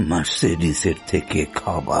মার্সেডিসের থেকে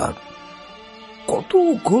খাবার। কত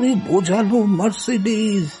করে বোঝালো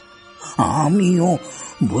মার্সেডিস, আমিও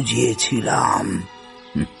বুঝিয়েছিলাম,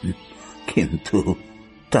 কিন্তু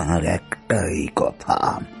তার একটাই কথা,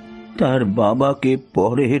 তার বাবাকে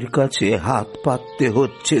পরের কাছে হাত পাততে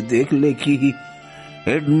হচ্ছে দেখলে কি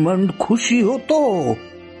এডমন্ড খুশি হতো?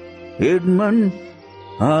 এডমন্ড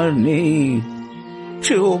আর নেই,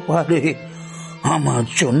 সেও পারে আমার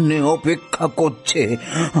জন্য অপেক্ষা করছে।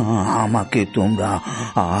 আমাকে তোমরা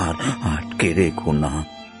আর আটকে রেখো না।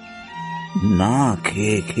 না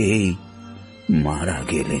খেয়ে খেয়েই মারা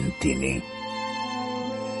গেলেন তিনি।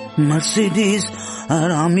 মার্সেডিস আর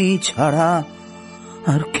আমি ছাড়া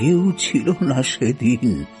আর কেউ ছিল না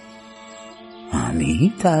সেদিন। আমি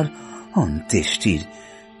তার অন্ত্যেষ্টির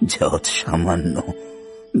যত সামান্য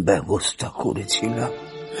ব্যবস্থা করেছিলাম।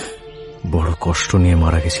 বড় কষ্ট নিয়ে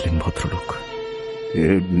মারা গেছিলেন ভদ্রলোক।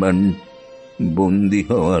 এডমন্ড বন্দী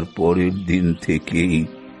হওয়ার পরের দিন থেকেই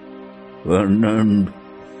ফার্নান্ড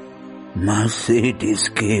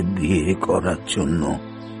মার্সেডিসকে বিয়ে করার জন্য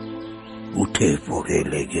উঠে পড়ে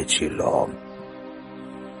লেগেছিল,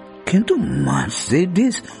 কিন্তু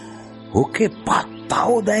মার্সেডিস ওকে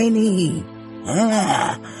পাত্তাও দেয়নি।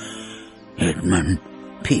 এডমন্ড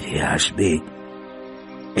ফিরে আসবে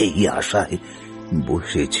এই আশায়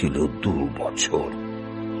বসেছিল 2 বছর।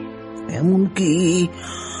 এমনকি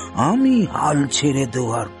আমি হাল ছেড়ে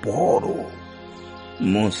দেওয়ার পরও,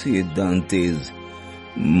 মসিয়ে দান্তেজ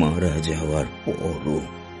মারা যাওয়ার পরও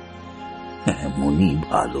এমনই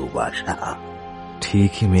ভালোবাসা।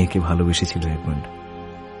 ঠিকই মেয়েকে ভালোবেসেছিল এডমন্ড।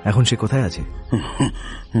 এখন সে কোথায় আছে?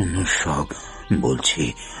 সব বলছি।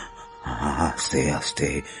 আস্তে আস্তে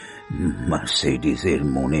মার্সেডিসের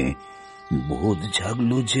মনে বোধ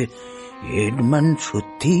জাগলো যে এডমন্ড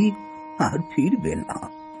সত্যি আর ফিরবে না।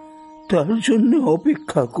 তার জন্য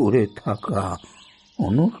অপেক্ষা করে থাকা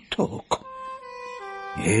অনর্থক।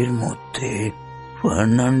 এর মধ্যে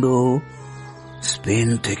ফার্নান্ডো স্পেন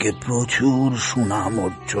থেকে প্রচুর সুনাম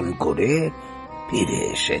অর্জন করে ফিরে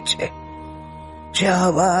এসেছে। সে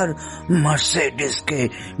আবার মার্সেডিসকে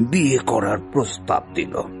বিয়ে করার প্রস্তাব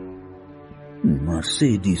দিল।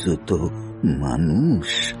 মার্সেডিসও তো মানুষ,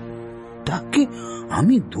 তাকে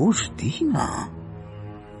আমি দোষ দিই না।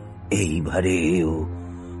 এইবারেও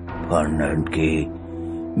ফার্নান্ডকে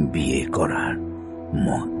বিয়ে করার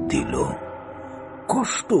মত দিল।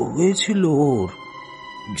 কষ্ট হয়েছিল ওর,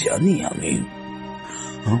 জানি আমি।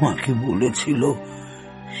 আমাকে বলেছিল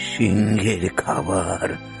সিংহের খাবার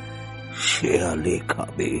শেয়ালে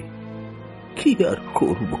খাবে। কি আর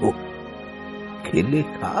করব, খেলে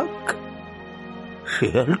খাক।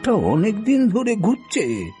 শেয়ালটা অনেকদিন ধরে ঘুরছে,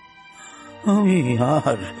 আমি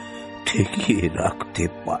আর ঠেকিয়ে রাখতে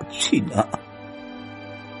পারছি না।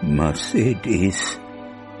 মার্সেডিস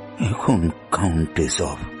এখন কাউন্টেস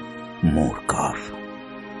অফ মোরকাফ,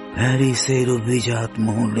 প্যারিসের অভিজাত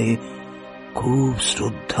মহলে খুব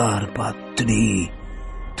শ্রদ্ধার পাত্রী।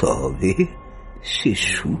 তবে সে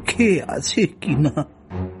সুখে আছে কিনা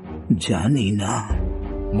জানি না।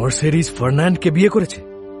 মার্সেডিস ফার্নান্ডকে বিয়ে করেছে?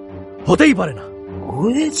 হতেই পারে না।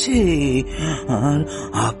 হয়েছে আর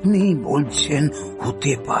আপনি বলছেন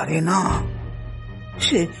হতে পারে না?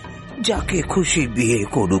 সে যাকে খুশি বিয়ে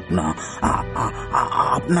করুক না,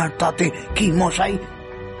 আপনার তাতে কি মশাই?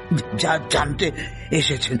 যা জানতে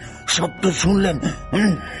এসেছেন সব তো শুনলেন।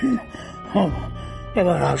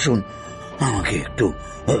 এবার আসুন, আমাকে একটু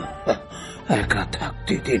একা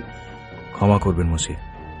থাকতে দিন। ক্ষমা করবেন মসি,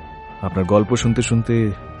 আপনার গল্প শুনতে শুনতে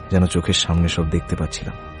যেন চোখের সামনে সব দেখতে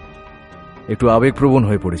পাচ্ছিলাম, একটু আবেগপ্রবণ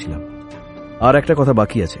হয়ে পড়েছিলাম। আর একটা কথা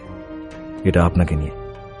বাকি আছে, এটা আপনাকে নিয়ে।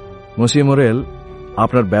 মসি মোরেল,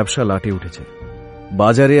 আপনার ব্যবসা লাটে উঠেছে।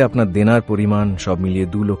 বাজারে আপনার দেনার পরিমাণ সব মিলিয়ে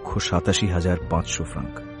 2,87,500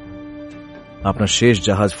 ফ্রাঙ্ক। আপনার শেষ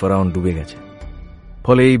জাহাজ ফেরাউন ডুবে গেছে,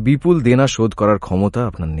 ফলে এই বিপুল দেনা শোধ করার ক্ষমতা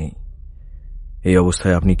আপনার নেই। এই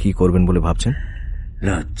অবস্থায় আপনি কি করবেন বলে ভাবছেন?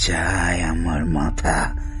 লজ্জায় আমার মাথা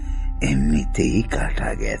এমনিতেই কাটা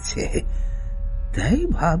গেছে, তাই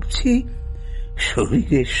ভাবছি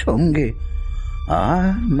শরীরের সঙ্গে আর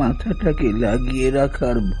মাথাটাকে লাগিয়ে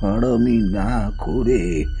রাখার ভাড়ামি না করে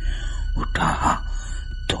ওটা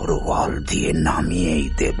তরোয়াল দিয়ে নামিয়েই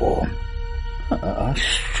দেব।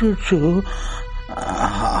 আশ্চর্য,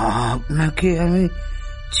 আপনাকে আমি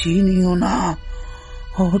চিনিও না,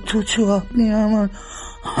 অথচ আপনি আমার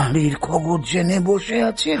হাড়ির খবর জেনে বসে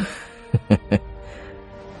আছেন।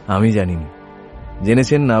 আমি জানিনি,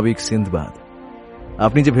 জেনেছেন নাবিক সিন্দবাদ।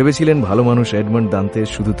 আপনি যে ভেবেছিলেন ভালো মানুষ এডমন্ড দান্তে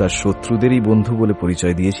শুধু তার শত্রুদেরই বন্ধু বলে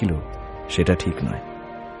পরিচয় দিয়েছিল, সেটা ঠিক নয়।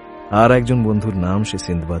 আর একজন বন্ধুর নাম সে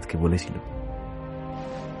সিন্দবাদকে বলেছিল,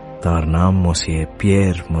 তার নাম মসিয়ে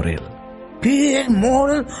পিয়ের মোরেল। পিয়ের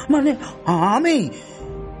মোরেল মানে আমি?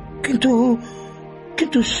 কিন্তু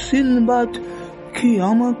কিন্তু সিন্দবাদ কি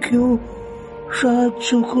আমাকেও সাহায্য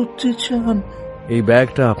করতে চান? এই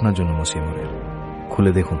ব্যাগটা আপনার জন্য মসিয়ে মোরেল,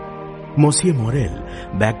 খুলে দেখুন। মসিয়ে মোরেল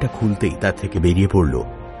ব্যাগটা খুলতেই তার থেকে বেরিয়ে পড়ল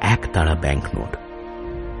এক তাড়া ব্যাংকনোট,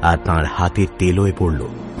 আর তাঁর হাতে তেলোয় পড়ল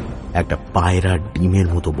একটা পায়রার ডিমের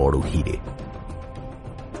মতো বড় হিরে।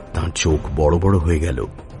 তাঁর চোখ বড় বড় হয়ে গেল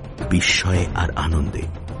বিস্ময়ে আর আনন্দে।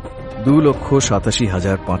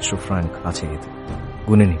 2,87,500 ফ্রাঙ্ক আছে এতে,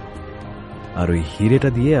 গুনে নিন। আর ওই হিরেটা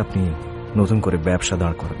দিয়ে আপনি নতুন করে ব্যবসা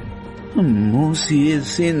দাঁড় করাবেন। মসিয়ে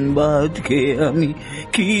সিন্দবাদকে আমি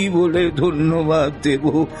কি বলে ধন্যবাদ দেব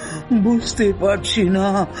বুঝতে পারছি না।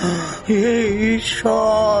 হে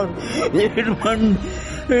ঈশ্বর,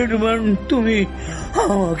 এডমন্ড তুমি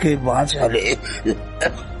আমাকে বাঁচালে,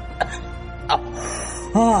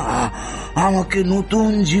 আমাকে নতুন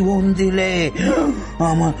জীবন দিলে।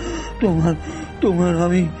 আমার তোমার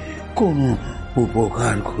আমি কোনো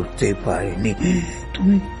উপকার করতে পারিনি।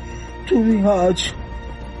 তুমি আজ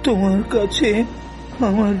তোমার কাছে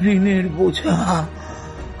আমার ঋণের বোঝা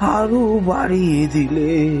আরো বাড়িয়ে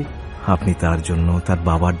দিলে। আপনি তার জন্য, তার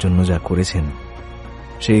বাবার জন্য যা করেছেন,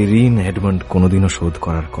 সেই ঋণ এডমন্ড কোনোদিনও শোধ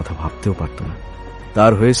করার কথা ভাবতেও পারত না।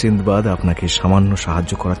 তার হয়ে সিন্দবাদ আপনাকে সামান্য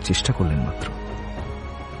সাহায্য করার চেষ্টা করলেন মাত্র।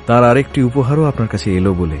 তার আরেকটি উপহারও আপনার কাছে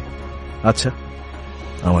এলো বলে। আচ্ছা,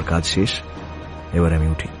 আমার কাজ শেষ, এবার আমি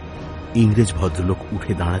উঠি। ইংরেজ ভদ্রলোক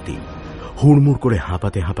উঠে দাঁড়াতেই হুড়মুড় করে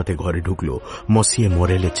হাঁপাতে হাঁপাতে ঘরে ঢুকল মসিয়ে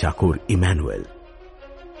মোরেলের চাকর ইম্যানুয়েল।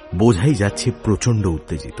 বোঝাই যাচ্ছে প্রচন্ড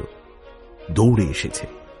উত্তেজিত, দৌড়ে এসেছে।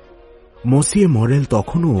 মসিয়ে মোরেল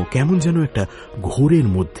তখনও কেমন যেন একটা ঘোরের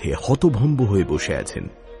মধ্যে হতভম্ব হয়ে বসে আছেন।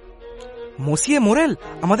 মসিয়ে মোরেল,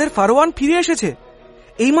 আমাদের ফারোয়ান ফিরে এসেছে,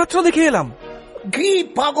 এইমাত্র দেখে এলাম। কি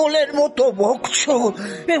পাগলের মতো বকছো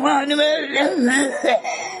ইম্যানুয়েল?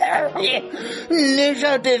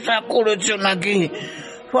 নেশা টেশা করেছো নাকি?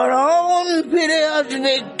 ফারাউন ফিরে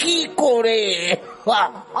আসবে কি করে?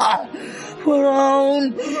 ফারাউন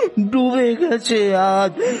ডুবে গেছে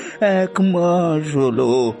আজ 1 মাস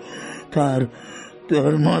হলো। তার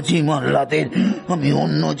মাঝি মাল্লাদের আমি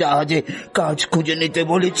অন্য জাহাজে কাজ খুঁজে নিতে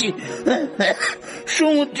বলেছি।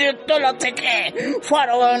 সমুদ্রের তলা থেকে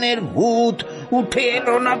ফারাওয়ানের ভূত উঠে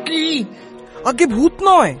এলো নাকি? আগে ভূত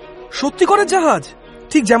নয়, সত্যিকারের জাহাজ,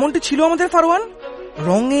 ঠিক যেমনটি ছিল আমাদের ফারোয়ান,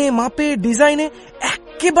 রঙে মাপে ডিজাইনে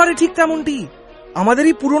একেবারে ঠিক তেমনটি।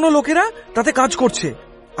 আমাদেরই পুরনো লোকেরা তাতে কাজ করছে।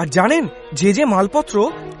 আর জানেন, যে মালপত্র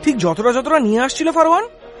ঠিক যতটা নিয়ে আসছিল ফারোয়ান,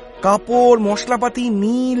 কাপড়, মশলাপাতি,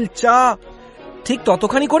 নীল, চা, ঠিক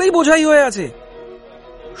ততখানি করেই বোঝাই হয়ে আছে।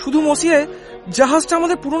 শুধু মসিয়ে, জাহাজটা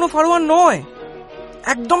আমাদের পুরনো ফারোয়ান নয়,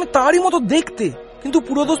 একদম তারই মতো দেখতে, কিন্তু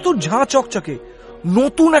পুরো দস্তুর ঝাঁ চকচকে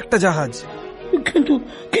নতুন একটা জাহাজ। কিন্তু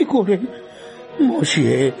কি করে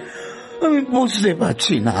মসিয়ে, আমি বুঝতে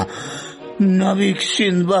পারছি না। নাবিক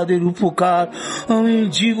সিন্দবাদের উপকার আমি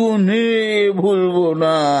জীবনে ভুলবো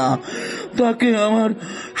না। তাকে আমার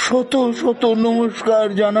শত শত নমস্কার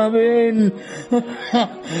জানাবেন।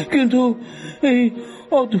 কিন্তু এই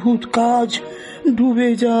অদ্ভুত কাজ, ডুবে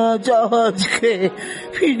যাওয়া জাহাজকে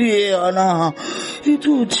ফিরিয়ে আনা। এ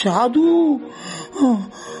তো জাদু।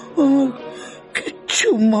 আমার কিচ্ছু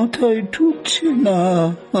মাথায় ঢুকছে না।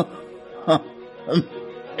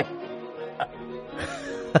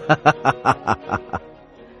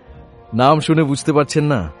 নাম শুনে বুঝতে পারছেন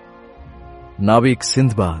না? নাবিক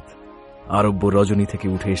সিন্ধবাদ আরব্য রজনী থেকে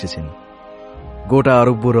উঠে এসেছেন। গোটা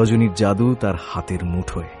আরব্য রজনীর জাদু তার হাতের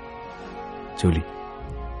মুঠোয়। চলি,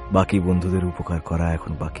 বাকি বন্ধুদের উপকার করা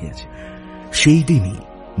এখন বাকি আছে। সেই দিনই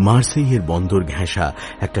মার্সেইয়ের বন্দর ঘেঁষা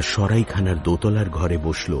একটা সরাইখানার দোতলার ঘরে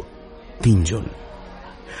বসল তিনজন।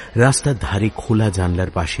 রাস্তার ধারে খোলা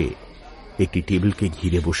জানলার পাশে একটি টেবিলকে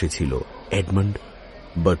ঘিরে বসেছিল এডমন্ড,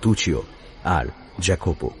 বার্তুচিও আর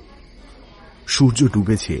জ্যাকোপো। সূর্য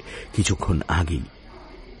ডুবেছে কিছুক্ষণ আগেই।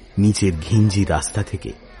 নিচের ঘিঞ্জি রাস্তা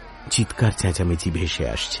থেকে চিৎকার চেঁচামেচি ভেসে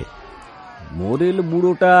আসছে। মোরেল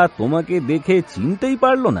বুড়োটা তোমাকে দেখে চিনতেই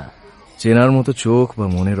পারল না? চেনার মতো চোখ বা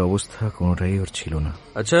মনের অবস্থা কোনোটাই ওর ছিল না।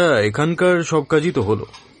 আচ্ছা, এখানকার সব কাজই তো হলো,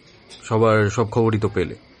 সবার সব খবরই তো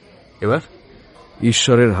পেলে। এবার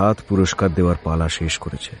ঈশ্বরের হাত পুরস্কার দেওয়ার পালা শেষ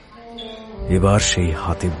করেছে। এবার সেই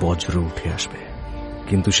হাতে বজ্র উঠে আসবে,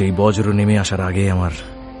 কিন্তু সেই বজ্র নেমে আসার আগে আমার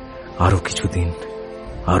আরো কিছুদিন,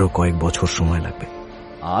 আরো কয়েক বছর সময় লাগবে।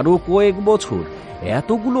 আরো কয়েক বছর?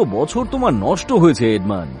 এতগুলো বছর তোমার নষ্ট হয়েছে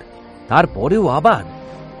এডমান্ড, তারপরেও আবার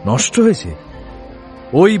নষ্ট হয়েছে?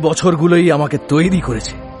 ওই বছরগুলোই আমাকে তৈরি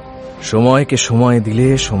করেছে। সময়কে সময় দিলে,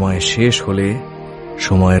 সময় শেষ হলে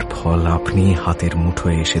সময়ের ফল আপনি হাতের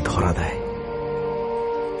মুঠোয় এসে ধরা দেয়।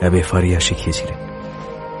 অ্যাবে ফারিয়া শিখিয়েছিলেন,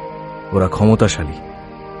 ওরা ক্ষমতাশালী,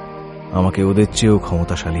 আমাকে ওদের চেয়েও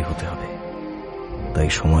ক্ষমতাশালী হতে হবে, তাই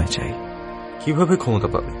সময় চাই। কিভাবে ক্ষমতা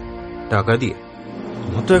পাবে? টাকা দিয়ে?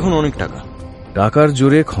 আমার তো এখন অনেক টাকা। টাকার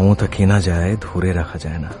জোরে ক্ষমতা কেনা যায়, ধরে রাখা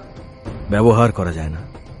যায় না, ব্যবহার করা যায় না।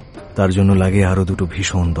 তার জন্য লাগে আরো দুটো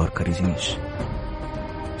ভীষণ দরকারি জিনিস,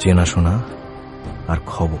 চেনাশোনা আর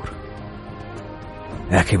খবর।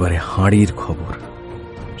 একেবারে হাঁড়ির খবর।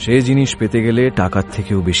 সে জিনিস পেতে গেলে টাকার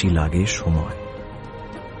থেকেও বেশি লাগে সময়।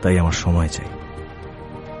 তাই আমার সময় চাই।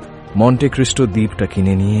 মন্টে ক্রিস্টো দ্বীপটা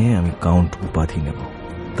কিনে নিয়ে আমি কাউন্ট উপাধি নেব।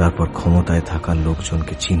 তারপর ক্ষমতায় থাকা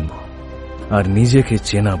লোকজনকে চিনব আর নিজেকে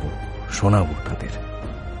চেনাবো, শোনাবো তাদের।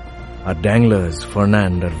 আর ড্যাংলার্স,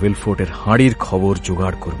 ফার্নান্ড আর উইলফোর্টের হাঁড়ির খবর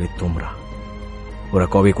জোগাড় করবে তোমরা। ওরা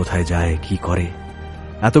কবে কোথায় যায়, কি করে,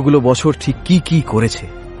 এতগুলো বছর ঠিক কি কি করেছে,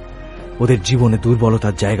 ওদের জীবনে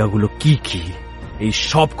দুর্বলতার জায়গাগুলো কি কি, এই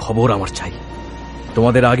সব খবর আমার চাই।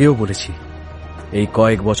 তোমাদের আগেও বলেছি, এই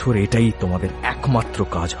কয়েক বছর এটাই তোমাদের একমাত্র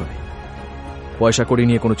কাজ হবে। পয়সা কড়ি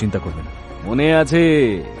নিয়ে কোনো চিন্তা করবে না। মনে আছে,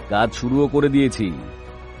 কাজ শুরুও করে দিয়েছি।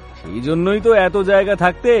 সেই জন্যই তো এত জায়গা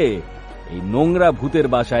থাকতে এই নোংরা ভূতের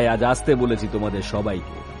বাসায় আজ আসতে বলেছি তোমাদের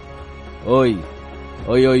সবাইকে। ওই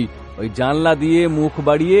ওই ওই ওই জানলা দিয়ে মুখ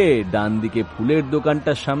বাড়িয়ে ডান দিকে ফুলের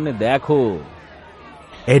দোকানটার সামনে দেখো।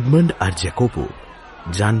 এডমন্ড আর জ্যাকোপো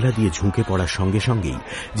জানলা দিয়ে ঝুঁকে পড়ার সঙ্গে সঙ্গেই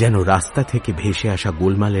যেন রাস্তা থেকে ভেসে আসা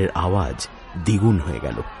গোলমালের আওয়াজ দ্বিগুণ হয়ে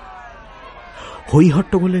গেল।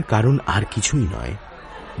 হইহট্টগোলের কারণ আর কিছুই নয়,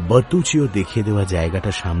 বার্তুচিও দেখিয়ে দেওয়া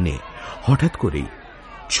জায়গাটার সামনে হঠাৎ করেই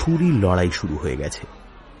ছুরির লড়াই শুরু হয়ে গেছে।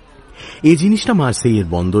 এই জিনিসটা মার্সেইয়ের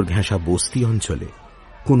বন্দর ঘেঁষা বস্তি অঞ্চলে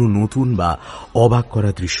কোনো নতুন বা অবাক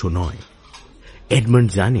করা দৃশ্য নয়। এডমন্ড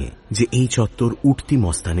জানে যে এই চত্বর উঠতি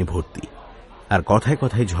মস্তানে ভর্তি, আর কথায়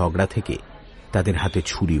কথায় ঝগড়া থেকে তাদের হাতে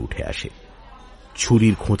ছুরি উঠে আসে।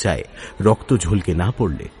 ছুরির খোঁচায় রক্ত ঝলকে না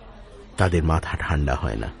পড়লে তাদের মাথা ঠান্ডা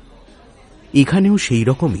হয় না। এখানেও সেই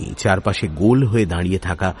রকমই চারপাশে গোল হয়ে দাঁড়িয়ে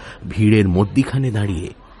থাকা ভিড়ের মধ্যিখানে দাঁড়িয়ে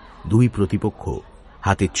দুই প্রতিপক্ষ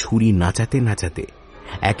হাতে ছুরি নাচাতে নাচাতে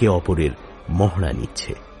একে অপরের মহড়া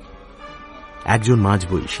নিচ্ছে। একজন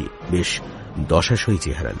মাঝবয়সী, বেশ দশাশই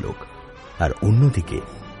চেহারার লোক, আর অন্যদিকে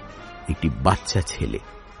একটি বাচ্চা ছেলে,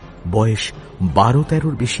 বয়স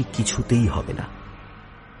 12-13 বেশি কিছুতেই হবে না।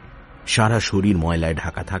 সারা শরীর ময়লায়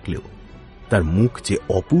ঢাকা থাকলেও তার মুখ যে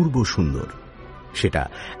অপূর্ব সুন্দর সেটা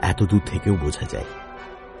এতদূর থেকেও বোঝা যায়।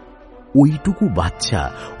 ওইটুকু বাচ্চা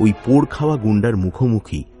ওই পোড় খাওয়া গুন্ডার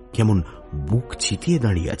মুখোমুখি কেমন বুক চিতিয়ে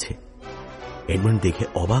দাঁড়িয়ে আছে। এডমন্ড দেখে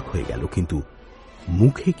অবাক হয়ে গেল, কিন্তু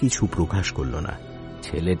মুখে কিছু প্রকাশ করল না।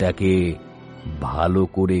 ছেলেটাকে ভালো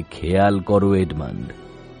করে খেয়াল করো এডমন্ড,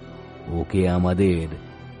 ওকে আমাদের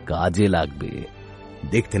কাজে লাগবে।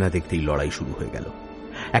 দেখতে না দেখতেই লড়াই শুরু হয়ে গেল।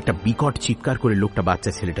 একটা বিকট চিৎকার করে লোকটা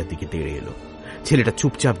বাচ্চা ছেলেটার দিকে তেড়ে এলো। ছেলেটা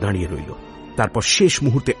চুপচাপ দাঁড়িয়ে রইল। তারপর শেষ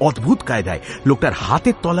মুহূর্তে অদ্ভুত কায়দায় লোকটার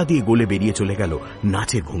হাতের তলা দিয়ে গলে বেরিয়ে চলে গেল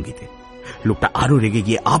নাচের ভঙ্গিতে। লোকটা আরো রেগে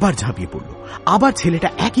গিয়ে আবার ঝাঁপিয়ে পড়ল। আবার ছেলেটা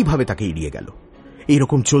একইভাবে তাকে এড়িয়ে গেল।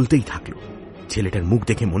 এইরকম চলতেই থাকলো। ছেলেটার মুখ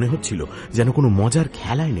দেখে মনে হচ্ছিল যেন কোনো মজার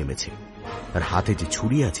খেলায় নেমেছে। তার হাতে যে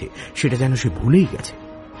ছুরি আছে সেটা যেন সে ভুলেই গেছে।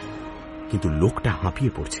 কিন্তু লোকটা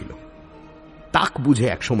হাঁপিয়ে পড়ছিল। তাক বুঝে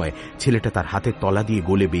একসময় ছেলেটা তার হাতের তলা দিয়ে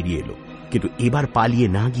গলে বেরিয়ে এলো, কিন্তু এবার পালিয়ে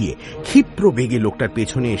না গিয়ে ক্ষিপ্র বেগে লোকটার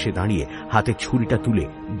পেছনে এসে দাঁড়িয়ে হাতে ছুরিটা তুলে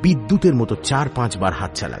বিদ্যুতের মতো 4-5 বার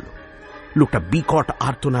হাত চালালো। লোকটা বিকট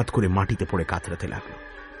আর্তনাদ করে মাটিতে পড়ে কাতরাতে লাগলো।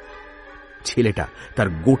 ছেলেটা তার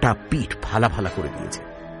গোটা পিঠ ফালা ফালা করে দিয়েছে।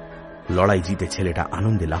 লড়াই জিতে ছেলেটা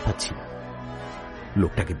আনন্দে লাফাচ্ছিল,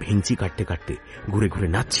 লোকটাকে ভেঙচি কাটতে কাটতে ঘুরে ঘুরে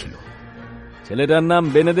নাচছিল। ছেলেটার নাম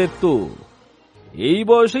বেনেদেত্তো। এই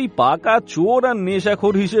বয়সেই পাকা চোর আর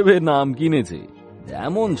নেশাখোর হিসেবে নাম কিনেছে।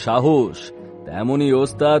 যেমন সাহস তেমনই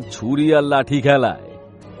ওস্তাদ ছুরি আর লাঠি খেলায়।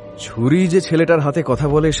 ছুরি যে ছেলেটার হাতে কথা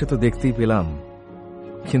বলে সে তো দেখতেই পেলাম,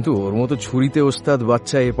 কিন্তু ওর মতো ছুরিতে ওস্তাদ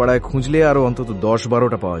বাচ্চা এ পাড়ায় খুঁজলে আরো অন্তত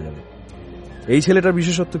 10-12টা পাওয়া যাবে। এই ছেলেটার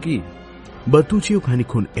বিশেষত্ব কি? বার্তুচিও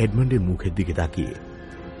খানিক্ষণ এডমন্ডের মুখের দিকে তাকিয়ে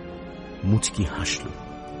মুচকি হাসল।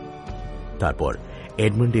 তারপর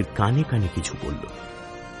এডমন্ডের কানে কানে কিছু বলল।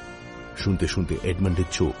 শুনতে শুনতে এডমন্ডের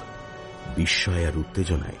চোখ বিস্ময় আর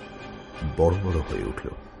উত্তেজনায় বড় বড় হয়ে উঠল।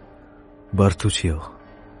 বার্তুচিও,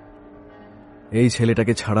 এই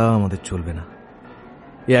ছেলেটাকে ছাড়া আমাদের চলবে না।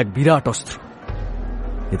 এ এক বিরাট অস্ত্র,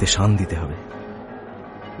 এতে শান দিতে হবে।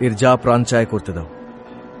 এর যা প্রাণ চায় করতে দাও।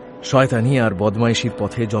 শয়তানি আর বদমাইশির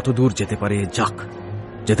পথে যত দূর যেতে পারে যাক,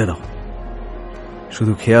 যেতে দাও।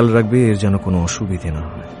 শুধু খেয়াল রাখবে এর যেন কোনো অসুবিধে না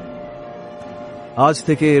হয়। আজ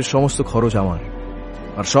থেকে এর সমস্ত খরচ আমার,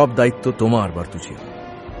 আর সব দায়িত্ব তোমার বার্তুচিও।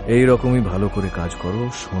 এই রকমই ভালো করে কাজ করো,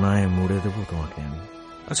 সোনায় মুড়ে দেব তোমাকে আমি।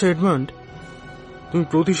 আচ্ছা এডমন্ড, তুমি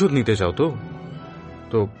প্রতিশোধ নিতে চাও তো?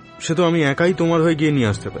 তো সে তো আমি একাই তোমার হয়ে গিয়ে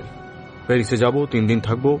নিয়ে আসতে পারি। প্যারিসে যাব, 3 দিন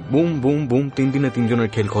থাকবো, বুম বুম বুম, 3 দিনে 3 জনের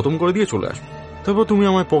খেল খতম করে দিয়ে চলে আসবো। তারপর তুমি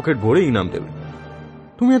আমায় পকেট ভরে ইনাম দেবে।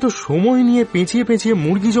 তুমি এত সময় নিয়ে পেঁচিয়ে পেঁচিয়ে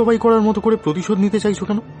মুরগি জবাই করার মতো করে প্রতিশোধ নিতে চাইছো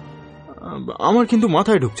কেন? আমার কিন্তু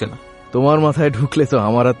মাথায় ঢুকছে না। তোমার মাথায় ঢুকলে তো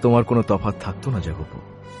আমার আর তোমার কোনো তফাৎ থাকতো না জাগপু।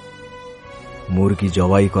 মুরগি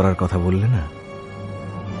জবাই করার কথা বললে না,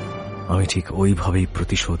 আমি ঠিক ওইভাবেই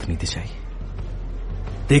প্রতিশোধ নিতে চাই।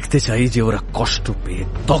 দেখতে চাই যে ওরা কষ্ট পেয়ে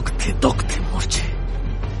দগ্ধে দগ্ধে মরছে,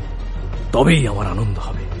 তবেই আমার আনন্দ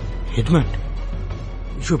হবে। এডমন্ড,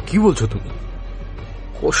 এসব কি বলছো তুমি?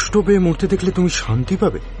 কষ্ট পেয়ে মরতে দেখলে তুমি শান্তি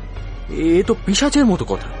পাবে? এ তো পিশাচের মতো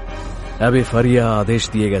কথা। আবে ফারিয়া আদেশ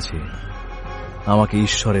দিয়ে গেছে, আমাকে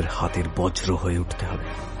ঈশ্বরের হাতের বজ্র হয়ে উঠতে হবে।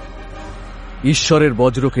 ঈশ্বরের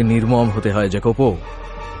বজ্রকে নির্মম হতে হয় জ্যাকোপো।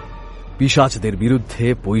 পিশাচদের বিরুদ্ধে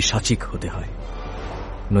পৈশাচিক হতে হয়,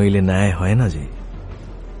 নইলে ন্যায় হয় না। যে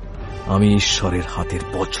আমি ঈশ্বরের হাতের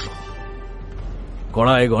বজ্র,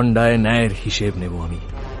 গড়ায় গন্ডায় ন্যায়ের হিসেব নেব আমি।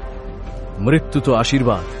 মৃত্যু তো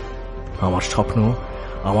আশীর্বাদ। আমার স্বপ্ন,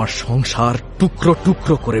 আমার সংসার টুকরো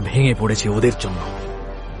টুকরো করে ভেঙে পড়েছে ওদের জন্য।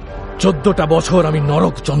 14টা বছর আমি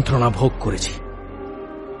নরক যন্ত্রণা ভোগ করেছি।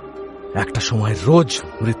 একটা সময় রোজ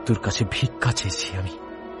মৃত্যুর কাছে ভিক্ষা চেয়েছি আমি,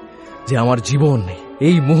 যে আমার জীবন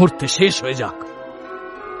এই মুহূর্তে শেষ হয়ে যাক।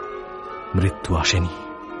 মৃত্যু আসেনি,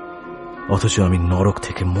 অথচ আমি নরক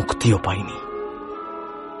থেকে মুক্তিও পাইনি।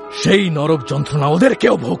 সেই নরক যন্ত্রণা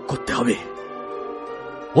ওদেরকেও ভোগ করতে হবে।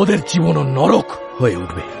 ওদের জীবনও নরক হয়ে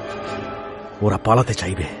উঠবে। ওরা পালাতে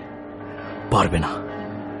চাইবে, পারবে না।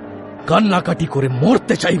 কান্নাকাটি করে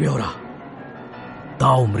মরতে চাইবে ওরা,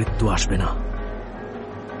 তাও মৃত্যু আসবে না,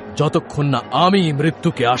 যতক্ষণ না আমি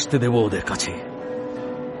মৃত্যুকে আসতে দেব ওদের কাছে।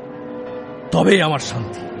 তবেই আমার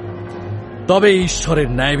শান্তি, তবে ঈশ্বরের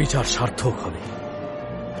ন্যায় বিচার সার্থক হবে।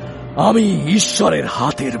 আমি ঈশ্বরের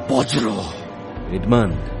হাতের বজ্র।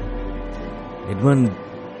 এডমন্ড,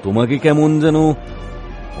 তোমাকে কেমন যেন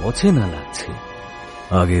অচেনা লাগছে।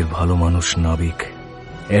 আগের ভালো মানুষ নাবিক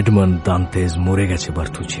এডমন্ড দান্তেজ মরে গেছে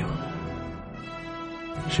বার্তুচিও।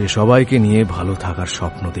 সে সবাইকে নিয়ে ভালো থাকার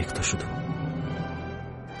স্বপ্ন দেখত শুধু।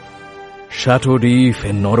 শ্যাটোডিফ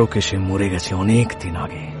এর নরকে সে মরে গেছে অনেক দিন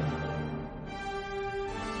আগে।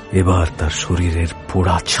 এবার তার শরীরের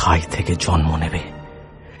পোড়া ছাই থেকে জন্ম নেবে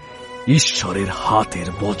ঈশ্বরের হাতের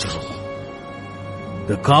বজ্র,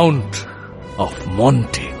 the Count of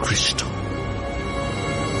Monte Christo.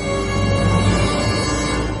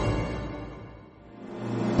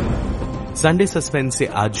 Sunday সাসপেন্সে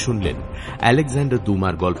আজ শুনলেন আলেকজান্ডার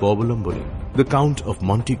দুমার গল্প অবলম্বনে the Count of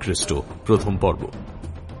Monty Christo প্রথম পর্ব।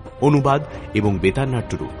 অনুবাদ এবং বেতার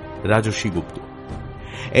নাট্যরূপ রাজস্বী গুপ্ত।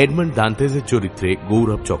 এডমন্ড দান্তেজের চরিত্রে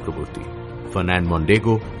গৌরব চক্রবর্তী, ফার্নান্ড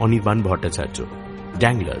মন্ডেগো অনির্বাণ ভট্টাচার্য,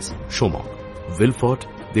 ড্যাংলার্স সোমক, উইলফর্ট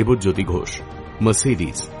দেবজ্যোতি ঘোষ,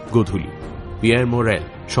 মার্সিডিজ গোধূলি, পিয়ার মোরেল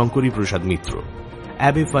শঙ্করী প্রসাদ মিত্র,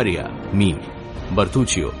 অ্যাবে ফারিয়া মীর,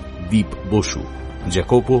 বার্তুচিও দীপ বসু,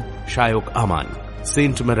 জ্যাকোপো শায়ক আমান,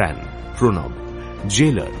 সেন্ট ম্যারান প্রণব,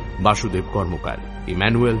 জেলার বাসুদেব কর্মকার,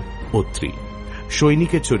 ইম্যানুয়েল অত্রি,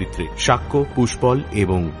 সৈনিকের চরিত্রে সাক্ষ্য পুষ্পল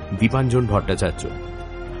এবং দীপাঞ্জন ভট্টাচার্য,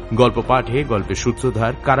 গল্প পাঠে, গল্পের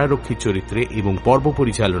সূত্রধার, কারারক্ষীর চরিত্রে এবং পর্ব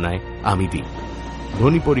পরিচালনায় আমি দীপ।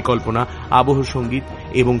 ধ্বনি পরিকল্পনা, আবহ সঙ্গীত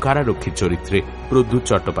এবং কারারক্ষীর চরিত্রে প্রদ্যুৎ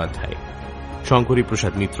চট্টোপাধ্যায়। শঙ্করী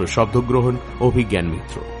প্রসাদ মিত্র শব্দগ্রহণ, অভিজ্ঞান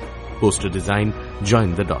মিত্র। Poster design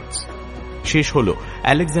join the dots. শেষ হল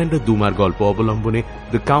আলেকজান্ডার দুমার গল্প অবলম্বনে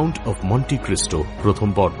the Count of Monty Christo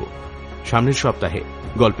প্রথম পর্ব। সামনের সপ্তাহে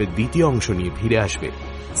গল্পের দ্বিতীয় অংশ নিয়ে ফিরে আসবে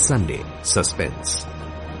সানডে সাসপেন্স।